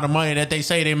making the amount of money that they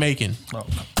say they're making. Oh.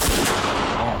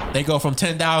 They go from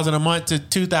 $10,000 a month to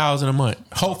 $2,000 a month.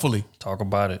 Hopefully. Talk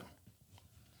about it.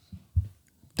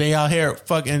 They out here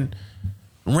fucking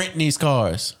renting these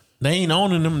cars. They ain't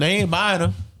owning them. They ain't buying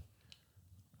them.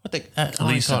 What they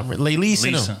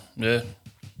leasing them. Yeah.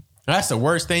 That's the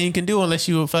worst thing you can do unless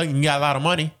you got a lot of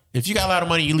money. If you got a lot of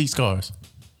money, you lease cars.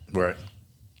 Right.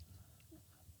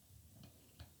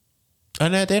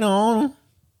 And that they don't own them.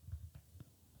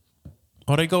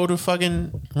 Or they go to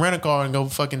fucking rent a car and go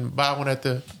fucking buy one at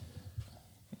the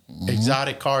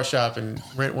exotic car shop and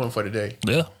rent one for the day.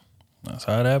 Yeah, that's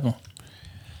how it happened.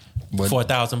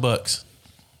 $4,000.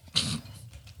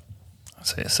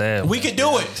 That's sad. We could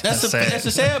do it. That's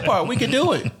the sad part. We could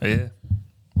do it. Yeah.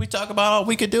 We talk about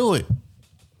we could do it.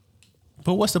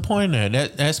 But what's the point in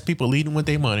that? That's people leading with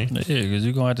their money. Yeah, because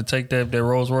you're gonna have to take that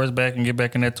Rolls Royce back and get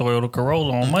back in that Toyota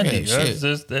Corolla on Monday. Yeah,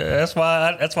 that's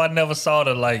why I never saw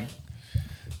the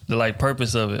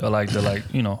purpose of it, or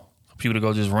for people to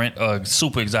go just rent a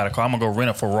super exotic car. I'm gonna go rent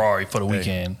a Ferrari for the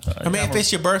weekend. I mean, if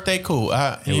it's your birthday, cool.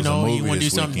 You know, you want to do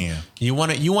something. You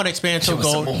want to expand to a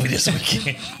goal. This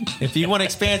weekend. If you want to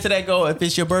expand to that goal, if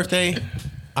it's your birthday,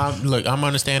 I'm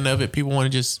understanding of it. People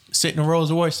want to just sit in a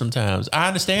Rolls Royce sometimes. I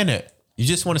understand that. You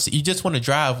just want to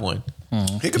drive one.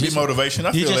 It could be motivation.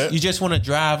 I feel that. You just want to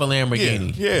drive a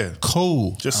Lamborghini. Yeah.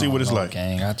 Cool. Just see what it's like.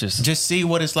 Gang, I just see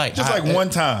what it's like. Just like one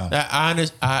time.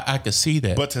 I could see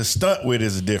that. But to stunt with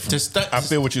is different. I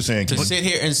feel what you're saying. To sit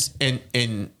here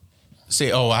and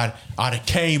say, oh, I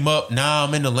came up, now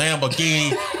I'm in the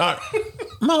Lamborghini.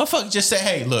 Motherfucker, just say,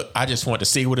 hey, look, I just want to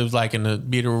see what it was like in the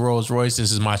beautiful Rolls Royce.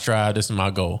 This is my stride. This is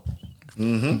my goal.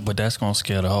 Mm-hmm. But that's gonna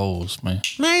scare the hoes, man.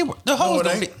 Man, the hoes,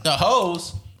 the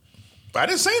hoes. I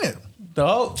didn't seen it. The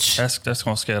hoes. That's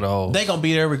gonna scare the hoes. They gonna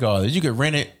be there regardless. You could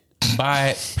rent it, buy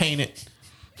it, paint it.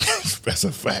 That's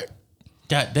a fact.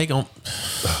 God, they gonna.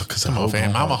 Come on,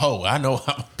 fam. I'm a hoe. I know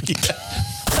I'm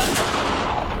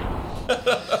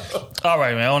All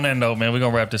right, man. On that note, man, we're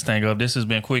gonna wrap this thing up. This has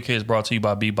been Quick Hits brought to you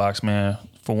by B-Box, man.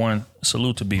 For one,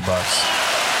 salute to B-Box.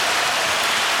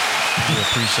 We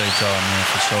appreciate y'all, man,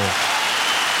 for sure.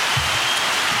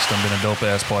 It's done been a dope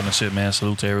ass partnership, man.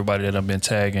 Salute to everybody that have been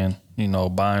tagging, you know,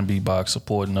 buying B-Box,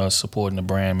 supporting us, supporting the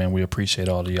brand, man. We appreciate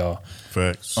all of y'all.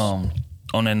 Facts. On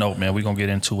that note, man, we're gonna get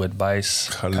into advice.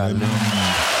 Khalid.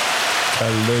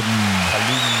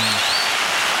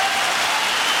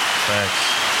 Facts.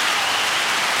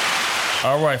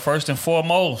 All right, first and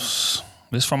foremost,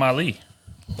 this from Ali.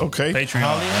 Okay. Patreon.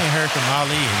 Ali, I ain't heard from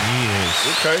Ali in years.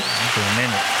 Okay. For a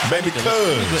minute. Baby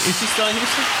Cuz. Is he still in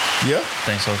Houston? Yeah.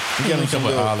 Think so. He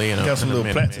got some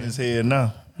little plants in his head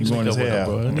now. He's growing his hair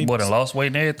out. Boy, done lost weight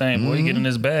and everything. Boy, he get in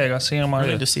his bag. I see him out I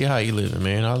here. need to see how he living,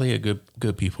 man. Ali are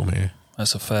good people, man.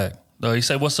 That's a fact. He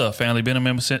said, "What's up, family? Been a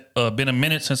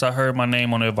minute since I heard my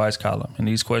name on the advice column, and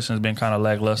these questions been kind of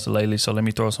lackluster lately. So let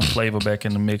me throw some flavor back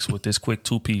in the mix with this quick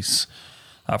 2-piece.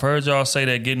 I've heard y'all say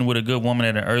that getting with a good woman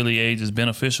at an early age is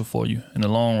beneficial for you in the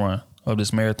long run of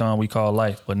this marathon we call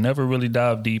life, but never really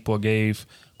dived deep or gave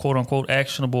quote unquote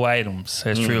actionable items,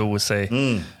 as Trill would say,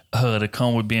 to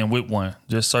come with being with one.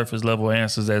 Just surface level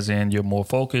answers, as in you're more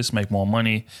focused, make more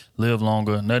money, live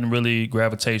longer. Nothing really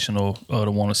gravitational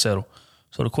to want to settle.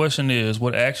 So the question is,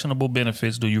 what actionable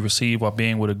benefits do you receive while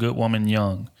being with a good woman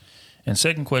young? And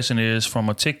second question is from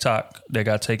a TikTok that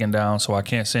got taken down, so I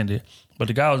can't send it. But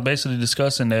the guy was basically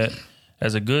discussing that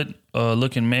as a good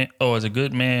looking man, or as a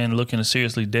good man looking to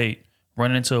seriously date,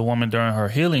 running into a woman during her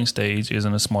healing stage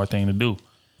isn't a smart thing to do,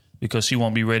 because she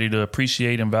won't be ready to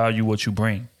appreciate and value what you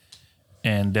bring.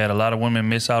 And that a lot of women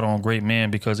miss out on great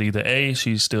men because either A,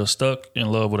 she's still stuck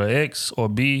in love with her ex, or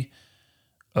B,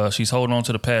 she's holding on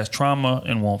to the past trauma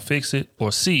and won't fix it,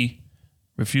 or C,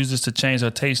 refuses to change her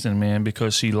taste in men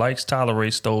because she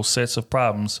tolerates those sets of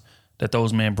problems that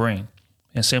those men bring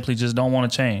and simply just don't want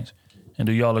to change. And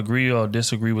do y'all agree or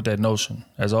disagree with that notion?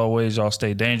 As always, y'all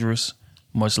stay dangerous.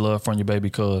 Much love from your baby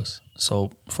cuz.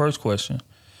 So first question.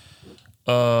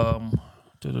 What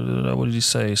did he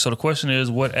say? So the question is,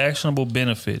 what actionable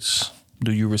benefits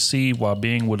do you receive while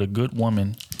being with a good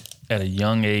woman at a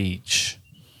young age?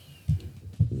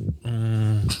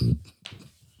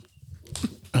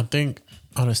 I think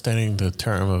understanding the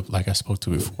term of, like I spoke to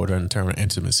before, the term of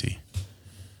intimacy.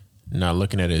 Not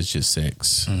looking at it as just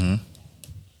sex.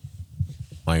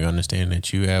 Like understanding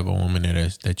that you have a woman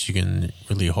that you can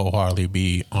really wholeheartedly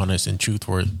be honest and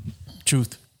truthful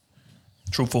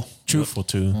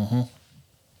to,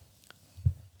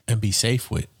 and be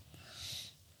safe with.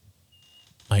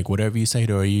 Like whatever you say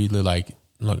to her, you like,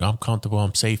 look, I'm comfortable,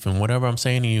 I'm safe, and whatever I'm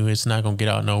saying to you, it's not gonna get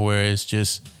out nowhere. It's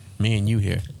just me and you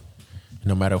here.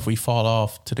 No matter if we fall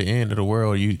off to the end of the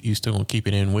world, you still gonna keep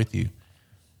it in with you.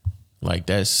 Like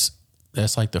that's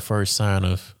like the first sign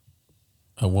of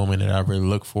a woman that I really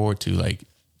look forward to. Like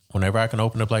whenever I can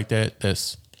open up like that,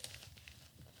 that's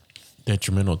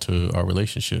detrimental to our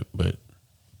relationship. But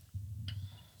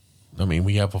I mean,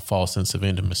 we have a false sense of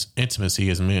intimacy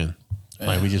as men.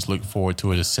 Like we just look forward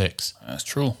to it as sex. That's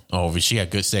true. Oh, if she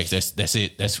had good sex, that's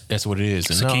it. That's what it is.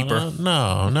 It's a keeper.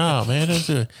 No, man.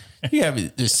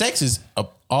 The sex is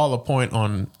all a point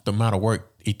on the amount of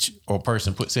work each or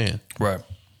person puts in. Right.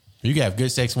 You can have good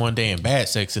sex one day and bad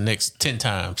sex the next 10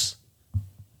 times.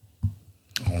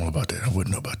 I don't know about that. I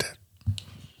wouldn't know about that.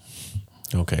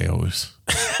 Okay, always.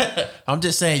 I'm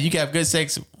just saying, you can have good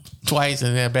sex twice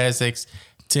and have bad sex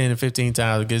 10 to 15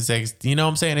 times. Good sex, you know what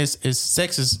I'm saying? It's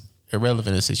sex is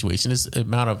irrelevant in a situation. It's the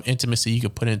amount of intimacy you can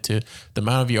put into, the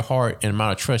amount of your heart and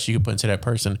amount of trust you can put into that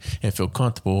person and feel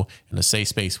comfortable in a safe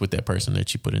space with that person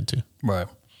that you put into. Right.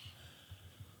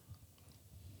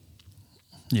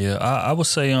 Yeah, I would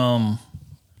say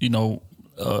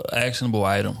actionable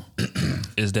item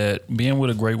is that being with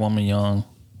a great woman young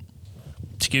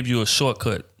to give you a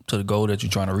shortcut to the goal that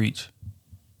you're trying to reach.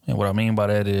 And what I mean by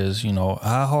that is,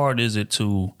 how hard is it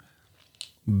to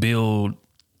build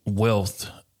wealth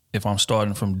if I'm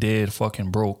starting from dead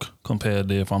fucking broke compared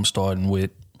to if I'm starting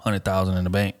with $100,000 in the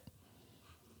bank?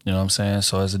 You know what I'm saying?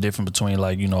 So there's a difference between a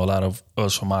lot of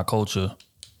us from our culture,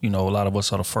 a lot of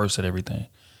us are the first at everything.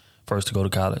 First to go to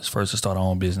college, first to start our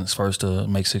own business, first to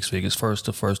make six figures, first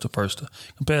to,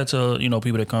 compared to,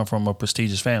 people that come from a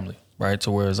prestigious family, right?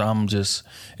 To whereas I'm just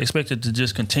expected to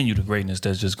just continue the greatness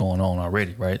that's just going on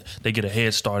already, right? They get a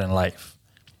head start in life,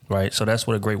 right? So that's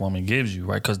what a great woman gives you,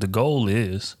 right? Because the goal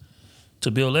is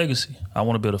to build legacy. I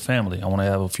want to build a family. I want to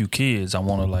have a few kids. I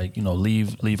want to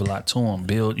leave a lot to them,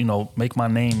 build, make my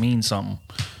name mean something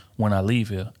when I leave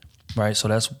here. Right, so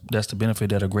that's the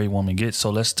benefit that a great woman gets. So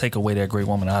let's take away that great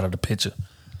woman out of the picture.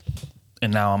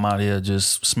 And now I'm out here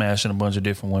just smashing a bunch of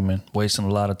different women, wasting a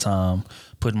lot of time,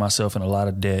 putting myself in a lot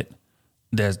of debt.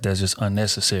 That's just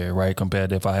unnecessary, right?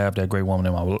 Compared to if I have that great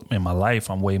woman in my life,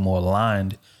 I'm way more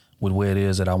aligned with where it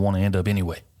is that I want to end up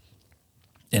anyway.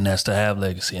 And that's to have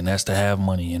legacy, and that's to have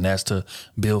money, and that's to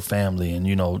build family, and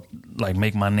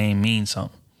make my name mean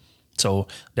something. So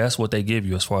that's what they give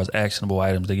you as far as actionable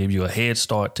items. They give you a head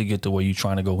start to get to where you're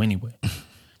trying to go anyway.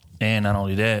 And not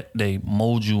only that, they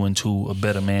mold you into a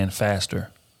better man faster,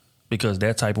 because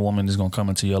that type of woman is going to come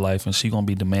into your life and she's going to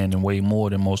be demanding way more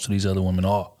than most of these other women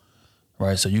are.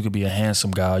 Right? So you could be a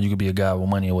handsome guy, you could be a guy with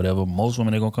money or whatever. Most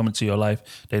women, they're going to come into your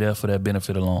life, they're there for that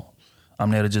benefit alone. I'm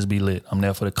there to just be lit. I'm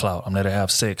there for the clout. I'm there to have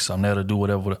sex. I'm there to do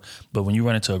whatever. But when you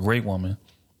run into a great woman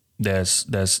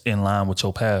that's in line with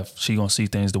your path, she gonna see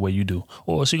things the way you do,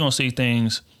 or she gonna see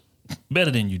things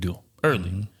better than you do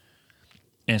early,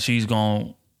 and she's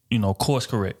gonna course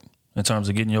correct in terms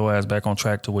of getting your ass back on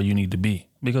track to where you need to be.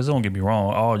 Because don't get me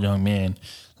wrong, all young men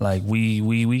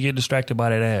we get distracted by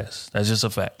that ass. That's just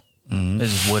a fact.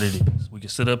 That's just what it is. We can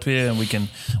sit up here and we can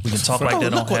talk like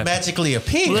that. Look what magically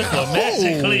appeared. Look what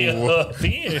magically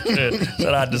appeared.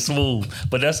 Shout out to Smooth.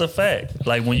 But that's a fact.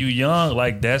 Like when you young,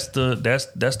 that's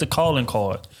the calling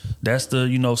card. That's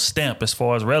the stamp as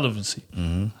far as relevancy.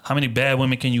 How many bad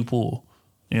women can you pull?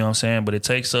 You know what I'm saying? But it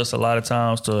takes us a lot of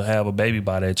times to have a baby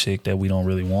by that chick that we don't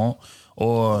really want,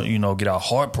 or get our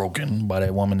heart broken by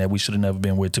that woman that we should have never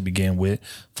been with to begin with,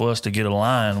 for us to get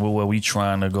aligned with where we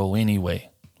trying to go anyway.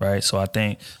 Right. So I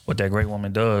think what that great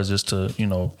woman does is to,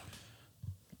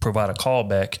 provide a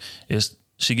callback. Is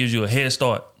she gives you a head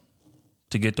start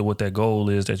to get to what that goal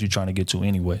is that you're trying to get to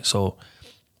anyway. So,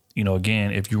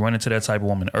 again, if you run into that type of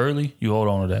woman early, you hold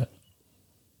on to that.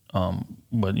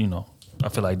 But I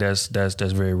feel like that's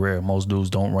very rare. Most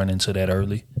dudes don't run into that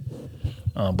early.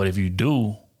 But if you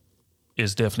do,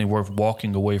 it's definitely worth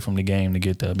walking away from the game to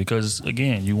get there, because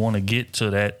again, you want to get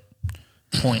to that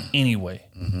point anyway.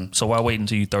 So why wait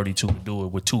until you're 32 to do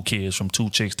it with 2 kids from 2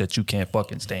 chicks that you can't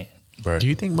fucking stand? Right. Do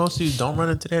you think most dudes don't run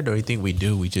into that, or do you think we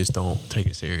do? We just don't take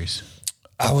it serious.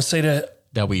 I would say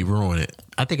that we ruin it.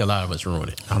 I think a lot of us ruin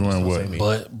it. Ruin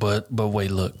what? But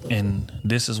wait, look, and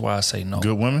this is why I say no.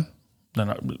 Good women?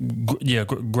 No, yeah,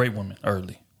 great women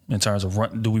early. In terms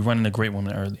of do we run into great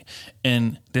women early?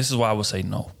 And this is why I would say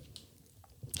no,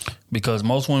 because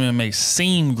most women may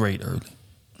seem great early.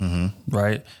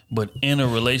 Right, but in a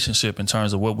relationship, in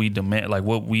terms of what we demand,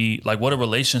 what a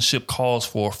relationship calls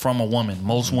for from a woman,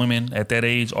 most women at that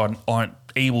age aren't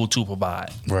able to provide.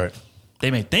 Right,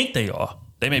 they may think they are.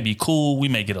 They may be cool. We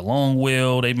may get along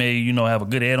well. They may have a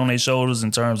good head on their shoulders in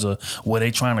terms of where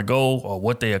they trying to go or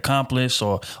what they accomplish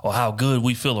or how good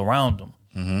we feel around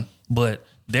them. But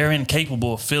they're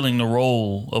incapable of filling the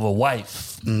role of a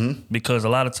wife because a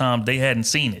lot of times they hadn't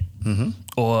seen it.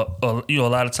 Or a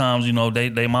lot of times,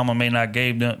 they mama may not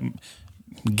giving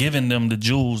them the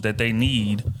jewels that they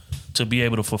need to be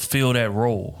able to fulfill that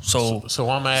role. So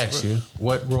I'm gonna ask you,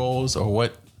 what roles or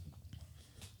what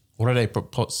are they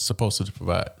supposed to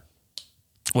provide?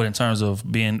 What, in terms of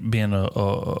being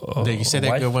a you said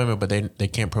they're good women, but they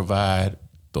can't provide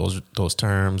those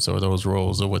terms or those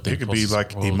roles or what they. It could be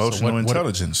like emotional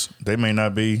intelligence. They may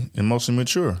not be emotionally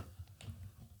mature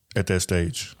at that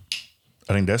stage.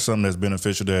 I think that's something that's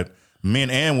beneficial that men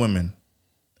and women,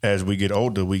 as we get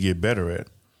older, we get better at.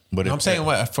 But I'm saying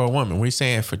what for a woman. We're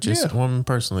saying for just a woman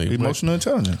personally. Emotional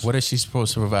intelligence. What is she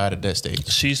supposed to provide at that stage?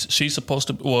 She's supposed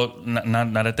to. Well,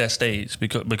 not at that stage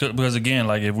because again,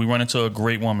 like if we run into a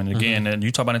great woman again, and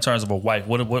you talk about in terms of a wife.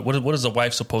 What is a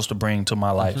wife supposed to bring to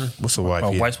my life? What's a wife?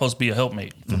 A wife's supposed to be a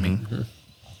helpmate for me.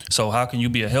 So how can you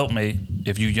be a helpmate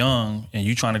if you young and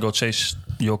you trying to go chase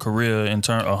your career in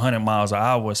turn 100 miles an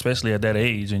hour, especially at that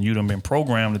age, and you done been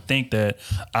programmed to think that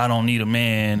I don't need a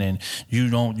man, and you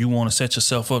want to set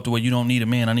yourself up to where you don't need a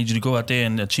man. I need you to go out there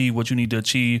and achieve what you need to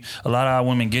achieve. A lot of our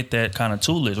women get that kind of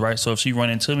tutelage, right? So if she run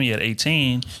into me at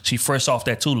 18, she fresh off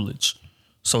that tutelage.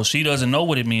 So she doesn't know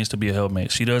what it means to be a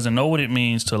helpmate. She doesn't know what it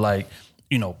means to like,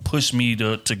 push me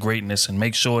to greatness and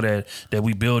make sure that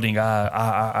we building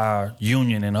our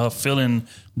union, and her filling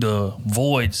the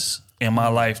voids in my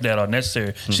life that are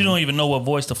necessary. Mm-hmm. She don't even know what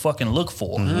voice to fucking look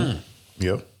for. Mm-hmm.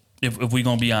 Yep. If we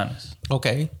gonna be honest.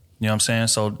 Okay. You know what I'm saying?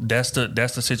 So that's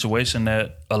the situation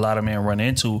that a lot of men run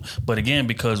into. But again,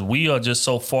 because we are just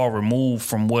so far removed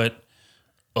from what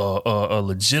a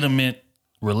legitimate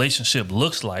relationship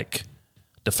looks like,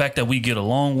 the fact that we get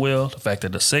along well, the fact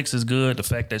that the sex is good, the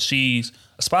fact that she's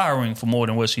aspiring for more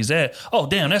than where she's at. Oh,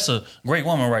 damn, that's a great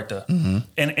woman right there. Mm-hmm.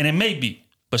 And it may be,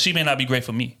 but she may not be great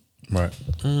for me. Right.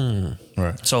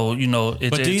 Right. So,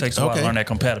 it takes a while to learn that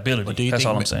compatibility. That's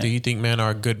all I'm saying. Do you think men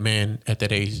are good men at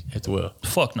that age as well?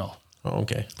 Fuck no. Oh,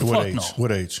 okay. What age? No.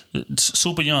 What age?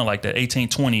 Super young like that, 18,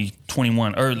 20,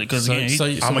 21, early. Because again,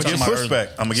 I'm going to get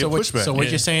pushback. So what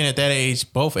you're saying at that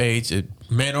age, both age,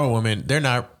 men or women, they're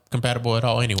not compatible at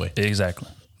all anyway. Exactly.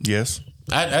 Yes.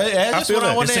 That's what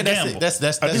I want to say. That's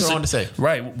what I want to say.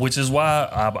 Right. Which is why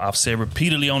I've said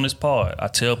repeatedly on this pod, I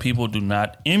tell people, do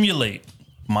not emulate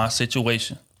my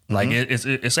situation. Like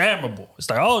it's admirable. It's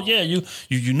like, oh yeah,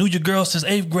 you knew your girl since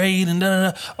 8th grade and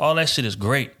da. All that shit is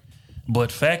great. But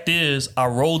fact is, I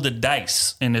rolled the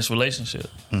dice in this relationship,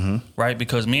 right?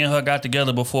 Because me and her got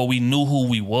together before we knew who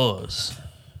we was.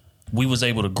 We was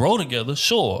able to grow together,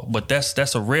 sure, but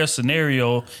that's a rare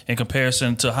scenario in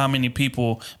comparison to how many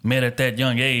people met at that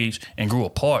young age and grew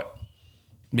apart.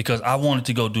 Because I wanted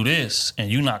to go do this, and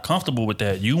you not comfortable with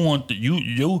that. You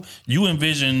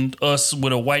envisioned us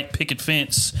with a white picket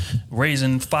fence,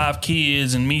 raising 5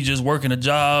 kids, and me just working a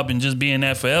job and just being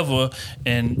there forever.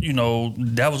 And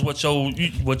that was what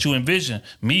you envisioned.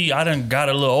 Me, I done got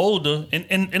a little older,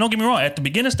 and don't get me wrong. At the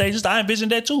beginning stages, I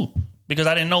envisioned that too, because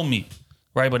I didn't know me.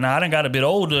 Right, but now I done got a bit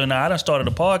older, and now I done started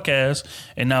a podcast,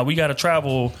 and now we got to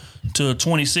travel to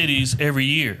 20 cities every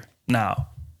year now,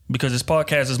 because this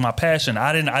podcast is my passion.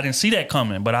 I didn't see that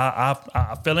coming, but I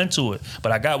fell into it.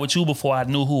 But I got with you before I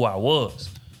knew who I was,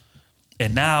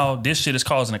 and now this shit is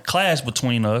causing a clash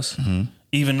between us,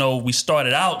 even though we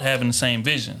started out having the same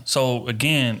vision. So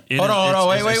again, wait.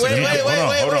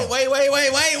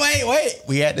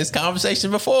 We had this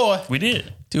conversation before. We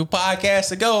did 2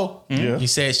 podcasts ago. You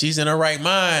said she's in her right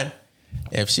mind.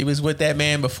 If she was with that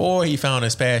man before he found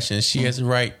his passion, she has a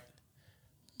right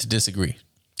to disagree.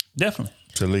 Definitely.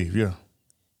 To leave, yeah.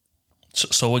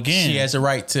 So again, she has a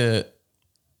right to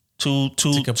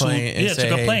complain and say,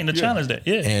 to complain, to challenge that,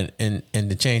 and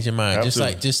to change your mind.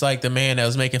 Absolutely. Just like the man that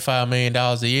was making $5 million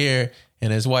a year,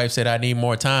 and his wife said, "I need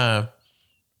more time."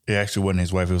 It actually wasn't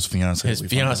his wife; it was fiance. His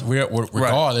fiance.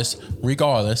 Regardless,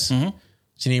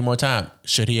 she need more time.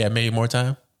 Should he have made more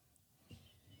time?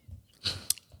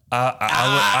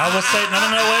 I would say no.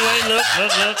 Wait, look.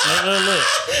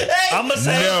 I'm gonna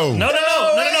say no.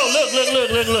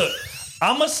 Look.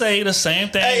 I'm gonna say the same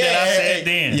thing that I said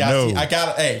then. Yeah, no. I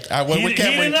got it. What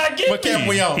camp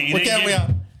we on?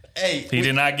 He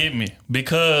did not get me,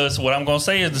 because what I'm gonna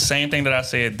say is the same thing that I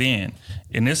said then.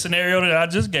 In this scenario that I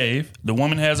just gave, the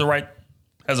woman has a right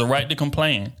to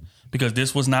complain, because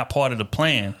this was not part of the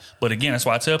plan. But again, that's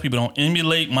why I tell people, don't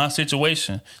emulate my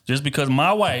situation. Just because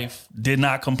my wife did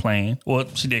not complain, well,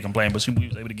 she did complain, but we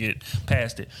was able to get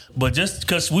past it. But just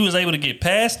because we was able to get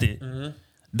past it,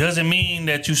 doesn't mean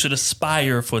that you should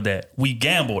aspire for that. We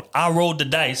gambled. I rolled the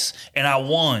dice and I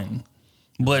won.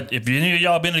 But if any of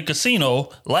y'all been in the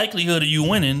casino, likelihood of you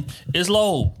winning is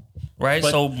low, right?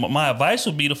 So my advice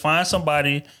would be to find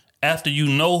somebody after you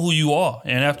know who you are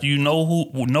and after you know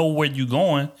where you're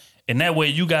going, and that way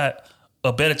you got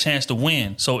a better chance to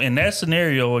win. So in that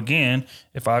scenario, again,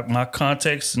 if my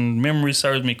context and memory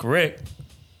serves me correct,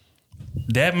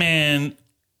 that man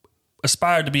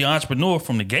aspired to be an entrepreneur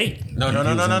from the gate. No.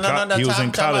 He was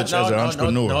in college as an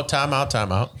entrepreneur. No, time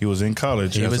out. He was in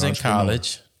college. He was in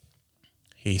college.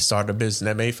 He started a business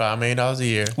that made $5 million a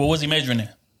year. What was he majoring in?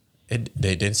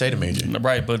 They didn't say the major.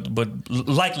 Right, but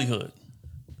likelihood.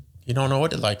 You don't know what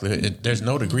the likelihood. There's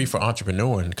no degree for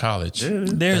entrepreneur in college.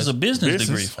 There's a business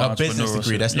degree for a business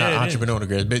degree. That's not entrepreneur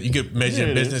degree. But you can major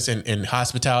in business and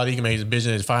hospitality. You can major in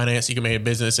business in finance. You can major in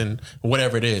business in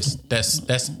whatever it is. That's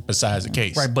besides the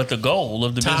case. Right, but the goal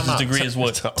of the business degree is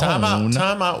what? Time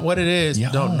out. What it is?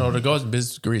 No. The goal of the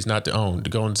business degree is not to own. The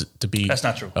goal is to be. That's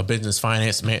not true. A business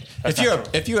finance man.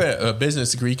 If you're a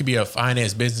business degree, you could be a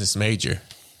finance business major.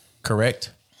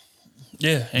 Correct.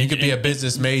 Yeah, and you could be a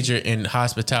business major in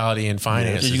hospitality and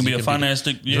finance. You can be a finance,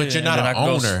 but you're not an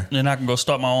owner. Then I can go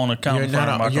start my own accounting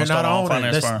firm. You're not an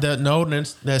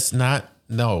owner. That's not.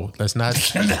 No, that's not.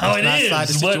 No, it is. Not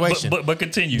the situation. But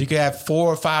continue. You could have 4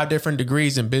 or 5 different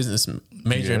degrees in business,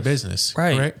 major in business,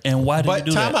 right? Correct? And why do you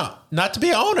do that? Time out. Not to be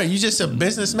an owner. You're just a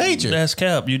business major. That's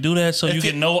cap. You do that so you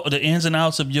can know the ins and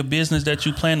outs of your business that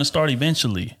you plan to start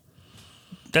eventually.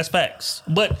 That's facts.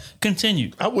 But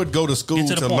continue. I would go to school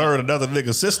to learn another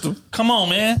nigga system. Come on,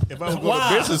 man. If I'm going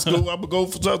to business school, I'm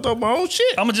going to go for my own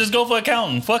shit. I'm going to just go for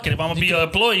accounting. Fuck it. If I'm going to be an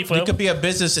employee forever. You could be a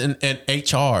business in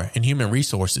HR and human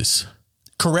resources.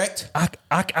 Correct? I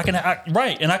can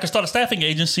right. And I can start a staffing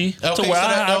agency so you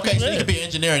could be an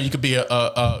engineer and you could be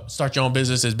start your own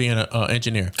business as being an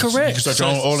engineer. Correct. You can start your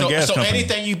own oil and gas company. So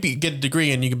anything you get a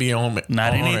degree in, you could be your own.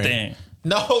 Not anything.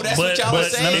 No, that's what y'all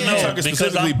was saying. No, talking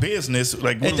specifically business.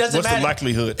 Like, what's the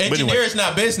likelihood? Engineer is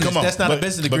not business. Come on, that's not a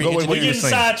business degree. We're getting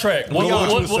sidetracked.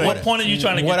 What point are you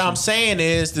trying to get What to? I'm saying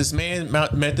is, this man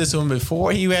met this woman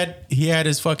before he had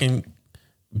his fucking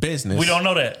business. We don't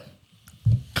know that.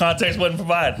 Context wasn't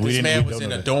provided. This man was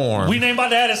in a dorm. We ain't about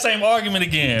to have the same argument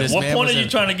again. What point are you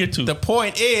trying to get to? The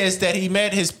point is that he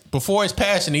met his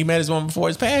passion. He met his woman before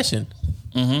his passion.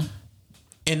 Mm-hmm.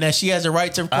 And that she has a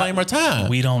right to claim her time.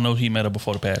 We don't know he met her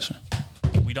before the passion.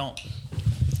 We don't.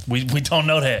 We don't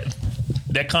know that.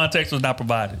 That context was not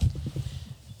provided.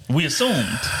 We assumed.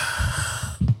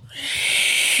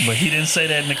 But he didn't say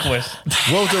that in the question.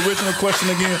 What was the original question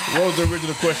again?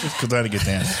 Because I didn't get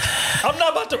the answer. I'm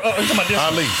not about to...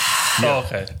 Ali. Yeah. Oh,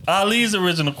 okay. Ali's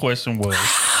original question was...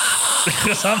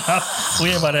 we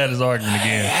ain't about to have this argument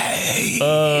again.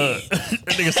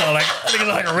 That nigga sound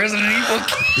like a Resident Evil.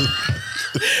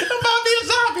 I'm about to be a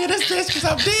zombie in this bitch because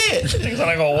I'm dead. Niggas sound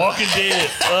like a Walking Dead.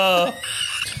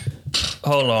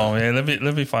 Hold on, man.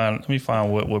 Let me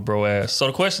find what bro asked. So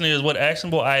the question is, what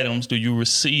actionable items do you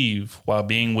receive while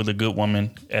being with a good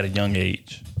woman at a young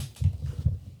age?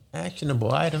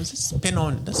 Actionable items.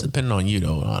 That's depending on you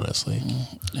though, honestly.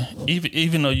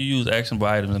 Even though you use actionable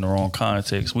items in the wrong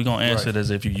context, we're gonna answer it as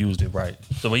if you used it right.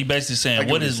 So he basically saying,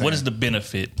 what is the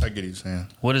benefit? I get what he's saying.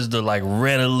 What is the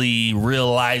readily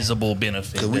realizable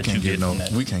benefit we can't get no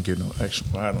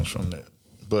actionable items from that.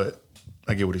 But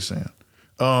I get what he's saying.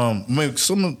 Maybe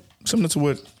similar to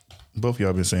what both of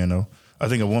y'all been saying though. I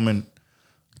think a woman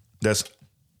that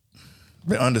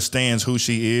understands who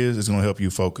she is gonna help you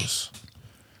focus.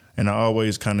 And I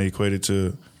always kind of equate it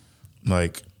to,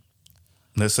 like,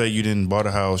 let's say you didn't bought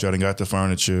a house, y'all done got the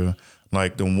furniture.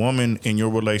 Like, the woman in your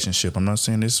relationship, I'm not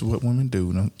saying this is what women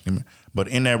do, but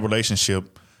in that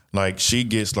relationship, like, she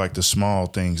gets, like, the small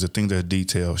things, the things that are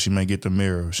detailed. She may get the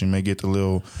mirror. She may get the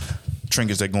little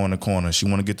trinkets that go in the corner. She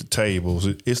want to get the tables.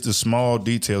 It's the small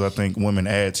details I think women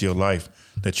add to your life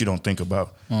that you don't think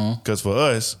about. Because for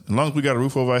us, as long as we got a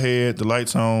roof over our head, the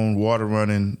lights on, water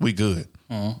running, we good.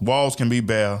 Walls can be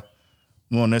bare.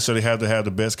 We don't necessarily have to have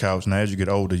the best couch. Now, as you get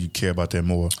older, you care about that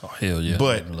more. Oh, hell yeah.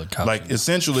 But, like,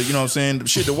 essentially, you know what I'm saying?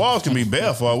 Shit, the walls can be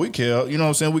bare for all we care. You know what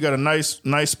I'm saying? We got a nice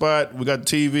spot. We got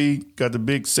the TV, got the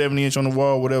big 70-inch on the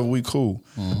wall, whatever, we cool.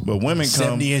 But women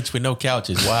come... 70-inch with no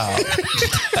couches, wow.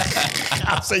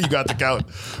 I say you got the couch.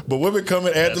 But women come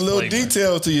and add the little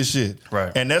details to your shit.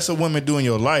 Right. And that's what women do in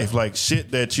your life. Like,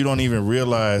 shit that you don't even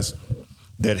realize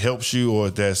that helps you or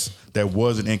that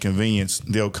was an inconvenience.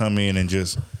 They'll come in and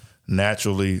just...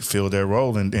 naturally fill their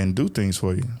role and do things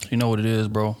for you. You know what it is,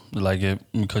 bro?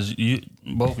 Because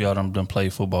both of y'all done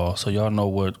played football, so y'all know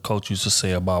what coach used to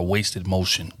say about wasted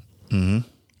motion. Mm-hmm.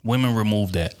 Women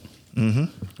remove that,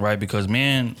 right? Because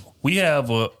men, we have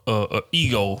a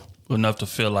ego enough to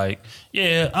feel like,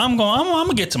 yeah, I'm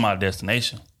gonna get to my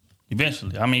destination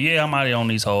eventually. I mean, yeah, I'm out here on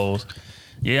these hoes.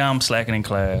 Yeah, I'm slacking in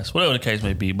class, whatever the case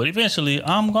may be. But eventually,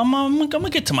 I'm gonna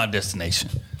get to my destination.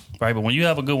 Right, but when you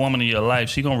have a good woman in your life,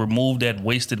 she gonna remove that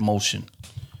wasted motion,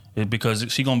 because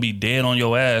she gonna be dead on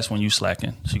your ass when you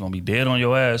slacking. She gonna be dead on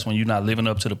your ass when you're not living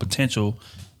up to the potential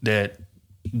that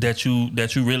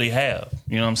you really have.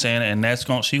 You know what I'm saying? And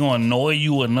she gonna annoy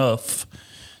you enough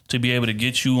to be able to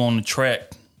get you on the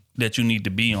track that you need to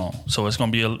be on. So it's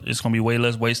gonna be way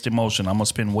less wasted motion. I'm gonna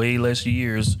spend way less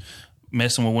years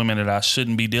messing with women that I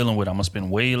shouldn't be dealing with. I'm gonna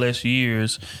spend way less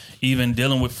years even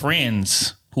dealing with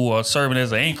friends who are serving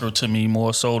as an anchor to me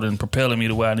more so than propelling me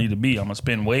to where I need to be. I'm gonna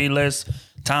spend way less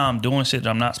time doing shit that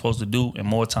I'm not supposed to do and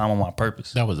more time on my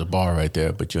purpose. That was a bar right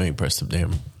there, but you ain't pressed the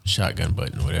damn shotgun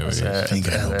button or whatever it is. Ain't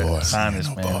got no bars.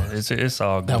 Honest, man. It's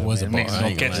all good. That was man. a bar. Niggas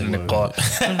don't catch it in the car.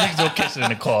 Niggas don't catch it in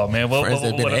the car, man. Friends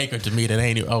have been an anchor to me that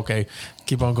ain't even, okay.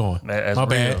 Keep on going. That's My real.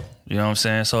 bad. You know what I'm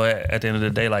saying? So at the end of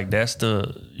the day, like that's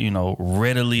the,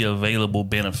 readily available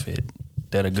benefit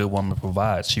that a good woman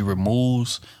provides. She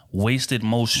removes wasted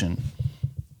motion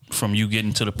from you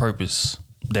getting to the purpose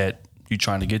that you're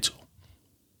trying to get to.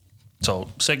 So,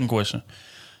 second question.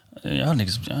 Y'all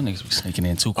niggas be sneaking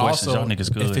in 2 questions. Also, y'all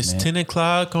niggas good, if it's man. 10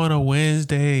 o'clock on a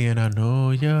Wednesday and I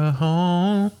know you're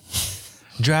home,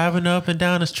 driving up and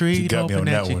down the street, hoping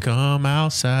that you come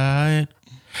outside,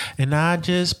 and I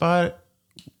just bought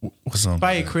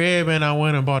a crib and I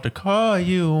went and bought the car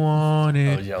you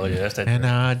wanted. Oh yeah, that's that. And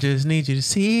I just need you to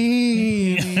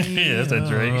see me. Yeah, that's that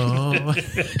Drake.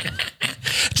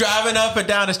 Driving up and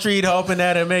down the street, hoping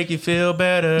that it make you feel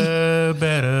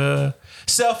better.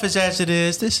 Selfish as it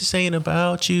is, this ain't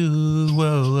about you.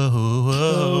 Whoa, whoa,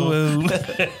 whoa.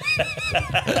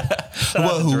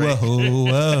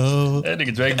 Whoa. That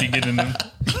nigga Drake be getting them.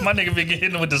 My nigga be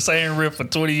getting them with the same riff for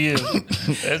 20 years.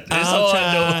 It's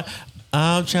hard though.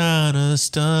 I'm trying to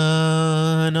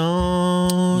stun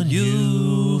on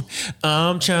you.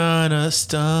 I'm trying to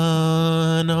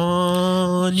stun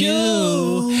on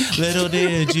you. Little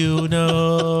did you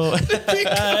know.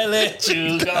 I let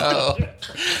you go.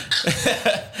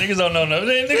 Niggas don't know nothing.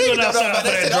 Niggas went outside for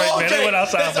that Drake, man. They went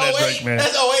outside for that Drake, man.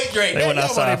 That's 08 Drake. They went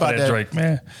outside for that Drake,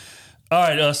 man. All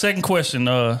right, second question.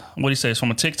 What he says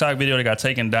from a TikTok video that got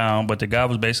taken down, but the guy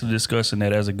was basically discussing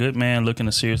that as a good man looking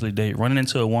to seriously date, running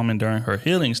into a woman during her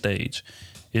healing stage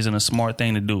isn't a smart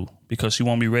thing to do because she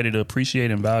won't be ready to appreciate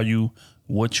and value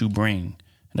what you bring.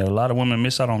 And that a lot of women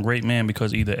miss out on great men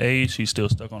because either A, she's still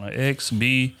stuck on her ex,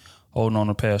 B, holding on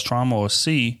to past trauma, or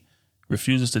C,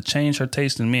 refuses to change her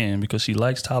taste in men because she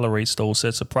tolerates those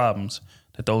sets of problems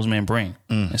that those men bring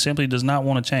and simply does not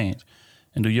want to change.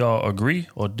 And do y'all agree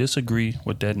or disagree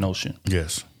with that notion?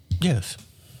 Yes. Yes.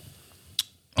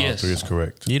 All three is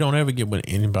correct. You don't ever get with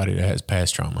anybody that has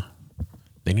past trauma.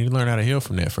 They need to learn how to heal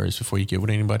from that first before you get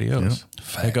with anybody else.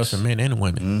 Yep. That goes for men and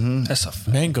women. Mm-hmm. That's a fact.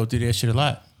 Men go through that shit a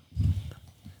lot.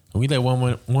 We let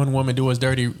one woman do us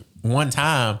dirty one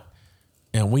time,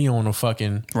 and we on a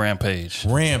fucking rampage.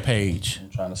 I'm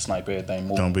trying to snipe everything.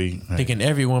 Moving. Don't be thinking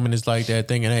every woman is like that.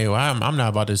 Thinking, hey, well, I'm not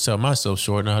about to sell myself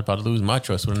short, and I'm about to lose my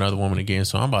trust with another woman again.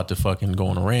 So I'm about to fucking go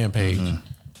on a rampage. Mm-hmm.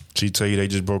 She tell you they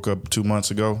just broke up 2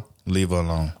 months ago. Leave her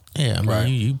alone. Yeah, I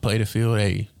mean, you play the field.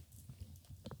 Hey,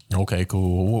 okay,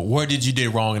 cool. Where did you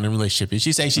did wrong in the relationship? Did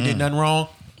she say she did nothing wrong?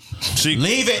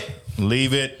 Leave it.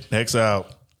 Leave it. X out.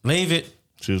 Leave it.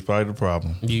 She was probably the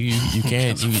problem. You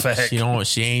can't.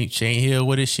 She ain't healed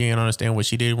with it. She ain't understand what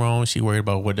she did wrong. She worried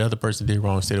about what the other person did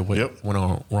wrong instead of what went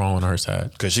on wrong on her side.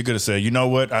 Because she could have said, you know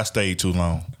what, I stayed too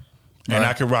long, and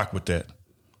I can rock with that.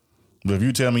 But if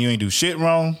you tell me you ain't do shit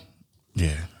wrong,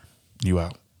 yeah, you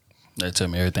out. That tell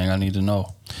me everything I need to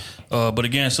know. But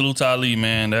again, salute to Ali,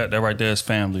 man. That right there is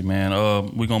family, man.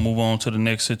 We're gonna move on to the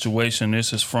next situation.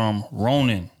 This is from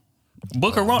Ronan.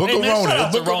 Booker Ronan. Hey, man, shout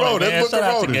out to Ronan, man. Shout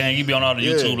out to gang. You be on all the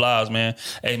YouTube lives, man.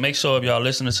 Hey, make sure if y'all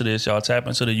listening to this, y'all tap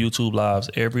into the YouTube lives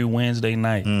every Wednesday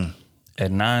night at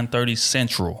 9:30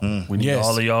 Central. We need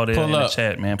all of y'all there in the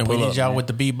chat, man. And we need y'all with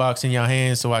the beatbox in your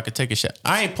hands so I could take a shot.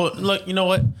 Look, you know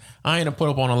what? I ain't gonna put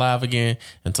up on a live again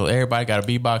until everybody got a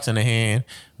beatbox in their hand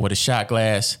with a shot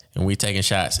glass and we taking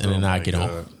shots and then I get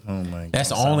on. Oh my God. That's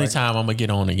the only time I'm gonna get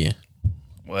on again.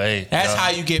 Wait, that's how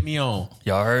you get me on.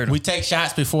 Y'all heard him. We take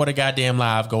shots before the goddamn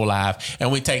live go live,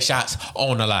 and we take shots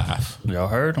on the live. Y'all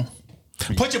heard him.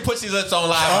 Put your pussy lips on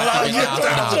live.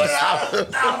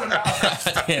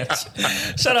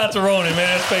 Shout out to Ronan, man.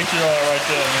 That's Patreon right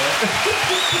there, man.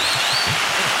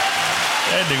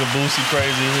 That nigga Boosie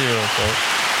crazy as hell, folks.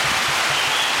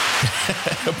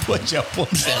 Put your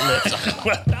pussy lips on.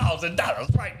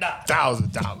 $1,000 right now.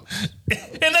 $1,000.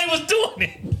 And they was doing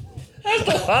it. That's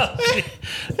the wild shit.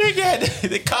 They got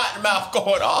the cotton mouth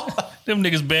going off. Them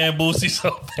niggas ban Boosie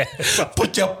so bad.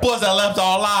 Put your pussy lips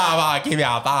on live. I'll give you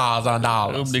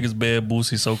 $1,000. Them niggas ban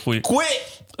Boosie so quick.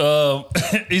 Quit.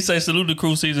 He say salute the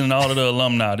crew season and all of the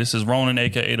alumni. This is Ronan,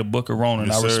 aka the Book of Ronan.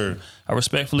 Yes, I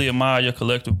respectfully admire your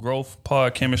collective growth,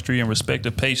 pod chemistry, and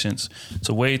respective patience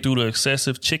to wade through the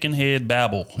excessive chicken head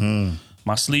babble.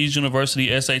 My Sleeves University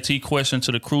SAT question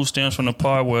to the crew stems from the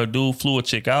part where a dude flew a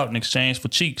chick out in exchange for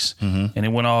cheeks, and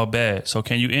it went all bad. So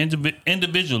can you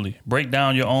individually break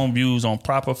down your own views on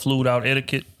proper flued out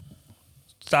etiquette,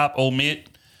 stop, omit,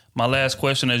 My last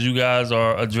question, as you guys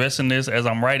are addressing this, as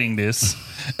I'm writing this,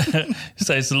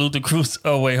 say salute to Crew.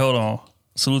 Oh wait, hold on.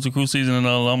 Salute to Crew Season and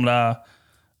alumni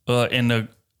in the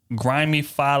Grimy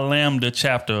Phi Lambda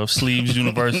chapter of Sleeves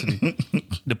University.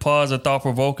 The pods are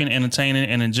thought-provoking, entertaining,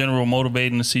 and in general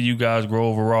motivating to see you guys grow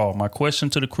overall. My question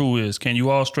to the crew is, can you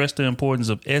all stress the importance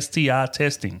of STI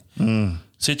testing,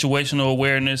 situational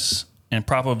awareness, and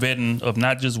proper vetting of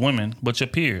not just women, but your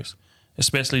peers,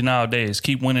 especially nowadays?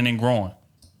 Keep winning and growing.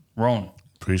 Ronan.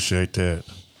 Appreciate that.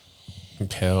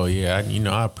 Hell yeah.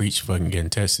 I preach fucking getting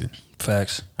tested.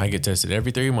 Facts. I get tested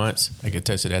every 3 months. I get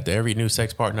tested after every new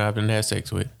sex partner I've been had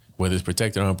sex with, whether it's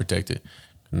protected or unprotected.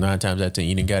 9 times out of 10,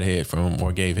 you done got head from them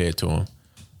or gave head to them.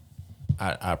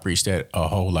 I preach that a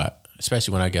whole lot,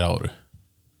 especially when I get older.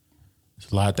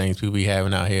 There's a lot of things people be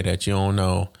having out here that you don't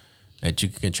know, that you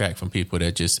can contract from people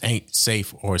that just ain't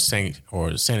safe or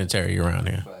sanitary around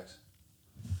here. Facts.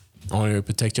 Only to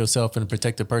protect yourself and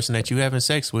protect the person that you having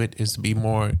sex with is to be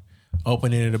more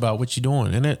open-ended about what you're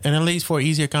doing. And it leads for an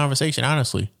easier conversation,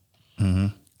 honestly. Mm-hmm.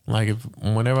 Like,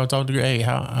 whenever I'm talking to you, hey,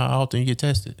 how often you get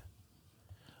tested?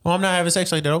 Well, I'm not having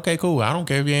sex like that. Okay, cool. I don't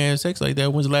care if you ain't having sex like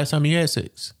that. When's the last time you had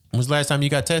sex? When's the last time you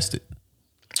got tested?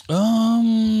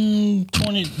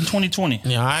 2020.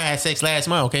 Yeah, I had sex last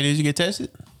month. Okay, did you get tested?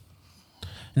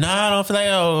 No, I don't feel like,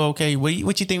 oh, okay,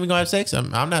 what you think we're going to have sex?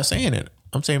 I'm not saying it.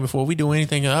 I'm saying before we do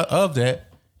anything of that,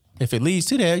 if it leads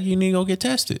to that, you need to go get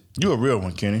tested. You a real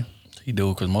one, Kenny. He do,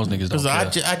 because most niggas don't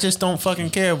care. I just don't fucking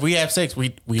care. If we have sex,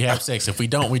 we have sex. If we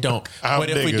don't, we don't. But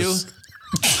if we do...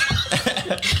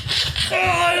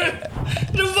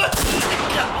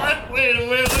 Wait a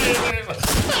minute.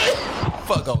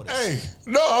 Fuck all this. Hey,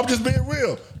 no, I'm just being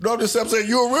real. No, I'm saying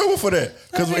you're a real one for that.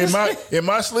 Because in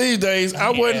my sleeve days, I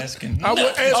wasn't asking Oh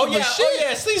yeah, for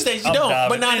shit. sleeve days you don't.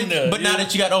 But now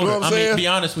that you got older, You know what I'm I mean, saying? be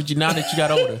honest with you, now that you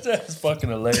got older. That's fucking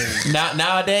hilarious.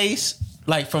 Nowadays,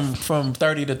 like from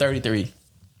 30 to 33.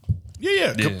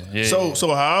 Yeah.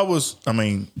 So how I was, I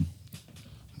mean,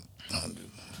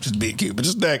 just being cute, but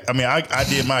just that. I mean, I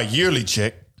did my yearly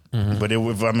check, but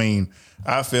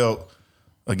I felt.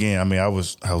 Again, I mean, I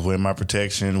was wearing my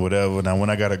protection, whatever. Now, when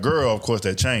I got a girl, of course,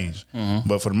 that changed.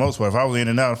 But for the most part, if I was in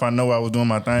and out, if I know I was doing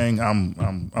my thing, I'm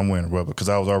wearing a rubber because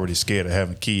I was already scared of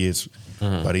having kids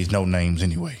by these no names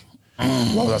anyway.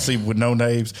 Why was I sleeping with no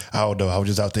names? I don't know. I was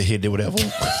just out there hitting it, whatever.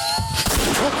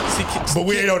 But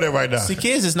we ain't on that right now. See,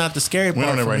 kids is not the scary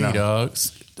part for me, dog.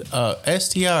 STI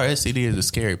or STD is the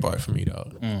scary part for me,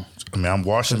 dog. I mean, I'm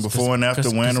washing before and after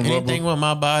wearing a rubber. Anything with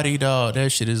my body, dog, that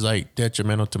shit is like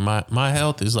detrimental to my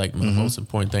health. Is like the most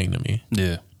important thing to me.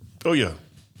 Yeah. Oh yeah.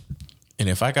 And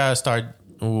if I gotta start,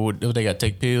 if they gotta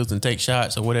take pills and take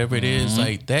shots or whatever it is,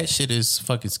 like that shit is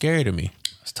fucking scary to me.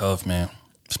 It's tough, man.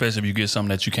 Especially if you get something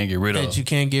that you can't get rid of. That you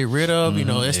can't get rid of. You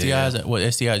know, STIs. Yeah. Well,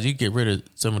 STIs, you can get rid of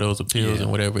some of those with pills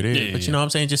and whatever it is. But you know what I'm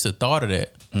saying? Just the thought of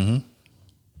that.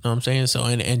 You know what I'm saying? So,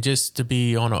 and just to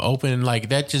be on an open, like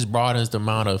that just broadens the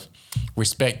amount of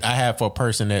respect I have for a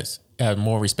person that's has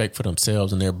more respect for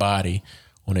themselves and their body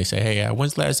when they say, hey,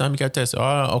 when's the last time you got tested?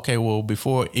 Oh, okay, well,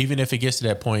 before, even if it gets to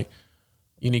that point,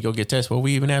 you need to go get tested. Well,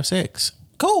 we even have sex.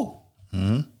 Cool.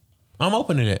 I'm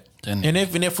open to that. And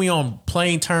if we on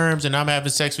plain terms and I'm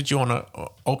having sex with you on an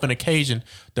open occasion,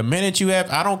 the minute you have,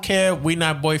 I don't care, we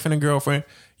not boyfriend and girlfriend,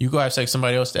 you go have sex with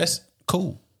somebody else, that's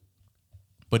cool.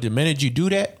 But the minute you do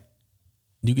that,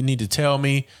 you need to tell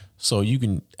me so you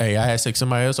can, hey, I had sex with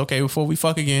somebody else. Okay, before we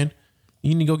fuck again,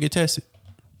 you need to go get tested.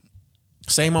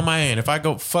 Same on my end. If I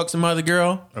go fuck some other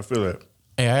girl, I feel that.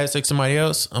 Hey, I had sex with somebody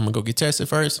else. I'm going to go get tested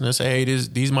first and I say, hey,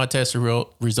 these are my test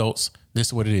results. This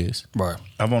is what it is. Right.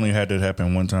 I've only had that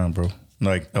happen one time, bro.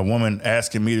 Like a woman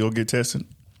asking me to go get tested,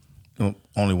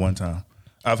 only one time.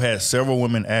 I've had several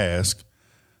women ask.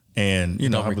 And you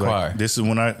know, like, this is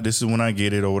when I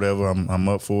get it or whatever. I'm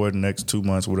up for it the next 2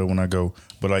 months, whatever. When I go,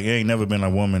 but like it ain't never been a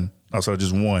woman outside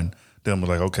just one. Then I'm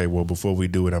like, okay, well before we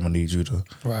do it, I'm gonna need you to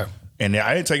right. And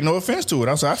I didn't take no offense to it.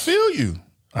 I said, I feel you.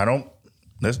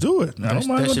 Let's do it. I don't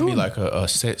mind. That should be like a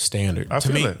set standard. I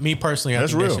feel it. Me personally, I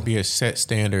think that should be a set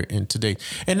standard in today.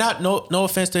 And no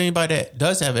offense to anybody that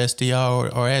does have STI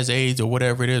or has AIDS or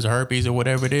whatever it is, or herpes or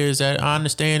whatever it is. That I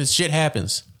understand, shit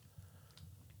happens.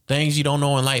 Things you don't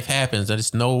know in life happens. That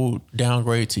it's no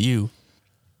downgrade to you,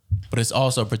 but it's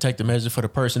also a protective measure for the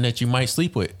person that you might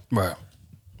sleep with, right?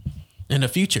 In the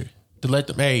future, to let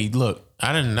them. Hey, look,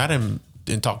 I didn't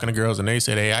been talking to girls and they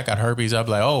said, hey, I got herpes. I'd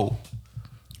be like, oh,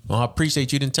 well, I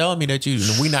appreciate you didn't tell me that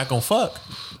we not gonna fuck,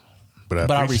 but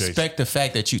I respect the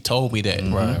fact that you told me that,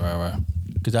 right.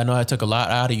 Because I know I took a lot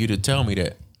out of you to tell me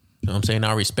that. You know what I'm saying?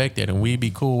 I respect that and we'd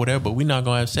be cool, whatever, but we not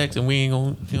gonna have sex and we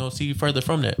ain't gonna see further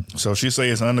from that. So she say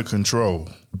it's under control.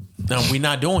 No, we're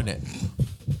not doing that.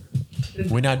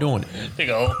 We're not doing it.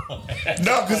 No,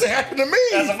 because it happened to me.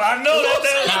 I know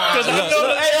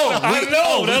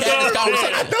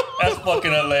that's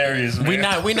fucking hilarious,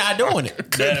 man. We're not doing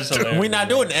it. That is hilarious. We're not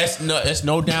doing it. That's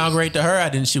no downgrade to her. I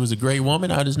didn't. She was a great woman.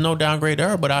 There's no downgrade to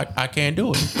her, but I can't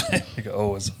do it.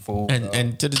 It's a fool.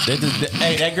 And to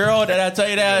hey, that girl that I tell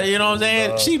you that, you know what I'm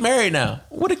saying? She married now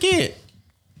with a kid.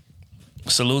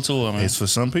 Salute to her, man. It's for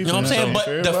some people. You know what I'm saying? But for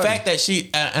the everybody. fact that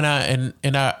she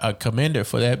and I commend her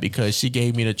for that because she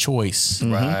gave me the choice.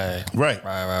 Right.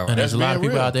 And there's a lot of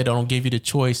people out there that don't give you the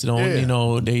choice. They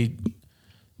don't, they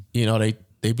be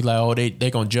like, oh, they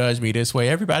gonna judge me this way.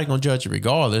 Everybody gonna judge you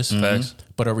regardless. Facts.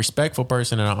 But a respectful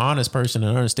person and an honest person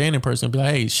and an understanding person will be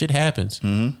like, hey, shit happens.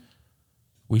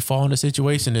 We fall in a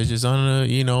situation that's just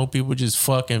people just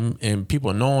fucking and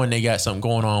people knowing they got something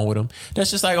going on with them. That's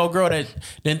just like old girl that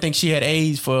didn't think she had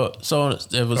AIDS it was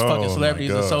fucking celebrities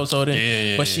and so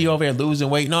then but she over there losing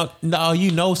weight. No,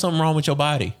 you know something wrong with your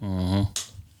body.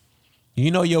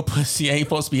 You know your pussy ain't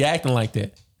supposed to be acting like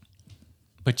that.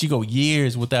 But you go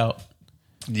years without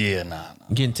getting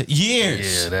to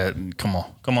years. Yeah, come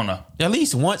on now. At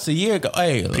least once a year go,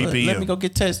 hey, PPM. let me go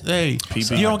get tested. Hey,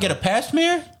 PPM. you don't get a pap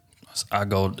smear? I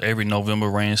go every November,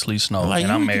 rain, sleet, snow,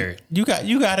 and I'm married. You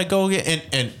got to go get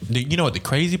and you know what the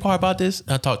crazy part about this?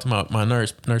 I talked to my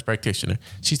nurse practitioner.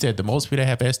 She said the most people that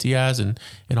have STIs and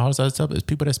all this other stuff is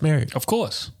people that's married. Of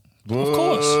course.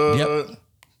 Yep.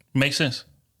 Makes sense.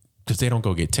 Because they don't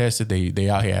go get tested. They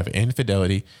out here have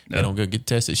infidelity. They don't go get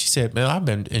tested. She said,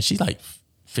 man, and she's like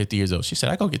 50 years old. She said,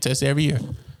 I go get tested every year.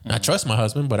 I trust my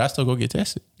husband, but I still go get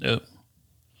tested. Yep.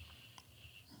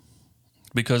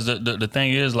 Because the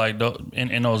thing is, like,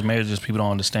 in those marriages, people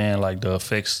don't understand, like, the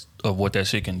effects of what that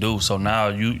shit can do. So now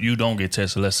you don't get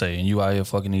tested, let's say, and you out here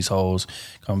fucking these hoes,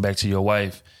 coming back to your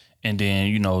wife, and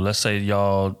then, let's say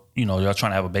y'all trying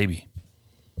to have a baby.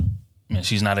 And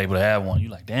she's not able to have one.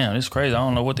 You're like, damn, it's crazy. I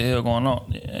don't know what the hell going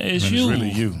on. It's you. It's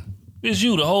really you. It's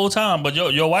you the whole time. But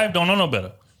your wife don't know no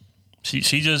better. She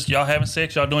just, y'all having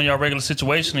sex, y'all doing y'all regular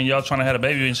situation, and y'all trying to have a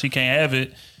baby, and she can't have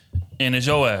it. And it's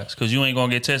your ass because you ain't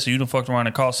gonna get tested. You done fucked around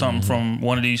and caught something from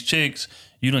one of these chicks.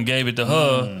 You done gave it to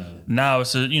her. Now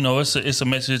it's a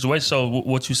messy situation. So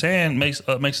what you saying makes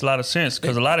a lot of sense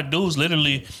because a lot of dudes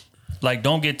literally like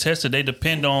don't get tested. They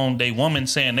depend on they woman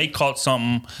saying they caught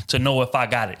something to know if I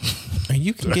got it. And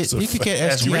you could get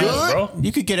STIs, bro.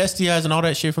 You could get STIs and all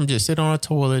that shit from just sitting on a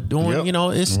toilet doing,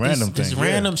 it's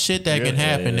random shit that can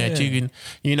happen that you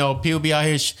can, people be out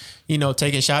here,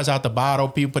 taking shots out the bottle.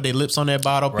 People put their lips on that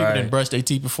bottle. People didn't brush their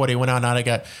teeth before they went out. Now they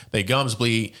got their gums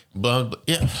bleed.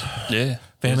 Yeah.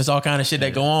 Fam, it's all kind of shit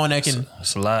that go on that can.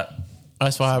 It's a lot.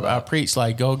 That's why I preach,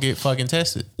 like, go get fucking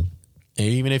tested. And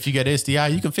even if you got STI,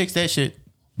 you can fix that shit.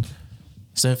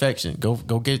 It's an infection. Go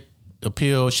get a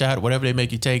pill, shot, whatever they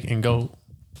make you take, and go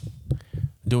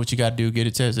do what you got to do. Get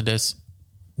it tested.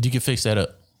 You can fix that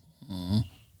up.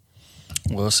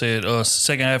 Well said.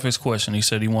 Second half of his question, he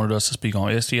said he wanted us to speak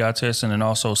on STI testing and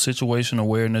also situation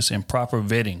awareness and proper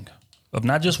vetting of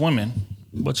not just women,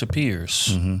 but your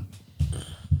peers.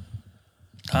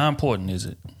 How important is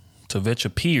it to vet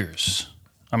your peers?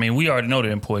 I mean, we already know the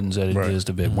importance that it is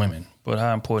to vet women, but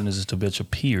how important is it to vet your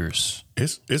peers?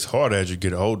 It's hard as you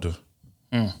get older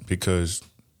because,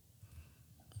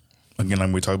 again,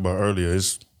 like we talked about earlier,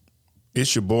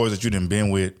 it's your boys that you done been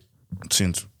with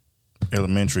since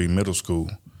elementary, middle school.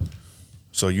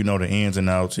 So you know the ins and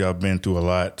outs. Y'all been through a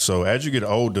lot. So as you get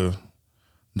older,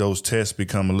 those tests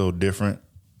become a little different.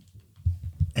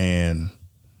 And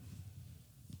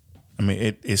I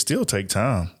mean, it still take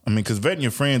time. I mean, because vetting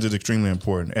your friends is extremely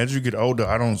important. As you get older,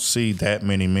 I don't see that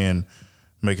many men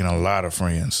making a lot of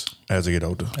friends as they get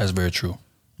older. That's very true.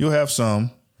 You'll have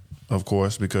some, of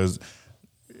course, because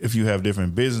if you have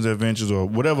different business adventures or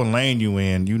whatever lane you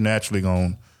in, you naturally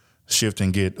going to shift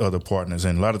and get other partners.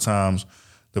 And a lot of times,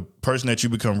 the person that you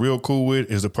become real cool with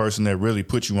is the person that really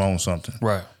puts you on something.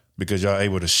 Right. Because y'all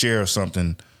able to share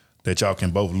something that y'all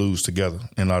can both lose together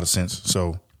in a lot of sense.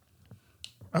 So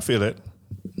I feel that.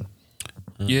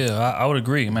 Yeah, I would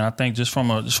agree, man. I think just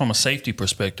from a safety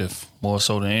perspective, more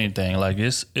so than anything, like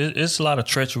it's a lot of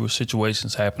treacherous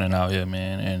situations happening out here,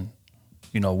 man. And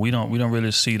we don't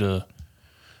really see but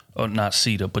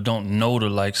don't know the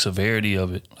like severity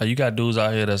of it. Like you got dudes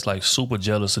out here that's like super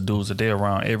jealous of dudes that they're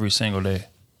around every single day.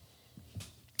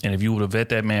 And if you would have vet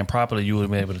that man properly, you would have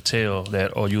been able to tell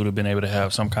that, or you would have been able to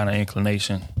have some kind of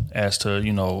inclination as to,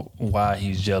 why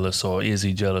he's jealous or is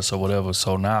he jealous or whatever.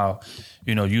 So now,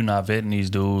 you not vetting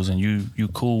these dudes and you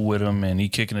cool with him and he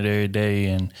kicking it every day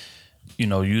and, you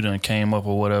know, you done came up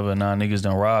or whatever, now niggas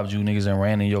done robbed you, niggas done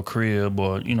ran in your crib,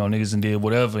 or, you know, niggas done did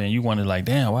whatever, and you wonder like,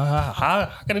 damn,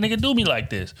 how can a nigga do me like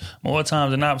this? More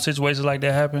times than not, situations like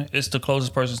that happen, it's the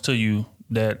closest persons to you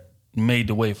that made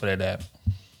the way for that to happen.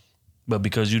 But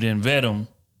because you didn't vet them,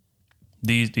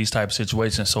 these type of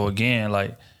situations. So again,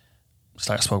 like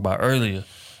I spoke about earlier,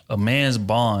 a man's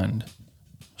bond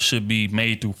should be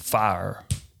made through fire.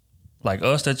 Like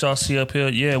us that y'all see up here,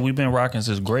 yeah, we've been rocking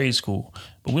since grade school,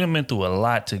 but we done been through a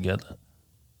lot together.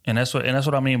 And that's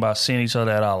what I mean by seeing each other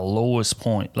at our lowest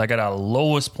point. Like at our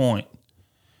lowest point,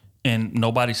 and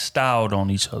nobody styled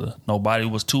on each other. Nobody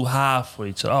was too high for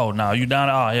each other. Oh, no, you down?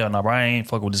 Oh, hell no, bro, I ain't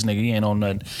fucking with this nigga. He ain't on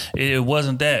nothing. It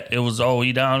wasn't that. It was, oh,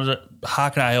 he down? How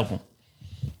can I help him?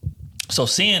 So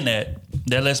seeing that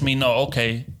lets me know,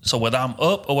 okay, so whether I'm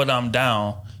up or whether I'm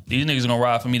down, these niggas gonna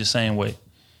ride for me the same way.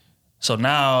 So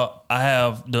now I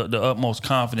have the utmost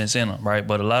confidence in them, right?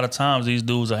 But a lot of times these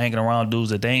dudes are hanging around dudes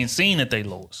that they ain't seen at they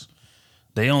lowest.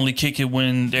 They only kick it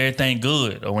when everything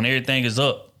good or when everything is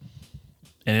up.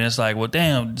 And then it's like, well,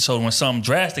 damn. So when something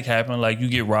drastic happens, like you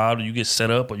get robbed or you get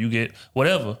set up or you get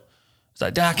whatever, it's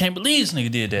like, damn, I can't believe this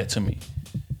nigga did that to me.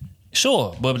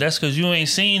 Sure, but that's because you ain't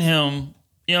seen him,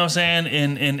 you know what I'm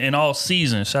saying, in all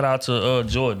seasons. Shout out to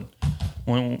Jordan.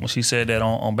 When she said that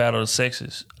on Battle of the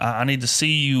Sexes, I need to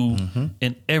see you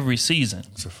in every season.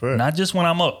 That's a fact. Not just when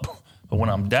I'm up, but when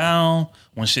I'm down,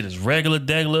 when shit is regular,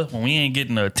 when we ain't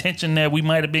getting the attention that we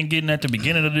might have been getting at the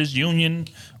beginning of this union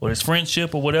or this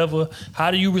friendship or whatever.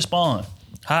 How do you respond?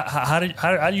 How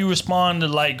do you respond to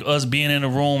like us being in a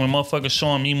room and motherfuckers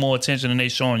showing me more attention than they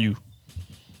showing you,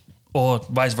 or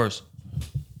vice versa?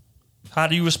 How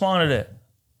do you respond to that?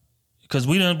 Because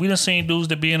we done seen dudes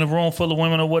that be in a room full of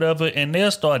women or whatever, and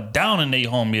they'll start downing their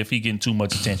homie if he getting too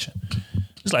much attention.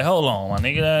 It's like, hold on, my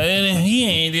nigga. He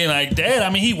ain't doing like that. I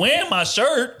mean, he wearing my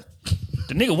shirt.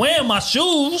 The nigga wearing my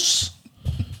shoes.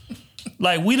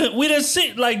 Like, we done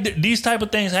see, like, these type of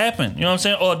things happen. You know what I'm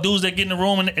saying? Or dudes that get in the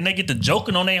room and they get to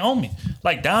joking on their homie.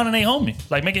 Like, downing their homie.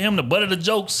 Like, making him the butt of the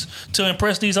jokes to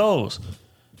impress these hoes.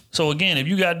 So, again, if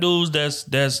you got dudes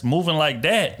that's moving like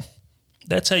that,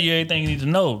 that tell you everything you need to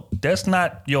know. That's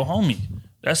not your homie.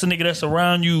 That's a nigga that's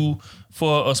around you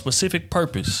for a specific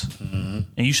purpose. And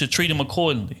you should treat him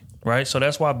accordingly, right? So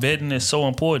that's why vetting is so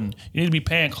important. You need to be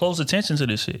paying close attention to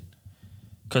this shit.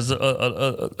 Because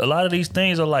a lot of these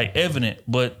things are like evident,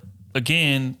 but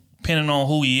again, depending on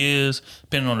who he is,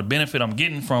 depending on the benefit I'm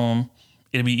getting from him,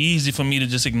 it'll be easy for me to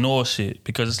just ignore shit.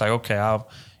 Because it's like, okay,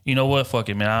 you know what? Fuck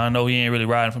it, man. I know he ain't really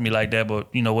riding for me like that, but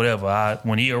you know, whatever.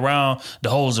 When he around,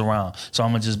 the hoes around. So I'm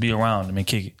gonna just be around him and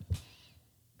kick it.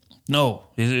 No,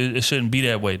 it shouldn't be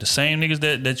that way. The same niggas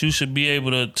that you should be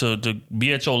able to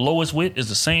be at your lowest with is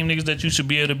the same niggas that you should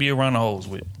be able to be around the hoes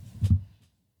with.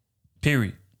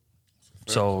 Period.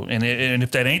 So, and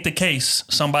if that ain't the case,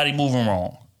 somebody moving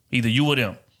wrong. Either you or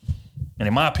them. And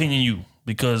in my opinion, you.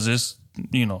 Because it's,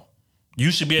 you know,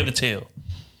 you should be able to tell.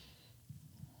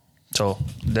 So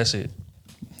that's it.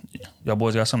 Y'all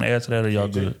boys got something to add to that, or y'all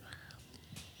good?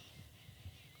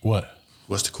 What?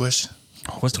 What's the question?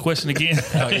 What's the question again?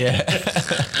 Oh yeah.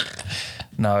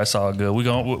 No, it's all good. We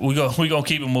gonna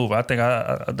keep it moving. I think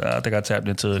I tapped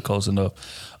into it close enough.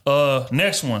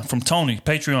 Next one from Tony,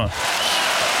 Patreon.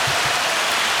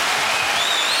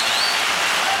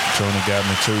 Tony got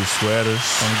me 2 sweaters.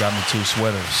 Tony got me 2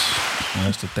 sweaters. And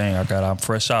that's the thing. I'm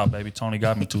fresh out, baby. Tony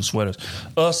got me 2 sweaters.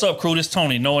 What's up, crew? This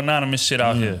Tony. No anonymous shit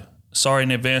out here. Sorry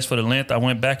in advance for the length. I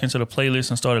went back into the playlist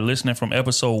and started listening from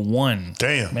episode 1.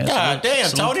 Damn. Man, God damn,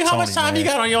 Tony. How much time you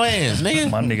got on your hands, nigga?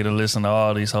 My nigga to listen to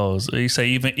all these hoes. He say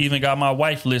even got my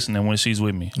wife listening when she's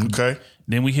with me. Okay.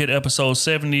 Then we hit episode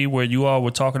 70 where you all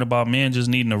were talking about men just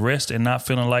needing a rest and not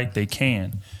feeling like they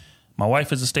can. My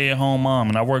wife is a stay-at-home mom,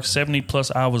 and I work 70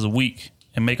 plus hours a week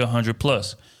and make 100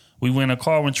 plus. We were in a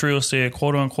car when Trill said,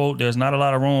 quote unquote, there's not a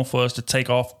lot of room for us to take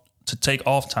off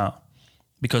time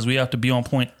because we have to be on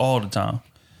point all the time.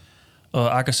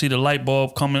 I could see the light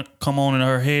bulb come on in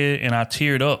her head, and I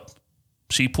teared up.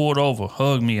 She pulled over,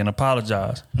 hugged me, and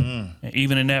apologized. And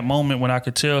even in that moment when I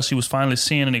could tell she was finally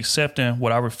seeing and accepting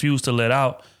what I refused to let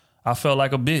out, I felt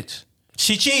like a bitch.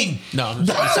 She cheating. No, I'm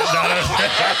joking.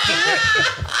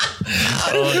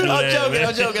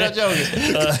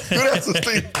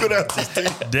 Good answer,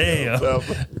 Steve.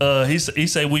 Damn. He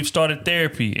said we've started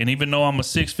therapy, and even though I'm a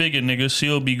 6-figure nigga,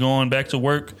 she'll be going back to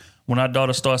work when our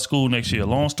daughter starts school next year.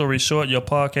 Long story short, your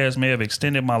podcast may have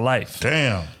extended my life.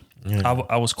 Damn.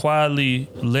 I was quietly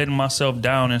letting myself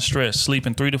down in stress,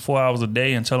 sleeping 3 to 4 hours a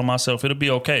day and telling myself it'll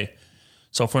be okay.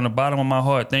 So from the bottom of my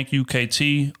heart, thank you,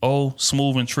 KT, O,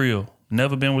 Smooth, and Trill.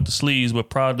 Never been with the Sleeves, but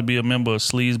proud to be a member of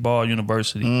Sleeves Ball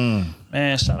University.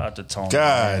 Man, shout out to Tony.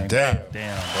 God damn. God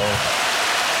damn, bro.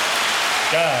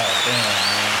 God damn,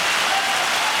 man.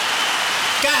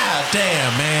 God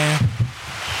damn, man.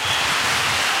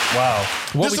 Wow.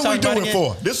 This is what we do it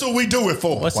for. This is what we do it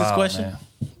for. What's this question? Man.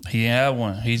 He ain't have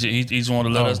one. He just wanted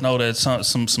to let us know that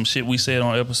some shit we said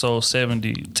on episode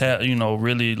 70,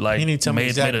 really like You need to tell me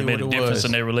exactly made a what it difference was,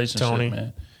 in their relationship, Tony.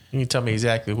 man. You need to tell me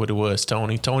exactly what it was,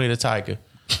 Tony. Tony the Tiger.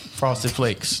 Frosted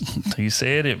Flakes. He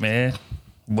said it, man.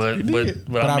 But I mean,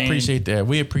 appreciate that.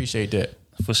 We appreciate that.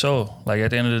 For sure. Like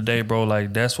at the end of the day, bro,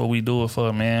 like that's what we do it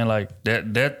for, man. Like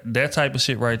that type of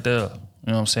shit right there. You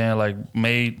know what I'm saying? Like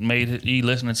made he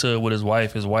listening to it with his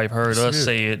wife. His wife heard us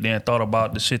say it, then thought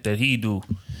about the shit that he do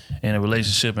in a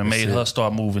relationship and made her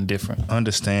start moving different.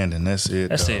 Understanding. That's it.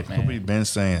 That's dog. it, man. What we've been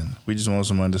saying. We just want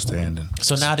some understanding.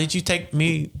 So now, did you take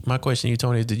my question to you,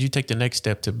 Tony, is did you take the next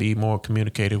step to be more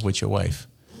communicative with your wife?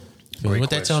 What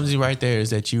that tells you right there is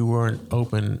that you weren't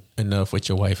open enough with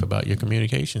your wife about your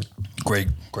communication. Great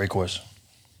question.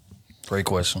 Great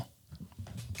question.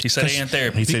 He said he in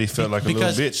therapy. He said he felt like a little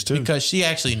bitch too. Because she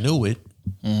actually knew it.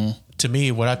 Mm-hmm. To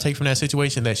me, what I take from that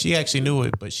situation, that she actually knew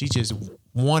it, but she just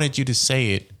wanted you to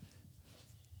say it,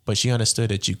 but she understood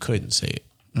that you couldn't say it.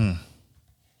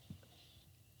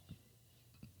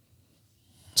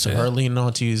 So her leaning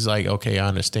on to you is like, okay, I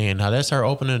understand. Now that's her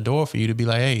opening the door for you to be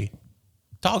like, hey,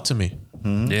 talk to me.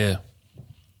 Mm-hmm.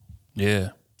 Yeah.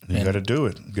 You got to do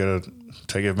it. You got to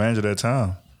take advantage of that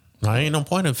time. Now, ain't no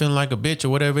point in feeling like a bitch or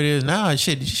whatever it is. Now,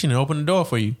 shit, she shouldn't open the door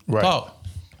for you. Right. Talk.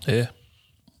 Yeah.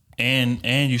 And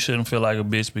you shouldn't feel like a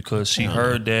bitch because she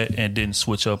heard that and didn't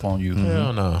switch up on you.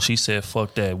 Hell no. She said,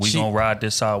 fuck that. We gonna ride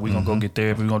this out. We gonna go get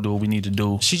therapy. We gonna do what we need to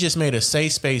do. She just made a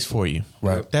safe space for you.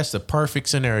 Right. That's the perfect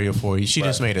scenario for you. She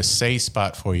just made a safe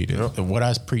spot for you. What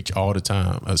I preach all the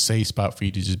time, a safe spot for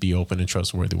you to just be open and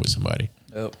trustworthy with somebody.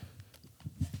 Yep.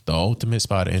 The ultimate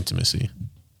spot of intimacy.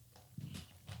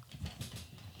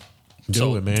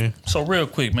 Do it, man. So real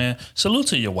quick, man. Salute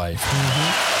to your wife.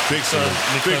 Big salute.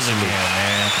 Because again,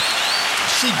 man.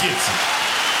 She gets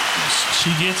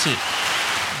it.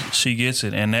 She gets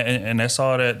it. And that's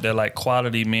all that like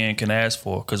quality men can ask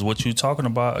for. Because what you talking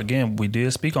about, again, we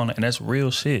did speak on it, and that's real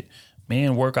shit.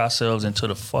 Men work ourselves into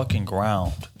the fucking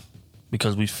ground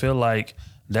because we feel like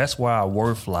that's where our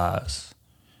worth lies.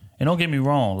 And don't get me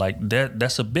wrong, like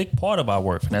that's a big part of our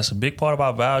worth, and that's a big part of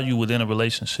our value within a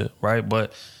relationship, right?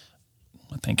 But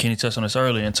I think Kenny touched on this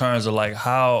earlier in terms of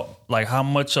how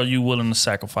much are you willing to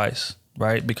sacrifice,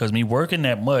 right? Because me working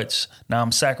that much, now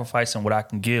I'm sacrificing what I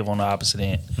can give on the opposite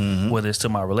end, whether it's to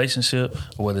my relationship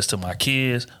or whether it's to my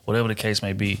kids, whatever the case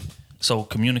may be. So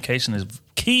communication is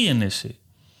key in this shit.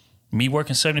 Me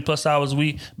working 70 plus hours a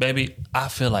week, baby, I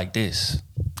feel like this.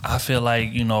 I feel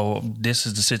like, this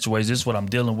is the situation. This is what I'm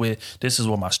dealing with. This is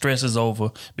what my stress is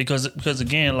over. Because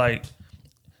again, like,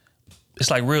 it's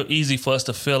like real easy for us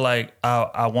to feel like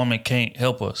our woman can't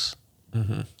help us.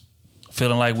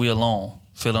 Feeling like we alone.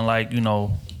 Feeling like, we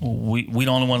the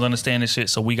only ones understand this shit,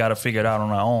 so we got to figure it out on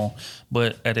our own.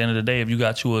 But at the end of the day, if you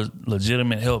got you a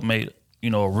legitimate helpmate,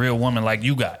 a real woman like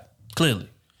you got, clearly,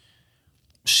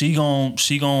 she gon'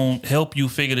 help you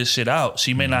figure this shit out.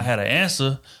 She may not have an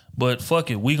answer, but fuck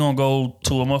it, we gonna go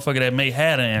to a motherfucker that may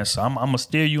have an answer. I'm gonna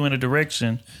steer you in a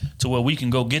direction to where we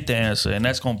can go get the answer, and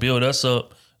that's gonna build us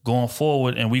up going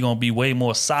forward, and we gonna be way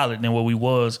more solid than what we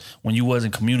was when you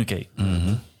wasn't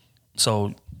communicating.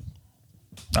 So,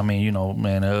 I mean,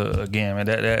 man, again, man,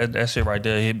 that shit right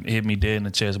there hit me dead in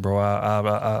the chest, bro.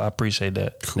 I appreciate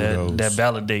that. That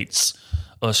validates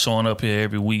us showing up here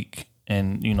every week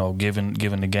and giving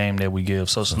the game that we give.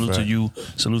 So salute to you,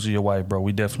 salute to your wife, bro.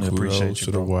 We definitely appreciate you,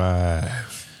 to bro. the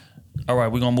wife. All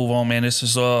right, we're gonna move on, man. This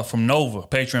is from Nova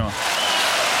Patreon.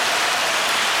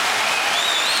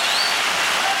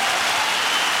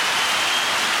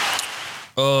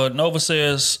 Nova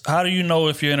says, how do you know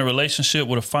if you're in a relationship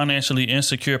with a financially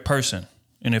insecure person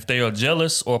and if they are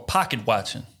jealous or pocket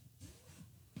watching?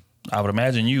 I would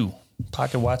imagine you,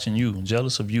 pocket watching you,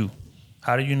 jealous of you.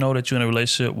 How do you know that you're in a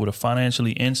relationship with a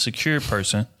financially insecure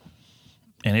person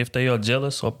and if they are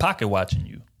jealous or pocket watching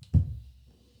you?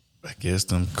 I guess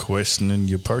them questioning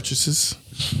your purchases.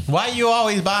 Why you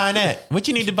always buying that? What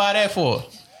you need to buy that for?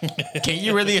 Can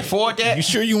you really afford that? You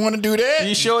sure you want to do that?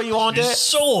 You sure you want that?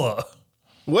 Sure.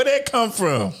 Where'd that come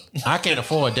from? I can't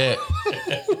afford that.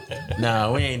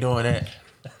 Nah, we ain't doing that.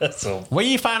 So where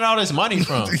you find all this money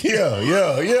from? Yeah.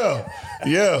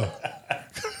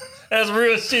 That's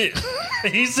real shit.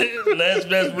 He said that's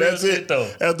real shit though.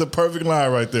 That's the perfect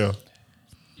line right there.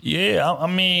 Yeah, I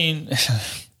mean,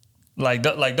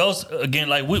 Like those again.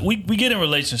 Like we get in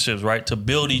relationships, right, to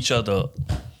build each other up.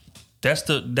 That's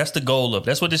the goal of.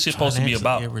 That's what this shit's supposed to be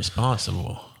about.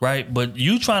 Irresponsible, right? But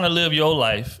you trying to live your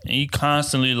life and you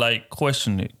constantly like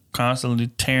question it, constantly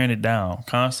tearing it down,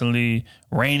 constantly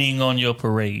raining on your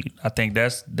parade. I think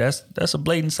that's a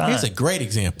blatant sign. Here's a great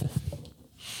example.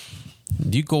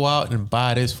 You go out and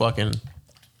buy this fucking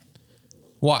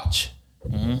watch,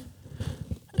 and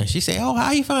she say, "Oh,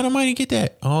 how you find the money to get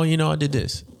that?" "Oh, you know, I did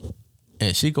this."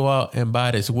 And she go out and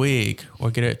buy this wig or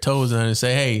get her toes done and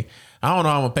say, "Hey, I don't know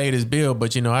how I'm gonna pay this bill,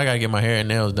 but you know, I gotta get my hair and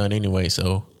nails done anyway.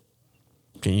 So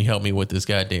can you help me with this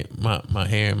goddamn my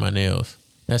hair and my nails?"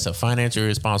 That's a financially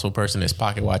responsible person that's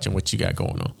pocket watching what you got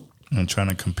going on and trying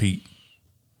to compete.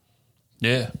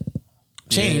 Yeah,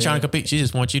 she ain't trying to compete. She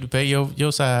just wants you to pay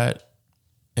your side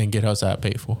and get her side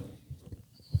paid for,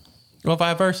 or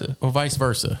vice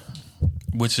versa.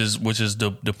 Which is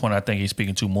the point I think he's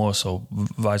speaking to more so.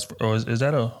 Or is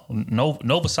that a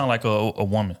Nova sound like a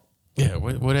woman? Yeah,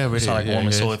 whatever it is. Like a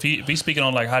woman. So if he's speaking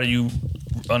on like how do you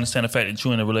understand the fact that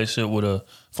you're in a relationship with a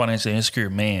financially insecure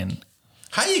man?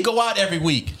 How you go out every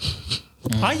week?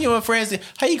 How you and friends?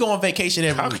 How you go on vacation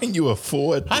every week? How can you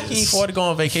afford this? How can you afford to go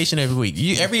on vacation every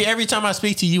week? Every time I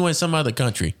speak to you in some other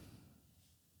country.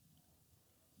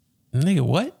 Nigga,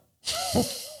 what?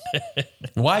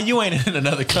 Why you ain't in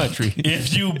another country?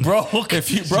 If you broke, just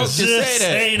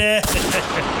say that.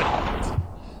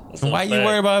 Why you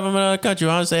worry about in another country?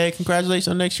 I say, hey, congratulations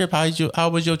on the next trip. How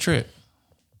was your trip?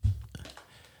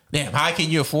 Damn, how can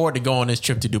you afford to go on this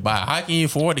trip to Dubai? How can you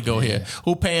afford to go here?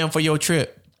 Who paying for your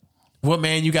trip? What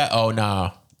man you got? Oh,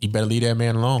 nah. You better leave that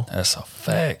man alone. That's a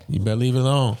fact. You better leave it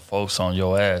alone. Folks on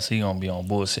your ass, he gonna be on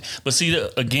bullshit. But see,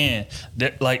 again,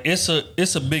 like it's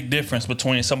a big difference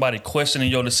between somebody questioning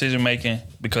your decision making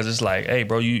because it's like, hey,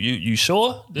 bro, you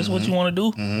sure this is what you want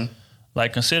to do?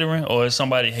 Like considering, or is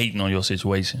somebody hating on your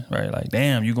situation, right? Like,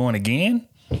 damn, you going again?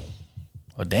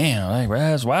 Or damn, like,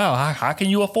 Raz, wow, how can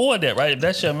you afford that, right? If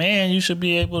that's your man, you should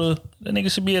be able to. That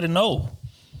nigga should be able to know.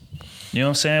 You know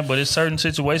what I'm saying? But it's certain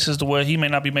situations to where he may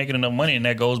not be making enough money, and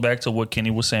that goes back to what Kenny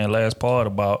was saying last part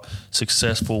about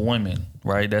successful women,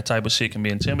 right? That type of shit can be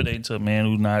intimidating to a man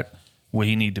who's not where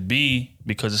he need to be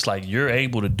because it's like you're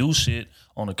able to do shit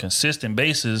on a consistent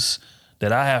basis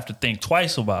that I have to think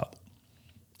twice about.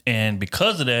 And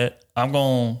because of that, I'm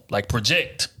going to like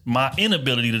project my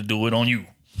inability to do it on you.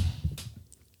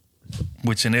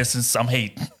 Which in essence, I'm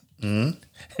hating.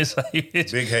 It's like,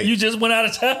 big hate. You just went out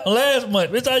of town last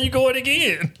month. It's how you going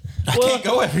again. I can't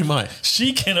go every month.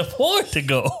 She can afford to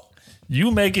go.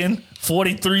 You making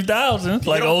 $43,000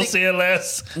 like old said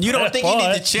last. You don't think you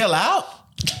need to chill out?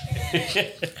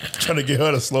 Trying to get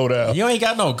her to slow down. You ain't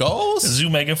got no goals? You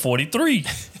making 43.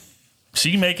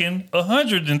 She making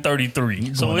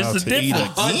 133. So it's the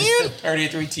difference.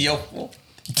 133 to your full.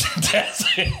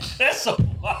 That's a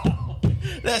wow.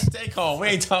 That's take home. We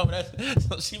ain't talking about that.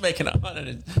 So she making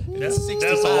 165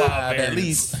 that's a lot, at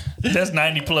least. That's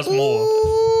 90 plus more.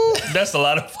 That's a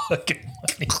lot of fucking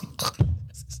money.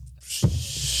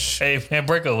 Hey man,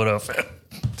 break up with her, fam.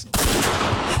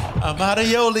 I'm out of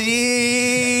your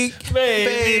league,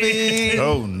 baby.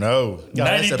 Oh no,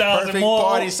 90,000 more.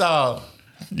 Party song.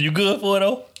 You good for it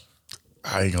though?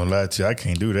 I ain't gonna lie to you. I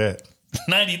can't do that.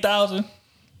 90,000.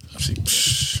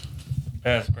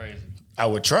 That's crazy. I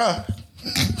would try.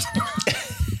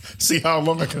 See how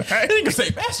long I can hang. You can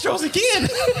say Mastros again.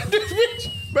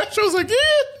 Mastros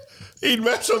again. Eat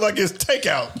Mastros like it's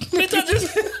takeout.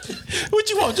 What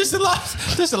you want? Just a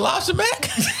lobster mac?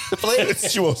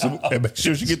 She wants some. And make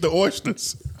sure she get the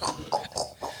oysters.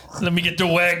 Let me get the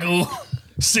Wagyu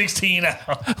 16 ounce.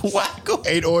 Wagyu.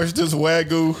 8 oysters,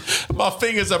 Wagyu. My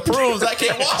fingers are bruised. I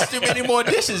can't wash too many more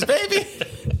dishes, baby.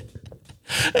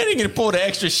 They didn't get pull the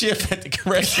extra shift at the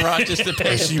restaurant just to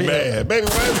pay. She mad, baby.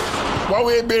 Why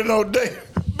we ain't been no day?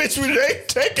 Bitch, we ain't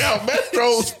take out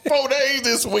Metros 4 days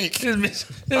this week. This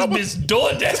bitch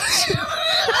DoorDash.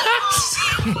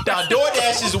 Now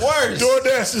DoorDash is worse.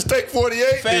 DoorDash is steak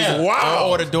 48. Fam, is wow. I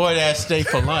ordered DoorDash steak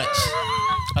for lunch.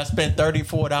 I spent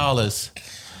 $34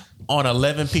 on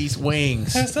 11-piece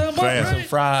wings. That sound about right. Some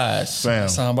fries. Fam.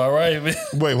 Sound about right, man.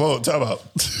 Wait, hold on. Talk about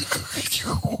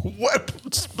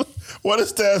what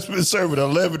is that been serving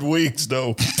 11 wings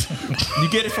though? You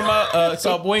get it from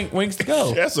Salt Wings to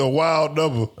Go. That's a wild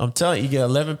number. I'm telling you, you get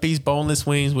 11-piece boneless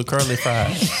wings with curly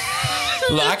fries.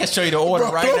 Look, I can show you the order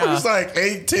right now. It's like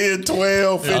 8, 10,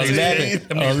 12, 15. 11.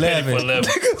 Them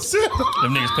niggas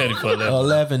petty for 11.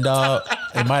 11, dog.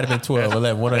 It might have been 12,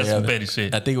 11. One That's or the some other. petty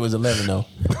shit. I think it was 11 though.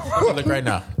 Look right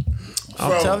now.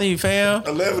 I'm telling you, fam.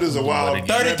 11 is a wild.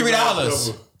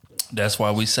 $33. That's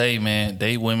why we say, man,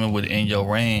 date women within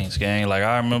your range, gang. Like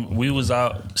I remember we was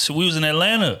in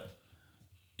Atlanta,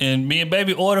 and me and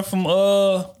baby ordered from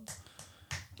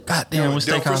goddamn, what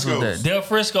steakhouse was that? Del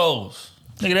Frisco's.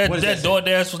 Nigga, that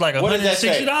DoorDash was like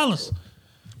 $160.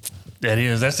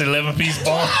 That's the 11-piece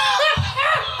bar.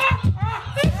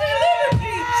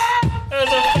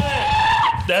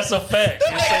 That's a fact.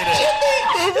 You say that.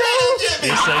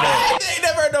 You say that. They ain't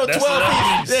never heard no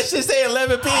 12-piece. That shit say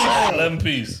 11-piece.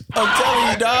 11-piece. I'm telling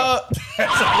you, dog.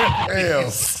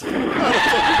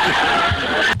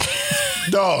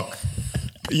 Dog.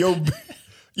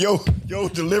 Your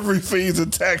delivery fees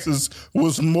and taxes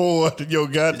was more than your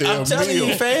goddamn I'm telling meal.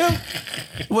 you, fam.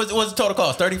 What's the total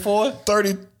cost? 34?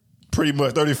 30, pretty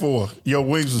much 34. Your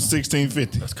wings was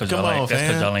 $16.50. That's because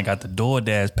y'all ain't got the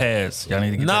DoorDash pass. Y'all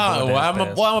need to get that DoorDash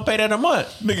pass. Why I'm gonna pay that a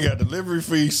month? Nigga got delivery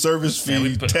fee, service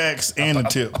fee, tax, and a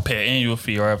tip. I pay an annual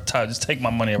fee right off the top. Just take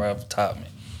my money right off the top, man.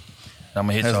 I'm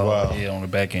gonna hit y'all on the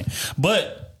back end.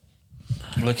 But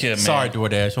look here, man. Sorry,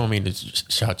 DoorDash. I don't mean to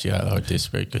shout you out or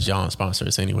disrespect because y'all don't sponsor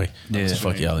us anyway. Yeah, so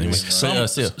fuck y'all anyway.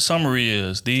 Summary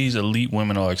is these elite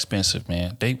women are expensive,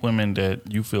 man. Date women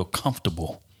that you feel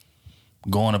comfortable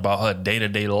going about her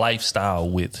day-to-day lifestyle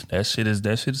with. That shit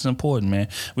is important, man.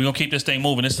 We're gonna keep this thing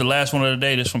moving. This is the last one of the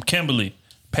day. This is from Kimberly,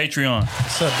 Patreon.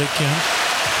 What's up, Big Kim?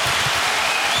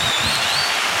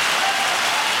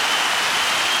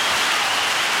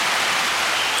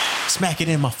 Smack it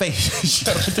in my face.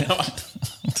 Shut it down.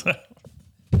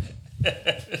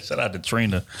 Shout out to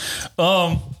Trina.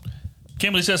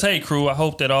 Kimberly says, hey, crew, I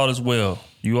hope that all is well.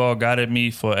 You all got at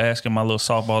me for asking my little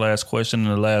softball-ass question in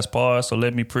the last pause, so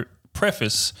let me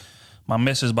preface my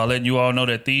message by letting you all know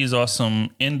that these are some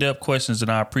in-depth questions,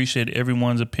 and I appreciate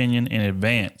everyone's opinion in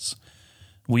advance.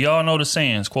 We all know the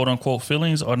sayings, quote-unquote,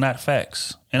 feelings are not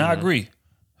facts. And I agree.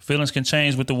 Feelings can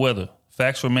change with the weather.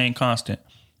 Facts remain constant.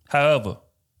 However,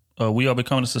 we are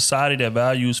becoming a society that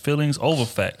values feelings over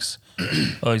facts.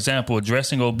 Example,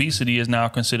 addressing obesity is now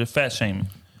considered fat shaming.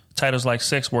 Titles like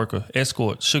sex worker,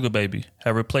 escort, sugar baby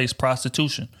have replaced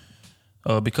prostitution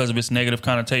because of its negative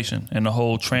connotation and the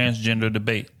whole transgender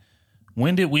debate.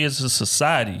 When did we as a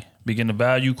society begin to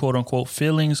value, quote unquote,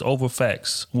 feelings over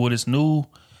facts? Will this new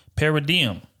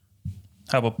paradigm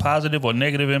have a positive or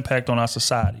negative impact on our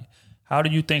society? How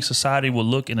do you think society will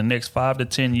look in the next 5 to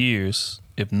 10 years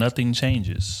if nothing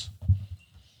changes?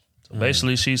 So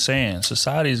basically, she's saying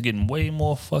society is getting way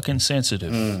more fucking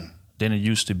sensitive than it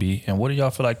used to be. And what do y'all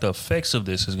feel like the effects of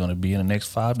this is going to be in the next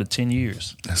 5 to 10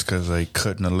 years? That's because they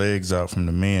cutting the legs out from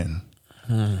the men.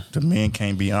 The men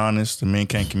can't be honest. The men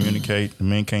can't communicate. The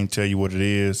men can't tell you what it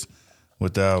is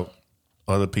without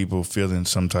other people feeling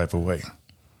some type of way.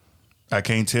 I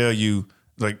can't tell you,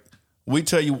 like, we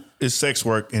tell you it's sex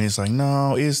work, and it's like,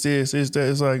 no, it's this, it's that.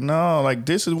 It's like, no, like,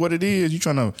 this is what it is. You're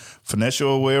trying to finesse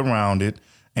your way around it,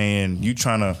 and you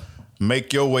trying to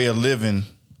make your way of living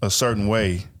a certain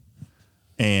way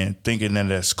and thinking that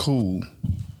that's cool.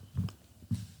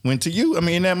 When to you, I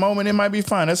mean, in that moment, it might be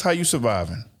fine. That's how you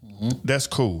surviving. That's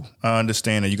cool. I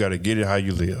understand that you got to get it how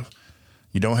you live.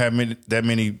 You don't have that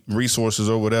many resources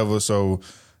or whatever, so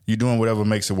you're doing whatever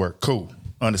makes it work. Cool.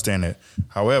 Understand that.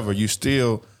 However, you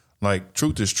still, like,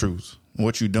 truth is truth.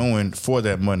 What you're doing for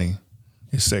that money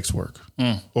is sex work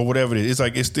or whatever it is. It's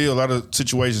like, it's still a lot of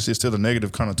situations, it's still a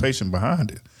negative connotation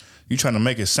behind it. You're trying to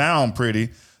make it sound pretty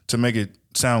to make it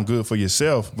sound good for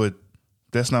yourself, but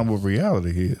that's not what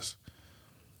reality is.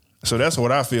 So that's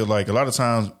what I feel like. A lot of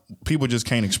times people just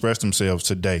can't express themselves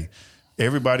today.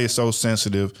 Everybody is so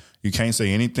sensitive. You can't say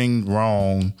anything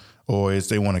wrong, or if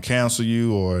they want to cancel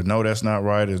you, or no, that's not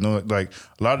right. There's no, like,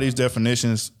 a lot of these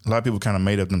definitions, a lot of people kind of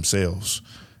made up themselves.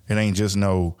 It ain't just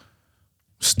no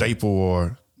staple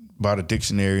or by the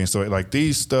dictionary and stuff. Like,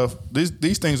 these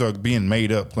things are being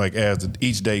made up, like, as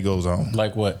each day goes on.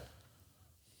 Like what?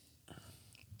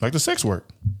 Like the sex work.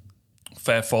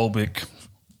 Fatphobic.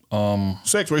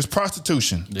 Sex work. It's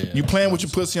prostitution. Yeah, you playing with your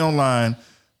pussy online,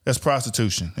 that's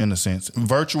prostitution in a sense.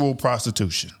 Virtual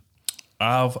prostitution.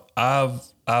 I've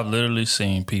literally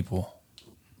seen people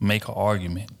make an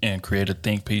argument and create a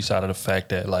think piece out of the fact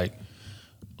that like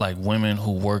women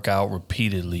who work out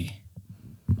repeatedly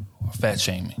are fat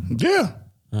shaming. Yeah.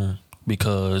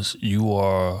 Because you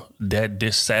are that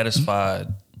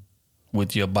dissatisfied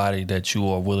with your body that you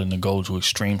are willing to go to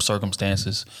extreme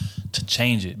circumstances to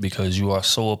change it because you are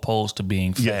so opposed to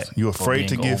being fat. Yes, you're afraid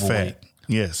to get fat.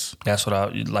 Yes. That's what I,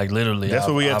 like, literally. That's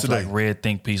what we have today. Like, read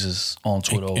think pieces on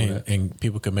Twitter over that. And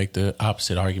people could make the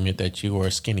opposite argument that you are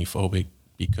skinny phobic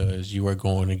because you are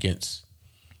going against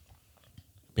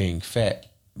being fat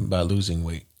by losing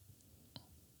weight.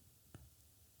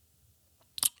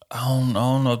 I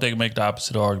don't know if they can make the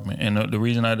opposite argument. And the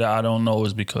reason I don't know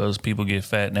is because people get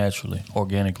fat naturally,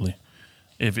 organically.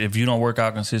 If you don't work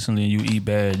out consistently and you eat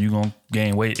bad, you're going to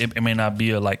gain weight. It may not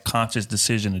be a like conscious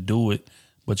decision to do it,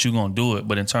 but you're going to do it.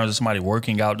 But in terms of somebody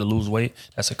working out to lose weight,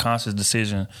 that's a conscious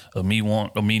decision of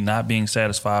me not being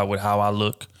satisfied with how I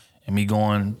look and me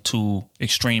going to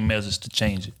extreme measures to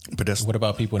change it. But that's what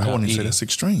about people I not wouldn't eating? say that's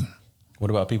extreme. What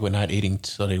about people not eating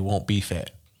so they won't be fat?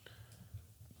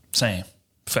 Same.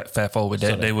 Fat phobic.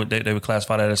 They would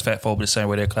classify that as fat phobic the same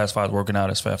way they classify working out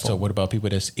as fat phobic. So what about people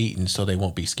that's eating so they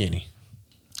won't be skinny?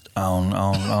 I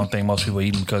don't think most people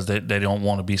eating because they don't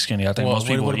want to be skinny. I think most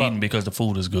people are eating because the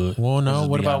food is good. Well, no.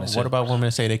 What about women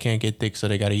that say they can't get thick, so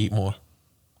they got to eat more?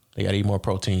 They got to eat more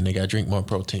protein. They got to drink more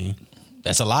protein.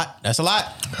 That's a lot. I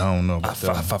don't know about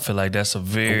that. I feel like that's a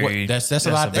very that's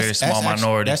a lot. Very small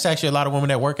minority. That's actually a lot of women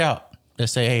that work out. That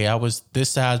say, "Hey, I was this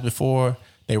size before.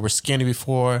 They were skinny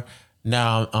before.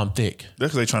 Now I'm thick."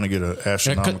 That's because they're trying to get an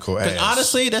astronomical ass.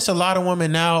 Honestly, that's a lot of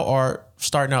women now are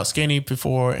starting out skinny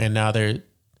before, and now they're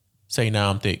saying, "Now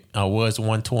I'm thick. I was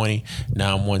 120.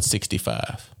 Now I'm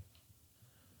 165."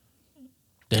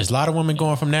 There's a lot of women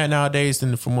going from that nowadays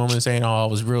than from women saying, "Oh, I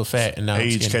was real fat and now I'm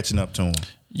age skinny." catching up to them.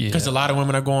 Yeah, because a lot of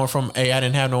women are going from, "Hey, I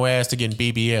didn't have no ass," to getting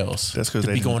BBLs. That's because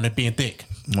they be going to being thick.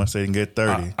 Once they can get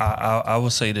 30. I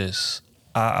would say this.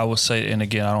 I would say, and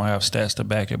again, I don't have stats to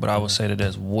back it, but I would say that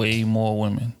there's way more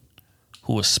women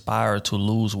who aspire to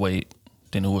lose weight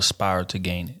than who aspire to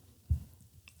gain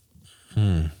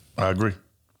it. I agree.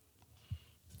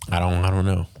 I don't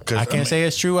know. I can't say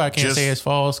it's true. I can't say it's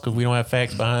false because we don't have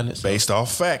facts behind it. So. Based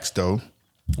off facts, though.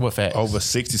 What facts? Over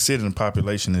 60% of the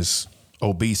population is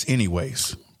obese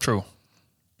anyways. True.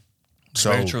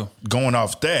 So very true. Going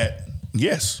off that,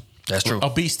 yes. That's true.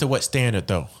 Obese to what standard,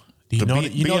 though?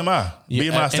 BMI.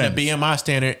 BMI standard. In the BMI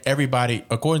standard, everybody,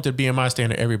 according to the BMI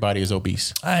standard, everybody is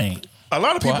obese. I ain't. A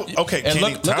lot of people. Okay,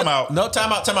 Kenny, time out. No,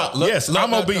 time out. Yes,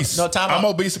 I'm obese. No, time out. I'm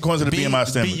obese according to the BMI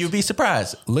standard. You'd be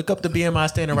surprised. Look up the BMI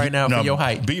standard right now for your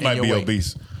height. B might be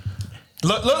obese.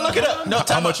 Look it up. No, time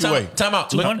How out. much you weigh? Time out.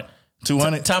 200.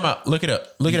 200. Time out. Look it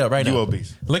up. Look it up right now. You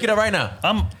obese. Look it up right now.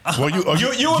 Well,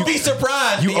 you would be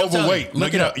surprised. You overweight.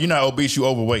 Look it up. You're not obese. You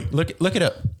overweight. Look it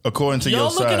up. According to Y'all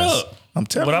your size. look it up. I'm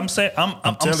telling But you. I'm saying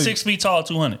I'm 6 feet tall,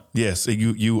 200. Yes,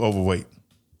 you overweight.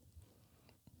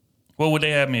 What would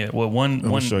they have me at? What,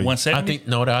 170? I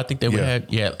think they would have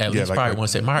at least like probably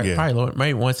 170. Probably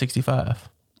maybe 165.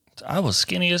 I was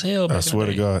skinny as hell back I swear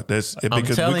to God. That's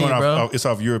because we're going off it's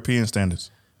off European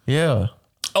standards. Yeah.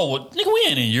 Oh, well, nigga, we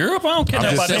ain't in Europe. I don't care I'm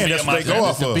about just saying, that that's what they go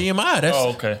off of. BMI. That's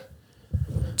okay.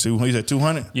 You said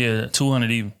 200? Yeah,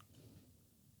 200 even.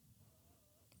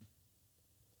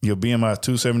 Your BMI is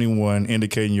 271,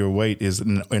 indicating your weight is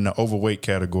in the overweight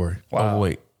category. Wow.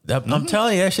 Overweight. I'm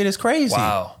telling you, that shit is crazy.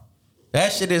 Wow.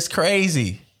 That shit is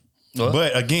crazy.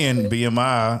 But again,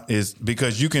 BMI is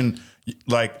because you can,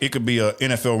 like, it could be a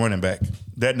NFL running back.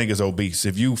 That nigga's obese.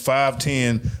 If you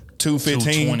 5'10", 215,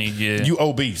 220, yeah. you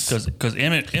obese. Because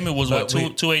Emmett was what,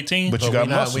 218? But you got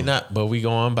muscle. But we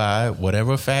going by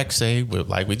whatever facts say,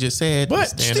 like we just said.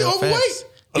 But still overweight. Facts.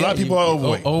 A lot of people are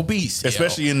overweight. Obese.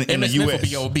 Especially in the Smith U.S. would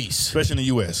be obese. Especially in the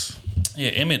U.S. Yeah,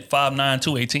 Emmett 5'9",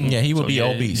 218. Yeah, he would be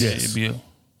obese. Yes.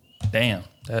 Damn.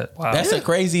 Wow. That's a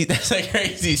crazy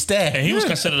stat. And he was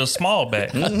considered a small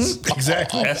back.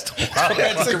 Exactly. That's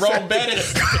the wrong betting.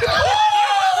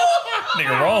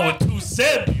 Nigga wrong with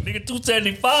 270. Nigga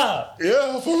 275.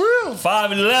 Yeah, for real.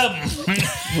 5'11.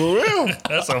 For real.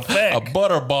 That's a fact. A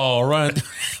butterball run.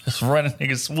 Just running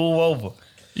nigga smooth over.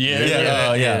 Yeah.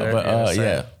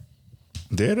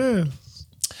 There it is.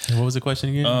 What was the question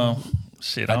again?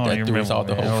 Shit, I don't even remember. Off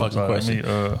the whole fucking question.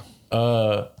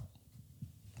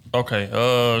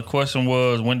 Okay. Question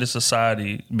was, when did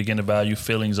society begin to value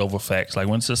feelings over facts? Like,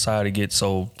 when did society get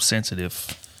so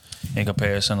sensitive in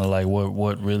comparison to like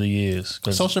what really is?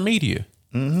 Social media.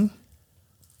 Mm-hmm.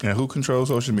 And who controls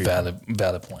social media?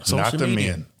 Valid point. Not the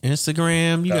men.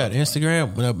 Instagram. You got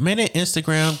Instagram. The minute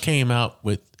Instagram came out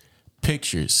with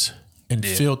pictures and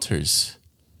filters,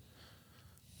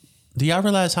 do y'all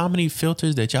realize how many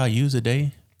filters that y'all use a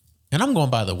day? And I'm going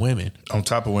by the women. On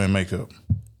top of wearing makeup.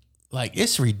 Like,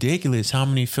 it's ridiculous how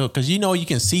many filters. Because, you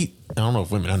can see, I don't know if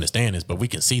women understand this, but we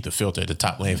can see the filter at the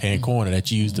top left-hand corner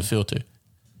that you use to filter.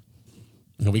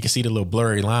 We can see the little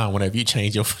blurry line whenever you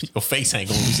change your face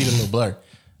angle. We see the little blur.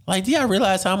 Like, do y'all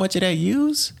realize how much of that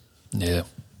use? Yeah.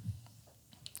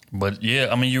 But yeah,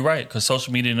 I mean, you're right, because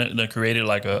social media created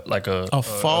like a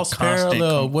false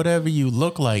parallel, whatever you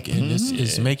look like, and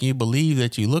it's making you believe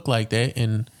that you look like that,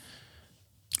 and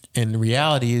the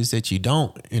reality is that you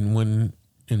don't. And when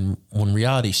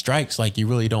reality strikes, like, you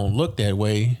really don't look that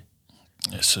way,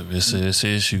 It's an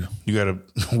issue. You got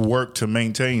to work to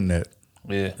maintain that.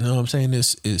 Yeah. You know what I'm saying?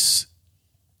 It's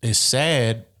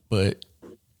sad, but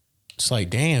it's like,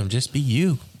 damn, just be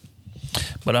you.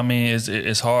 But I mean,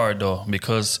 it's hard though,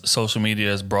 because social media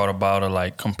has brought about a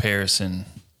like comparison,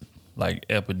 like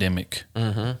epidemic.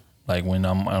 Mm-hmm. Like when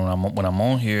I'm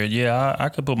on here, yeah, I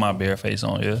could put my bare face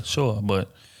on, yeah, sure.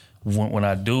 But when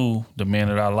I do, the man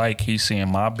that I like, he's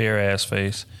seeing my bare ass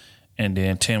face, and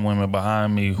then 10 women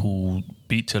behind me who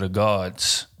beat to the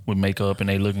gods with makeup and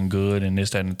they looking good and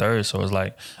this, that, and the third. So it's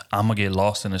like I'm gonna get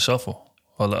lost in the shuffle.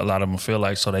 A lot of them feel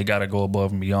like, so they got to go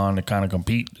above and beyond to kind of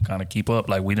compete, to kind of keep up.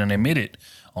 Like we done admitted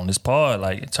on this pod,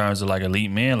 like in terms of like elite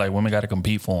men, like women got to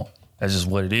compete for them. That's just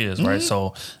what it is, right?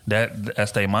 So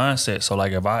that's their mindset. So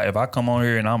like if I come on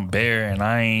here and I'm bare and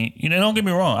I ain't, don't get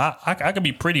me wrong, I could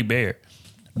be pretty bare,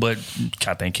 but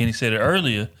I think Kenny said it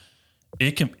earlier.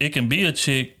 It can be a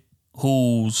chick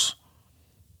who's,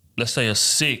 let's say, a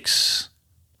 6.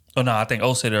 Oh no, I think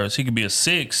O said her. She could be a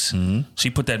 6. Mm-hmm. She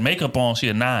put that makeup on. She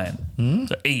a 9, an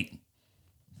 8.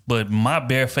 But my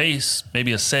bare face,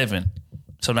 maybe a 7.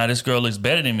 So now this girl looks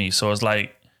better than me. So it's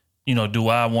like, do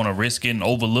I want to risk getting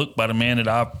overlooked by the man that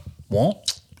I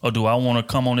want, or do I want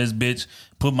to come on this bitch,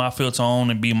 put my filter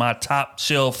on, and be my top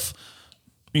shelf,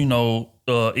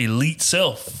 elite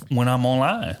self when I'm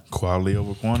online? Quality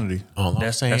over quantity. All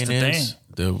I'm saying is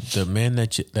the men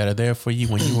that are there for you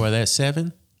when you are that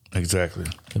 7. Exactly.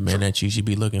 The man that you should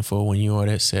be looking for when you are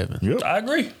that 7. Yep. I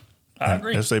agree. That's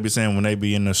what they be saying when they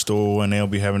be in the store and they'll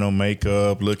be having no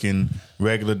makeup, looking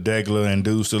regular, and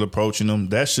dudes still approaching them.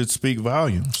 That should speak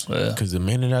volumes. Because the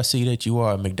minute I see that you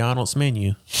are a McDonald's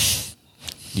menu,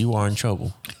 you are in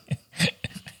trouble.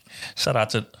 Shout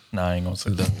out to... Nah, I ain't gonna say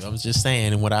that. I was just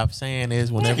saying, and what I'm saying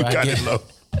is whenever I get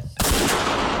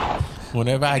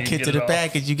to the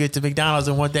package, you get to McDonald's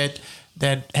and want that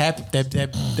I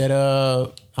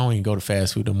don't even go to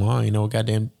fast food no more. I don't even know what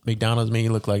goddamn McDonald's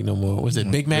menu look like no more. Was it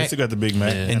Big Mac? They still got the Big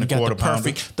Mac and you got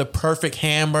the perfect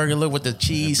hamburger look with the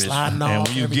cheese sliding off. And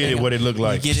when you get it, what it look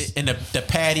like? You get it in the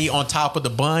patty on top of the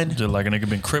bun. Just like a nigga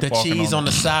been crip walking. The cheese on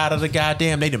the side of the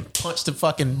goddamn. They done punched the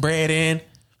fucking bread in.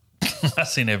 I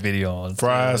seen that video on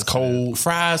fries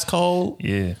cold.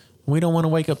 Yeah, we don't want to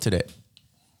wake up to that,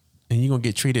 and you're gonna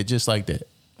get treated just like that.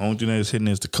 Only thing that's hitting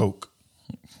is the Coke.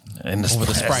 And the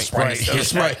Sprite.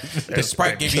 The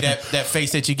Sprite give you that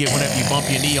face that you get whenever you bump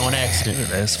your knee on accident.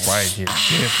 That Sprite hit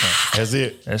different. That's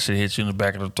it. That shit hit you in the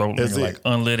back of the throat like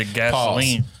unleaded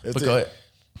gasoline. But go ahead.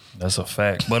 That's a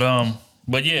fact.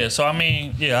 But yeah, so I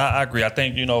mean, yeah, I agree. I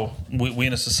think, we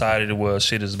in a society where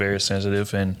shit is very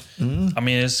sensitive, and I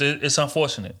mean it's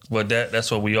unfortunate. But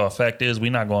that's what we are. Fact is, we're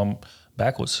not going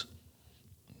backwards.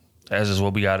 That's just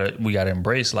what we gotta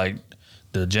embrace. Like,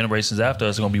 the generations after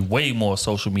us are going to be way more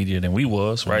social media than we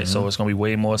was, right? So it's going to be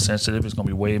way more sensitive. It's going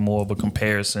to be way more of a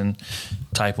comparison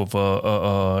type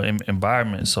of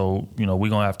environment. So, we're going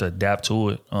to have to adapt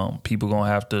to it. People going to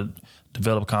have to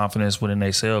develop confidence within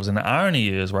themselves. And the irony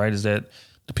is, right, is that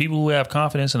the people who have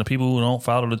confidence and the people who don't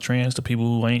follow the trends, the people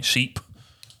who ain't sheep,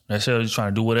 necessarily just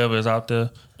trying to do whatever is out there,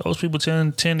 those people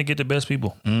tend to get the best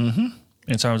people in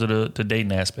terms of the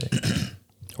dating aspect.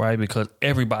 Right, because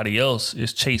everybody else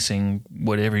is chasing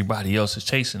what everybody else is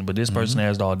chasing, but this person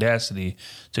has the audacity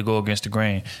to go against the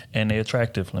grain, and they're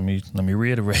attractive. Let me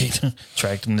reiterate: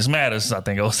 attractiveness matters. I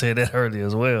think I said that earlier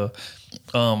as well.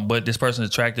 But this person is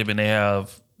attractive, and they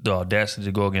have the audacity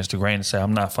to go against the grain and say,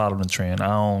 "I'm not following the trend. I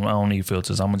don't need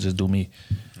filters. I'm gonna just do me."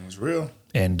 It's real.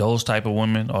 And those type of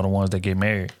women are the ones that get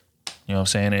married. You know what I'm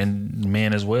saying? And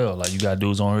men as well. Like, you got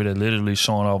dudes on here that literally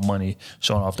showing off money,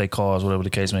 showing off their cars, whatever the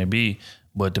case may be.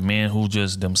 But the men who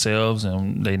just themselves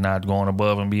and they not going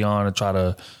above and beyond to try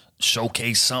to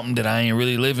showcase something that I ain't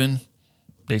really living,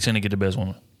 they tend to get the best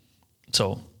woman.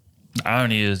 So the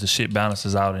irony is the shit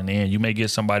balances out in the end. You may get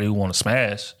somebody who want to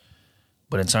smash,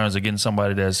 but in terms of getting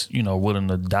somebody that's, willing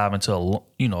to dive into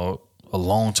a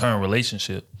long-term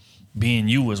relationship, being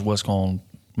you is what's going to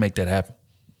make that happen.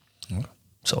 Yeah.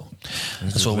 So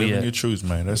that's what we at. Your truth,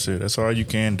 man. That's it. That's all you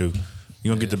can do.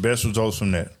 You're going to get the best results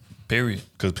from that. Period.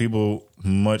 Because people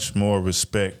much more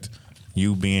respect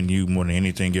you being you more than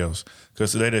anything else.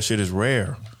 Because today that shit is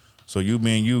rare. So you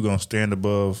being you going to stand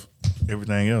above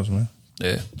everything else, man.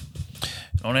 Yeah.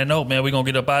 On that note, man, we going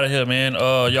to get up out of here, man.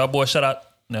 Y'all boys, shout out.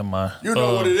 Never mind. You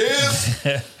know what it is.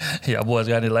 Y'all boys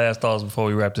got any last thoughts before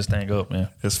we wrap this thing up, man?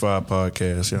 It's 5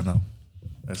 podcasts, you know.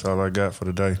 That's all I got for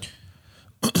today.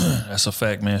 That's a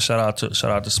fact, man. Shout out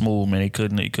to Smooth, man. He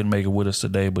couldn't make it with us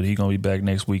today, but he gonna be back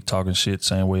next week talking shit,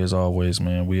 same way as always,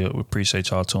 man. We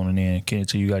appreciate y'all tuning in. Kenny,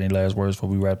 you got any last words before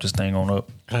we wrap this thing on up?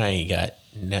 I ain't got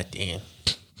nothing.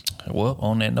 Well,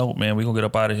 on that note, man, we gonna get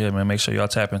up out of here, man. Make sure y'all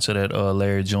tap into that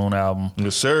Larry June album.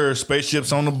 Yes, sir.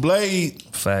 Spaceships on the Blade.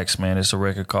 Facts, man. It's a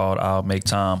record called I'll Make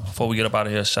Time. Before we get up out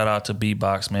of here, shout out to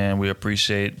Beatbox, man. We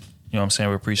appreciate, you know what I'm saying?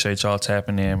 We appreciate y'all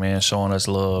tapping in, man, showing us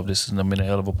love. This has been a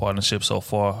hell of a partnership so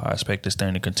far. I expect this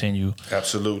thing to continue.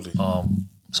 Absolutely.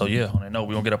 So yeah, on that note,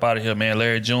 we gonna get up out of here, man.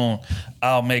 Larry June,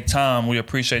 I'll Make Time. We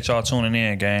appreciate y'all tuning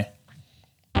in, gang.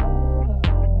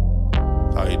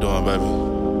 How you doing, baby?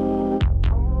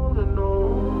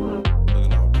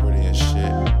 Looking all pretty and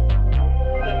shit.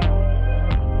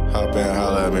 Hop in,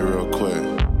 holla at me real quick.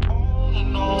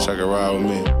 Take a ride with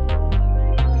me.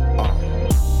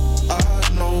 I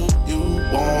know you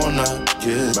wanna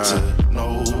get to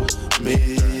know me.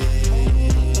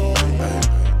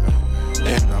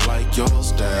 And I like your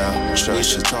style. We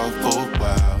should talk for a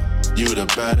while. You the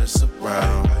baddest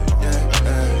around.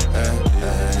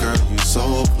 Girl, you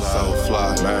so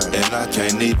fly, and I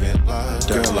can't even lie.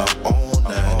 Girl, I'm on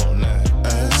that.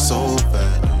 Ass so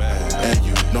fat, and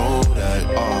you know that.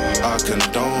 I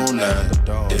condone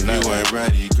that. If you ain't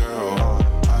ready, girl,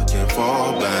 I can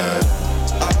fall back.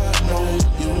 I know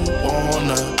you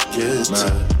wanna get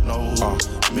to know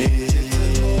me.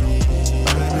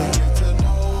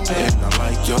 And I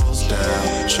like your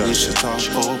style. We should talk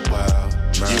for a while.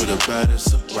 You the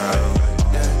baddest around.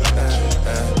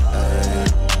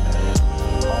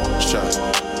 Shut.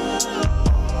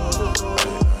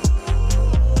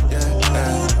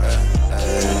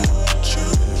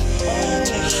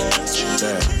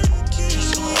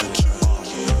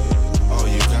 Oh,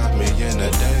 you got me in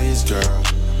a daze, girl.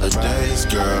 A daze,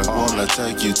 girl. Wanna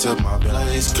take you to my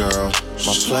place, girl.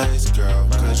 My place, girl.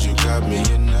 Cause you got me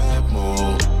in that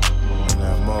mood.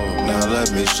 Now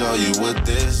let me show you what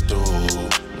this do.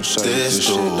 This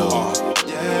do.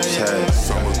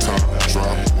 Summertime,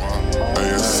 drop wide,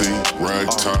 ANC, rag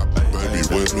top, baby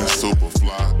with me, super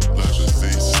fly, leather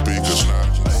seats, speakers not.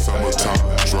 Summertime,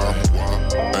 drop wide,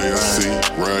 ANC,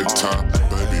 rag top,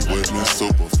 baby with me,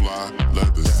 super fly,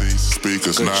 leather seats,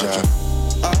 speakers not.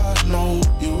 I know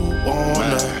you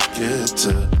wanna get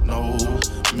to know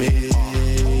me.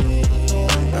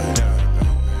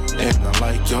 And I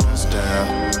like your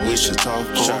style. We should talk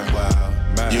for a while.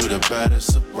 You the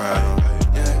baddest around.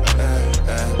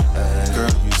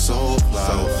 Girl, you so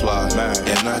fly,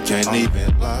 and I can't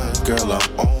even lie. Girl,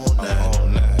 I'm on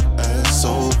that. Ass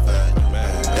so fat,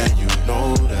 and you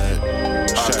know that.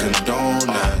 I condone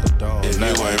that. If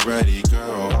you ain't ready,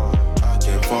 girl, I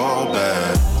can fall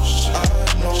back. I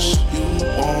know you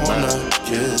wanna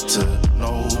get to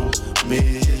know me.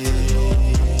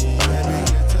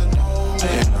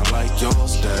 And I like your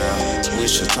style. We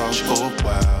should talk for a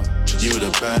while. You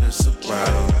the baddest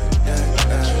around.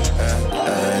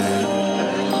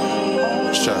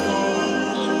 Shut.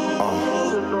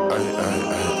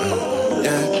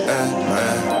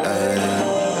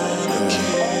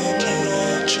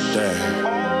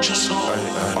 Damn.